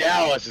real quick,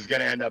 Dallas is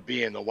going to end up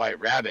being the White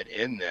Rabbit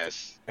in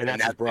this, And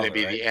that's his going to brother,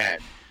 be right? the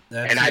end.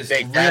 That's And I his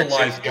think real that's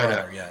life who's gonna-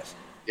 brother, yes.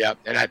 Yep,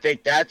 and I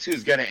think that's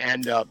who's going to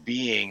end up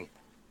being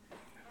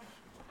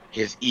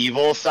his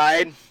evil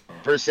side,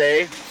 per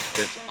se,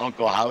 this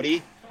Uncle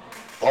Howdy,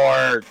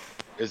 or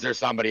is there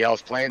somebody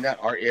else playing that,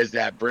 or is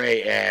that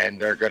Bray and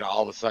they're going to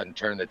all of a sudden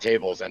turn the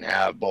tables and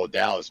have Bo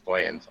Dallas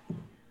playing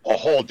a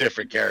whole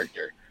different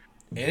character?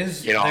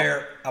 Is You know-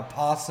 there a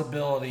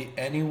possibility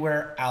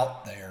anywhere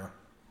out there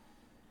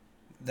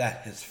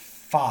that his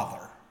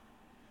father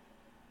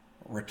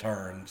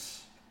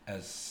returns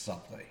as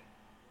something?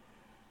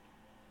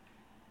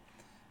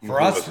 For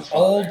Who was us his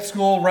father? old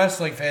school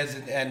wrestling fans,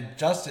 and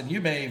Justin,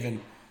 you may even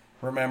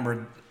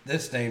remember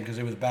this name because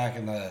it was back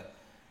in the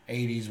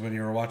 80s when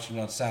you were watching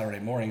on Saturday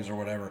mornings or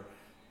whatever.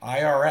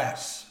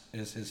 IRS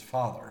is his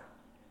father.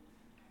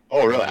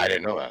 Oh, really? I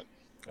didn't know that.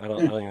 I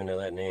don't even know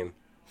that name.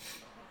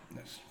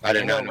 I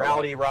did not know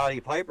Rowdy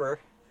Piper.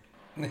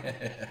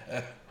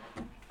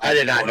 I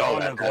did not Put know on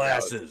that. the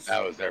glasses.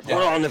 That was their Put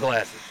fault. on the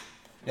glasses.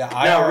 Yeah,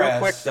 Now, IRS. real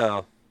quick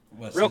though.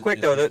 was Real his- quick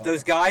is though, his father.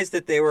 those guys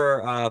that they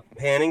were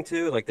panning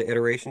to, like the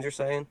iterations you're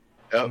saying,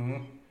 Yep.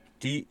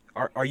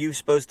 are you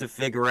supposed to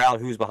figure out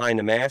who's behind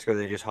the mask, or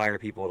they just hire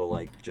people to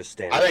like just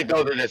stand? I think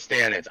those are the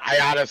stand-ins. I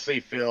honestly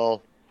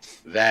feel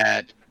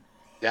that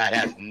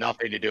has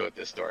nothing to do with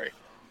this story.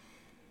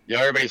 You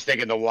know, everybody's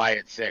thinking the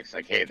Wyatt 6,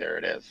 like, hey, there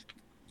it is.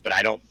 But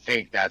I don't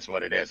think that's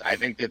what it is. I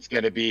think it's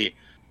going to be...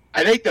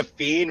 I think the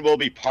Fiend will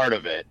be part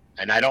of it,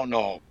 and I don't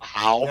know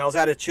how. Now is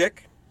that a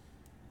chick?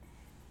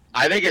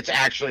 I think it's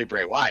actually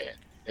Bray Wyatt.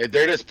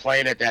 They're just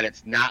playing it that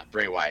it's not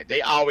Bray Wyatt.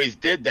 They always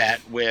did that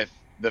with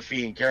the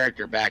Fiend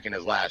character back in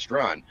his last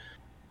run.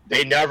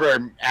 They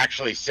never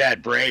actually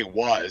said Bray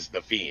was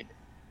the Fiend.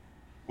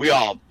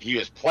 He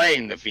was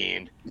playing the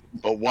Fiend,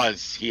 but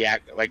was he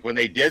like when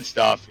they did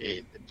stuff,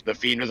 the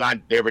Fiend was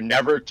on. They were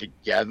never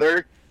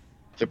together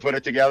to put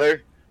it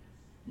together,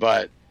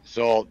 but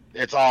so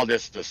it's all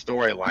just the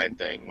storyline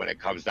thing when it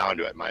comes down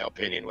to it. In my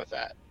opinion, with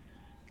that,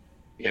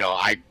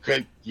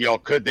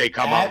 could they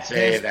come out and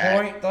say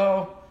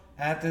that?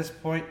 At this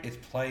point, it's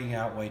playing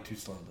out way too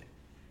slowly.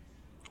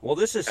 Well,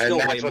 this is still way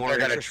more And that's what they're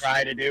going to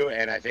try to do,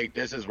 and I think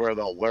this is where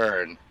they'll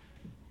learn.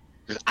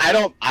 Because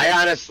I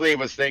honestly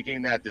was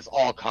thinking that this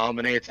all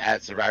culminates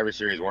at Survivor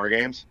Series War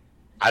Games.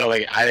 I don't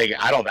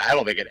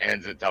think it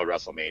ends until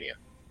WrestleMania.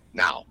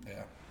 Now,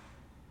 yeah,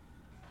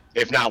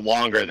 if not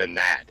longer than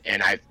that,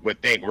 and I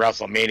would think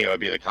WrestleMania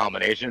would be the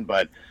culmination.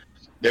 But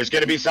there's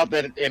going to be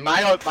something, in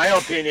my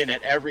opinion,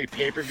 at every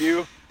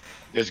pay-per-view.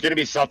 There's going to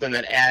be something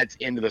that adds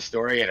into the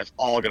story, and it's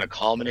all going to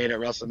culminate at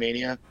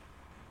WrestleMania.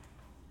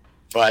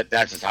 But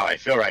that's just how I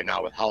feel right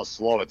now with how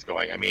slow it's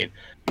going. I mean,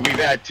 we've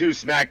had 2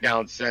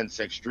 SmackDowns since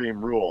Extreme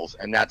Rules,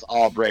 and that's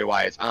all Bray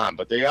Wyatt's on.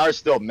 But they are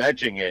still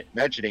mentioning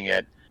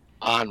it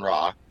on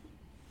Raw.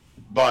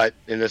 But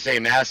in the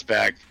same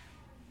aspect,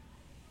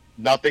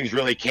 nothing's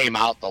really came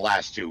out the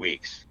last 2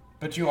 weeks.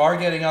 But you are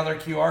getting other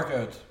QR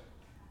codes.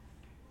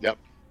 Yep.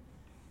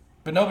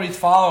 But nobody's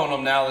following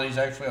him now that he's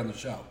actually on the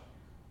show.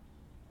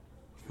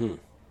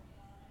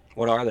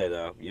 What are they,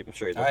 though? I'm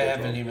sure I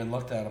haven't even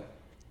looked at them.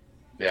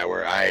 Yeah,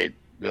 I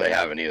really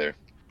haven't either.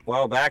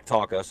 Well,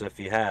 backtalk us if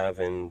you have,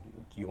 and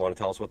you want to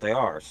tell us what they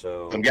are.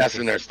 So I'm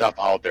guessing there's stuff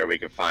out there we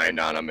could find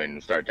on them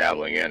and start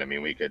dabbling in. I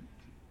mean, we could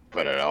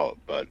put it out,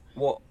 but...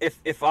 Well,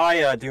 if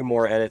I do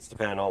more edits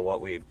depending on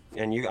what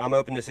I'm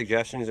open to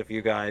suggestions if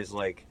you guys,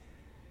 like,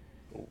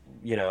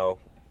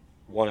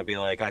 want to be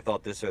like, I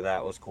thought this or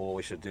that was cool,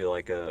 we should do,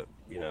 like, a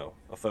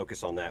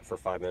focus on that for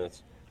 5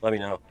 minutes. Let me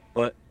know.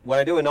 But when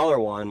I do another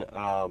one,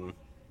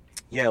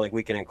 like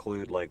we can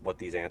include like what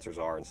these answers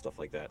are and stuff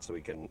like that, so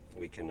we can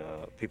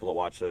people that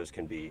watch those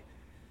can be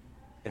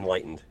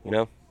enlightened,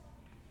 Yep.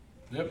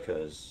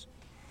 Because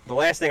the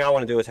last thing I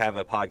want to do is have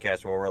a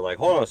podcast where we're like,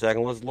 hold on a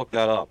second, let's look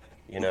that up.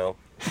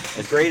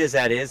 As great as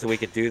that is, that we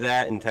could do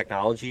that in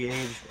technology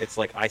age, it's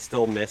like I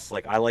still miss,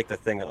 like I like the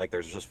thing that like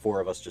there's just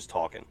 4 of us just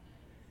talking,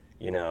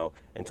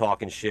 and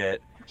talking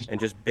shit and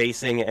just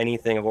basing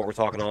anything of what we're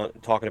talking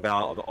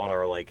about on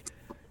our like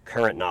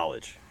current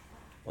knowledge.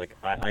 Like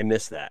I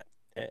miss that,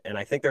 and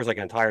I think there's like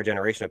an entire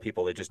generation of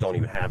people that just don't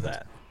even have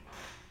that.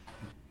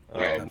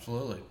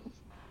 Absolutely.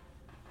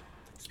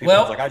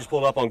 Well, like I just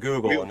pulled it up on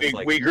Google.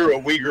 We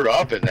grew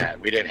up in that.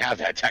 We didn't have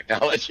that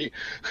technology.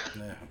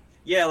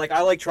 Yeah, like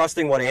I like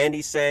trusting what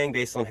Andy's saying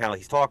based on how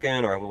he's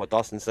talking, or what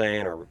Dustin's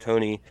saying, or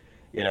Tony,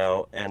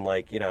 and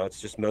like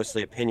it's just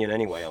mostly opinion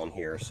anyway on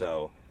here.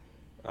 So,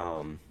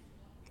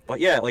 but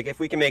yeah, like if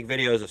we can make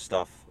videos of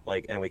stuff,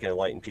 like, and we can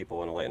enlighten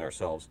people and enlighten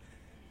ourselves.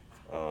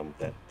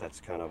 That's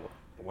kind of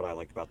what I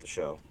liked about the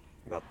show,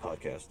 about the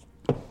podcast.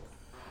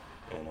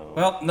 And,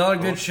 well, another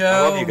good show.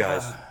 I love you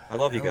guys. I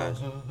love you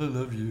guys. I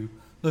love you.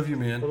 Love you,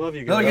 man. I love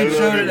you guys. Another good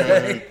show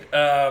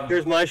today.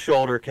 Here's my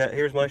shoulder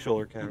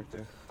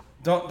character.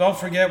 Don't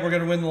forget, we're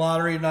going to win the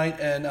lottery tonight,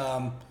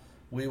 and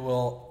we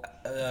will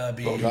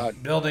be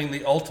building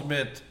the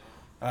ultimate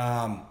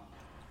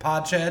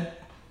Podshed.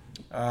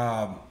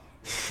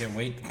 Can't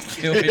wait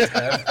to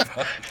have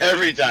fun.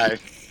 Every time.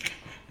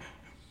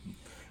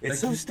 It's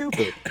so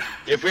stupid.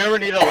 If we ever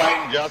need to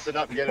lighten Justin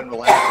up and get him to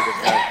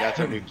laugh, that's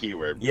our new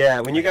keyword. Yeah,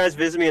 when you guys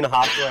visit me in the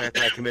hospital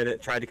after I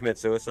tried to commit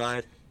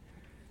suicide,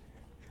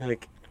 you're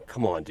like,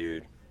 come on,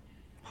 dude.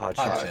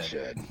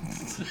 Podshed.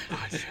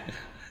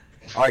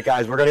 All right,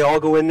 guys, we're gonna all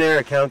go in there.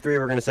 At count 3,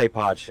 we're gonna say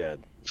Podshed.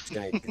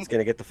 It's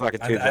gonna get the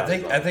fucking tubes out.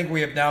 I think we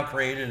have now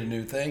created a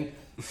new thing,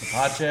 the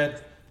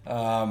Podshed.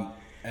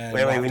 And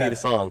wait, we need a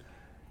song.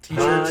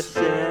 T-shirts.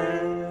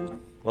 Podshed.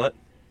 What?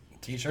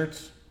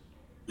 T-shirts.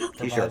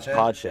 T-shirts.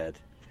 Podshed.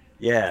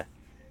 Yeah.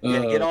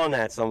 Get on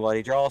that,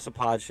 somebody. Draw us a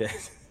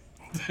Podshed.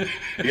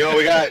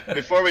 We got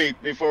before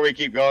we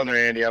keep going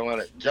there, Andy. I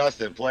want to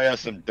Justin play us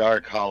some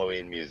dark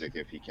Halloween music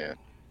if you can.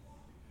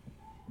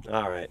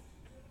 All right.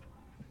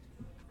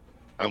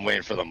 I'm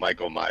waiting for the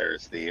Michael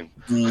Myers theme.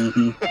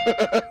 Mm-hmm.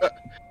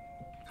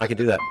 I can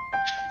do that.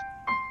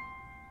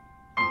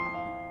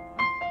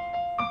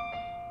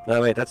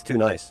 No, wait, that's too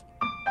nice.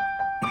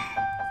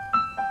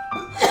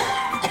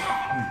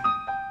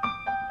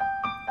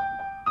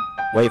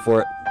 Wait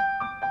for it.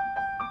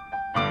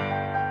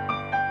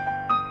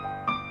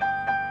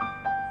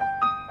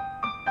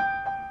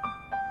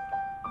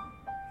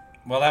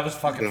 Well, that was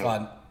fucking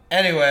fun.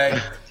 Anyway,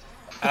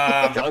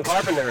 John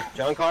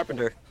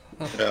Carpenter.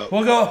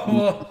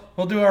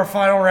 We'll do our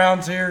final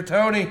rounds here.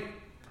 Tony,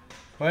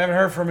 we haven't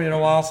heard from you in a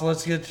while, so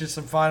let's get you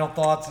some final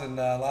thoughts and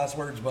last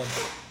words, bud.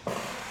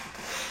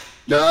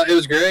 No, it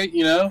was great.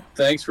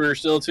 Thanks for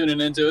still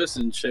tuning into us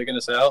and checking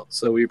us out.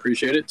 So we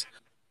appreciate it.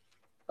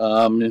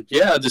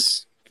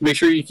 Just make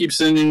sure you keep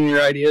sending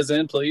your ideas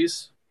in,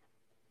 please.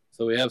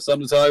 So we have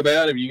something to talk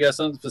about. If you got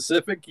something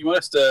specific you want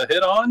us to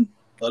hit on,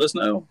 let us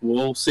know.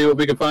 We'll see what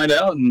we can find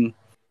out and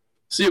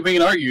see if we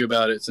can argue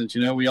about it, since,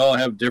 we all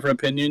have different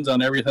opinions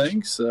on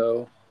everything.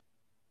 So,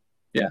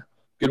 yeah,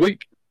 good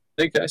week.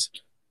 Thanks, guys.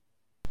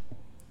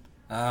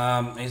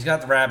 He's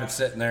got the rabbit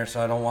sitting there,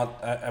 so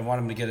I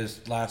want him to get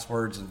his last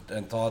words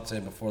and thoughts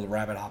in before the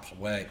rabbit hops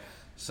away.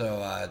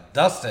 So,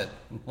 Dustin,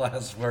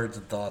 last words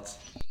and thoughts.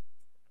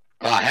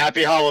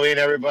 Happy Halloween,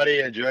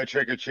 everybody. Enjoy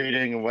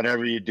trick-or-treating and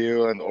whatever you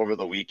do over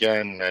the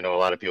weekend. I know a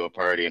lot of people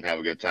party and have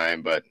a good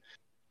time, but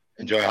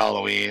enjoy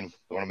Halloween,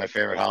 one of my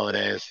favorite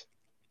holidays.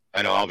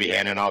 I know I'll be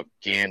handing out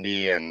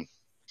candy and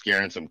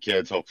scaring some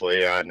kids, hopefully,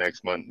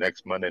 next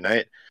Monday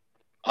night.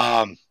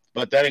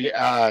 But then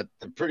I'm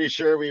pretty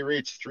sure we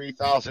reached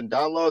 3,000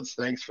 downloads.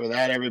 Thanks for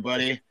that,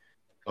 everybody.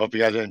 Hope you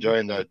guys are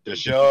enjoying the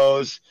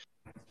shows.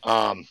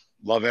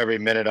 Love every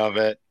minute of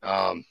it.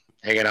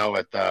 Hanging out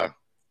with,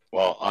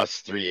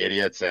 us three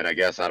idiots, and I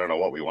guess I don't know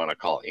what we want to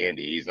call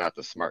Andy. He's not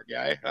the smart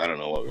guy. I don't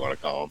know what we want to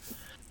call him.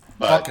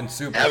 But fucking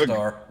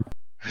superstar.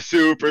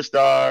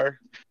 Superstar.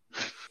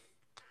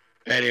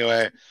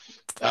 Anyway,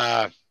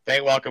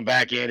 welcome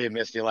back, Andy.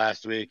 Missed you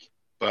last week,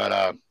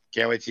 but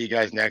can't wait to see you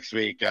guys next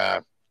week.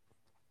 Other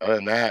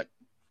than that,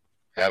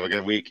 have a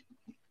good week.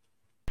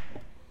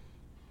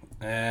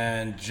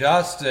 And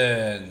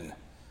Justin,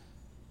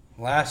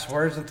 last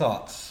words and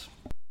thoughts.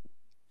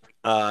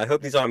 I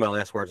hope these aren't my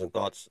last words and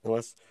thoughts,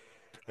 unless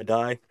I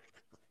die.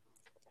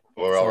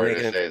 We're all going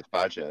to say it's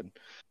Podshed.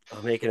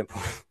 I'll make it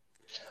important.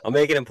 I'll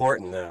make it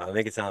important, though. I'll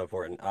make it sound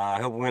important.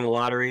 I hope we win the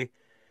lottery.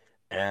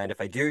 And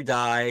if I do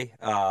die,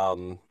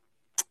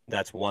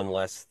 that's one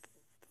less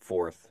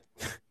fourth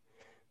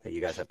that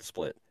you guys have to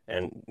split.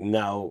 And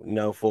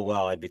no, full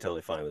well, I'd be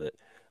totally fine with it.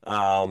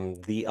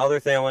 The other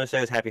thing I want to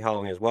say is Happy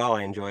Halloween as well.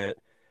 I enjoy it.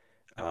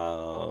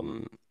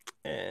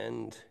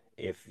 And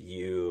if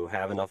you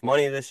have enough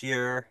money this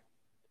year,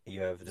 you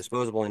have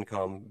disposable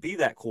income, be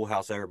that cool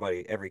house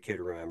every kid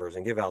remembers,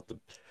 and give out the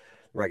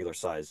regular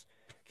size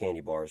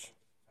candy bars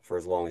for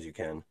as long as you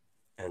can.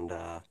 And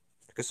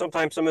because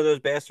sometimes some of those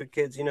bastard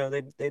kids,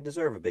 they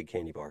deserve a big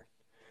candy bar.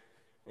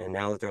 And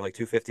now that they're like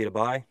 $2.50 to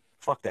buy,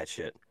 fuck that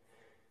shit.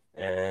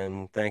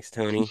 And thanks,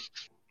 Tony.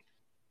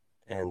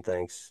 And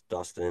thanks,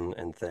 Dustin.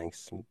 And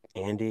thanks,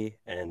 Andy.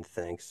 And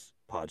thanks,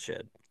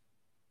 Podshed.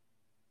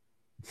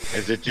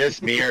 Is it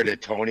just me, or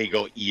did Tony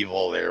go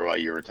evil there while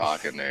you were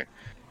talking there?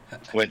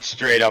 Went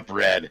straight up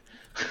red.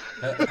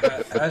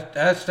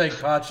 Hashtag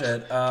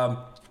Podshed.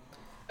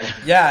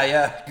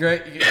 Yeah,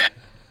 great.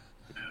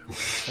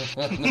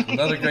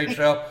 Another great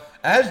show.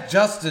 As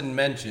Justin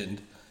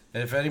mentioned,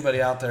 if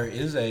anybody out there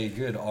is a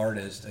good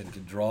artist and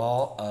can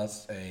draw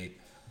us a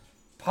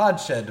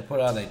Podshed to put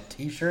on a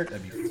t-shirt,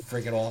 that'd be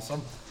freaking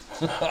awesome.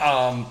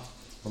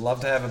 Would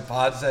love to have a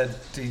Podshed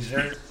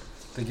t-shirt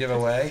to give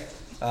away.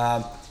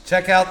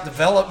 Check out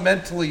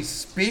Developmentally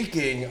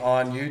Speaking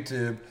on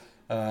YouTube,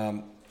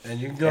 and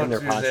you can go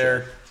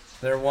to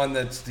their one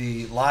that's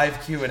the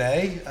live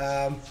Q&A,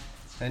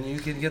 and you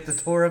can get the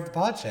tour of the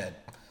Podshed.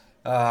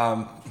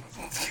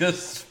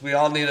 Because we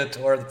all need a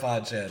tour of the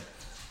Podshed.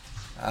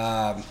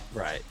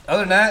 Right.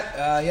 Other than that,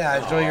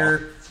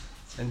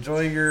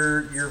 enjoy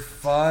your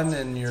fun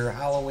and your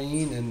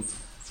Halloween, and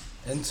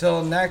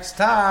until next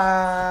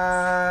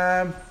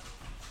time,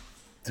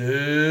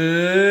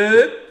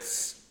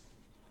 tits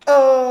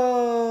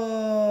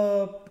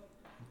up.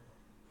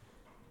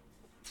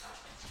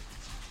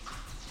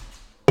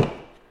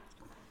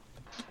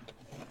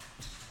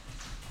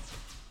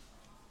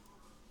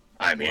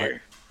 I'm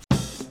here.